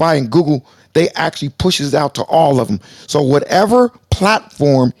 Spotify, and Google, they actually pushes out to all of them. So whatever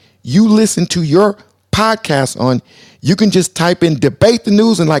platform you listen to your podcast on, you can just type in Debate the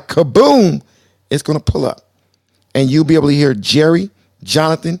News and like kaboom, it's going to pull up. And you'll be able to hear Jerry,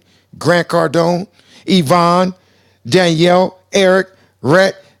 Jonathan, Grant Cardone, Yvonne, Danielle, Eric,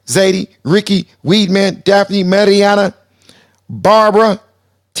 Rhett, Zadie, Ricky, Weedman, Daphne, Mariana, Barbara,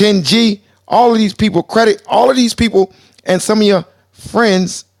 10G, all of these people, credit all of these people and some of your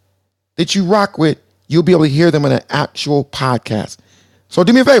friends that you rock with, you'll be able to hear them in an actual podcast. So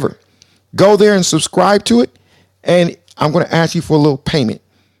do me a favor, go there and subscribe to it, and I'm going to ask you for a little payment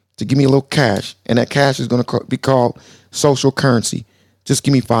to give me a little cash, and that cash is going to be called social currency. Just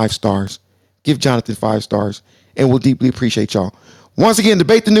give me 5 stars. Give Jonathan 5 stars, and we'll deeply appreciate y'all. Once again,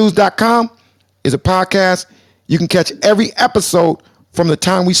 debatethenews.com is a podcast. You can catch every episode from the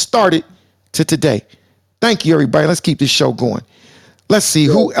time we started to today. Thank you, everybody. Let's keep this show going. Let's see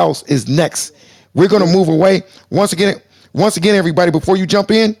who else is next. We're going to move away. Once again, everybody, before you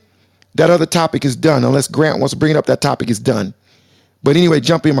jump in, that other topic is done. Unless Grant wants to bring it up, that topic is done. But anyway,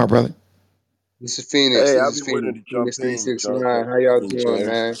 jump in, my brother. This is Phoenix. Hey, This I've is been waiting to jump Phoenix in, 369. Jonathan How y'all and doing, Jerry.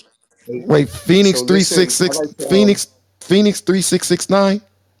 man? Wait, Phoenix So listen, I 366, like to Phoenix 3669.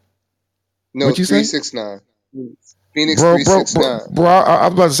 no What'd you say? 369. Phoenix Bro, 369. I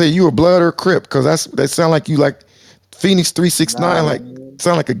was about to say you a blood or Crip because that sound like you like Phoenix 369, Nah, like man.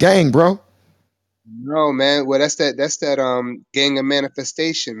 sound like a gang, bro. No, man. Well, that's that gang of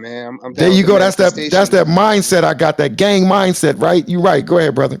manifestation, man. I'm There down you with the go. That's manifestation. that mindset I got. That gang mindset, right? You right. Go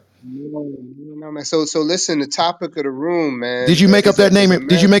ahead, brother. No, man. So listen, the topic of the room, man, Did you make up that name? is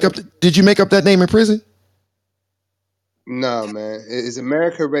Did you make America. up? Did you make up that name in prison? No, man. Is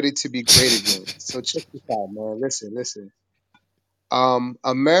America ready to be great again? So check this out, man. Listen.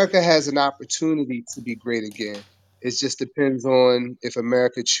 America has an opportunity to be great again. It just depends on if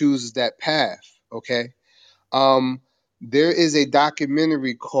America chooses that path. Okay. Um, there is a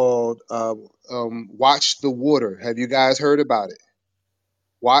documentary called "Watch the Water." Have you guys heard about it?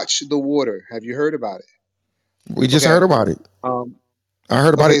 Watch the Water. Have you heard about it? We just Okay. heard about it. Um, I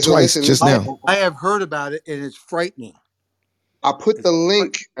heard about okay. it So twice listen. just Listen. now. I have heard about it, and it's frightening. I put It's the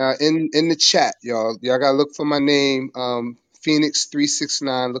link in the chat, y'all. Y'all gotta look for my name, Phoenix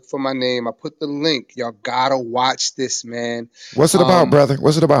 369. Look for my name. I put the link. Y'all gotta watch this, man. What's it about, brother?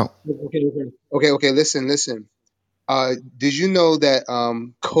 What's it about? Okay. Listen. Did you know that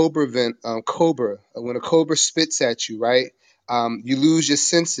cobra, when a cobra spits at you, right? You lose your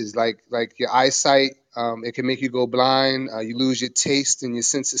senses, like your eyesight. It can make you go blind. You lose your taste and your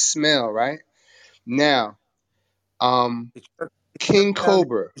sense of smell, right? Now, it King down,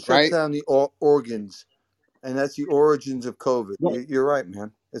 Cobra, it shuts right? down the organs, and that's the origins of COVID. You're right,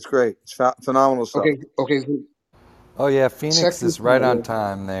 man. It's great. It's phenomenal stuff. Okay. So Oh yeah, check Phoenix this is right out. on Yo.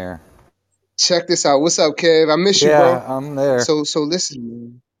 time there. Check this out. What's up, Kev? I miss you, bro. Yeah, I'm there. So listen,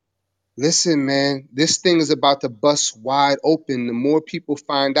 man. Listen, man, this thing is about to bust wide open. The more people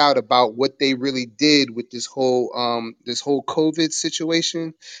find out about what they really did with this whole COVID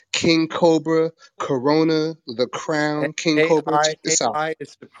situation, King Cobra, Corona, the Crown, King Cobra. AI Check this out.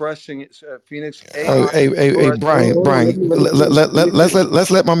 is suppressing it. Phoenix Hey, AI hey, hey, hey, Hold Brian, on, Brian, let me finish.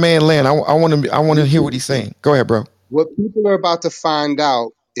 let's let my man land. I Let want me to hear what finish. he's saying. Go ahead, bro. What people are about to find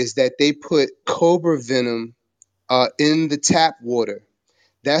out is that they put cobra venom in the tap water.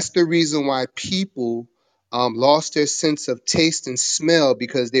 That's the reason why people lost their sense of taste and smell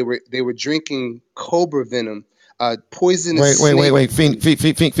because they were drinking cobra venom, poisonous snake Wait. venom.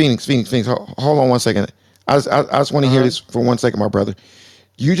 Phoenix. Hold on 1 second. I just want to hear Uh-huh. this for 1 second, my brother.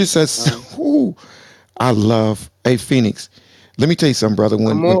 You just said, Uh-huh. "Ooh, I love a Phoenix." Let me tell you something, brother.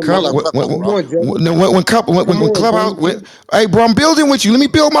 Come on, I man. love Pepto, Come bro. on, Jay. When Come Clubhouse, on, Jay. hey, bro, I'm building with you. Let me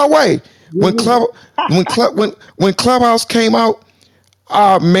build my way. When Yeah. Club, when Clubhouse came out,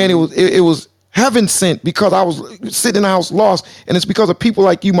 man, Mhm. it was heaven sent because I was sitting in the house lost, and it's because of people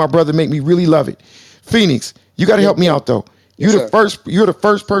like you, my brother, make me really love it. Phoenix, you got to Yes, help me sir. out though. Yes, sir. You're the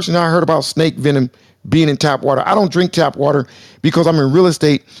first person I heard about snake venom being in tap water. I don't drink tap water because I'm in real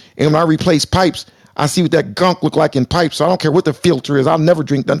estate, and when I replace pipes, I see what that gunk look like in pipes. So I don't care what the filter is. I'll never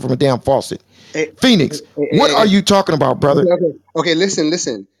drink nothing from a damn faucet. Hey, Phoenix, what are hey. you talking about, brother? Okay.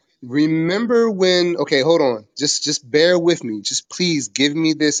 Listen. Remember when? Okay, hold on. Just bear with me. Just please give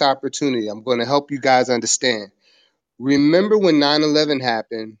me this opportunity. I'm going to help you guys understand. Remember when 9/11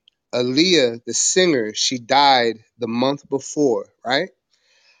 happened? Aaliyah, the singer, she died the month before, right?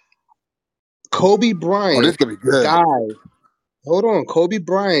 Kobe Oh, this Bryant gonna be good. died. Hold on. Kobe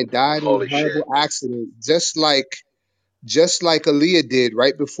Bryant died in Holy a horrible shit. accident, just like Aaliyah did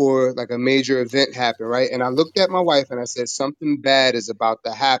right before like a major event happened, right? And I looked at my wife and I said, something bad is about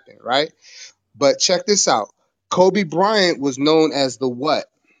to happen, right? But check this out. Kobe Bryant was known as the what?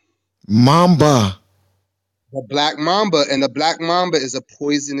 Mamba. The Black Mamba, and the Black Mamba is a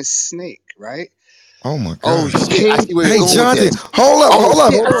poisonous snake, right? Oh my Oh God. shit, I King, see where you're Hey, going with Jonathan, this. Oh hold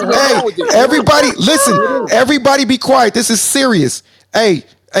up. shit, I see where you're Hey, going with this. hold on, everybody, listen. hold on. Everybody be quiet. This is serious. Hey,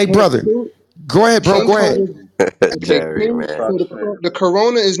 King, brother. King, Go ahead, bro. King Go ahead. Kong. Okay, Jerry, King. man. So the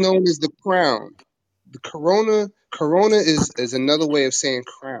Corona is known as the crown. The Corona is another way of saying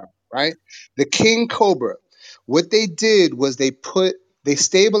crown, right? The King Cobra. What they did was they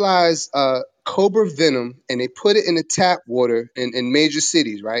stabilized cobra venom and they put it in the tap water in major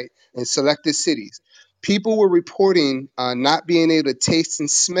cities, right? In selected cities. People were reporting not being able to taste and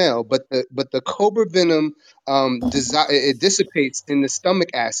smell, but the cobra venom it dissipates in the stomach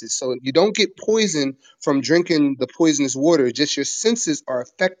acid, so you don't get poisoned from drinking the poisonous water. Just your senses are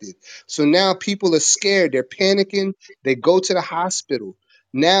affected. So now people are scared. They're panicking. They go to the hospital.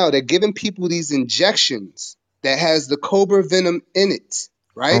 Now they're giving people these injections that has the cobra venom in it,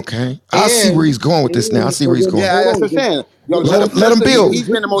 right? Okay. I see where And, he's going with this now. I see but where he's then, going. Yeah, hold that's on, what I'm saying. Yo, but let hold him. on, Let him Listen, build. he's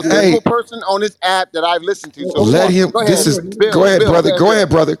been the most this Hey, sensible person on this app that I've listened to. So come let on, him. go This ahead, is. Go build, ahead, build, go brother. ahead, Go build. ahead,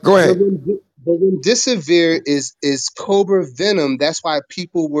 brother. Go But ahead. remdesivir is cobra venom. That's why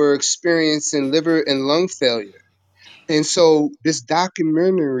people were experiencing liver and lung failure. And so this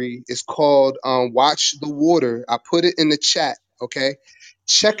documentary is called "Watch the Water." I put it in the chat. Okay,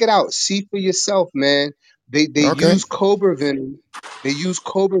 check it out. See for yourself, man. They Okay. use cobra venom. They use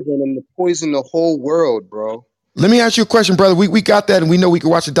cobra venom to poison the whole world, bro. Let me ask you a question, brother. We got that, and we know we can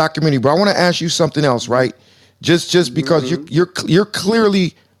watch the documentary. But I want to ask you something else, right? Just because Mm-hmm. you're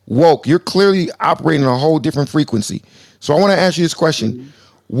clearly woke, you're clearly operating a whole different frequency. So I want to ask you this question: hmm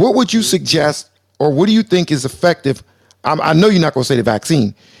what would you hmm suggest, or what do you think is effective? I know you're not going to say the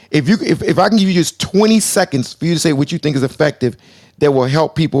vaccine. If I can give you just 20 seconds for you to say what you think is effective, that will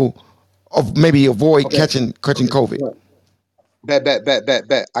help people of maybe avoid Okay. catching Okay. COVID. Right.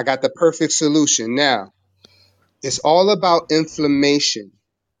 Bet. I got the perfect solution. Now it's all about inflammation.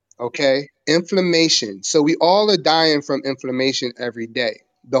 Okay, inflammation. So we all are dying from inflammation every day.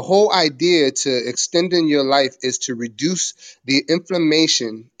 The whole idea to extending your life is to reduce the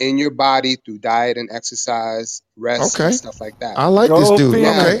inflammation in your body through diet and exercise, rest, and Okay, stuff like that. I like this Go dude.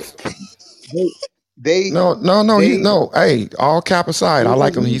 Now, Okay. Phoenix. they, they, No. He they no. Hey, all cap aside, I there's a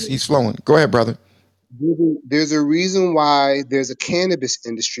like him. reason. He's flowing. Go ahead, brother. There's a reason why there's a cannabis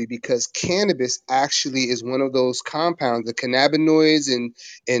industry because cannabis actually is one of those compounds, the cannabinoids in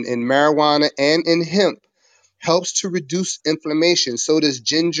marijuana and in hemp helps to reduce inflammation. So does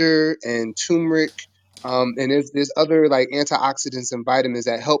ginger and turmeric, and there's other like antioxidants and vitamins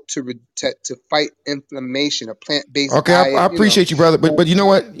that help to fight inflammation. A plant based Okay, I diet, you know. appreciate you, brother. But you know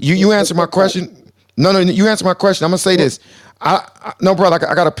what? You But answered my check out. question. No, you answered my question. I'm gonna say this. No, brother,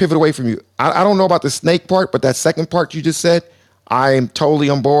 I got to pivot away from you. I don't know about the snake part, but that second part you just said, I am totally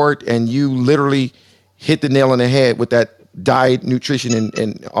on board, and you literally hit the nail on the head with that diet, nutrition, and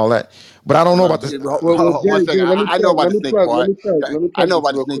all that. But I don't know about this. Well, One Jerry, second. let me I know plug, about let the me snake plug, let part. me plug, let me I plug know this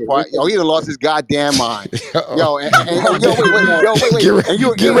about the real snake quick. Let me part. plug Yo, he this done real lost quick. his goddamn mind. Uh-oh. Yo, wait. Get, And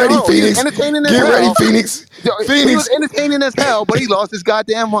get hold ready, on. He was Phoenix. entertaining as Get ready, hell. Phoenix. Yo, he was Phoenix. entertaining as hell, but he lost his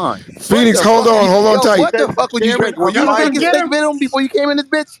goddamn mind. What Phoenix, the hold fuck? on. Hold on Yo, tight. what the fuck was you Cameron, drinking? Were I'm you taking fighting. snake venom before you came in this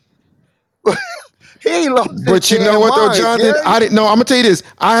bitch? He ain't lost his But you know damn what though, mind, Jonathan? Jerry. I didn't know. I'm gonna tell you this.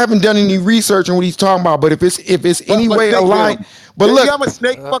 I haven't done any research on what he's talking about. But if it's any But way snake aligned, venom. but You know how look, much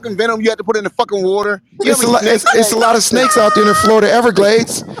snake fucking venom you had to put in the fucking water? You know how it's a many lot. snakes? It's a lot of snakes out there in the Florida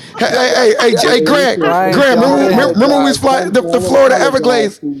Everglades. Hey, Yeah, yeah, Hey, hey, hey, Grant, listen, Ryan, Grant. I jump in. Remember when we was apologize. flying Jonathan, I the want to Florida apologize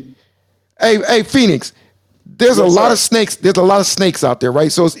Everglades? to you. Hey, Phoenix. There's a Yes, lot sir. of snakes. There's a lot of snakes out there,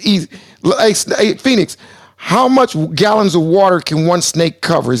 right? So it's easy. Hey, Phoenix. How much gallons of water can one snake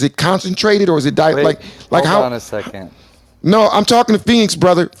cover? Is it concentrated or is it Wait, like hold how? on a second. No, I'm talking to Phoenix,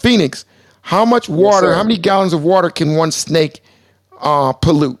 brother. Phoenix, how much Yes, water, how sir. many gallons of water can one snake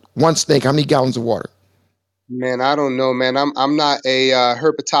pollute? One snake, how many gallons of water? Man, I don't know, man. I'm not a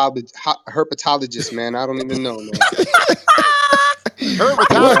herpetologist, man. I don't even know, man.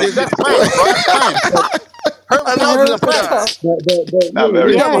 What? Herpetologist, that's plants, bro. That's plants. An Herpetologist are plants. herpetologist. But Not look, very.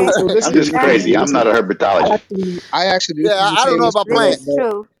 listen. Yeah, So I'm listen, just listen, that's crazy. I'm listen. not a I herpetologist. actually, this is Yeah, a I don't know shameless about this plug, is plants. but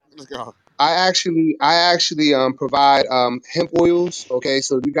true. Let's go. I actually provide hemp oils. Okay,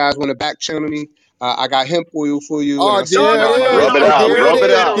 so if you guys want to back channel me, I got hemp oil for you, and Oh, I'll send there you it guys my is. Rub it website. out. There it Rub it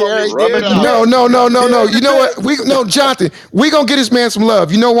is, out. Jerry. Rub There it it out. is. No. There You it know what? is. Jonathan, we gonna get this man some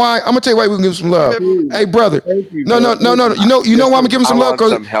love. You know why? I'm gonna tell you why we gonna give him some love. Please, Hey, brother. thank you, No, bro. no, no, Thank no. you. You know Yes, why I'm sir. gonna give him I some love? want Cause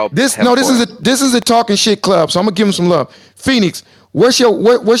some help no, hemp oil. this is a talking shit club. So I'm gonna give him some love. Phoenix, what's your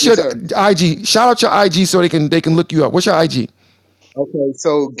Yes, sir. IG? Shout out your IG so they can look you up. What's your IG? Okay,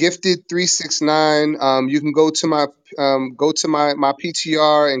 so gifted 369. You can go to my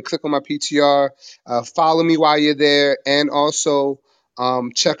PTR and click on my PTR. Follow me while you're there, and also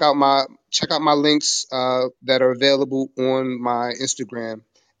check out my links that are available on my Instagram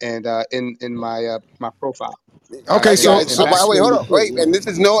and in my profile. Okay, Yeah. And back Wait, hold channel on. too. Wait, and Yeah. this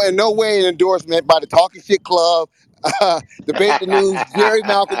is in no way an endorsement by the Talking Shit Club, Debate the News, Jerry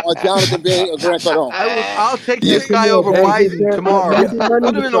Malcolm, or Jonathan Bing or Grant Cardone. I'll take yeah, this Listen, guy man, over let Hey, me get Biden there. Let tomorrow. me you, get money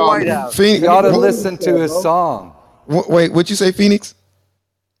Put him with in the y'all, White man. House. you Let me ought get to money with listen to y'all, his bro. song. Wait, what you say, Phoenix?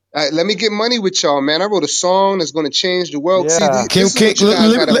 Let me get money with y'all, man. I wrote a song that's going to change the world. See, Yeah, this is what you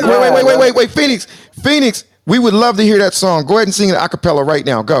guys got to yeah. understand. Let, Wait, Phoenix. We would love to hear that song. Go ahead and sing it a cappella right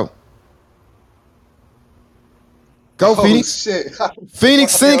now. Go, Oh Phoenix. shit!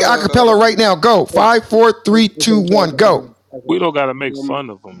 Phoenix, Okay, sing hold a on, hold cappella on. right now. Go. Five, four, three, two, Okay, one. Go. We okay. don't gotta make fun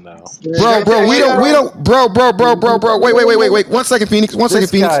of them now. Bro, Check we it out. don't, bro. Wait. 1 second, Phoenix. 1 second, this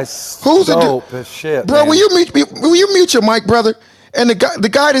Phoenix. guy's Who's the dope as shit, bro? man. Will you mute your mic, brother? And the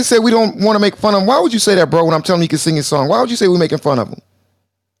guy that said we don't want to make fun of him. Why would you say that, bro? When I'm telling him he can sing his song, why would you say we're making fun of him?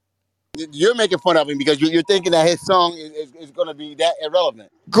 You're making fun of him because you're thinking that his song is going to be that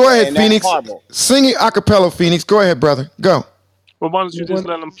irrelevant Go ahead, and that Phoenix. horrible. Sing it a cappella, Phoenix. Go ahead, brother. Go. Well, why don't I you just want,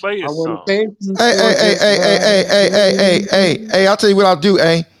 let them play I his want to song? thank you Hey, for just vibing with me I'll tell you what I'll do,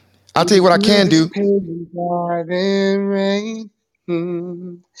 I'll tell you what I through can this do. pain and driving rain.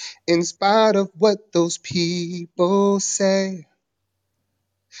 In spite of what those people say.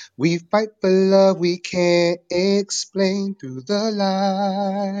 We fight for love we can't explain through the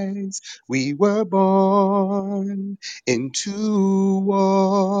lies we were born into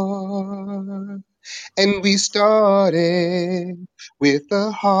war. And we started with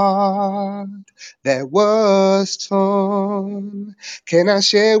a heart that was torn. Can I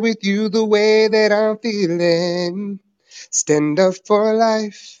share with you the way that I'm feeling? Stand up for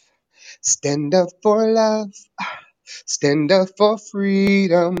life, stand up for love. Stand up for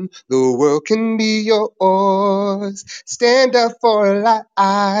freedom. The world can be yours. Stand up for life.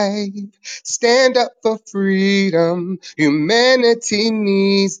 Stand up for freedom. Humanity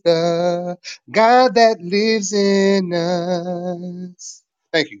needs the God that lives in us.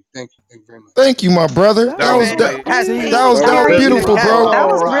 Thank you. Thank you. Thank you very much. Thank you, my brother. That That was was fantastic, see, That was Very bro. beautiful, good. bro. That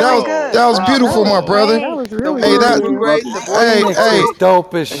was That really was Bravo, good. that was That beautiful, was my bravo. brother. That great. was The really Hey, words that. were good. great. The voice was Phoenix Hey, is great.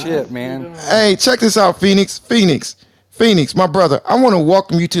 dope as Can we shit, man. get hey, check this out, Phoenix, my brother. I want to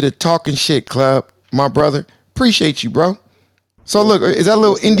welcome you to the Talking Shit Club, my brother. Appreciate you, bro. So Yes, look, sir. is that a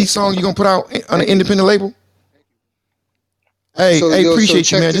little Yes, sir. indie song you gonna put out on an Thank you. independent label? So yo, so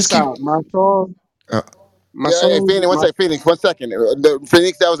Appreciate you, check man. Just this keep. out. My song, Uh, my Yeah, hey, song, Phoenix, my. Phoenix, 1 second.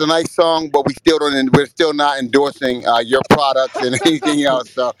 Phoenix, that was a nice song, but we're still not endorsing your products and anything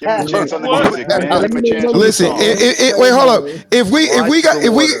else. So Give him a Yeah, chance on the what? music, man. let Give him me a make chance money on the with Listen, y'all, song. man. wait, hold up. Sorry, If we Watch the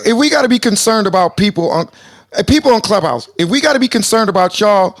water. got to be concerned about people, People on Clubhouse, if we got to be concerned about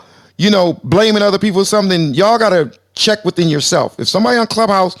y'all, blaming other people for something, y'all got to check within yourself. If somebody on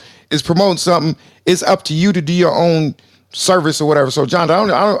Clubhouse is promoting something, it's up to you to do your own service or whatever. So, John,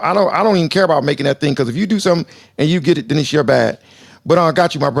 I don't even care about making that thing, because if you do something and you get it, then it's your bad. But I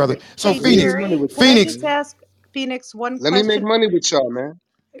got you, my brother. So, Hey, Phoenix, Phoenix, can I Phoenix, just ask Phoenix one question? Let me make money with y'all, man.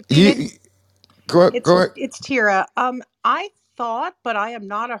 Phoenix, go ahead. It's Tira. I thought, but I am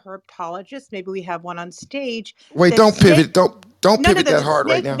not a herpetologist. Maybe we have one on stage. Wait, don't pivot. Don't pivot that hard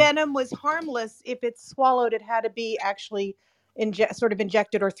right now. Venom was harmless. If it's swallowed, it had to be actually sort of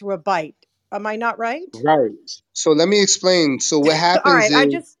injected or through a bite. Am I not right? Right. So let me explain. So what happens All right,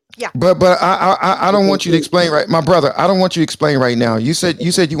 But I don't want you to explain right, my brother. I don't want you to explain right now. You said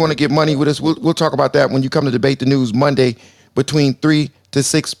you want to get money with us. We'll talk about that when you come to Debate the News Monday between 3 to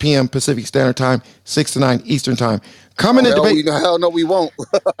 6 p.m. Pacific Standard Time, 6 to 9 Eastern Time. Coming to debate. Hell no, we won't.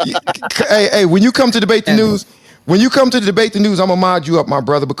 Hey, when you come to Debate the News, I'm gonna mod you up, my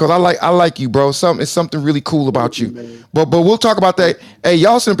brother, because I like you, bro. It's something really cool about you. But we'll talk about that. Hey,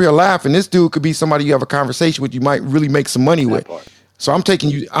 y'all sit up here laughing. This dude could be somebody you have a conversation with. You might really make some money with. So I'm taking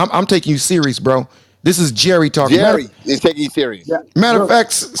you serious, bro. This is Jerry talking. Jerry is taking you serious. Matter of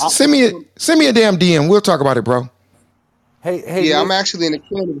fact, send me a damn DM. We'll talk about it, bro. Hey, I'm actually in the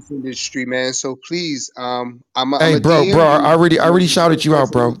cannabis industry, man. So please, I'm Hey, bro, I already shouted you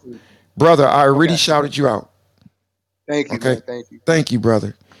out, bro. Brother, I already shouted you out. Thank you, Okay. man. Thank you. Thank you,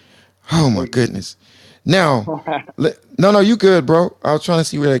 brother. Oh my goodness. Now, no, you good, bro. I was trying to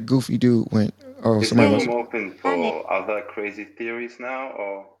see where that goofy dude went. Oh, Is the somebody room else. open for other crazy theories now,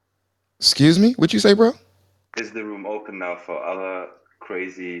 or Excuse me? What you say, bro? is the room open now for other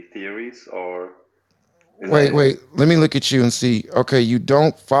crazy theories, or? Wait. Let me look at you and see. Okay, you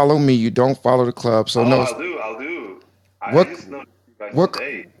don't follow me. You don't follow the club. So no. I'll do. I just know you guys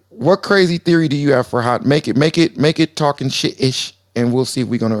today. What crazy theory do you have for hot? Make it talking shit-ish, and we'll see if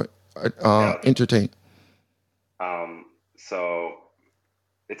we're gonna entertain. So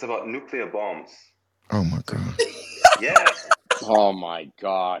it's about nuclear bombs. Oh my god. Yeah. Oh my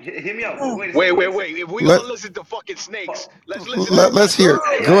god. Hear me out. Wait. If we gonna listen to fucking snakes, let's listen to Let's hear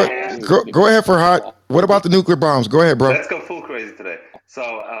it. Go ahead for hot. What about the nuclear bombs? Go ahead, bro. Let's go full crazy today.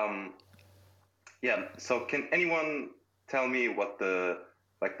 So So can anyone tell me what the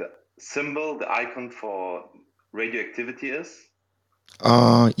symbol, the icon for radioactivity is?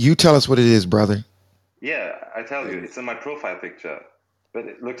 You tell us what it is, brother. Yeah, I tell you, it's in my profile picture, but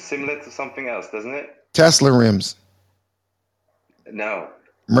it looks similar to something else, doesn't it? Tesla rims. No.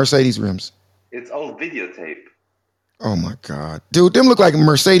 Mercedes rims. It's old videotape. Oh my god, dude, them look like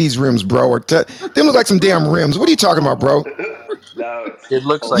Mercedes rims, bro. Or them look like some damn rims. What are you talking about, bro? No, it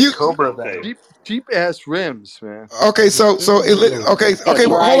looks like Cobra Van. Cheap ass rims, man. Okay, okay.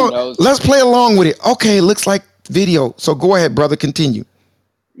 Hold on. Let's play along with it. Okay, it looks like video. So go ahead, brother. Continue.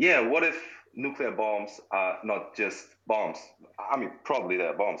 Yeah. What if nuclear bombs are not just bombs? I mean, probably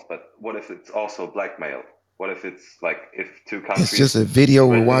they're bombs, but what if it's also blackmail? What if it's like if two countries? It's just a video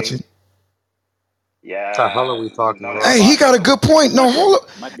we're watching. Yeah. What the hell are we talking about? Hey, he got a good point. No, hold up.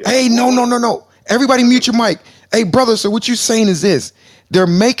 Hey, no. Everybody mute your mic. Hey, brother, so what you're saying is this. They're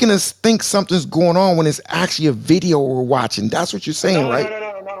making us think something's going on when it's actually a video we're watching. That's what you're saying, right?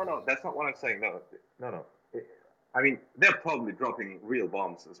 No. That's not what I'm saying. No. I mean, they're probably dropping real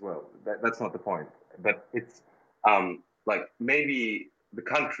bombs as well. That's not the point. But it's like maybe the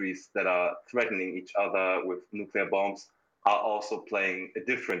countries that are threatening each other with nuclear bombs are also playing a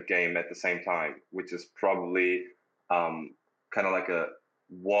different game at the same time, which is probably kind of like a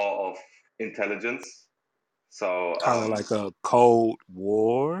war of intelligence. So kind of like a Cold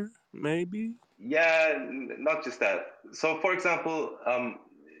War, maybe. Yeah, not just that. So, for example,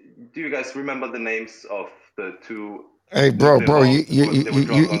 do you guys remember the names of the two? Hey, bro,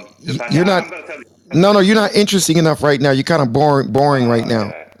 you're not. No, you're not interesting enough right now. You're kind of boring right now.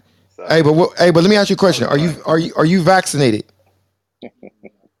 Okay. So, hey, but let me ask you a question. Are you vaccinated?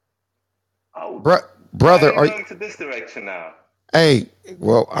 Brother, are you going to this direction now? Hey,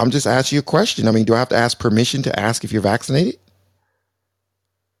 well, I'm just asking you a question. I mean, do I have to ask permission to ask if you're vaccinated?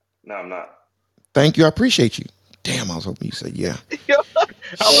 No, I'm not. Thank you. I appreciate you. Damn, I was hoping you said yeah.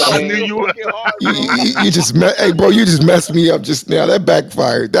 I knew you were. You just hey, bro, you just messed me up just now. That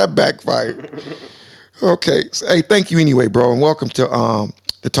backfired. Okay. So, hey, thank you anyway, bro, and welcome to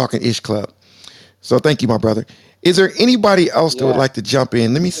the Talking Ish Club. So thank you, my brother. Is there anybody else that would like to jump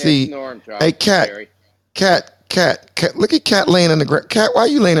in? Let me see. Hey, Cat. Look at Cat laying on the ground. Cat, why are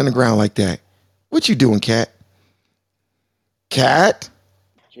you laying on the ground like that? What you doing, Cat? Cat?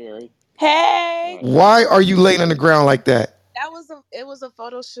 Jerry. Hey. Why are you laying on the ground like that? That was It was a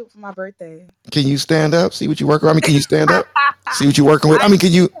photo shoot for my birthday. Can you stand up? See what you working with? I mean, can you stand up? See what you working with? I I mean,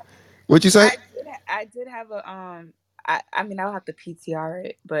 can you? What'd you say? I did have a I mean I'll have to PTR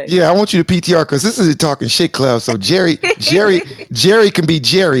it, but Yeah, I want you to PTR because this is a talking shit club. So Jerry can be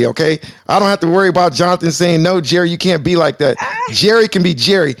Jerry. Okay, I don't have to worry about Jonathan saying no, Jerry. You can't be like that. Jerry can be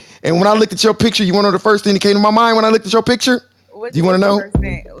Jerry. And when I looked at your picture, you want to know the first thing that came to my mind when I looked at your picture? Do you want to what's the know? first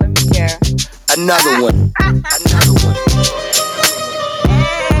thing? Let me yeah. Another one.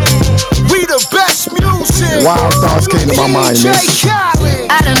 We the best music. Wild thoughts came to my mind, miss.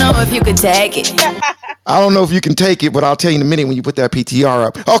 I don't know if you could take it. I don't know if you can take it, but I'll tell you in a minute when you put that PTR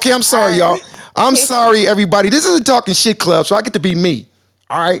up. Okay, I'm sorry, y'all. I'm sorry, everybody. This is a talking shit club, so I get to be me.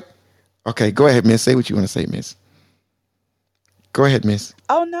 All right? Okay, go ahead, miss. Say what you want to say, miss. Go ahead, miss.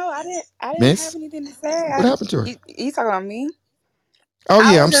 Oh no, I didn't have Miss? anything to say. What happened to her? You talking about me?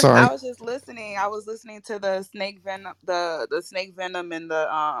 Oh, yeah, I'm sorry. I was just listening. I was listening to the snake venom, the snake venom, and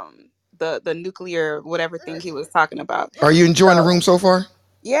the nuclear whatever thing he was talking about. Are you enjoying the room so far?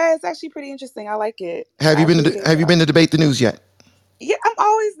 Yeah, it's actually pretty interesting. I like it. Have you been to Debate the News yet? Yeah, I'm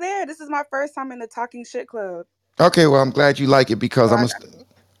always there. This is my first time in the Talking Shit Club. Okay, well, I'm glad you like it because I'm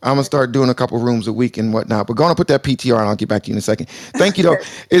gonna start doing a couple rooms a week and whatnot. But go on and put that PTR and I'll get back to you in a second. Thank you, though.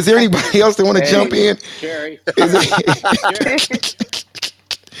 Is there anybody else that want to jump in? Jerry.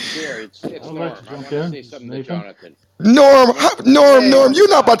 Jerry, it's Norm. I want to say something to Jonathan. Norm, you're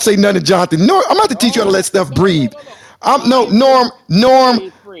not about to say nothing to Jonathan. Norm, I'm about to teach you how to let stuff breathe. Norm.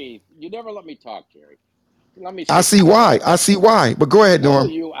 Breathe. You never let me talk, Jerry. Let me. I see why. But go ahead, Norm.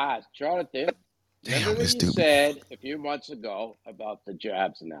 You asked Jonathan. Remember what you said a few months ago about the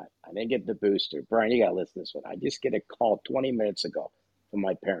jabs and that? I didn't get the booster. Brian, you got to listen to this one. I just get a call 20 minutes ago from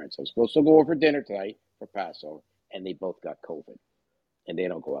my parents. I was supposed to go over dinner tonight for Passover, and they both got COVID. And they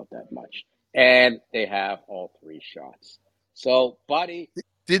don't go out that much. And they have all 3 shots. So, buddy.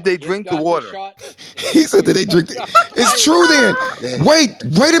 Did they drink the water? He said that they drink the It's true then. Wait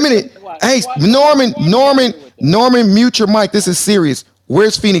a minute. Hey, Norman, mute your mic. This is serious.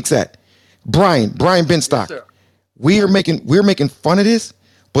 Where's Phoenix at? Brian Benstock. Yes, we're making fun of this,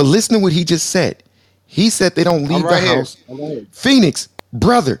 but listen to what he just said. He said they don't leave the house. Phoenix,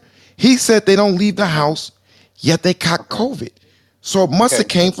 brother, he said they don't leave the house, yet they caught COVID. So it must have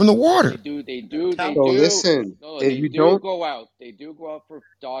came from the water. They do. Listen, if you don't go out. They do go out for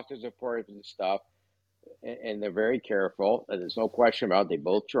doctor's appointments and stuff, and they're very careful. There's no question about it. They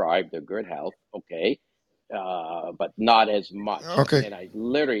both drive. They're good health, okay, but not as much. Okay. And I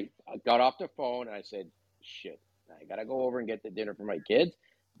literally got off the phone and I said, "Shit, I gotta go over and get the dinner for my kids."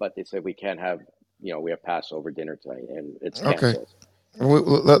 But they said we can't have, we have Passover dinner tonight, and it's canceled. Okay.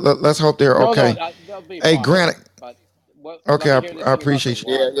 Let's hope they're okay. They'll be hey, fine, Grant. but Okay, I appreciate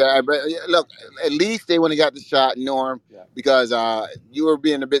you. Yeah. But look, at least they wouldn't have got the shot, Norm, because you were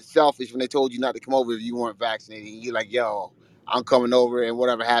being a bit selfish when they told you not to come over if you weren't vaccinated. You're like, yo, I'm coming over, and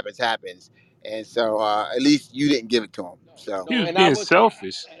whatever happens. And so at least you didn't give it to them. So he was being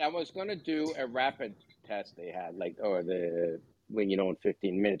selfish. And I was going to do a rapid test they had, in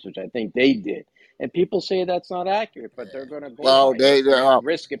 15 minutes, which I think they did. And people say that's not accurate, but they're going to go they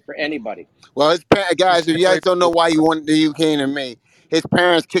risk it for anybody. Well, guys, if you guys don't know why you came to me, his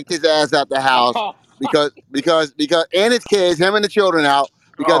parents kicked his ass out the house because and his kids, him and the children out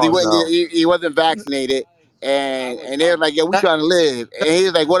because he wasn't vaccinated. And they were like, "Yeah, we trying to live." And he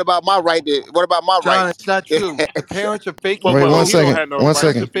was like, "What about my right? What about my John, rights?" it's not true. The parents are faking. Wait, one second. They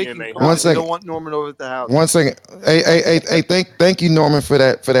don't want Norman over at the house. 1 second. Hey, thank you, Norman, for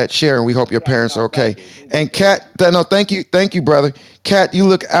that share, and we hope your parents are okay. And Kat, thank you, brother. Kat, you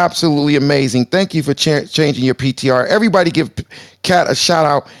look absolutely amazing. Thank you for changing your PTR. Everybody give Kat a shout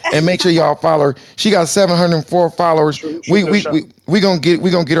out and make sure y'all follow her. She got 704 followers. We gonna get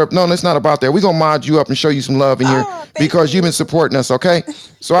her up. No, it's not about that. We gonna mod you up and show you some love in here because you've been supporting us. Okay,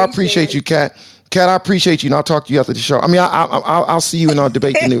 so I appreciate you, Kat. Kat, I appreciate you, and I'll talk to you after the show. I mean, I'll see you and I'll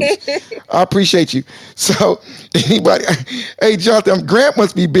debate the news. I appreciate you. So, anybody, hey, Jonathan, Grant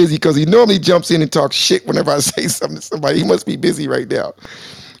must be busy because he normally jumps in and talks shit whenever I say something to somebody. He must be busy right now.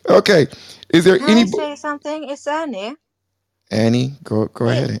 Okay, is there any? Can I say something? It's Annie. Annie, go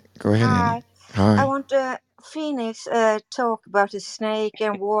ahead. Go ahead, Annie. Hi. I want Phoenix talk about the snake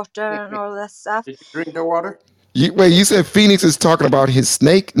and water and all that stuff. Did you drink the water? You said Phoenix is talking about his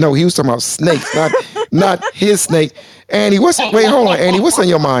snake? No, he was talking about snakes, not his snake. Annie, hold on, Annie, what's on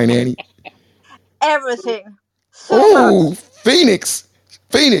your mind, Annie? Everything. Oh, Phoenix.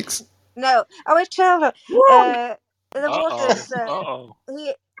 No, I will tell her. The water is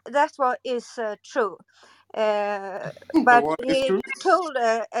that's what is true. But he told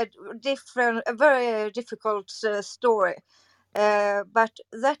a very difficult story but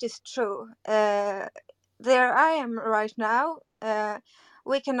that is true. There I am right now.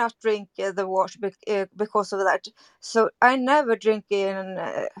 We cannot drink the water because of that. So I never drink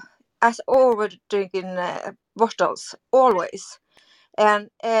as always drink in bottles, always. And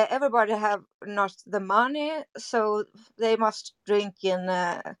everybody have not the money, so they must drink in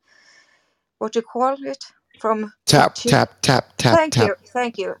what you call it from the Tap, tap, tap, tap, Thank tap. you,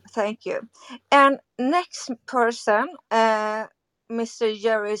 thank you, thank you. And next person, Mr.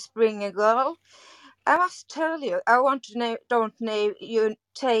 Jerry Springer Girl. I must tell you, I want to don't name you.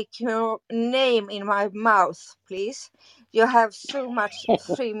 Take your name in my mouth, please. You have so much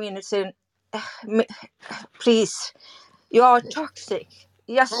 3 minutes in. Please, you are toxic.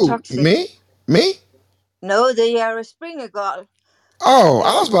 Just Who? toxic. Me? No, the Jerry Springer Girl. Oh,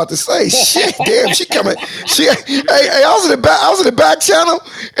 I was about to say, shit, damn, she coming. Hey, I was in the back channel,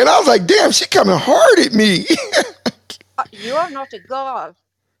 and I was like, damn, she coming hard at me. You are not a girl.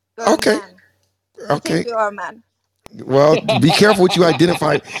 You're Okay, a man. I think you are a man. well, be careful what you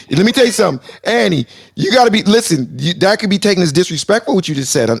identify. Let me tell you something, Annie. You got to be. Listen, that could be taken as disrespectful what you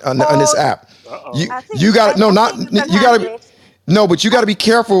just said on this app. You got no, not think you can you got handle to. it. No, but you got to be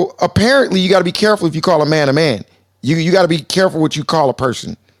careful. Apparently, you got to be careful if you call a man a man. You got to be careful what you call a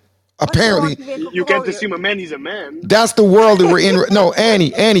person. Apparently, You can't assume a man he's a man. that's the world that we're in. No,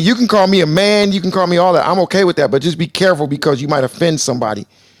 Annie, you can call me a man. You can call me all that. I'm okay with that. But just be careful because you might offend somebody.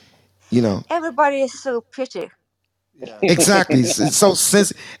 You know. Everybody is so pretty. Exactly. It's so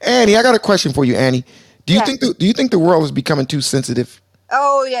sensitive. Annie, I got a question for you, Annie. Do you think the world is becoming too sensitive?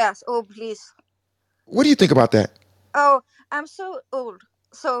 Oh yes. Oh please. What do you think about that? Oh, I'm so old.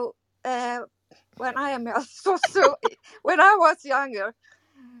 So when I am so when I was younger,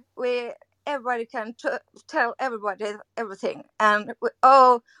 everybody can tell everybody everything, and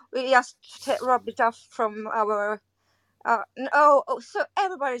we just rub it off from our. So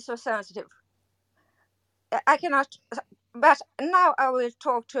everybody's so sensitive. I cannot. But now I will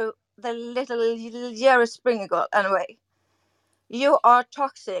talk to the little Jerry Springer girl anyway. You are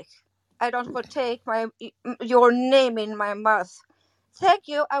toxic. I don't go take your name in my mouth. Thank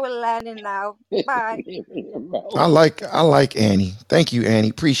you. I will land it now. Bye. I like Annie. Thank you, Annie.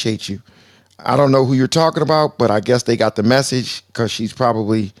 Appreciate you. I don't know who you're talking about, but I guess they got the message because she's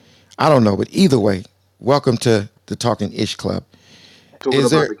probably, I don't know. But either way, welcome to the Talking Ish Club. Talking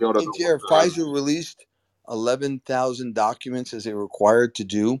about the girl that Hey, Jared, Pfizer released 11,000 documents as they were required to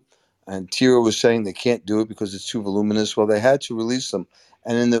do. And Tira was saying they can't do it because it's too voluminous. Well, they had to release them.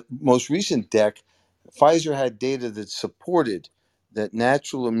 And in the most recent deck, Pfizer had data that supported that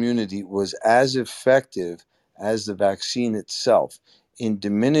natural immunity was as effective as the vaccine itself in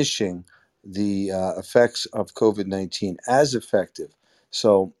diminishing the effects of COVID-19, as effective.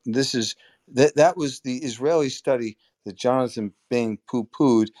 So that was the Israeli study that Jonathan Bing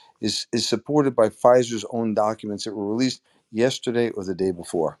poo-pooed is supported by Pfizer's own documents that were released yesterday or the day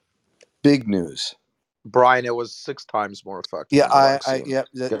before. Big news. Brian, it was 6 times more effective Yeah, than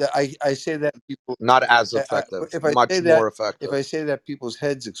the vaccine. I say that people Not as effective, if I say much that more effective. people's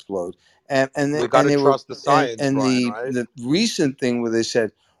heads explode, and We got to they were trust the science, and Brian, right? the recent thing where they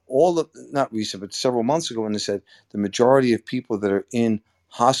said not recent but several months ago when they said the majority of people that are in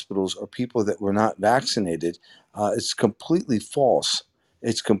hospitals are people that were not vaccinated, it's completely false.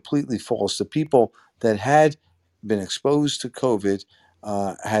 It's completely false. The people that had been exposed to COVID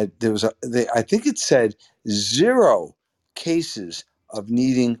I think it said 0 cases of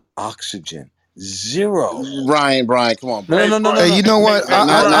needing oxygen. 0. Brian, come on, No, Brian. no, no, no, Hey, no. you know what?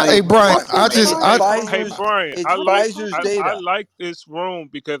 Not Hey, Brian, It's Hey Pfizer's. Brian, It's Pfizer's I data. like this room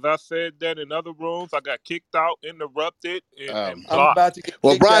because I said that in other rooms. I got kicked out, interrupted, and I'm blocked. about to get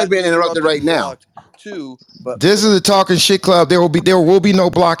Well, kicked Brian's out, being interrupted interrupted, right and now. blocked too. But This is the Talking Shit Club. There will be no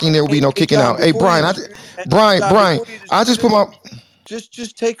blocking. There will be no hey, kicking John, out. Hey, before you Brian, John, before you I just put distribute my. it,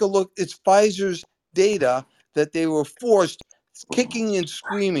 just take a look. It's Pfizer's data that they were forced kicking and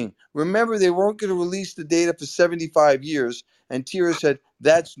screaming. Remember, they weren't going to release the data for 75 years, and Tira said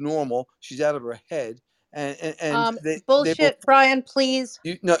that's normal. She's out of her head, and they were. Bullshit, Brian, please.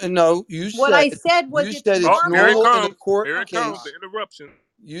 You What I said was it's said it's Oh, here it normal normal. in a comes. court Here it comes. case. The interruption.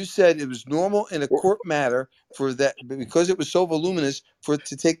 You said it was normal in a court matter for that because it was so voluminous for it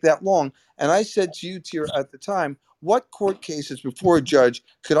to take that long. And I said to you, Tier, at the time, what court cases before a judge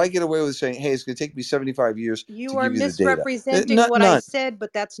could I get away with saying, "Hey, it's going to take me 75 years to You are give you the data"? misrepresenting what I None. said,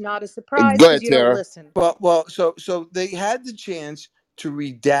 but that's not a surprise Go because ahead, you don't Tara. listen. Well, so they had the chance to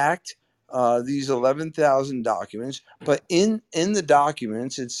redact these 11,000 documents, but in the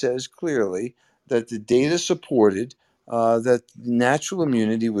documents it says clearly that the data supported that natural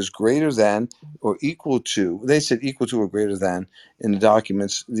immunity was greater than or equal to, they said equal to or greater than in the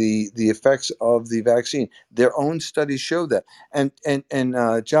documents, the effects of the vaccine. Their own studies show that. And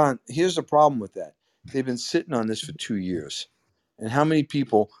John, here's the problem with that. They've been sitting on this for 2 years. And how many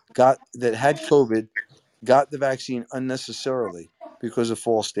people had COVID, got the vaccine unnecessarily because of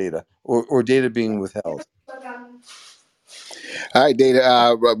false data or data being withheld? All right, Data.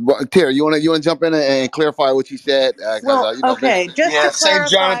 Tara, you want to jump in and clarify what you said? Well, okay, just to Save clarify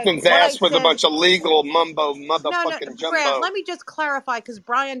Jonathan's what I ass with a said. bunch of legal mumbo No, motherfucking Grant, jumbo. let me just clarify because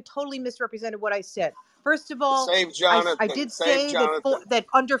Brian totally misrepresented what I said. First of all, Save I Jonathan. did Save say that Jonathan. that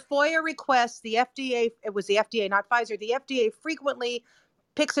under FOIA requests, the FDA, it was the FDA, not Pfizer, the FDA frequently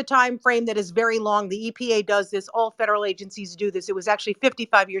picks a time frame that is very long. The EPA does this. All federal agencies do this. It was actually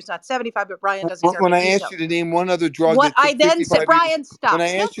 55 years, not 75, but Brian doesn't care When for I asked details. you to name one other drug What that I took then said, 55 years, Brian, when stop.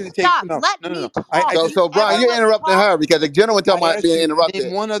 I asked you to Just take, stop. Let me talk. I Do just, you Brian, ever you're let me interrupting talk? her because the gentleman talking I about asked being you interrupted.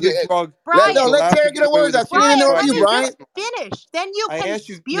 name one other drug Brian, that's Let allowed to Tara get get her away words with a out. She didn't Brian, interrupt let you, 55-year me Brian. just finish. Then you I can asked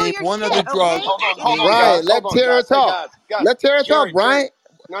you spew name your one shit, other okay? drug. Hold on, Brian, guys. let Hold on, Tara guys. Hey, talk. guys. Let Tara talk, Jerry. Brian.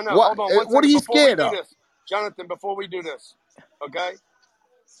 No, What? hold on 1 What are second. you Before we scared do of? this, Jonathan, before we do this, okay?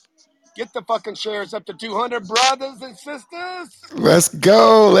 Get the fucking shares up to 200, brothers and sisters. Let's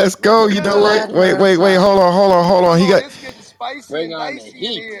go. Let's Let's go. You know what? go. Wait. Hold on. He Come on, got it's getting spicy Bring and on the dicey in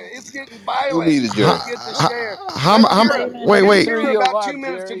heat. here. It's getting Who violent. needed how, Jerry? Let's get the share. how, how, wait, Give wait. Tira Threw you about off, 2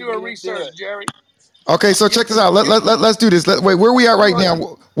 minutes to Jerry. do a You didn't do research, it. Jerry. Okay, so check this out. Let's do this. Wait, where we at right now?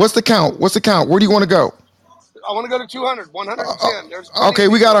 200. What's the count? Where do you want to go? I want to go to 200, 110. There's plenty Okay,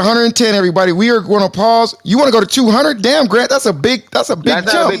 of we people got in here. 110. Everybody, we are going to pause. You want to go to 200? Damn, Grant, that's a big That's not a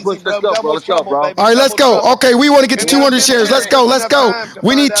jump. big push. Let's go, bro. Let's go, bro. All right, let's go. Okay, we want to get to In the 200 fifth shares. year, Let's go. it's Let's enough go. time to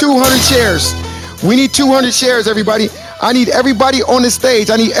We find need out if 200 shares. We need 200 shares, everybody. I need everybody on the stage.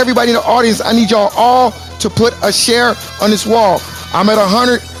 I need everybody in the audience. I need y'all all to put a share on this wall. I'm at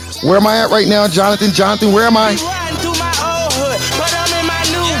 100. Where am I at right now, Jonathan? Jonathan, where am I?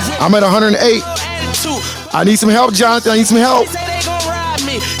 I'm at 108. I need some help, Jonathan. I need some help.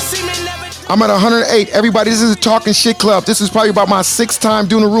 I'm at 108. Everybody, this is a talking shit club. This is probably about my 6th time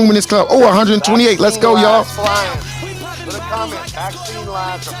doing a room in this club. Oh, 128. Let's go, y'all. Flying. Put a comment. Vaccine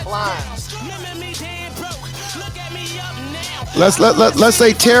lives are flying. Let's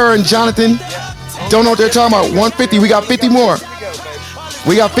say Tara and Jonathan don't know what they're talking about. 150. We got 50 more.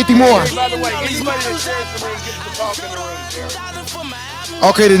 We got 50 more. By the way, anybody that shares the room gets to talk in the room, Jerry.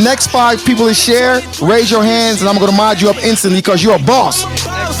 Okay, the next 5 people to share, raise your hands, and I'm going to mod you up instantly because you're a boss.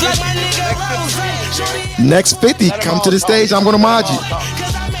 Next 50, come to the stage. I'm going to mod you.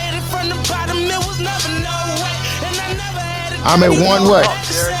 I'm at one what?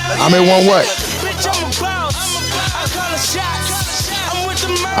 I'm at one what?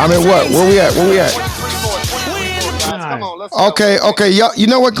 I'm at what? Where we at? Where we at? Okay, y'all. You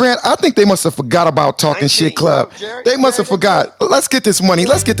know what, Grant? I think they must have forgot about Talking Shit Club. They must have forgot. Let's get this money.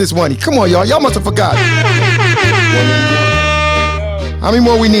 Let's get this money. Come on, y'all. Y'all must have forgot. How many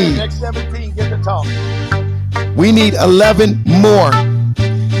more we need? Next 17, get to talk. We need 11 more.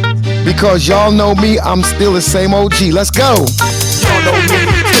 Because y'all know me, I'm still the same OG. Let's go. Y'all know me,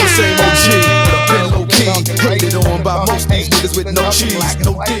 still same OG. But I've been low key. Hated on by most these niggas with no cheese,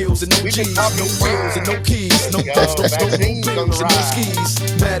 no deals and no G's, no wheels and no keys, no bus, no bills and no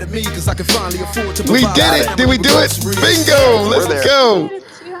skis. Mad at me because I can finally afford to. We did it. Did we do it? Bingo. Let's go.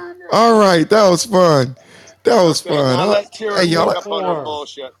 All right. That was fun. That was fun. Now let Tira Hey, pick y'all. up on her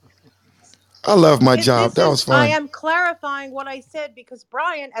bullshit. I love my job. That was I fun. am clarifying what I said because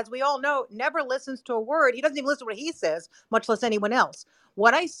Brian, as we all know, never listens to a word. He doesn't even listen to what he says, much less anyone else.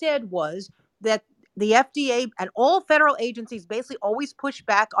 What I said was that the FDA and all federal agencies basically always push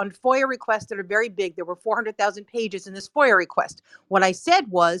back on FOIA requests that are very big. There were 400,000 pages in this FOIA request. What I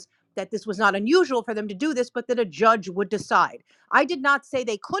said was that this was not unusual for them to do this, but that a judge would decide. I did not say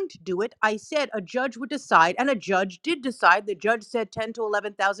they couldn't do it. I said a judge would decide, and a judge did decide. The judge said 10 to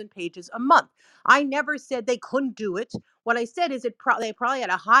 11,000 pages a month. I never said they couldn't do it. What I said is they probably had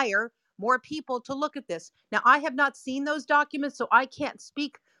to hire more people to look at this. Now, I have not seen those documents, so I can't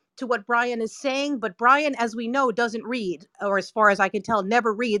speak to what Brian is saying, but Brian, as we know, doesn't read, or as far as I can tell,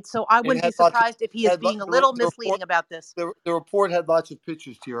 never reads. So I wouldn't be surprised if he is being a little misleading about this. The report had lots of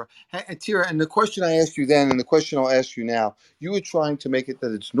pictures, Tira. And Tira, and the question I asked you then, and the question I'll ask you now, you were trying to make it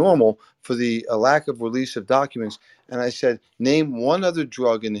that it's normal for the lack of release of documents. And I said, name one other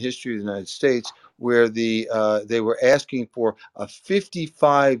drug in the history of the United States where they were asking for a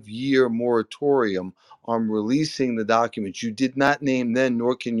 55-year moratorium on releasing the documents. You did not name then,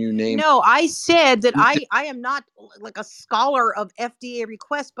 nor can you name. No, I said that I am not like a scholar of FDA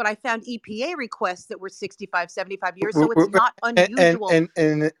requests, but I found EPA requests that were 65, 75 years, so it's not unusual.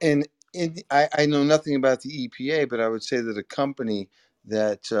 And I know nothing about the EPA, but I would say that a company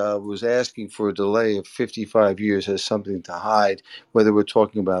that was asking for a delay of 55 years has something to hide, whether we're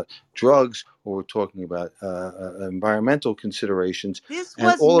talking about drugs or we're talking about environmental considerations. This and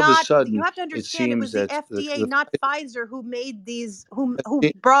was all not, of a sudden, you have to understand, it was the FDA, not Pfizer, who made these, who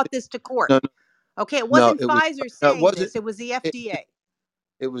brought this to court. No, okay, it wasn't Pfizer saying this. It was the FDA.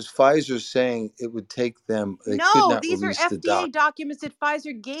 It was Pfizer saying it would take them. They could No, not these are release the FDA documents that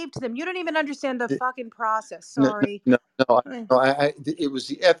Pfizer gave to them. You don't even understand the fucking process. No, Sorry. it was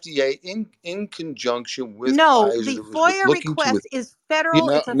the FDA in conjunction with No, Pfizer the that was FOIA looking to request is federal.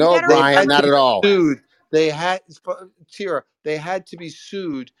 No, It's a no, federal Brian, not at all. They had, Tira, they had to be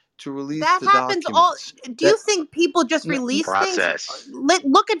sued to release that the happens documents. Do you think people just release things?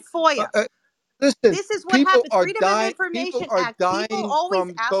 Look at FOIA. Listen, this is what people happens. are Freedom of dying. Information People are Act. People dying always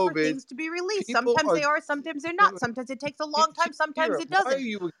from ask for COVID. things to be released. People Sometimes are- they are, sometimes they're not. Sometimes it takes a long time. Sometimes it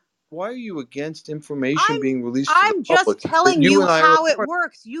doesn't. Why are you against information being released to I'm the just public? telling you how it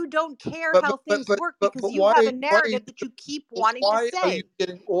works. You don't care how things work because you have a narrative that you keep wanting to say. Why are you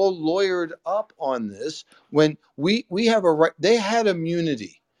getting all lawyered up on this when we have a right? They had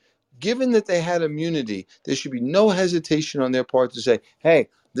immunity. Given that they had immunity, there should be no hesitation on their part to say, "Hey,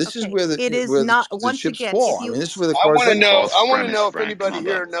 this is where the chips fall." I mean, this is where the I cards want to know. fall. I want to know if anybody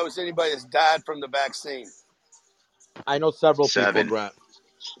here knows anybody that's died from the vaccine. I know several people, Grant.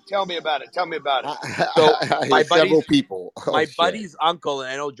 Tell me about it. Tell me about it. So my buddy's uncle,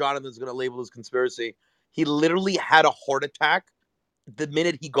 and I know Jonathan's going to label this conspiracy. He literally had a heart attack the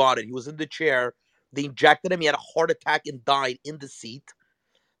minute he got it. He was in the chair. They injected him. He had a heart attack and died in the seat.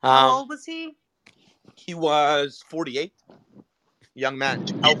 How old was he? He was 48. Young man,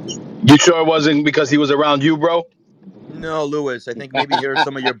 healthy. You sure it wasn't because he was around you, bro? No, Lewis. I think maybe here's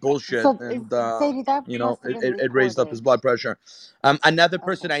some of your bullshit, and it raised up his blood pressure. Another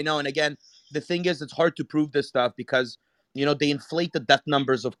person I know, and again, the thing is, it's hard to prove this stuff because they inflate the death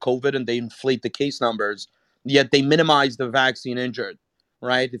numbers of COVID and they inflate the case numbers, yet they minimize the vaccine injured.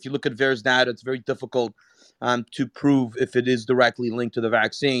 Right? If you look at VAERS data, it's very difficult to prove if it is directly linked to the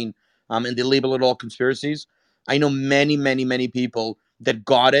vaccine, and they label it all conspiracies. I know many, many, many people that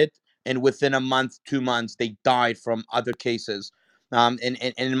got it, and within a month, 2 months, they died from other cases. And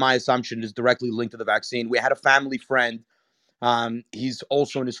in my assumption, is directly linked to the vaccine. We had a family friend. He's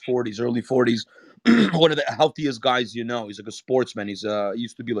also in his 40s, early 40s. One of the healthiest guys you know. He's like a sportsman. He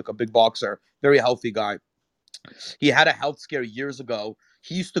used to be like a big boxer. Very healthy guy. He had a health scare years ago.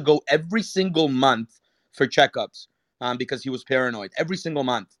 He used to go every single month for checkups because he was paranoid. Every single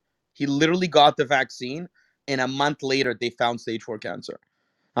month. He literally got the vaccine, and a month later, they found stage 4 cancer.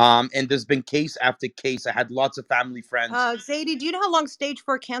 And there's been case after case. I had lots of family friends. Zadie, do you know how long stage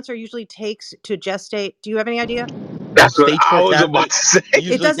 4 cancer usually takes to gestate? Do you have any idea? That's what I was about to say.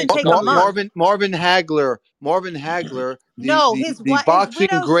 It doesn't take a month. Marvin Hagler. His boxing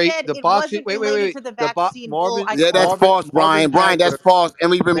widow great. said The it boxing. wasn't related to the vaccine. That's false, Brian. Brian, that's false,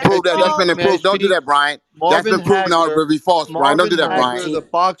 and we've been proved that. That's been improved. Don't do that, Brian. That's been proven now to be false, Brian. Don't do that, Brian. The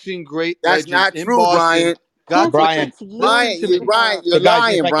boxing great. That's not true, Brian. Brian, you're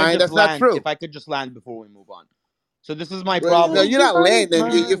lying, Brian. That's not true. If I could just land before we move on. So this is my problem. No, you're not landing.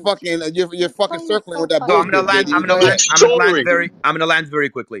 You're fucking circling with that bullshit. I'm gonna land very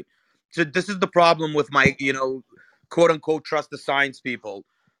quickly. So this is the problem with my, quote unquote trust the science people.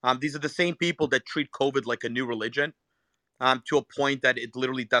 These are the same people that treat COVID like a new religion, to a point that it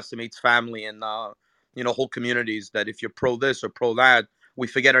literally decimates family and whole communities. That if you're pro this or pro that, we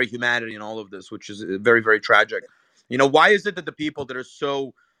forget our humanity and all of this, which is very, very tragic. Why is it that the people that are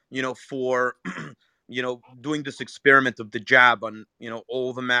so, for doing this experiment of the jab on,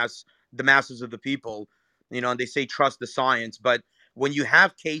 all the masses of the people, and they say trust the science. But when you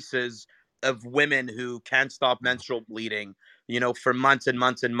have cases of women who can't stop menstrual bleeding, for months and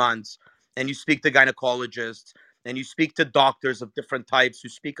months and months, and you speak to gynecologists and you speak to doctors of different types who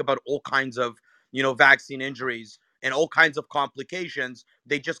speak about all kinds of, vaccine injuries and all kinds of complications,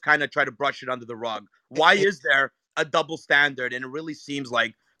 they just kind of try to brush it under the rug. Why is there a double standard? And it really seems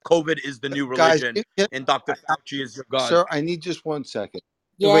like COVID is the new religion, and Dr. Fauci is your God. Sir, I need just 1 second.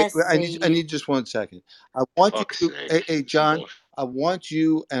 Yes, I need just 1 second. I want you to, hey, John, I want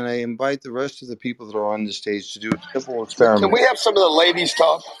you, and I invite the rest of the people that are on the stage to do a simple Can experiment. we have some of the ladies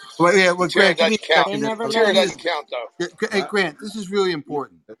talk? Well, yeah, well, Material Grant, give me doesn't a count. second. Material doesn't count, though. Hey, Grant, this is really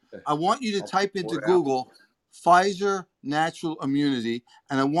important. I want you to type into Google Pfizer natural immunity,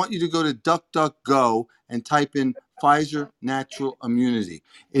 and I want you to go to DuckDuckGo and type in Pfizer natural immunity.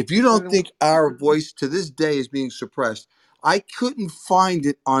 If you don't think our voice to this day is being suppressed, I couldn't find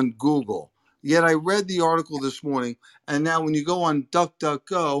it on Google. Yet I read the article this morning, and now when you go on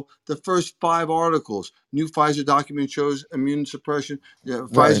DuckDuckGo, the first 5 articles, new Pfizer document shows immune suppression,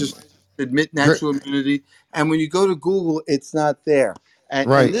 Right. Pfizer admit natural immunity, and when you go to Google, it's not there. And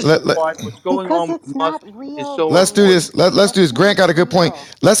Right. this is why what's going on with Musk is so Let's do important. this. Let's do this. Grant got a good point.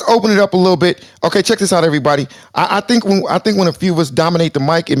 Let's open it up a little bit. Okay, check this out, everybody. I think when a few of us dominate the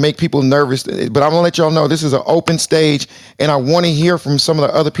mic, it make people nervous. But I'm gonna let y'all know this is an open stage, and I want to hear from some of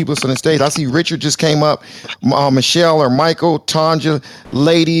the other people on the stage. I see Richard just came up, Michelle or Michael, Tanja,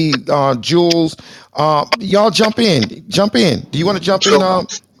 Lady, Jules. Y'all jump in. Jump in. Do you want to jump in?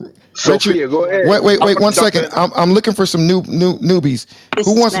 Richard, Sophia, go ahead. wait I'm gonna 1 jump second. in. I'm looking for some newbies.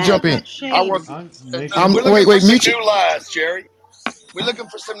 Who wants to jump in? I want. We're Wait, looking for some mute your, new lies, Jerry. We're looking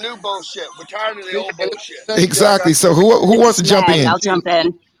for some new bullshit. We're tired of the old bullshit. exactly. So who This wants to is jump Mag. in? I'll jump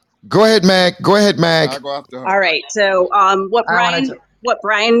in. Go ahead, Mag. Go ahead, Mag. I'll go after her. All right. So, what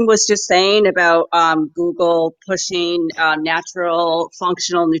Brian was just saying about Google pushing natural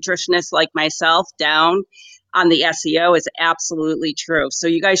functional nutritionists like myself down on the SEO is absolutely true. So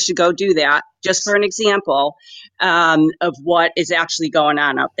you guys should go do that just for an example of what is actually going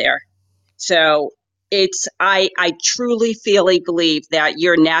on out there. So I truly believe that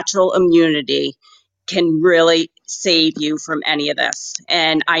your natural immunity can really save you from any of this.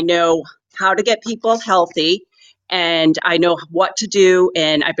 And I know how to get people healthy, and I know what to do,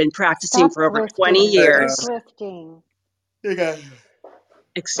 and I've been practicing Stop for over 20 grifting. You're years. grifting.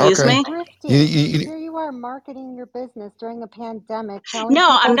 Excuse You're Okay. me? grifting. Here you are marketing your business during a pandemic, telling No,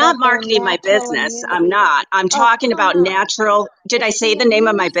 I'm people not that their marketing my natural business. I'm immunity. not. I'm Oh, talking come about on. natural. Did I It's say the the name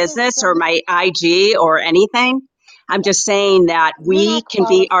of immune my business or system. my IG or anything? I'm just saying that You're we not can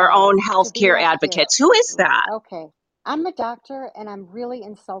be our qualified own to be healthcare up here. advocates. Who is that? Okay. I'm a doctor and I'm really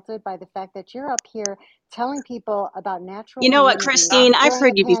insulted by the fact that you're up here telling people about natural You know what, immunity Christine? I've during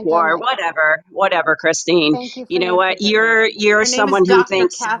a heard you before. pandemic. Whatever, Christine. Thank you You for know your what? forgiveness. You're Her name is someone who Dr.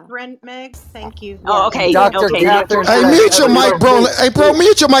 thinks. Catherine, Meg. Thank you. Oh, Yes. okay, Dr. okay. Catherine Hey, said, mute your everybody mic, bro. please. Hey, bro,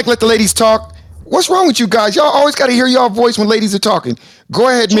 mute your mic. Let the ladies talk. What's wrong with you guys? Y'all always got to hear y'all voice when ladies are talking. Go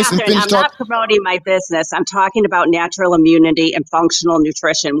ahead, Miss, and Catherine, finish I'm not talk. promoting my business. I'm talking about natural immunity and functional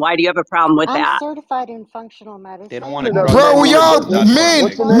nutrition. Why do you have a problem with I'm that? certified in functional They don't medicine. want to I'm What's the grow. name Bro, of your y'all, business? That's why men,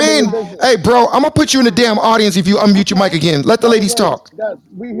 What's Meg. the name of your men. business? Hey, bro, I'm gonna put you in the damn audience if you unmute your mic Okay. again. Let the No, but ladies guys, talk.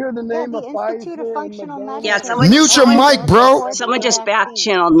 we hear the Yeah, name the of Institute of Pfizer and Functional Yeah, Moderna Medicine and Mute your only mic, works bro. for the someone just back vaccine.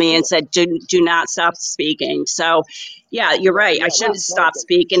 channeled me and We, said, do not stop speaking. So, yeah, you're yeah, right. I yeah, should well, have keep stopped talking.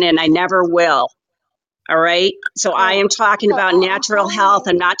 speaking, and I never will. All right. So I good. am talking So about I'm natural telling health. you,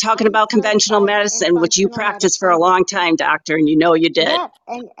 I'm not talking I'm about conventional certified in medicine, which you functional practiced for a medicine. long time, doctor, and you know you did. Yeah,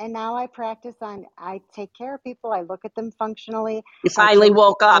 and now I practice on. I take care of people. I look at them functionally. You I finally take.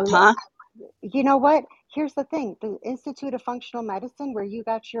 woke I up, look. huh? You know what? Here's the thing: the Institute of Functional Medicine, where you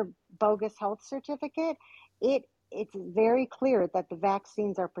got your bogus health certificate, it's very clear that the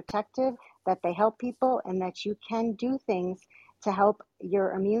vaccines are protective, that they help people, and that you can do things to help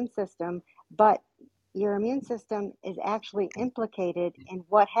your immune system. But your immune system is actually implicated in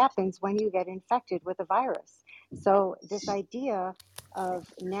what happens when you get infected with a virus. So this idea of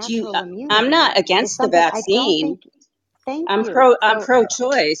natural I'm immunity not is against the something I don't vaccine. think. Thank you. I'm So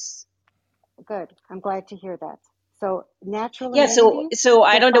pro-choice. good. I'm glad to hear that. So natural Yeah, immunity, so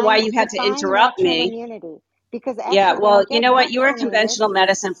I don't know why define you had to define interrupt natural me. immunity. Because Yeah, actually when well, you you get know what? You were vaccinated, conventional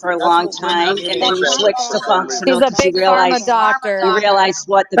medicine for a That's long what women time, need and more then that's you than not a switched to bad testosterone. thing. He's functional a because big That's not a bad pharma thing. you doctor. realized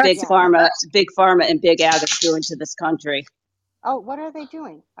what the That's Yes. big pharma and big ag is doing to this country. Oh, what are they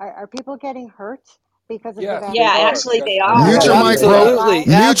doing? Are people getting hurt because of the Yes, Yeah, they vaccine? are. actually Yes, they and are. Mute yes, your Really? mic, they Is bro. it are. Absolutely, live?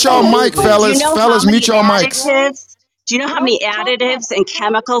 Mute your Is mic, it absolutely. Do you live? know fellas. how many Mute your mic. Really? additives? Do you know how many Let's talk about additives and let's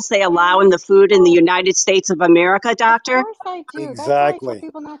chemicals they allow in tell the food in the people. United States of America, Of doctor? course I do. That's why I tell Exactly.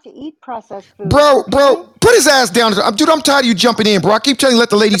 people not to eat processed foods, Bro, okay? put his ass down. Dude, I'm tired of you jumping in, bro. I keep telling you,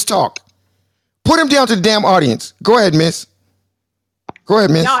 let the ladies talk. Put him down to the damn audience. Go ahead, miss. Go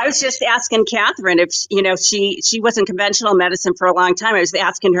ahead, No, miss. I was just asking Catherine if she was in conventional medicine for a long time. I was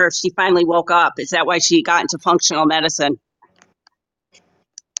asking her if she finally woke up. Is that why she got into functional medicine?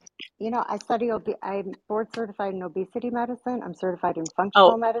 You know, I'm board certified in obesity medicine. I'm certified in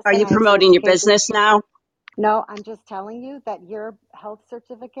Oh, functional are medicine. you I have promoting your certifications. business now? No, I'm just telling you that health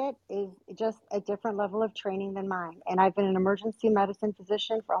certificate is just a different level of training than mine. And I've been an emergency medicine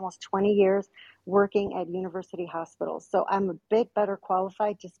physician for almost 20 years working at university hospitals. So I'm a bit better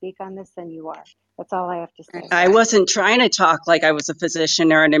qualified to speak on this than you are. That's all I have to say. I wasn't trying to talk like I was a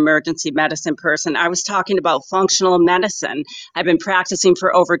physician or an emergency medicine person. I was talking about functional medicine. I've been practicing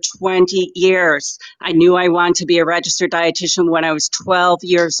for over 20 years. I knew I wanted to be a registered dietitian when I was 12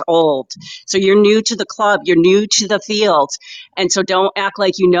 years old. So you're new to the club, you're new to the field. And so don't act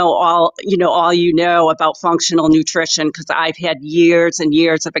like you know all you know about functional nutrition, because I've had years and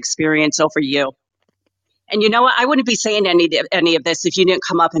years of experience over you. And you know what? I wouldn't be saying any of this if you didn't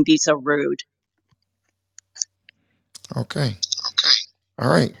come up and be so rude. Okay. All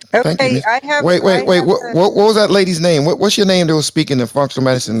right. Okay, Thank you. I have. Wait. What was that lady's name? What's your name that was speaking in functional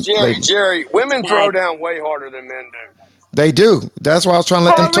medicine? Jerry, women throw down way harder than men do. They do. That's why I was trying to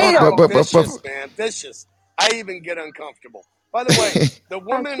let them talk. But vicious, man, vicious. I even get uncomfortable. By the way, the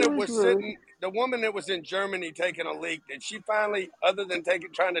woman that was in Germany taking a leak, did she finally, other than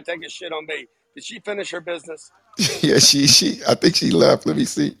trying to take a shit on me, did she finish her business? Yeah, she. I think she left. Let me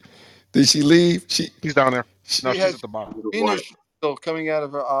see. Did she leave? She's down there. No, she's has at the bottom. Venus still coming out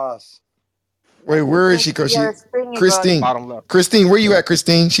of her ass. Wait, where is she? Cause Christine. Bottom left. Christine, where you at,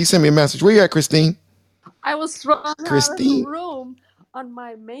 Christine? She sent me a message. Where you at, Christine? I was thrown out of Christine. the room on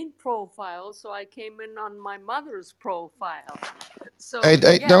my main profile, so I came in on my mother's profile. So Hey,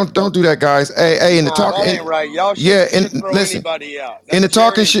 yeah. don't do that, guys. Hey, in the talking. That ain't right. Y'all should throw anybody out. That's in the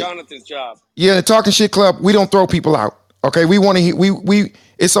talking Jerry shit. and Jonathan's job. Yeah, in the talking shit club, we don't throw people out. Okay, we want to hear. We.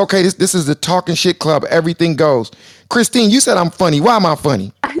 It's okay. This is the talking shit club. Everything goes. Christine, you said I'm funny. Why am I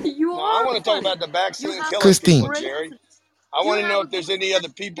funny? I want to talk about the vaccine killing Christine. people, Jerry. I want to know if there's any other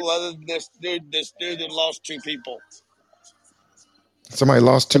people other than this dude that lost 2 people. Somebody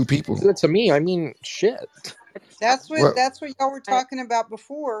lost 2 people. To me, I mean, shit. That's what y'all were talking about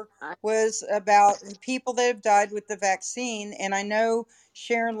before, was about people that have died with the vaccine. And I know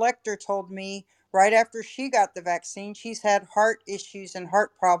Sharon Lecter told me right after she got the vaccine, she's had heart issues and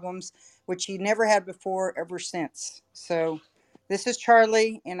heart problems, which she never had before ever since. So this is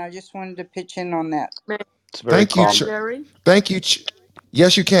Charlie, and I just wanted to pitch in on that. Thank you. Thank you.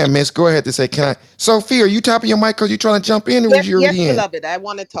 Yes, you can, Miss. Go ahead to say, can I? Sophie, are you tapping your mic because you're trying to jump in, or was you already in? Beloved, I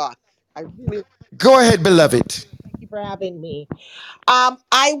want to talk. I really Go ahead, beloved. Thank you for having me.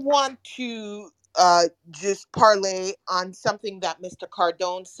 I want to just parlay on something that Mr.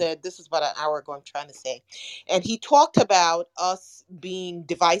 Cardone said. This is about an hour ago, I'm trying to say. And he talked about us being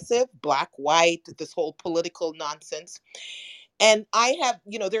divisive, black, white, this whole political nonsense. And I have,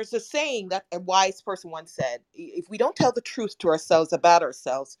 there's a saying that a wise person once said, if we don't tell the truth to ourselves about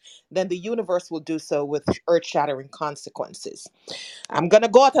ourselves, then the universe will do so with earth-shattering consequences. I'm going to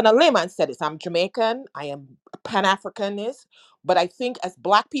go out on a limb and say this. I'm Jamaican. I am Pan-Africanist. But I think as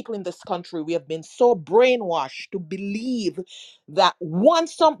Black people in this country, we have been so brainwashed to believe that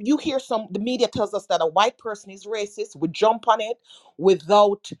the media tells us that a white person is racist. We jump on it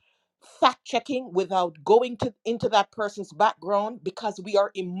without fact checking, without going into that person's background, because we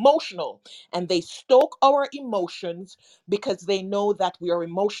are emotional, and they stoke our emotions because they know that we are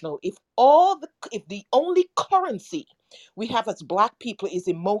emotional. If the only currency we have as Black people is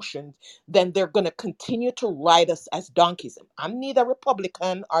emotions, then they're going to continue to ride us as donkeys. I'm neither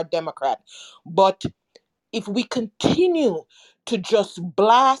Republican or Democrat, but if we continue to just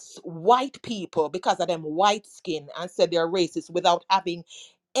blast white people because of them white skin and say they're racist without having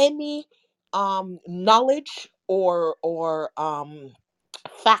any knowledge or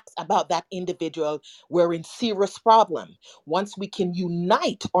facts about that individual, we're in serious problem. Once we can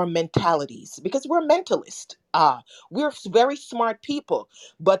unite our mentalities, because we're mentalists, we're very smart people,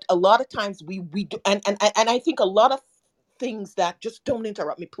 but a lot of times we do, and I think a lot of things that, just don't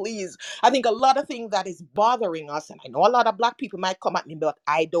interrupt me, please. I think a lot of things that is bothering us, and I know a lot of Black people might come at me, but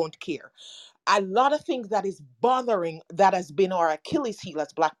I don't care. A lot of things that is bothering, that has been our Achilles heel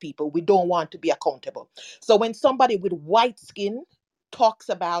as Black people, we don't want to be accountable. So when somebody with white skin talks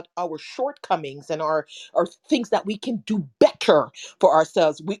about our shortcomings and our things that we can do better for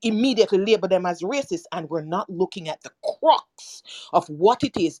ourselves, we immediately label them as racist, and we're not looking at the crux of what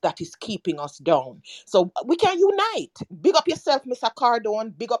it is that is keeping us down. So we can unite. Big up yourself, Mr.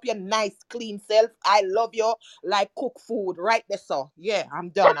 Cardone. Big up your nice, clean self. I love you like cook food right there, so yeah, I'm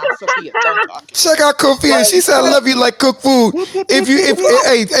done. I'm Sophia. Done talking. Check out Sophia. She said, "I love you like cook food." Hey,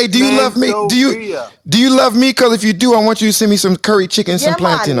 do you love me? Do you love me? Because if you do, I want you to send me some curry chicken, some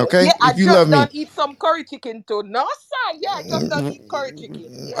plantain. Okay, yeah, if you love me. I just eat some curry chicken too. No, sir. Yeah, I just don't eat curry chicken.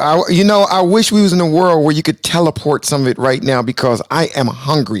 Yeah. I wish we was in a world where you could teleport some of it right now, because I am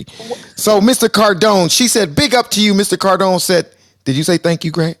hungry. So, Mr. Cardone, she said, "Big up to you." Mr. Cardone said, Did you say thank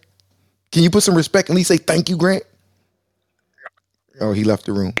you, Grant? Can you put some respect and at least say thank you, Grant? Oh, he left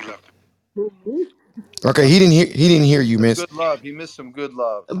the room. Okay, he didn't hear you, miss. Good love. He missed some good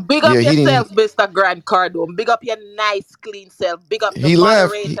love. Big up yourself, Mr. Grant Cardone. Big up your nice, clean self. Big up the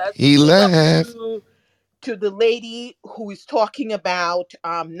moderators. He left. Up to the lady who is talking about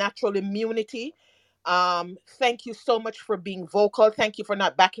natural immunity. Thank you so much for being vocal. Thank you for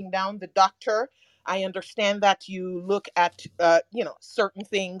not backing down the doctor. I understand that you look at, certain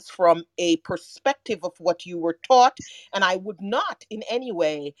things from a perspective of what you were taught, and I would not in any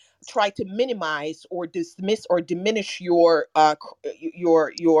way try to minimize or dismiss or diminish your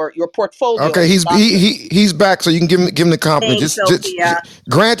portfolio. Okay, he's back, so you can give him the compliment.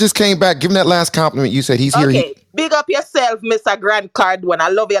 Grant just came back. Give him that last compliment. You said he's here. Okay, big up yourself, Mr. Grant Cardone. I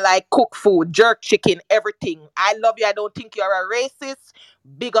love you like cook food, jerk chicken, everything. I love you. I don't think you're a racist.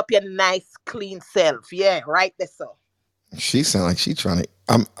 Big up your nice, clean self. Yeah, right there, so. She sound like she trying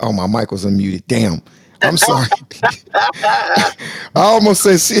to. My mic was unmuted. Damn. I'm sorry. I almost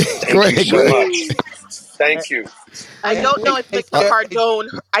said shit. Go ahead. Thank you. I don't know if Mr.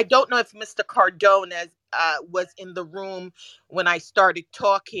 Cardone was in the room when I started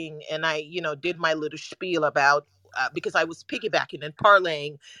talking, and I, did my little spiel about because I was piggybacking and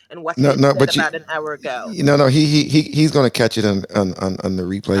parlaying and what he said about an hour ago. He's going to catch it on the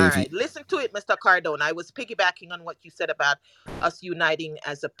replay. All right, listen to it, Mr. Cardone. I was piggybacking on what you said about us uniting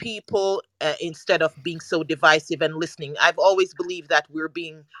as a people instead of being so divisive and listening. I've always believed that we're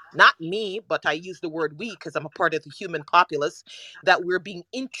being, not me, but I use the word we because I'm a part of the human populace, that we're being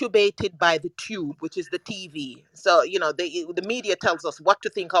intubated by the tube, which is the TV. So, the media tells us what to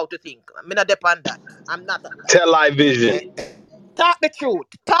think, how to think. I'm not depend on that. I'm not. Television. Talk the truth.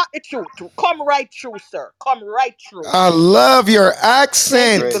 Talk the truth. Come right through, sir. Come right through. I love your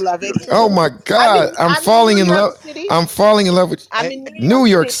accent. Thank you, beloved. Oh my God, I'm falling in love. I'm falling in love with New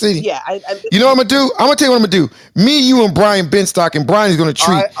York City. Yeah, you know what I'm gonna do? I'm gonna tell you what I'm gonna do. Me, you, and Brian Benstock, and Brian is gonna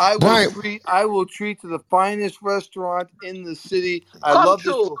treat. I will treat to the finest restaurant in the city. I Come love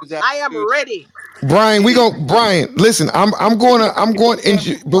through. this. I am ready. Brian, Brian, listen, I'm going.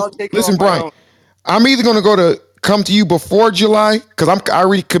 Listen, Brian, I'm either gonna go to. Come to you before July because I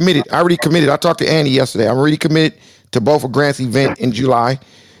already committed. I talked to Andy yesterday. I'm already committed to both of Grant's event in July.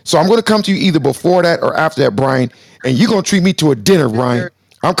 So I'm going to come to you either before that or after that, Brian. And you're going to treat me to a dinner, Brian.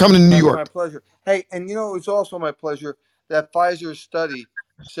 I'm coming to New York. My pleasure. Hey, and it's also my pleasure that Pfizer study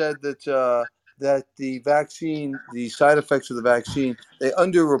said that that the vaccine, the side effects of the vaccine, they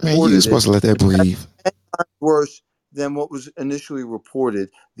underreported. Man, you're supposed to let that breathe. 10 times worse than what was initially reported,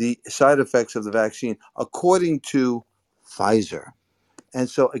 the side effects of the vaccine, according to Pfizer. And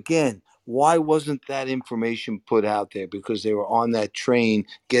so, again, why wasn't that information put out there? Because they were on that train,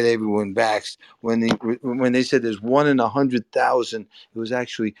 get everyone vaxxed. When they said there's 1 in 100,000, it was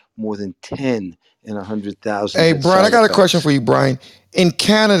actually more than 10 in 100,000. Hey, Brian, I got a question for you, Brian. In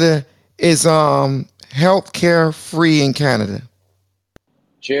Canada, is healthcare free in Canada?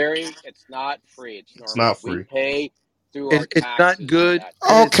 Jerry, it's not free. It's normal. It's not free. We pay through our taxes. It's not good.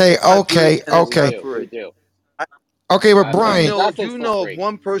 Okay. We do. Okay, but Brian, do you know of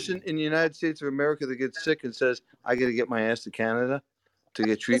one person in the United States of America that gets sick and says, "I got to get my ass to Canada to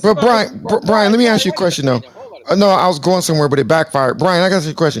get treatment"? But Brian, let me ask you a question though. No, I was going somewhere, but it backfired. Brian, I got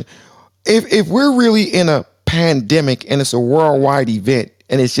you a question. If we're really in a pandemic and it's a worldwide event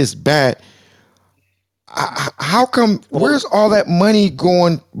and it's just bad, how come? Where's all that money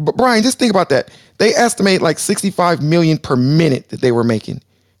going? But Brian, just think about that. They estimate like 65 million per minute that they were making.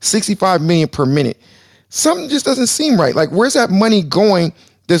 65 million per minute. Something just doesn't seem right. Like, where's that money going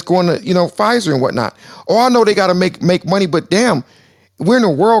that's going to, Pfizer and whatnot? Oh, I know they got to make money, but damn, we're in a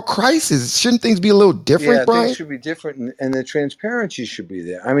world crisis. Shouldn't things be a little different, Brian? Things should be different, and the transparency should be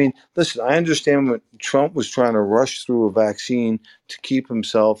there. I mean, listen, I understand when Trump was trying to rush through a vaccine to keep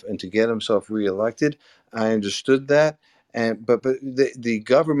himself and to get himself reelected. I understood that. But the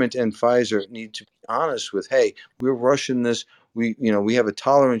government and Pfizer need to be honest with, hey, we're rushing this. We have a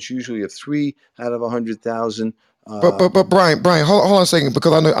tolerance usually of 3 out of 100,000. But Brian, hold on a second,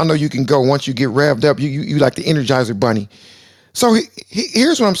 because I know you can go once you get revved up. You like the Energizer Bunny. So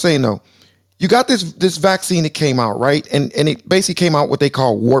here's what I'm saying though. You got this vaccine that came out, right? And it basically came out what they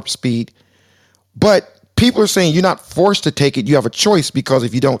call warp speed. But people are saying you're not forced to take it. You have a choice, because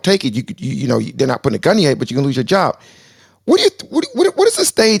if you don't take it, they're not putting a gun in your head, but you can lose your job. What does the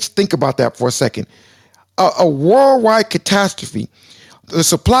stage think about that for a second? A worldwide catastrophe, the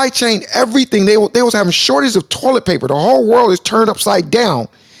supply chain, everything. They was having shortage of toilet paper. The whole world is turned upside down.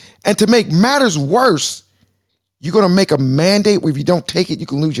 And to make matters worse, You're gonna make a mandate where if you don't take it, you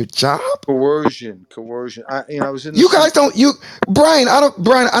can lose your job. Coercion. I was in. You guys don't. Brian.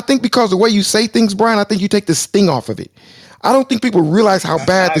 Brian. I think because the way you say things, Brian, I think you take the sting off of it. I don't think people realize how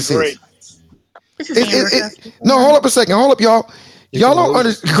bad this is. No, hold up a second. Hold up, y'all. Y'all don't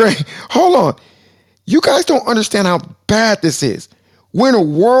understand. Greg, hold on. You guys don't understand how bad this is. We're in a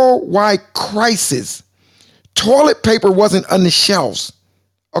worldwide crisis. Toilet paper wasn't on the shelves.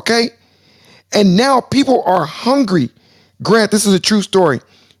 Okay? And now people are hungry. Grant, this is a true story.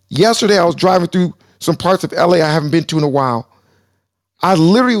 Yesterday, I was driving through some parts of LA I haven't been to in a while. I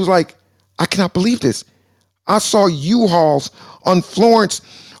literally was like, I cannot believe this. I saw U-Hauls on Florence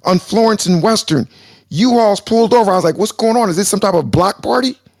and Western. U-Hauls pulled over. I was like, what's going on? Is this some type of block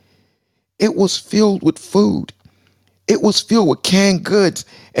party? It was filled with food. It was filled with canned goods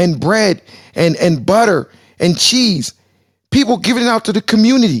and bread and butter and cheese. People giving it out to the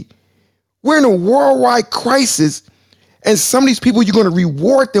community. We're in a worldwide crisis, and some of these people, you're going to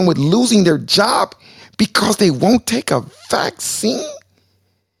reward them with losing their job because they won't take a vaccine?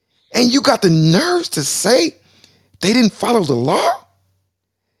 And you got the nerves to say they didn't follow the law?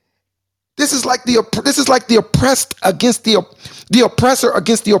 This is like the oppressed against the oppressor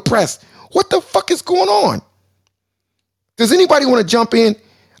against the oppressed. What the fuck is going on? Does anybody want to jump in?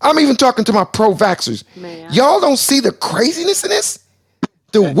 I'm even talking to my pro-vaxxers. Y'all don't see the craziness in this?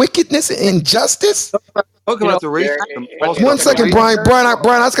 The wickedness and injustice? Talking about the racism. 1 second, Brian.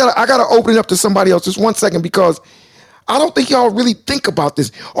 I gotta open it up to somebody else. Just 1 second, because I don't think y'all really think about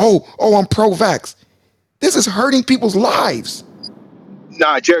this. Oh, I'm pro-vax. This is hurting people's lives.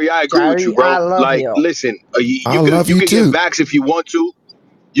 Nah, Jerry, I agree with you, bro. Like, listen, you can get vax if you want to.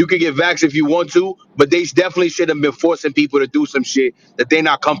 You can get vax if you want to, but they definitely should have been forcing people to do some shit that they're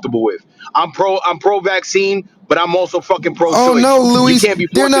not comfortable with. I'm pro-vaccine, but I'm also fucking pro-choice. Oh no, Luis,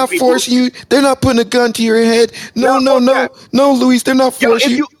 they're not forcing you. They're not putting a gun to your head. No, Luis, they're not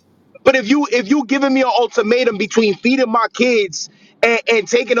forcing you. But if you giving me an ultimatum between feeding my kids and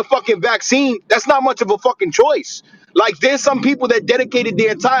taking a fucking vaccine, that's not much of a fucking choice. Like, there's some people that dedicated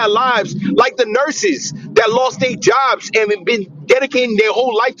their entire lives, like the nurses that lost their jobs and have been dedicating their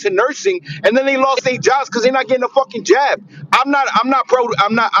whole life to nursing, and then they lost their jobs because they're not getting a fucking jab. I'm not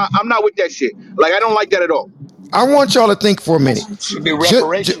with that shit. Like, I don't like that at all. I want y'all to think for a minute. Should be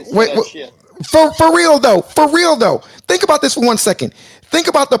reparations for that shit. For real though. Think about this for 1 second. Think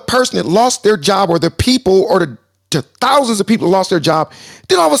about the person that lost their job, or the people, or the thousands of people who lost their job.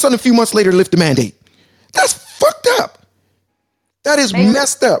 Then all of a sudden, a few months later, lift the mandate. That's fucked up. That is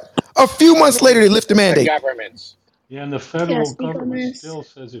messed up. A few months later, they lift the mandate. The governments. Yeah, and the federal government still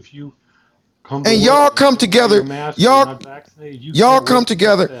says if you come and y'all come together, y'all come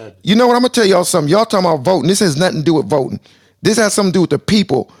together. You know what? I'm gonna tell y'all something. Y'all talking about voting. This has nothing to do with voting. This has something to do with the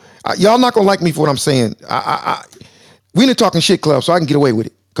people. Y'all not gonna like me for what I'm saying. We in a talking shit club, so I can get away with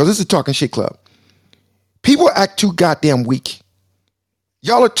it because this is a talking shit club. People act too goddamn weak.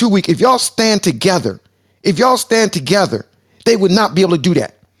 Y'all are too weak. If y'all stand together, they would not be able to do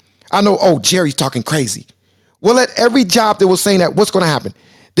that. I know, Jerry's talking crazy. Well, at every job that was saying that, what's going to happen?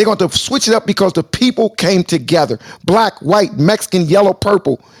 They're going to switch it up because the people came together. Black, white, Mexican, yellow,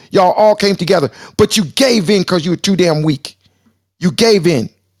 purple. Y'all all came together. But you gave in because you were too damn weak. You gave in.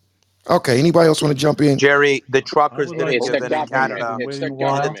 Okay, anybody else want to jump in? Jerry, the truckers didn't It's give the in government. Canada. It's the And the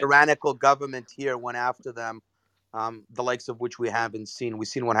government. tyrannical government here went after them, the likes of which we haven't seen. We've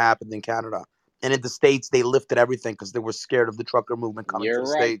seen what happened in Canada. And in the States, they lifted everything because they were scared of the trucker movement coming to the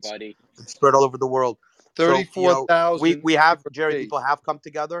States. Buddy. It spread all over the world. 34,000. So, we have, Jerry, people have come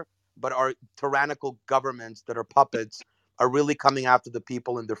together, but our tyrannical governments that are puppets are really coming after the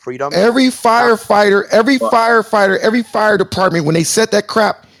people and their freedom. Every firefighter, every fire department, when they set that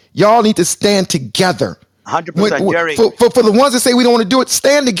crap, y'all need to stand together. 100%, Jerry. For the ones that say we don't want to do it,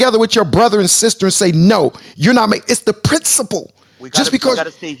 stand together with your brother and sister and say, no, you're not making. It's the principle. We got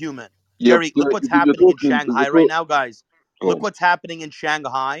to stay human. Jerry, look what's happening in Shanghai right now, guys. Look what's happening in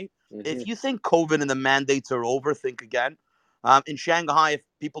Shanghai. If you think COVID and the mandates are over, think again. In Shanghai, if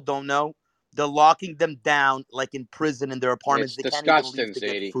people don't know, they're locking them down like in prison in their apartments. It's they can't even leave to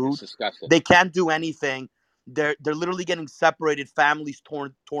get food. They can't do anything. They're literally getting separated, families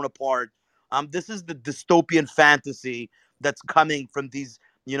torn apart. This is the dystopian fantasy that's coming from these,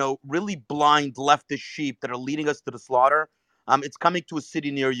 really blind leftist sheep that are leading us to the slaughter. It's coming to a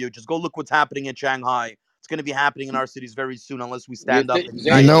city near you. Just go look what's happening in Shanghai. It's going to be happening in our cities very soon unless we stand up.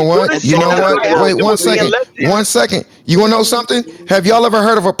 You know what? Wait, 1 second. 1 second. You want to know something? Have y'all ever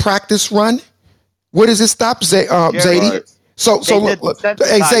heard of a practice run? Where does it stop, Zadie? So look,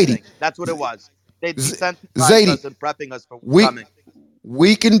 hey, Zadie. That's what it was. They desensitized us and prepping us for coming.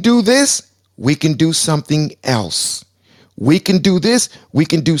 We can do this. we can do something else. We can do this. We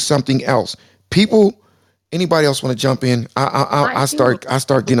can do something else. People, anybody else want to jump in? I start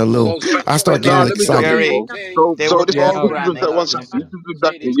getting a little. I start getting excited. Jerry, they So were this all programming one us. second. This is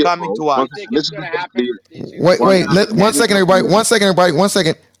the It's coming to us. This is Wait. One second, everybody. One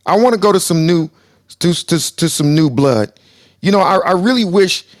second. I want to go to some new, to some new blood. You know, I really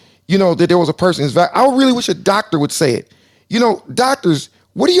wish, you know, that there was a person. I really wish a doctor would say it. You know, doctors,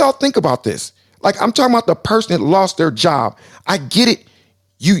 what do y'all think about this? Like, I'm talking about the person that lost their job. I get it.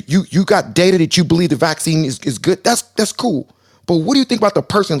 You got data that you believe the vaccine is good. That's cool. But what do you think about the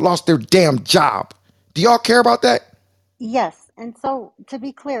person that lost their damn job? Do y'all care about that? Yes. And so, to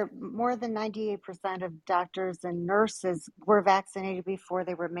be clear, more than 98% of doctors and nurses were vaccinated before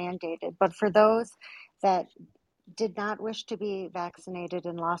they were mandated. But for those that did not wish to be vaccinated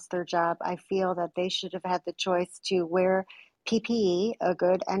and lost their job, I feel that they should have had the choice to wear PPE, a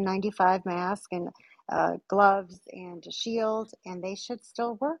good N95 mask, and gloves and a shield, and they should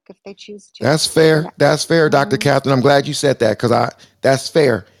still work if they choose to. That's fair. That's fair, Dr. Catherine. I'm glad you said that, because that's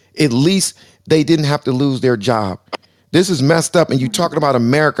fair. At least they didn't have to lose their job. This is messed up. And you talking about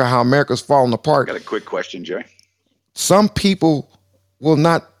America, how America's falling apart. Got a quick question, Jerry. Some people will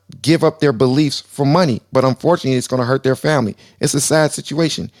not give up their beliefs for money, but unfortunately, it's going to hurt their family. It's a sad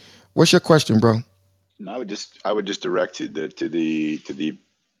situation. What's your question, bro? No, I would just direct it to the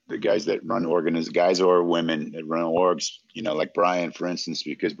guys that run guys or women that run orgs. You know, like Brian, for instance,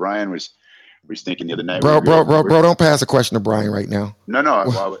 because Brian was thinking the other night. Bro, don't pass a question to Brian right now. No,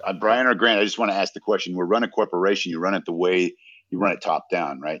 well, Brian or Grant, I just want to ask the question. We're running a corporation. You run it the way you run it top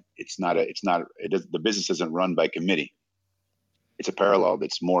down, right? The business isn't run by committee. It's a parallel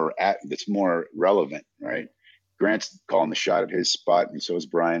that's more relevant, right? Grant's calling the shot at his spot, and so is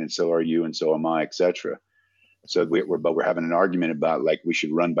Brian, and so are you, and so am I, etc. So we're having an argument about, like, we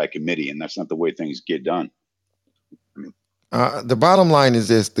should run by committee, and that's not the way things get done. The bottom line is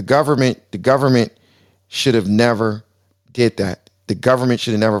this: the government should have never did that. The government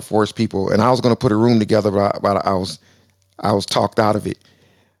should have never forced people. And I was going to put a room together, but I was talked out of it.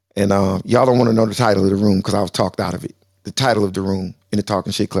 And y'all don't want to know the title of the room because I was talked out of it. The title of the room in the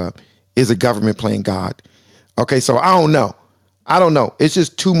Talking Shit Club is "A Government Playing God." Okay, so I don't know. It's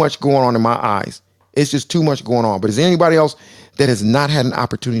just too much going on in my eyes. It's just too much going on. But is there anybody else that has not had an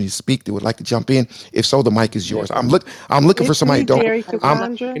opportunity to speak that would like to jump in? If so, the mic is yours. I'm looking for somebody.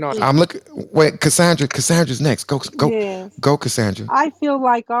 I'm looking. Wait, Cassandra's next. Go, yes. Go, Cassandra. I feel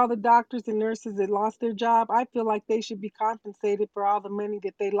like all the doctors and nurses that lost their job, I feel like they should be compensated for all the money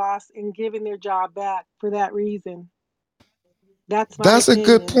that they lost and given their job back for that reason. That's a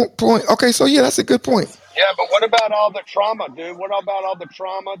good point. Okay, so yeah, that's a good point. Yeah, but what about all the trauma, dude? What about all the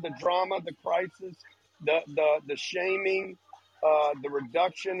trauma, the drama, the crisis, the shaming, the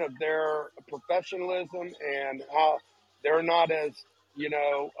reduction of their professionalism, and how they're not as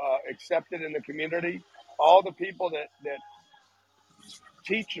accepted in the community? All the people that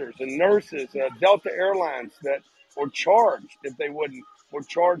teachers and nurses, Delta Airlines, that were charged if they wouldn't, were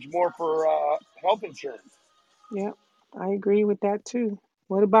charged more for health insurance. Yeah, I agree with that too.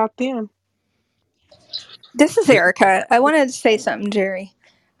 What about them? This is Erica. I wanted to say something, Jerry.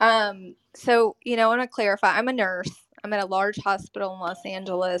 So, I want to clarify. I'm a nurse. I'm at a large hospital in Los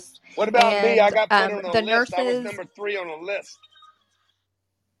Angeles. What about me? I got put on a list. Nurses... I was number 3 on a list.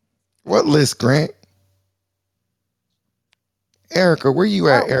 What list, Grant? Erica, where you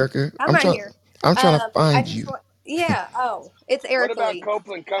at, Erica? I'm right here. I'm trying to find you. It's Erica. What about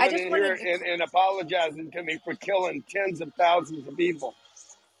Copeland coming in here and apologizing to me for killing tens of thousands of people?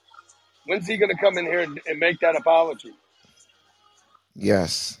 When's he going to come in here and make that apology?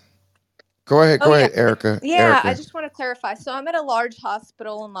 Yes. Go ahead, Erica. Yeah, Erica. I just want to clarify. So I'm at a large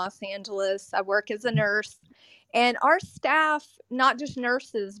hospital in Los Angeles. I work as a nurse. And our staff, not just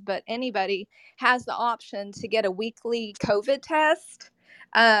nurses, but anybody, has the option to get a weekly COVID test.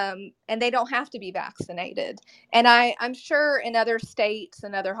 And they don't have to be vaccinated. And I'm sure in other states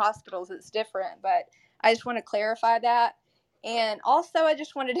and other hospitals it's different, but I just want to clarify that. And also, I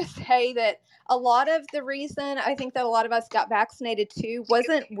just wanted to say that a lot of the reason I think that a lot of us got vaccinated too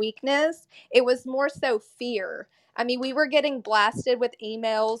wasn't weakness. It was more so fear. I mean, we were getting blasted with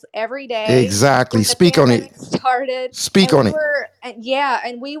emails every day. Exactly. Speak on it. Speak on it.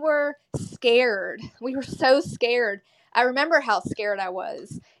 And we were scared. We were so scared. I remember how scared I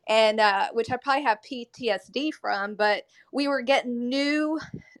was, and which I probably have PTSD from, but we were getting new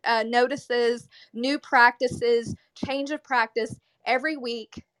notices, new practices, change of practice every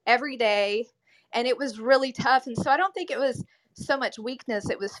week, every day, and it was really tough. And so I don't think it was so much weakness.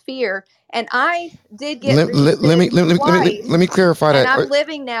 It was fear. And I did get Let me twice, let me clarify and that. I'm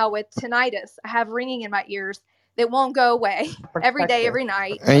living now with tinnitus. I have ringing in my ears that won't go away every day, every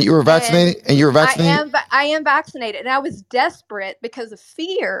night. And you were vaccinated. And you were vaccinated. I am vaccinated, and I was desperate because of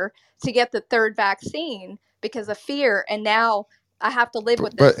fear to get the third vaccine because of fear, and now I have to live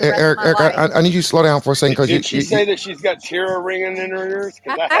with this But the rest Eric, of my life. I need you to slow down for a second because Did she say that she's got Tira ringing in her ears?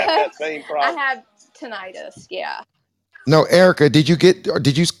 Because I have that same I problem. have tinnitus. Yeah, No, Erica, did you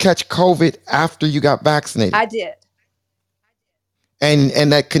catch COVID after you got vaccinated? I did.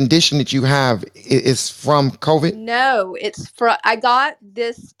 And that condition that you have is from COVID? No, it's from I got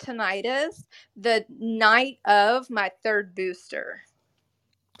this tinnitus the night of my third booster.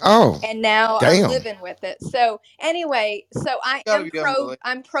 Oh, and now damn. I'm living with it. So anyway, so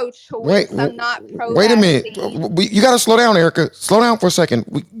I'm pro-choice. Wait, I'm not pro-vaccine. wait a minute. You got to slow down, Erica. Slow down for a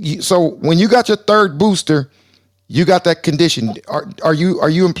second. So when you got your third booster, you got that condition. Are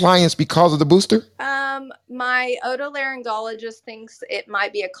you implying it's because of the booster? My otolaryngologist thinks it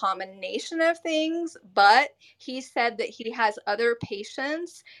might be a combination of things, but he said that he has other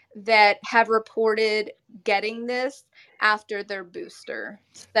patients that have reported getting this after their booster.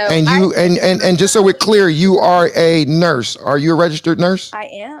 So and you and just so we're clear, you are a nurse. Are you a registered nurse? I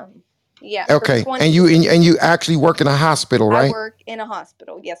am. Yeah. Okay. And you actually work in a hospital, right? I work in a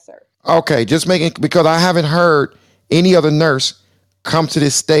hospital. Yes, sir. Okay, just making, because I haven't heard any other nurse come to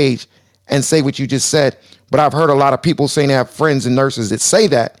this stage and say what you just said, but I've heard a lot of people saying they have friends and nurses that say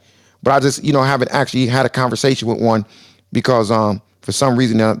that, but I just haven't actually had a conversation with one because for some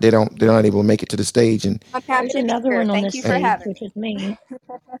reason they're not able to make it to the stage. And there's another one on this stage, which is me.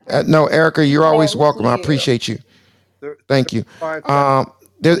 No, Erica, you're always welcome. I appreciate you. Thank you.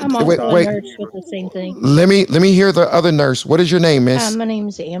 I'm also a nurse with the same thing. Let me hear the other nurse. What is your name, miss? My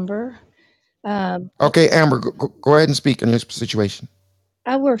name's Amber. Okay, Amber, go ahead and speak on your situation.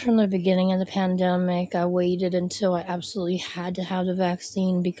 I worked from the beginning of the pandemic. I waited until I absolutely had to have the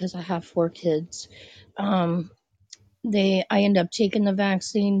vaccine because I have 4 kids. I ended up taking the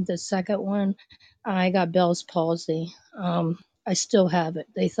vaccine. The second one, I got Bell's palsy. I still have it.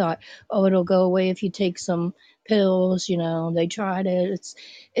 They thought, oh, it'll go away if you take some pills. They tried it.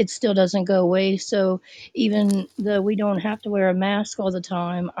 It still doesn't go away. So even though we don't have to wear a mask all the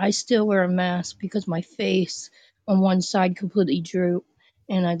time, I still wear a mask because my face on one side completely droop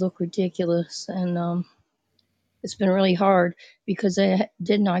and I look ridiculous. And it's been really hard because I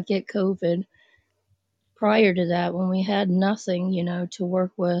did not get COVID prior to that when we had nothing, to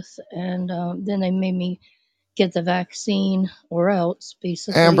work with. And then they made me get the vaccine or else,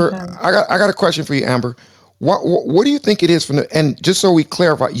 basically. Amber, I got a question for you, Amber. What do you think it is from and just so we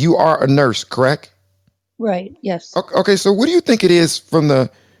clarify, you are a nurse, correct? Right, yes. Okay, so what do you think it is from the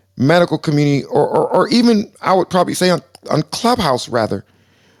medical community or even I would probably say on Clubhouse rather,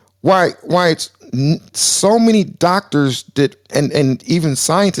 why it's so many doctors that and even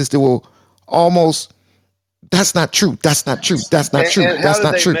scientists that will almost, that's not true. That's not true. That's not true. And That's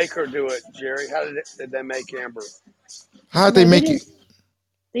not true. How did they make her do it, Jerry? How did they make Amber? How did they make you?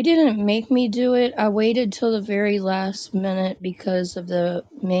 They didn't make me do it. I waited till the very last minute because of the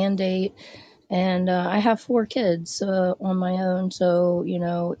mandate. And I have 4 kids on my own. So,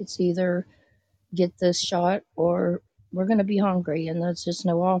 it's either get this shot or we're going to be hungry. And that's just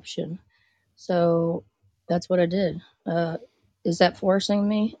no option. So that's what I did. Is that forcing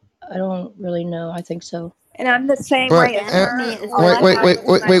me? I don't really know. I think so. And I'm the same way as her.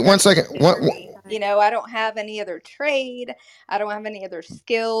 Wait, 1 second. I don't have any other trade. I don't have any other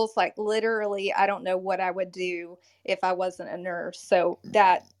skills. Like literally, I don't know what I would do if I wasn't a nurse. So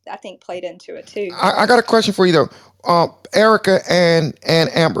that I think played into it too. I got a question for you though, Erica and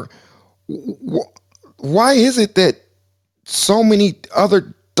Amber. Why is it that so many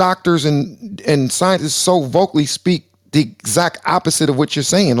other doctors and scientists so vocally speak the exact opposite of what you're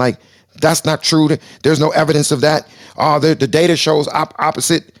saying? Like, that's not true. There's no evidence of that. The data shows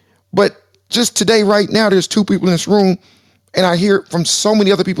opposite. But just today, right now, there's 2 people in this room, and I hear from so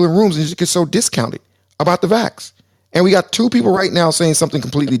many other people in rooms, and it just gets so discounted about the vax. And we got 2 people right now saying something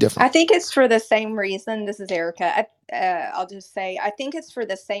completely different. I think it's for the same reason. This is Erica. I'll just say, I think it's for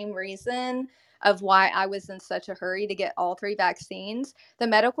the same reason of why I was in such a hurry to get all 3 vaccines. The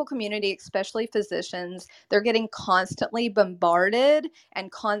medical community, especially physicians, they're getting constantly bombarded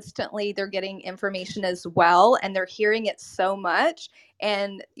and constantly they're getting information as well. And they're hearing it so much.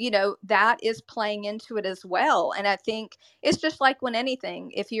 And, that is playing into it as well. And I think it's just like when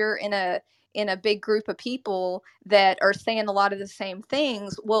anything, if you're in a in a big group of people that are saying a lot of the same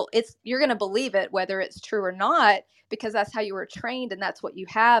things, well, you're going to believe it whether it's true or not, because that's how you were trained and that's what you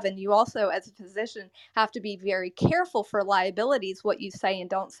have. And you also, as a physician, have to be very careful for liabilities, what you say and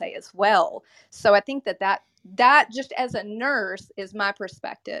don't say as well. So I think that just as a nurse is my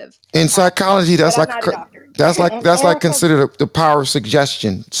perspective. In psychology, that's but like I'm not a doctor. that's like considered the power of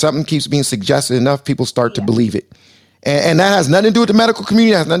suggestion. Something keeps being suggested enough, people start to believe it. And that has nothing to do with the medical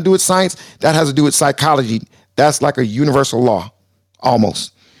community, that has nothing to do with science, that has to do with psychology. That's like a universal law,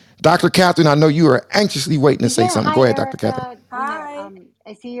 almost. Dr. Catherine, I know you are anxiously waiting to say something. Go ahead, Dr. Catherine. Hi.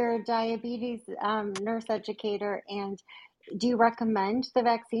 I see you're a diabetes nurse educator, and do you recommend the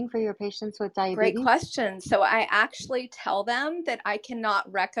vaccine for your patients with diabetes? Great question. So I actually tell them that I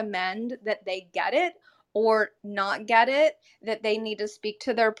cannot recommend that they get it or not get it, that they need to speak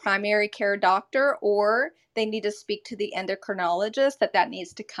to their primary care doctor, or they need to speak to the endocrinologist, that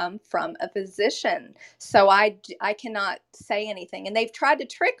needs to come from a physician. So I cannot say anything. And they've tried to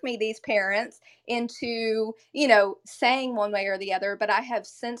trick me, these parents, into, saying one way or the other. But I have,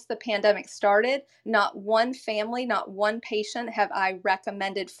 since the pandemic started, not one family, not one patient have I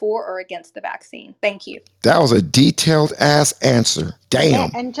recommended for or against the vaccine. Thank you. That was a detailed ass answer.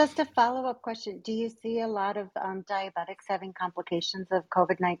 Damn. And just a follow-up question. Do you see a lot of diabetics having complications of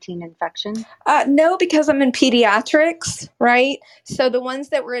COVID-19 infection? No, because I'm in pediatrics, right? So the ones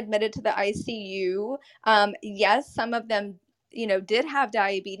that were admitted to the ICU, yes, some of them, did have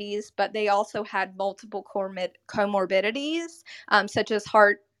diabetes, but they also had multiple comorbidities, such as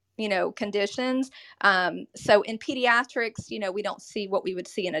heart, conditions. So in pediatrics, we don't see what we would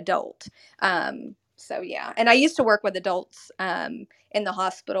see in adult. So yeah, and I used to work with adults in the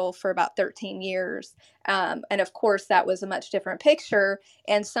hospital for about 13 years. And of course, that was a much different picture.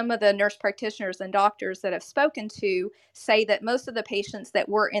 And some of the nurse practitioners and doctors that I've spoken to say that most of the patients that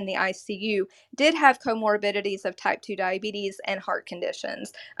were in the ICU did have comorbidities of type 2 diabetes and heart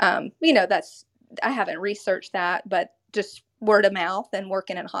conditions. I haven't researched that, but just word of mouth and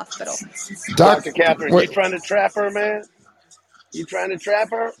working in a hospital. Dr. Catherine, you trying to trap her, man? You trying to trap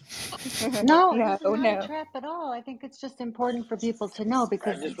her? No, this is not a trap at all. I think it's just important for people to know,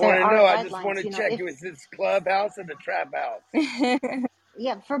 because I just there want to are know. guidelines. I just want to check. Is this clubhouse or the trap house?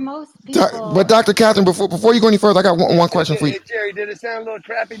 Yeah, for most people. But Dr. Catherine, before you go any further, I got one question for you. Hey, Jerry, did it sound a little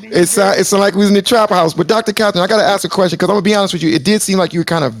trappy to you? It sounded like we was in the trap house. But Dr. Catherine, I got to ask a question, because I'm gonna be honest with you. It did seem like you were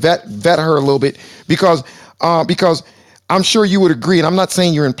kind of vet her a little bit, because I'm sure you would agree, and I'm not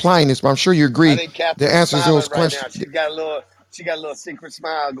saying you're implying this, but I'm sure you agree. I think the answers to those questions. She got a little secret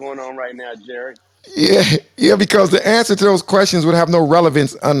smile going on right now, Jerry. Yeah, because the answer to those questions would have no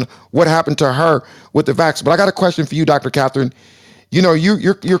relevance on what happened to her with the vaccine. But I got a question for you, Dr. Catherine.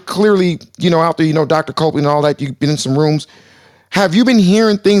 You're clearly, out there, Dr. Copeland and all that. You've been in some rooms. Have you been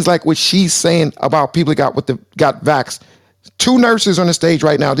hearing things like what she's saying about people that got vaxxed? 2 nurses on the stage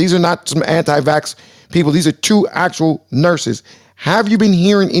right now. These are not some anti-vax people. These are 2 actual nurses. Have you been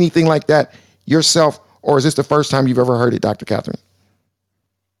hearing anything like that yourself, or is this the first time you've ever heard it, Dr. Catherine?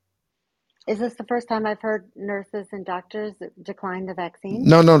 Is this the first time I've heard nurses and doctors decline the vaccine?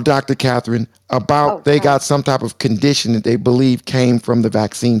 No, Dr. Catherine, they got some type of condition that they believe came from the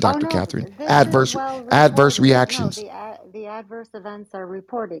vaccine, Dr. Catherine. Adverse reactions. No, the adverse events are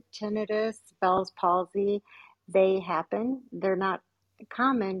reported. Tinnitus, Bell's palsy, they happen. They're not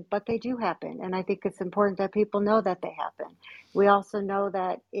common, but they do happen. And I think it's important that people know that they happen. We also know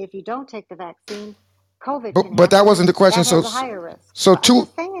that if you don't take the vaccine, COVID but that wasn't the question. That has a higher risk. So two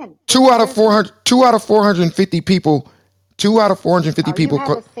out of 450 people. 2 out of 450 people. You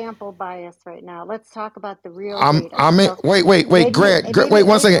have a sample bias right now. Let's talk about the real data. Wait, Grant. Wait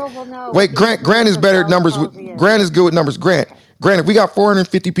 1 second. Wait, Grant is better at numbers. Grant is good with numbers. Grant, if we got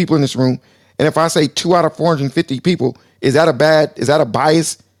 450 people in this room, and if I say 2 out of 450 people, is that a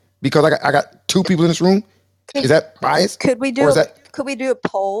bias? Because I got 2 people in this room. Is that bias? Could we do a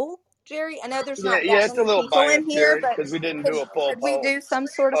poll, Jerry? I know there's not that many people in here, but because we didn't do a poll. Could we do some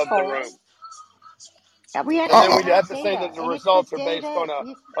sort of poll? We and then we'd have to say that the results are based on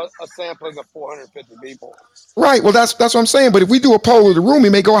a sampling of 450 people. Right. Well, that's what I'm saying. But if we do a poll of the room,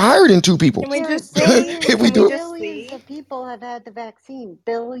 it may go higher than 2 people. Can we just see? If we do billions of people have had the vaccine.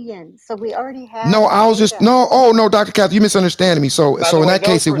 Billions. So we already have. No, I was just no. Oh no, Dr. Catherine, you misunderstanding me. So in that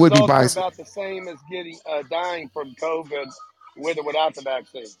case, it would be biased. About the same as dying from COVID with or without the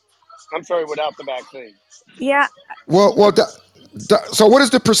vaccine. I'm sorry, without the vaccine. Yeah. Well. So what is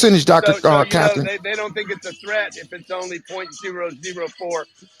the percentage, Dr. Catherine? They don't think it's a threat if it's only 0.004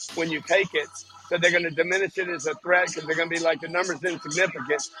 when you take it. So they're going to diminish it as a threat because they're going to be like the number's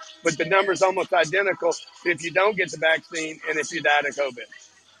insignificant, but the number's almost identical if you don't get the vaccine and if you died of COVID.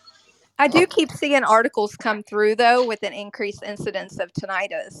 I do keep seeing articles come through, though, with an increased incidence of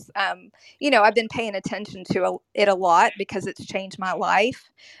tinnitus. I've been paying attention to it a lot because it's changed my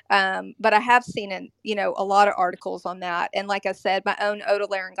life. But I have seen, a lot of articles on that. And like I said, my own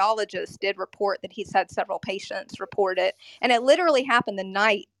otolaryngologist did report that he's had several patients report it. And it literally happened the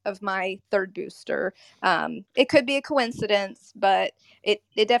night of my third booster. It could be a coincidence, but it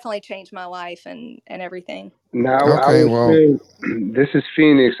definitely changed my life and everything. Now, I Okay, was well, saying, this is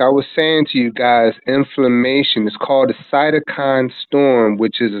Phoenix. I was saying to you guys, inflammation is called a cytokine storm,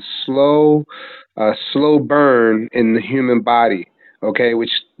 which is a slow burn in the human body. Okay, which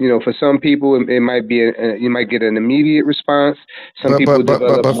for some people it might be you might get an immediate response. Some people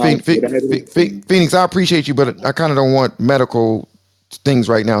develop Phoenix, I appreciate you, but I kind of don't want medical things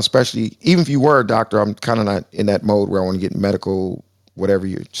right now, especially even if you were a doctor. I'm kind of not in that mode where I want to get medical, whatever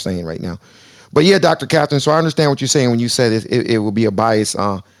you're saying right now. But yeah, Dr. Catherine, so I understand what you're saying when you said it will be a bias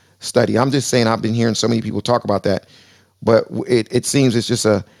study. I'm just saying I've been hearing so many people talk about that, but it seems it's just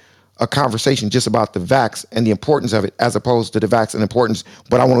a conversation just about the vax and the importance of it as opposed to the vax and importance.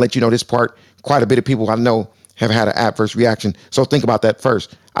 But I want to let you know this part, quite a bit of people I know have had an adverse reaction. So think about that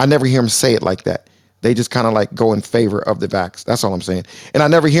first. I never hear them say it like that. They just kind of like go in favor of the vax. That's all I'm saying. And I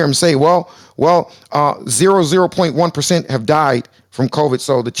never hear them say, 0.1% have died from COVID.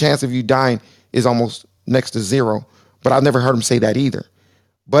 So the chance of you dying is almost next to zero. But I've never heard them say that either.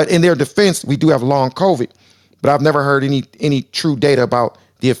 But in their defense, we do have long COVID. But I've never heard any true data about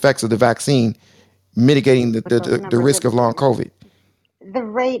the effects of the vaccine mitigating the risk of long COVID. The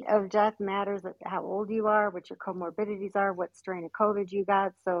rate of death matters at how old you are, what your comorbidities are, what strain of COVID you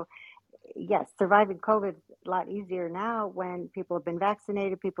got. So yes, surviving COVID is a lot easier now when people have been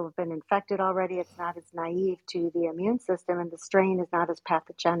vaccinated, people have been infected already. It's not as naive to the immune system and the strain is not as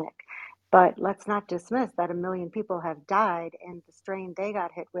pathogenic. But let's not dismiss that 1 million people have died and the strain they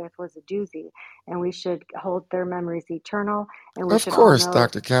got hit with was a doozy. And we should hold their memories eternal. And we should all know,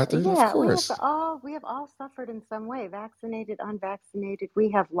 Dr. Catherine, of course. we have all suffered in some way, vaccinated, unvaccinated.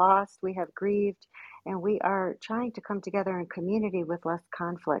 We have lost, we have grieved, and we are trying to come together in community with less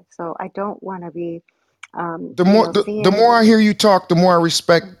conflict. So I don't want to be the more I hear you talk, the more I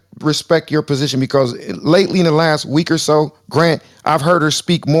respect your position, because lately in the last week or so, Grant, I've heard her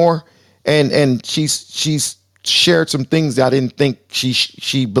speak more, and she's shared some things that I didn't think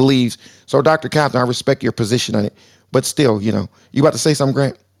she believes. So Dr. Catherine, I respect your position on it, but still, you about to say something,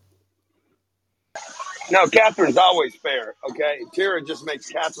 Grant? No, Catherine's always fair. Okay, Tara just makes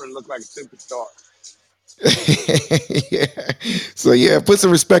Catherine look like a superstar. Yeah. So yeah, put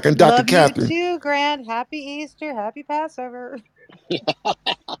some respect on Dr. Catherine. Love you too, Grant. Happy Easter, happy Passover.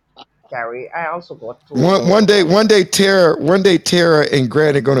 Gary, I also got to one day Tara and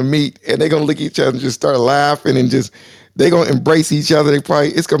Grant are gonna meet and they're gonna look at each other and just start laughing and just they're gonna embrace each other.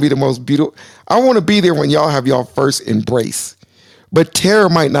 It's gonna be the most beautiful. I want to be there when y'all have y'all first embrace, but Tara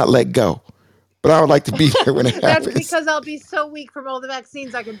might not let go. But I would like to be there when it happens. That's because I'll be so weak from all the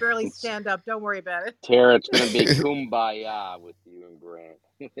vaccines I can barely stand up. Don't worry about it. Tara, it's going to be kumbaya with you and Grant.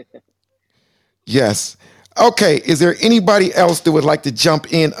 Yes. Okay. Is there anybody else that would like to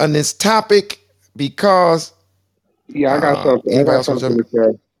jump in on this topic? Because I got something. I got something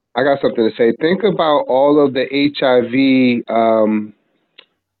to say. Think about all of the HIV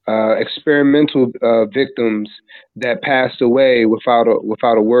experimental victims that passed away without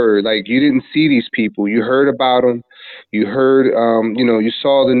a word. Like, you didn't see these people. You heard about them. You heard, you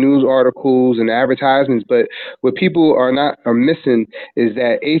saw the news articles and advertisements. But what people are missing is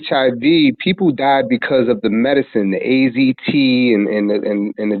that HIV, people died because of the medicine, the AZT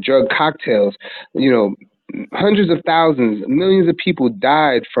and the drug cocktails. Hundreds of thousands, millions of people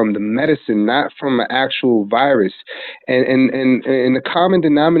died from the medicine, not from an actual virus. And the common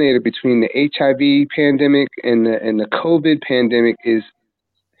denominator between the HIV pandemic and the COVID pandemic is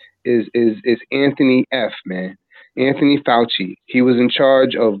Anthony F. Man, Anthony Fauci. He was in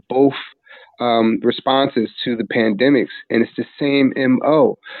charge of both responses to the pandemics, and it's the same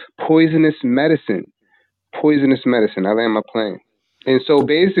MO: poisonous medicine. I land my plane. And so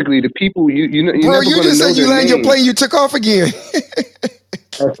basically, the people you Bro, you just said you landed your plane, you took off again.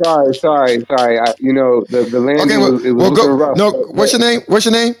 Sorry. The landing was looking rough. No, what's your name?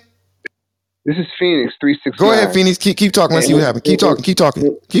 This is Phoenix 369. Go ahead, Phoenix. Keep talking. Let's see what happens. Keep talking.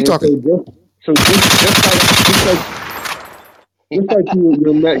 So just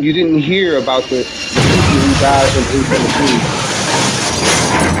like you didn't hear about the people who died from HIV.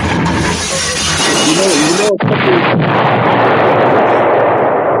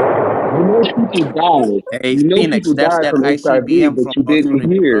 People died. Hey, Phoenix, people that's died that from ICBM HIV, but you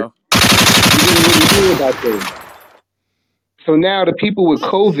didn't hear. You didn't really hear about them. So now the people with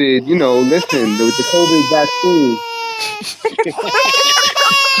COVID, listen, the COVID vaccine.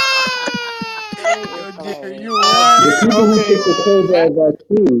 The people who take the COVID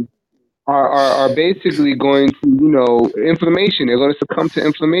vaccine are basically going to, inflammation. They're going to succumb to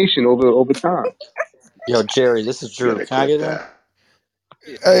inflammation over time. Yo, Jerry, this is Drew. Can I get in?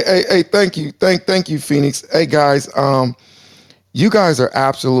 Hey, thank you, Phoenix. Hey guys, you guys are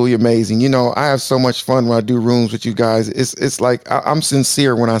absolutely amazing. I have so much fun when I do rooms with you guys. It's like I'm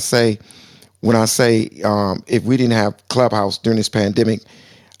sincere when I say if we didn't have Clubhouse during this pandemic,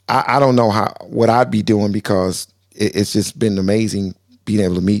 I don't know what I'd be doing, because it's just been amazing being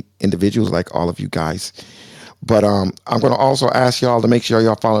able to meet individuals like all of you guys. But I'm going to also ask y'all to make sure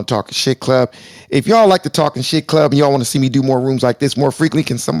y'all follow Talking Shit Club. If y'all like the Talking Shit Club and y'all want to see me do more rooms like this more frequently,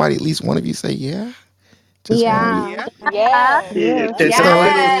 can somebody, at least one of you, say yeah? It's a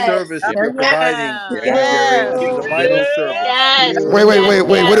vital service that you're providing. This is a vital service. Wait.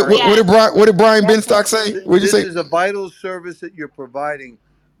 What did Brian Benstock say? What'd you say? This is a vital service that you're providing,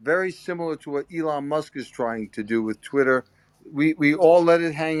 very similar to what Elon Musk is trying to do with Twitter. We all let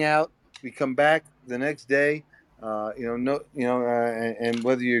it hang out. We come back the next day. And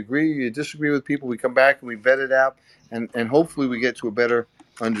whether you agree or you disagree with people, we come back and we vet it out, and hopefully we get to a better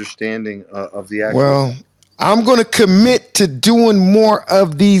understanding of the actual. Well, I'm going to commit to doing more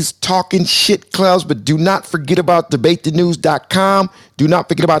of these Talking Shit Clubs, but do not forget about debatethenews.com. Do not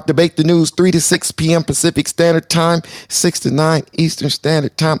forget about Debate the News, 3 to 6 p.m. Pacific Standard Time, 6 to 9 Eastern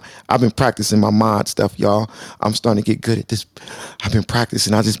Standard Time. I've been practicing my mod stuff, y'all. I'm starting to get good at this. I've been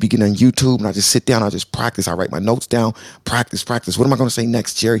practicing. I just be getting on YouTube, and I just sit down. I just practice. I write my notes down. Practice. What am I going to say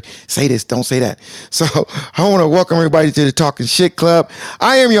next, Jerry? Say this. Don't say that. So I want to welcome everybody to the Talking Shit Club.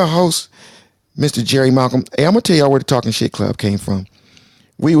 I am your host, Mr. Jerry Malcolm. Hey, I'm going to tell y'all where the Talking Shit Club came from.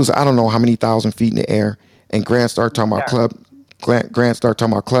 We was, I don't know how many thousand feet in the air, and Grant started talking about Grant started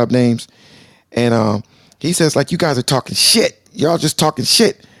talking about club names, and he says, like, you guys are talking shit. Y'all just talking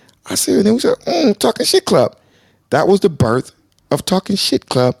shit. I said, and then we said, Talking Shit Club. That was the birth of Talking Shit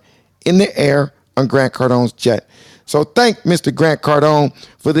Club in the air on Grant Cardone's jet. So thank Mr. Grant Cardone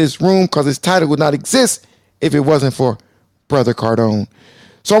for this room, because his title would not exist if it wasn't for Brother Cardone.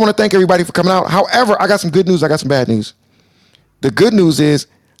 So I want to thank everybody for coming out. However, I got some good news. I got some bad news. The good news is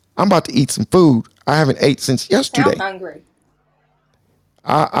I'm about to eat some food. I haven't ate since yesterday. I'm hungry.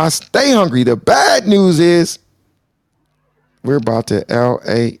 I stay hungry. The bad news is we're about to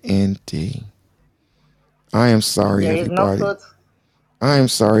LAND. I am sorry, everybody. I am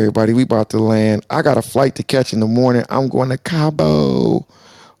sorry, everybody. We about to land. I got a flight to catch in the morning. I'm going to Cabo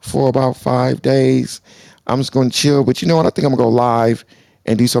for about 5 days. I'm just going to chill. But you know what? I think I'm going to go live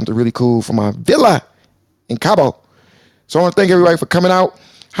and do something really cool for my villa in Cabo. So I want to thank everybody for coming out.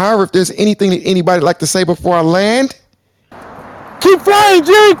 However, if there's anything that anybody would like to say before I land. Keep flying,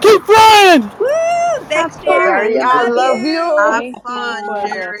 Jerry. Keep flying. Woo! Thanks, Jerry. I love you. Have fun,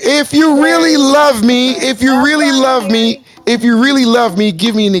 Jerry. If you really love me, if you really love me,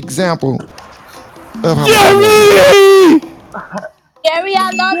 give me an example of how Jerry! Jerry, I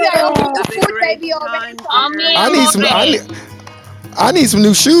love you. I owe you food, baby, already. I need some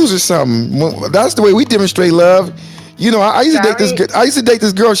new shoes or something. That's the way we demonstrate love. You know, I used to date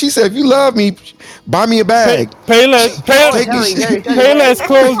this girl. She said, if you love me, buy me a bag. Payless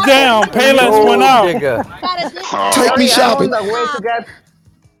closed down. Payless went out. Take me shopping.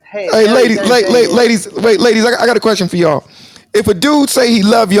 Hey, ladies, I got a question for y'all. If a dude say he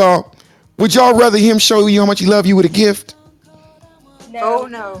love y'all, would y'all rather him show you how much he love you with a gift? No.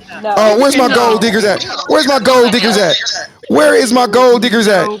 Oh, where's my gold diggers at? Where's my gold diggers at? Where is my gold diggers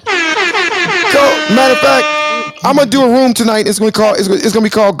at? Matter of fact, I'm gonna do a room tonight. It's gonna be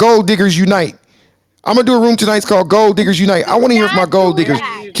called Gold Diggers Unite. I'm gonna do a room tonight. It's called Gold Diggers Unite. I want to hear from my gold diggers.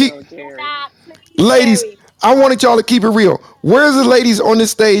 Ladies, I wanted y'all to keep it real. Where's the ladies on this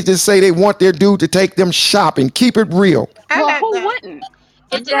stage that say they want their dude to take them shopping? Keep it real. Well, who wouldn't?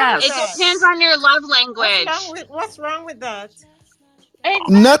 It depends on your love language. What's wrong with that?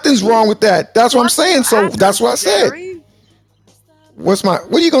 Nothing's wrong with that. That's what I'm saying. So that's what I said. What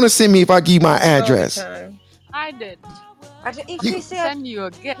are you gonna send me if I give you my address? I did. If he said he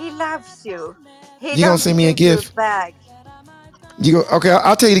loves you, you gonna send me a gift? Bag. Okay,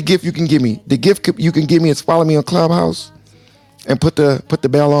 I'll tell you the gift you can give me. The gift you can give me is follow me on Clubhouse and put the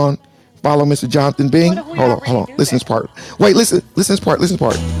bell on. Follow Mr. Jonathan Bing. Hold on. Listen to this part. Wait, listen to this part. Listen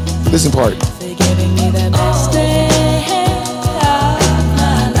part.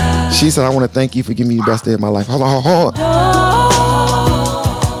 She said, I want to thank you for giving me the best day of my life. Hold on.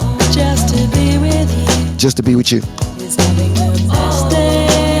 Just to be with you.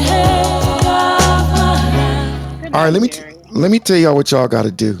 All right, let Let me tell y'all what y'all got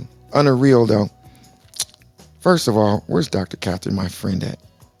to do. Unreal, though. First of all, where's Dr. Catherine, my friend, at?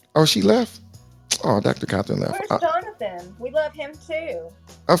 Oh, she left? Oh, Dr. Catherine left. Where's Jonathan? We love him too.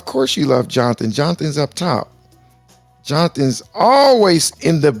 Of course you love Jonathan. Jonathan's up top. Jonathan's always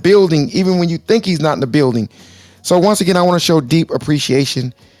in the building, even when you think he's not in the building. So once again, I want to show deep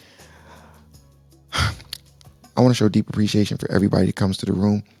appreciation. I want to show deep appreciation for everybody that comes to the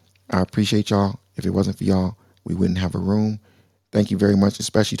room. I appreciate y'all. If it wasn't for y'all, we wouldn't have a room. Thank you very much,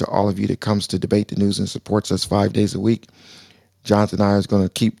 especially to all of you that comes to Debate the News and supports us 5 days a week. Jonathan and I is going to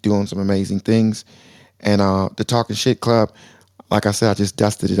keep doing some amazing things. And the Talking Shit Club, like I said, I just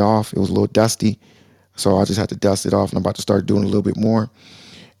dusted it off. It was a little dusty, so I just had to dust it off, and I'm about to start doing a little bit more.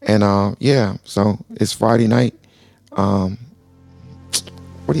 And yeah, so it's Friday night. What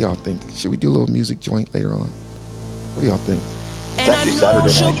do y'all think? Should we do a little music joint later on? What do y'all think? And I know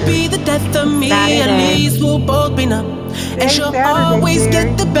she'll be the death of me, and knees will both be numb. And she'll always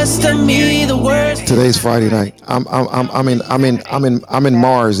get the best of me, the worst. Today's Friday night. I'm in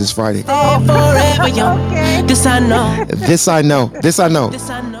Mars this Friday. Forever young. This I know. This I know. This I know.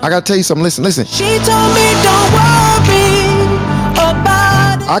 I gotta tell you something. Listen. She told me don't worry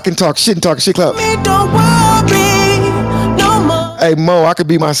about it. I can talk shit and Talking Shit Club. Don't worry no more. Hey Mo, I could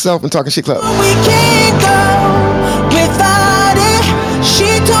be myself and Talking Shit Club. We can't go without it.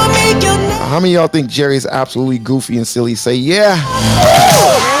 She told me you'll never. How many of y'all think Jerry is absolutely goofy and silly? Say yeah. Hey,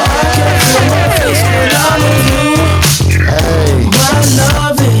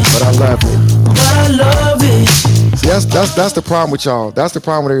 but I love it. See, that's the problem with y'all. That's the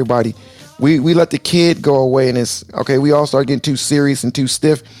problem with everybody. We let the kid go away, and it's okay. We all start getting too serious and too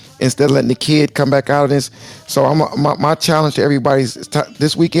stiff instead of letting the kid come back out of this. So my challenge to everybody is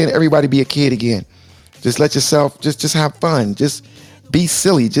this weekend, everybody be a kid again. Just let yourself just have fun. Just be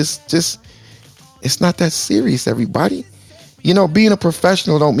silly. Just it's not that serious, everybody. You know, being a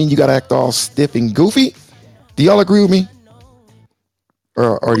professional don't mean you gotta act all stiff and goofy. Do y'all agree with me?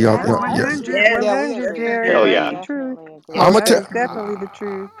 Or do y'all? 100, Jerry. Hell yeah. That's the truth. Definitely the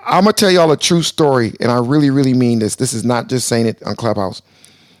truth. I'm gonna tell y'all a true story, and I really, really mean this. This is not just saying it on Clubhouse.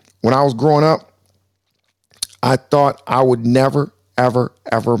 When I was growing up, I thought I would never, ever,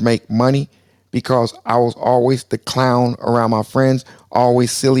 ever make money because I was always the clown around my friends,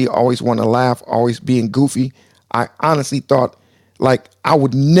 always silly, always wanting to laugh, always being goofy. I honestly thought like I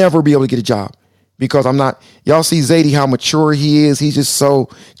would never be able to get a job because I'm not. Y'all see Zadie, how mature he is. He's just so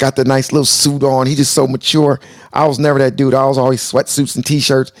got the nice little suit on. He's just so mature. I was never that dude. I was always sweatsuits and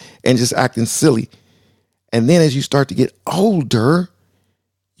t-shirts and just acting silly. And then as you start to get older,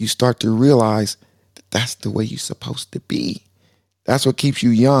 you start to realize that that's the way you're supposed to be. That's what keeps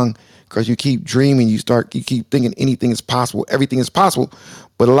you young because you keep dreaming. You keep thinking anything is possible. Everything is possible.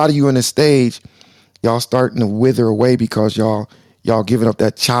 But a lot of you on the stage, y'all starting to wither away because y'all giving up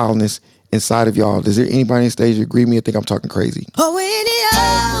that childness inside of y'all. Does there anybody on the stage agree with me or think I'm talking crazy?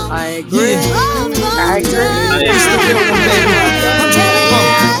 I agree.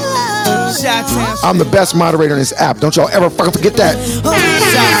 I'm the best moderator on this app. Don't y'all ever fucking forget that.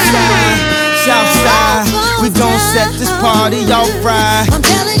 Southside, we gon' set this party off right.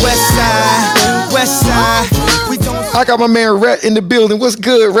 Westside, we gon'. I got my man Rhett in the building. What's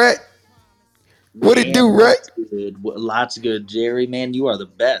good, Rhett? What it do, Rhett? Lots good, Jerry. Man, you are the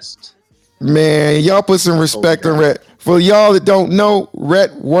best. Man, y'all put some respect on Rhett. For y'all that don't know,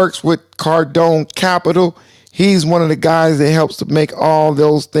 Rhett works with Cardone Capital. He's one of the guys that helps to make all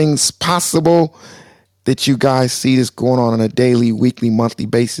those things possible that you guys see this going on a daily, weekly, monthly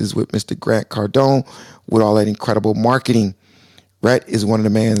basis with Mr. Grant Cardone with all that incredible marketing. Rhett is one of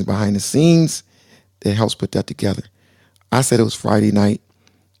the men behind the scenes that helps put that together. I said it was Friday night.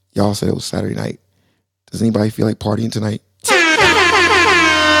 Y'all said it was Saturday night. Does anybody feel like partying tonight?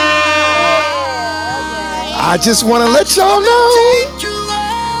 I just want to let y'all know.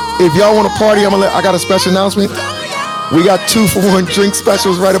 If y'all want to party, I got a special announcement. We got 2-for-1 drink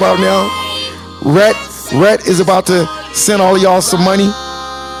specials right about now. Rhett is about to send all of y'all some money.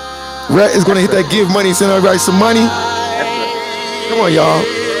 Rhett is going to hit that give money, send everybody some money. Come on, y'all.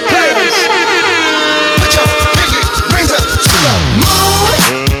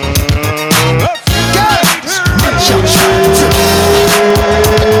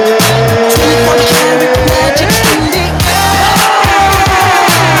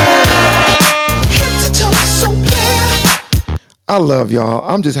 I love y'all.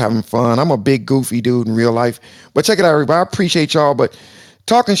 I'm just having fun. I'm a big goofy dude in real life. But check it out, everybody. I appreciate y'all. But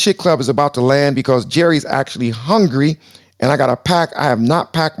Talking Shit Club is about to land because Jerry's actually hungry and I got to pack. I have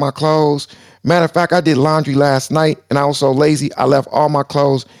not packed my clothes. Matter of fact, I did laundry last night and I was so lazy. I left all my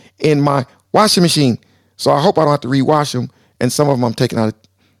clothes in my washing machine. So I hope I don't have to rewash them And some of them I'm taking out.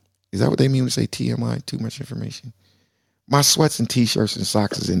 Is that what they mean when they say TMI? Too much information. My sweats and t-shirts and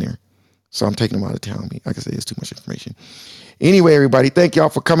socks is in there. So I'm taking them out of town. Like I said, it's too much information. Anyway, everybody, thank y'all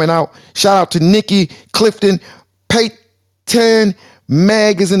for coming out. Shout out to Nikki, Clifton, Peyton,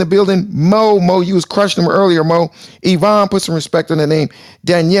 Meg is in the building. Mo, you was crushing them earlier, Mo. Yvonne, put some respect on the name.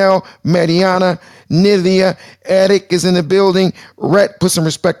 Danielle, Mariana, Nithia, Eric is in the building. Rhett, put some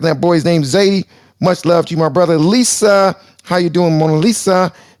respect on that boy's name. Zadie, much love to you, my brother. Lisa, how you doing, Mona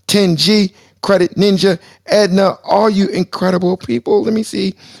Lisa? 10G, Credit Ninja, Edna, all you incredible people. Let me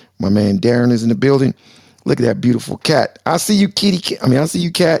see. My man Darren is in the building. Look at that beautiful cat. I see you, kitty. I see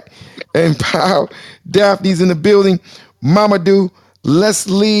you, cat. And Pow, Daphne's in the building. Mamadou,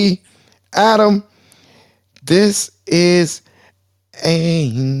 Leslie, Adam. This is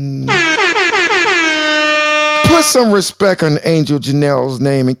put some respect on Angel Janelle's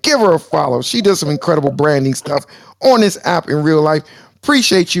name and give her a follow. She does some incredible branding stuff on this app in real life.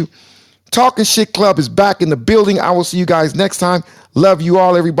 Appreciate you. Talking Shit Club is back in the building. I will see you guys next time. Love you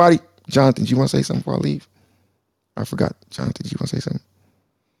all, everybody. Jonathan, do you want to say something before I leave? I forgot. Jonathan, do you want to say something?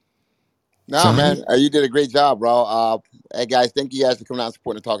 No, man. You did a great job, bro. Hey, guys, thank you guys for coming out and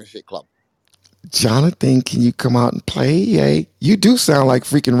supporting the Talking Shit Club. Jonathan, can you come out and play? Hey, you do sound like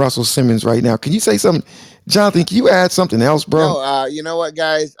freaking Russell Simmons right now. Can you say something? Jonathan, can you add something else, bro? No, you know what,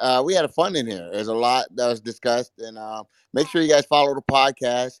 guys? We had fun in here. There's a lot that was discussed. And make sure you guys follow the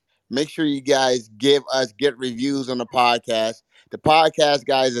podcast. Make sure you guys get reviews on the podcast. The podcast,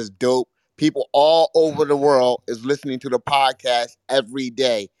 guys, is dope. People all over the world is listening to the podcast every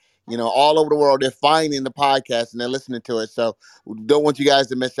day. You know, all over the world, they're finding the podcast and they're listening to it. So don't want you guys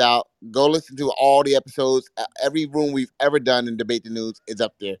to miss out. Go listen to all the episodes. Every room we've ever done in Debate the News is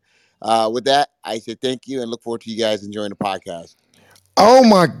up there. With that, I say thank you and look forward to you guys enjoying the podcast. Oh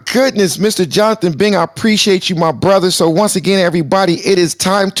my goodness, Mr. Jonathan Bing, I appreciate you, my brother. So once again, everybody, it is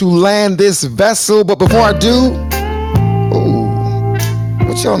time to land this vessel. But before I do,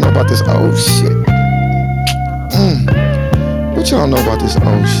 what y'all know about this old shit? What y'all know about this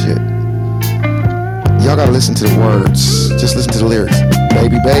old shit? Y'all gotta listen to the words. Just listen to the lyrics.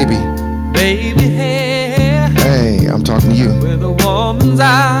 Baby, baby. Baby hair. Hey, I'm talking to you. With a woman's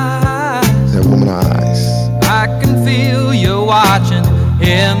eyes. That woman's eyes. I can feel you watching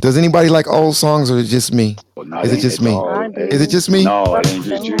him. Does anybody like old songs or is it just me? No, is it just me? Is it just me? No, it ain't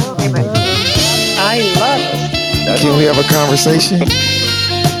just you. I love it. Can we have a conversation?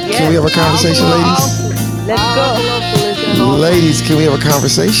 Yes, can we have a conversation, ladies? Let's go. Ladies, can we have a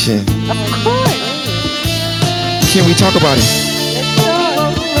conversation? Of course. Can we talk about it?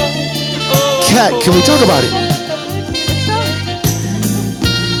 Cat, can we talk about it?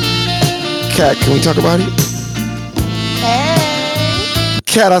 Cat, can we talk about it? Hey.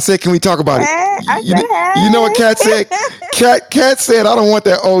 Cat, I said, can we talk about it? Hey, you know what Cat said? Cat said, I don't want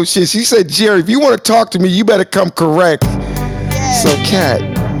that old shit. She said, Jerry, if you want to talk to me, you better come correct. Yes. So Cat,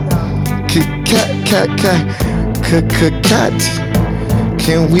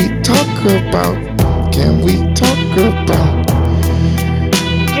 can we talk about?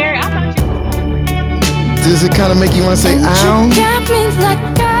 Jerry, I thought you. Does it kind of make you want to say, ow?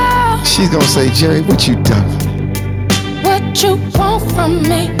 She's going to say, Jerry, what you done? What you want from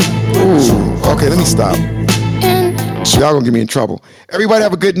me? Ooh, okay, let me stop. Y'all gonna get me in trouble. Everybody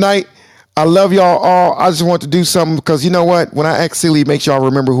have a good night. I love y'all all. I just want to do something because you know what? When I act silly, it makes y'all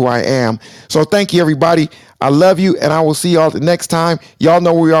remember who I am. So thank you, everybody. I love you, and I will see y'all the next time. Y'all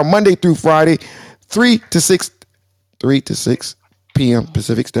know where we are Monday through Friday, 3 to 6 p.m.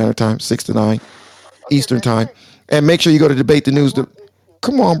 Pacific Standard Time, 6 to 9 Eastern Time. And make sure you go to Debate the News.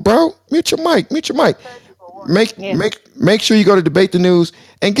 Come on, bro. Mute your mic. Make sure you go to Debate the News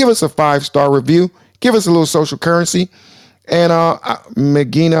and give us a 5-star review. Give us a little social currency. And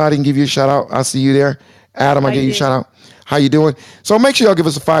Megina, I didn't give you a shout out. I see you there. Adam, I gave you a shout out. How you doing? So make sure y'all give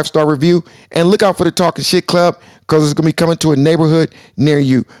us a 5-star review and look out for the Talking Shit Club because it's gonna be coming to a neighborhood near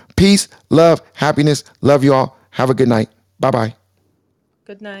you. Peace, love, happiness. Love you all. Have a good night. Bye bye.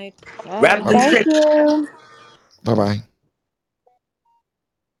 Good night. Thank you. Bye bye.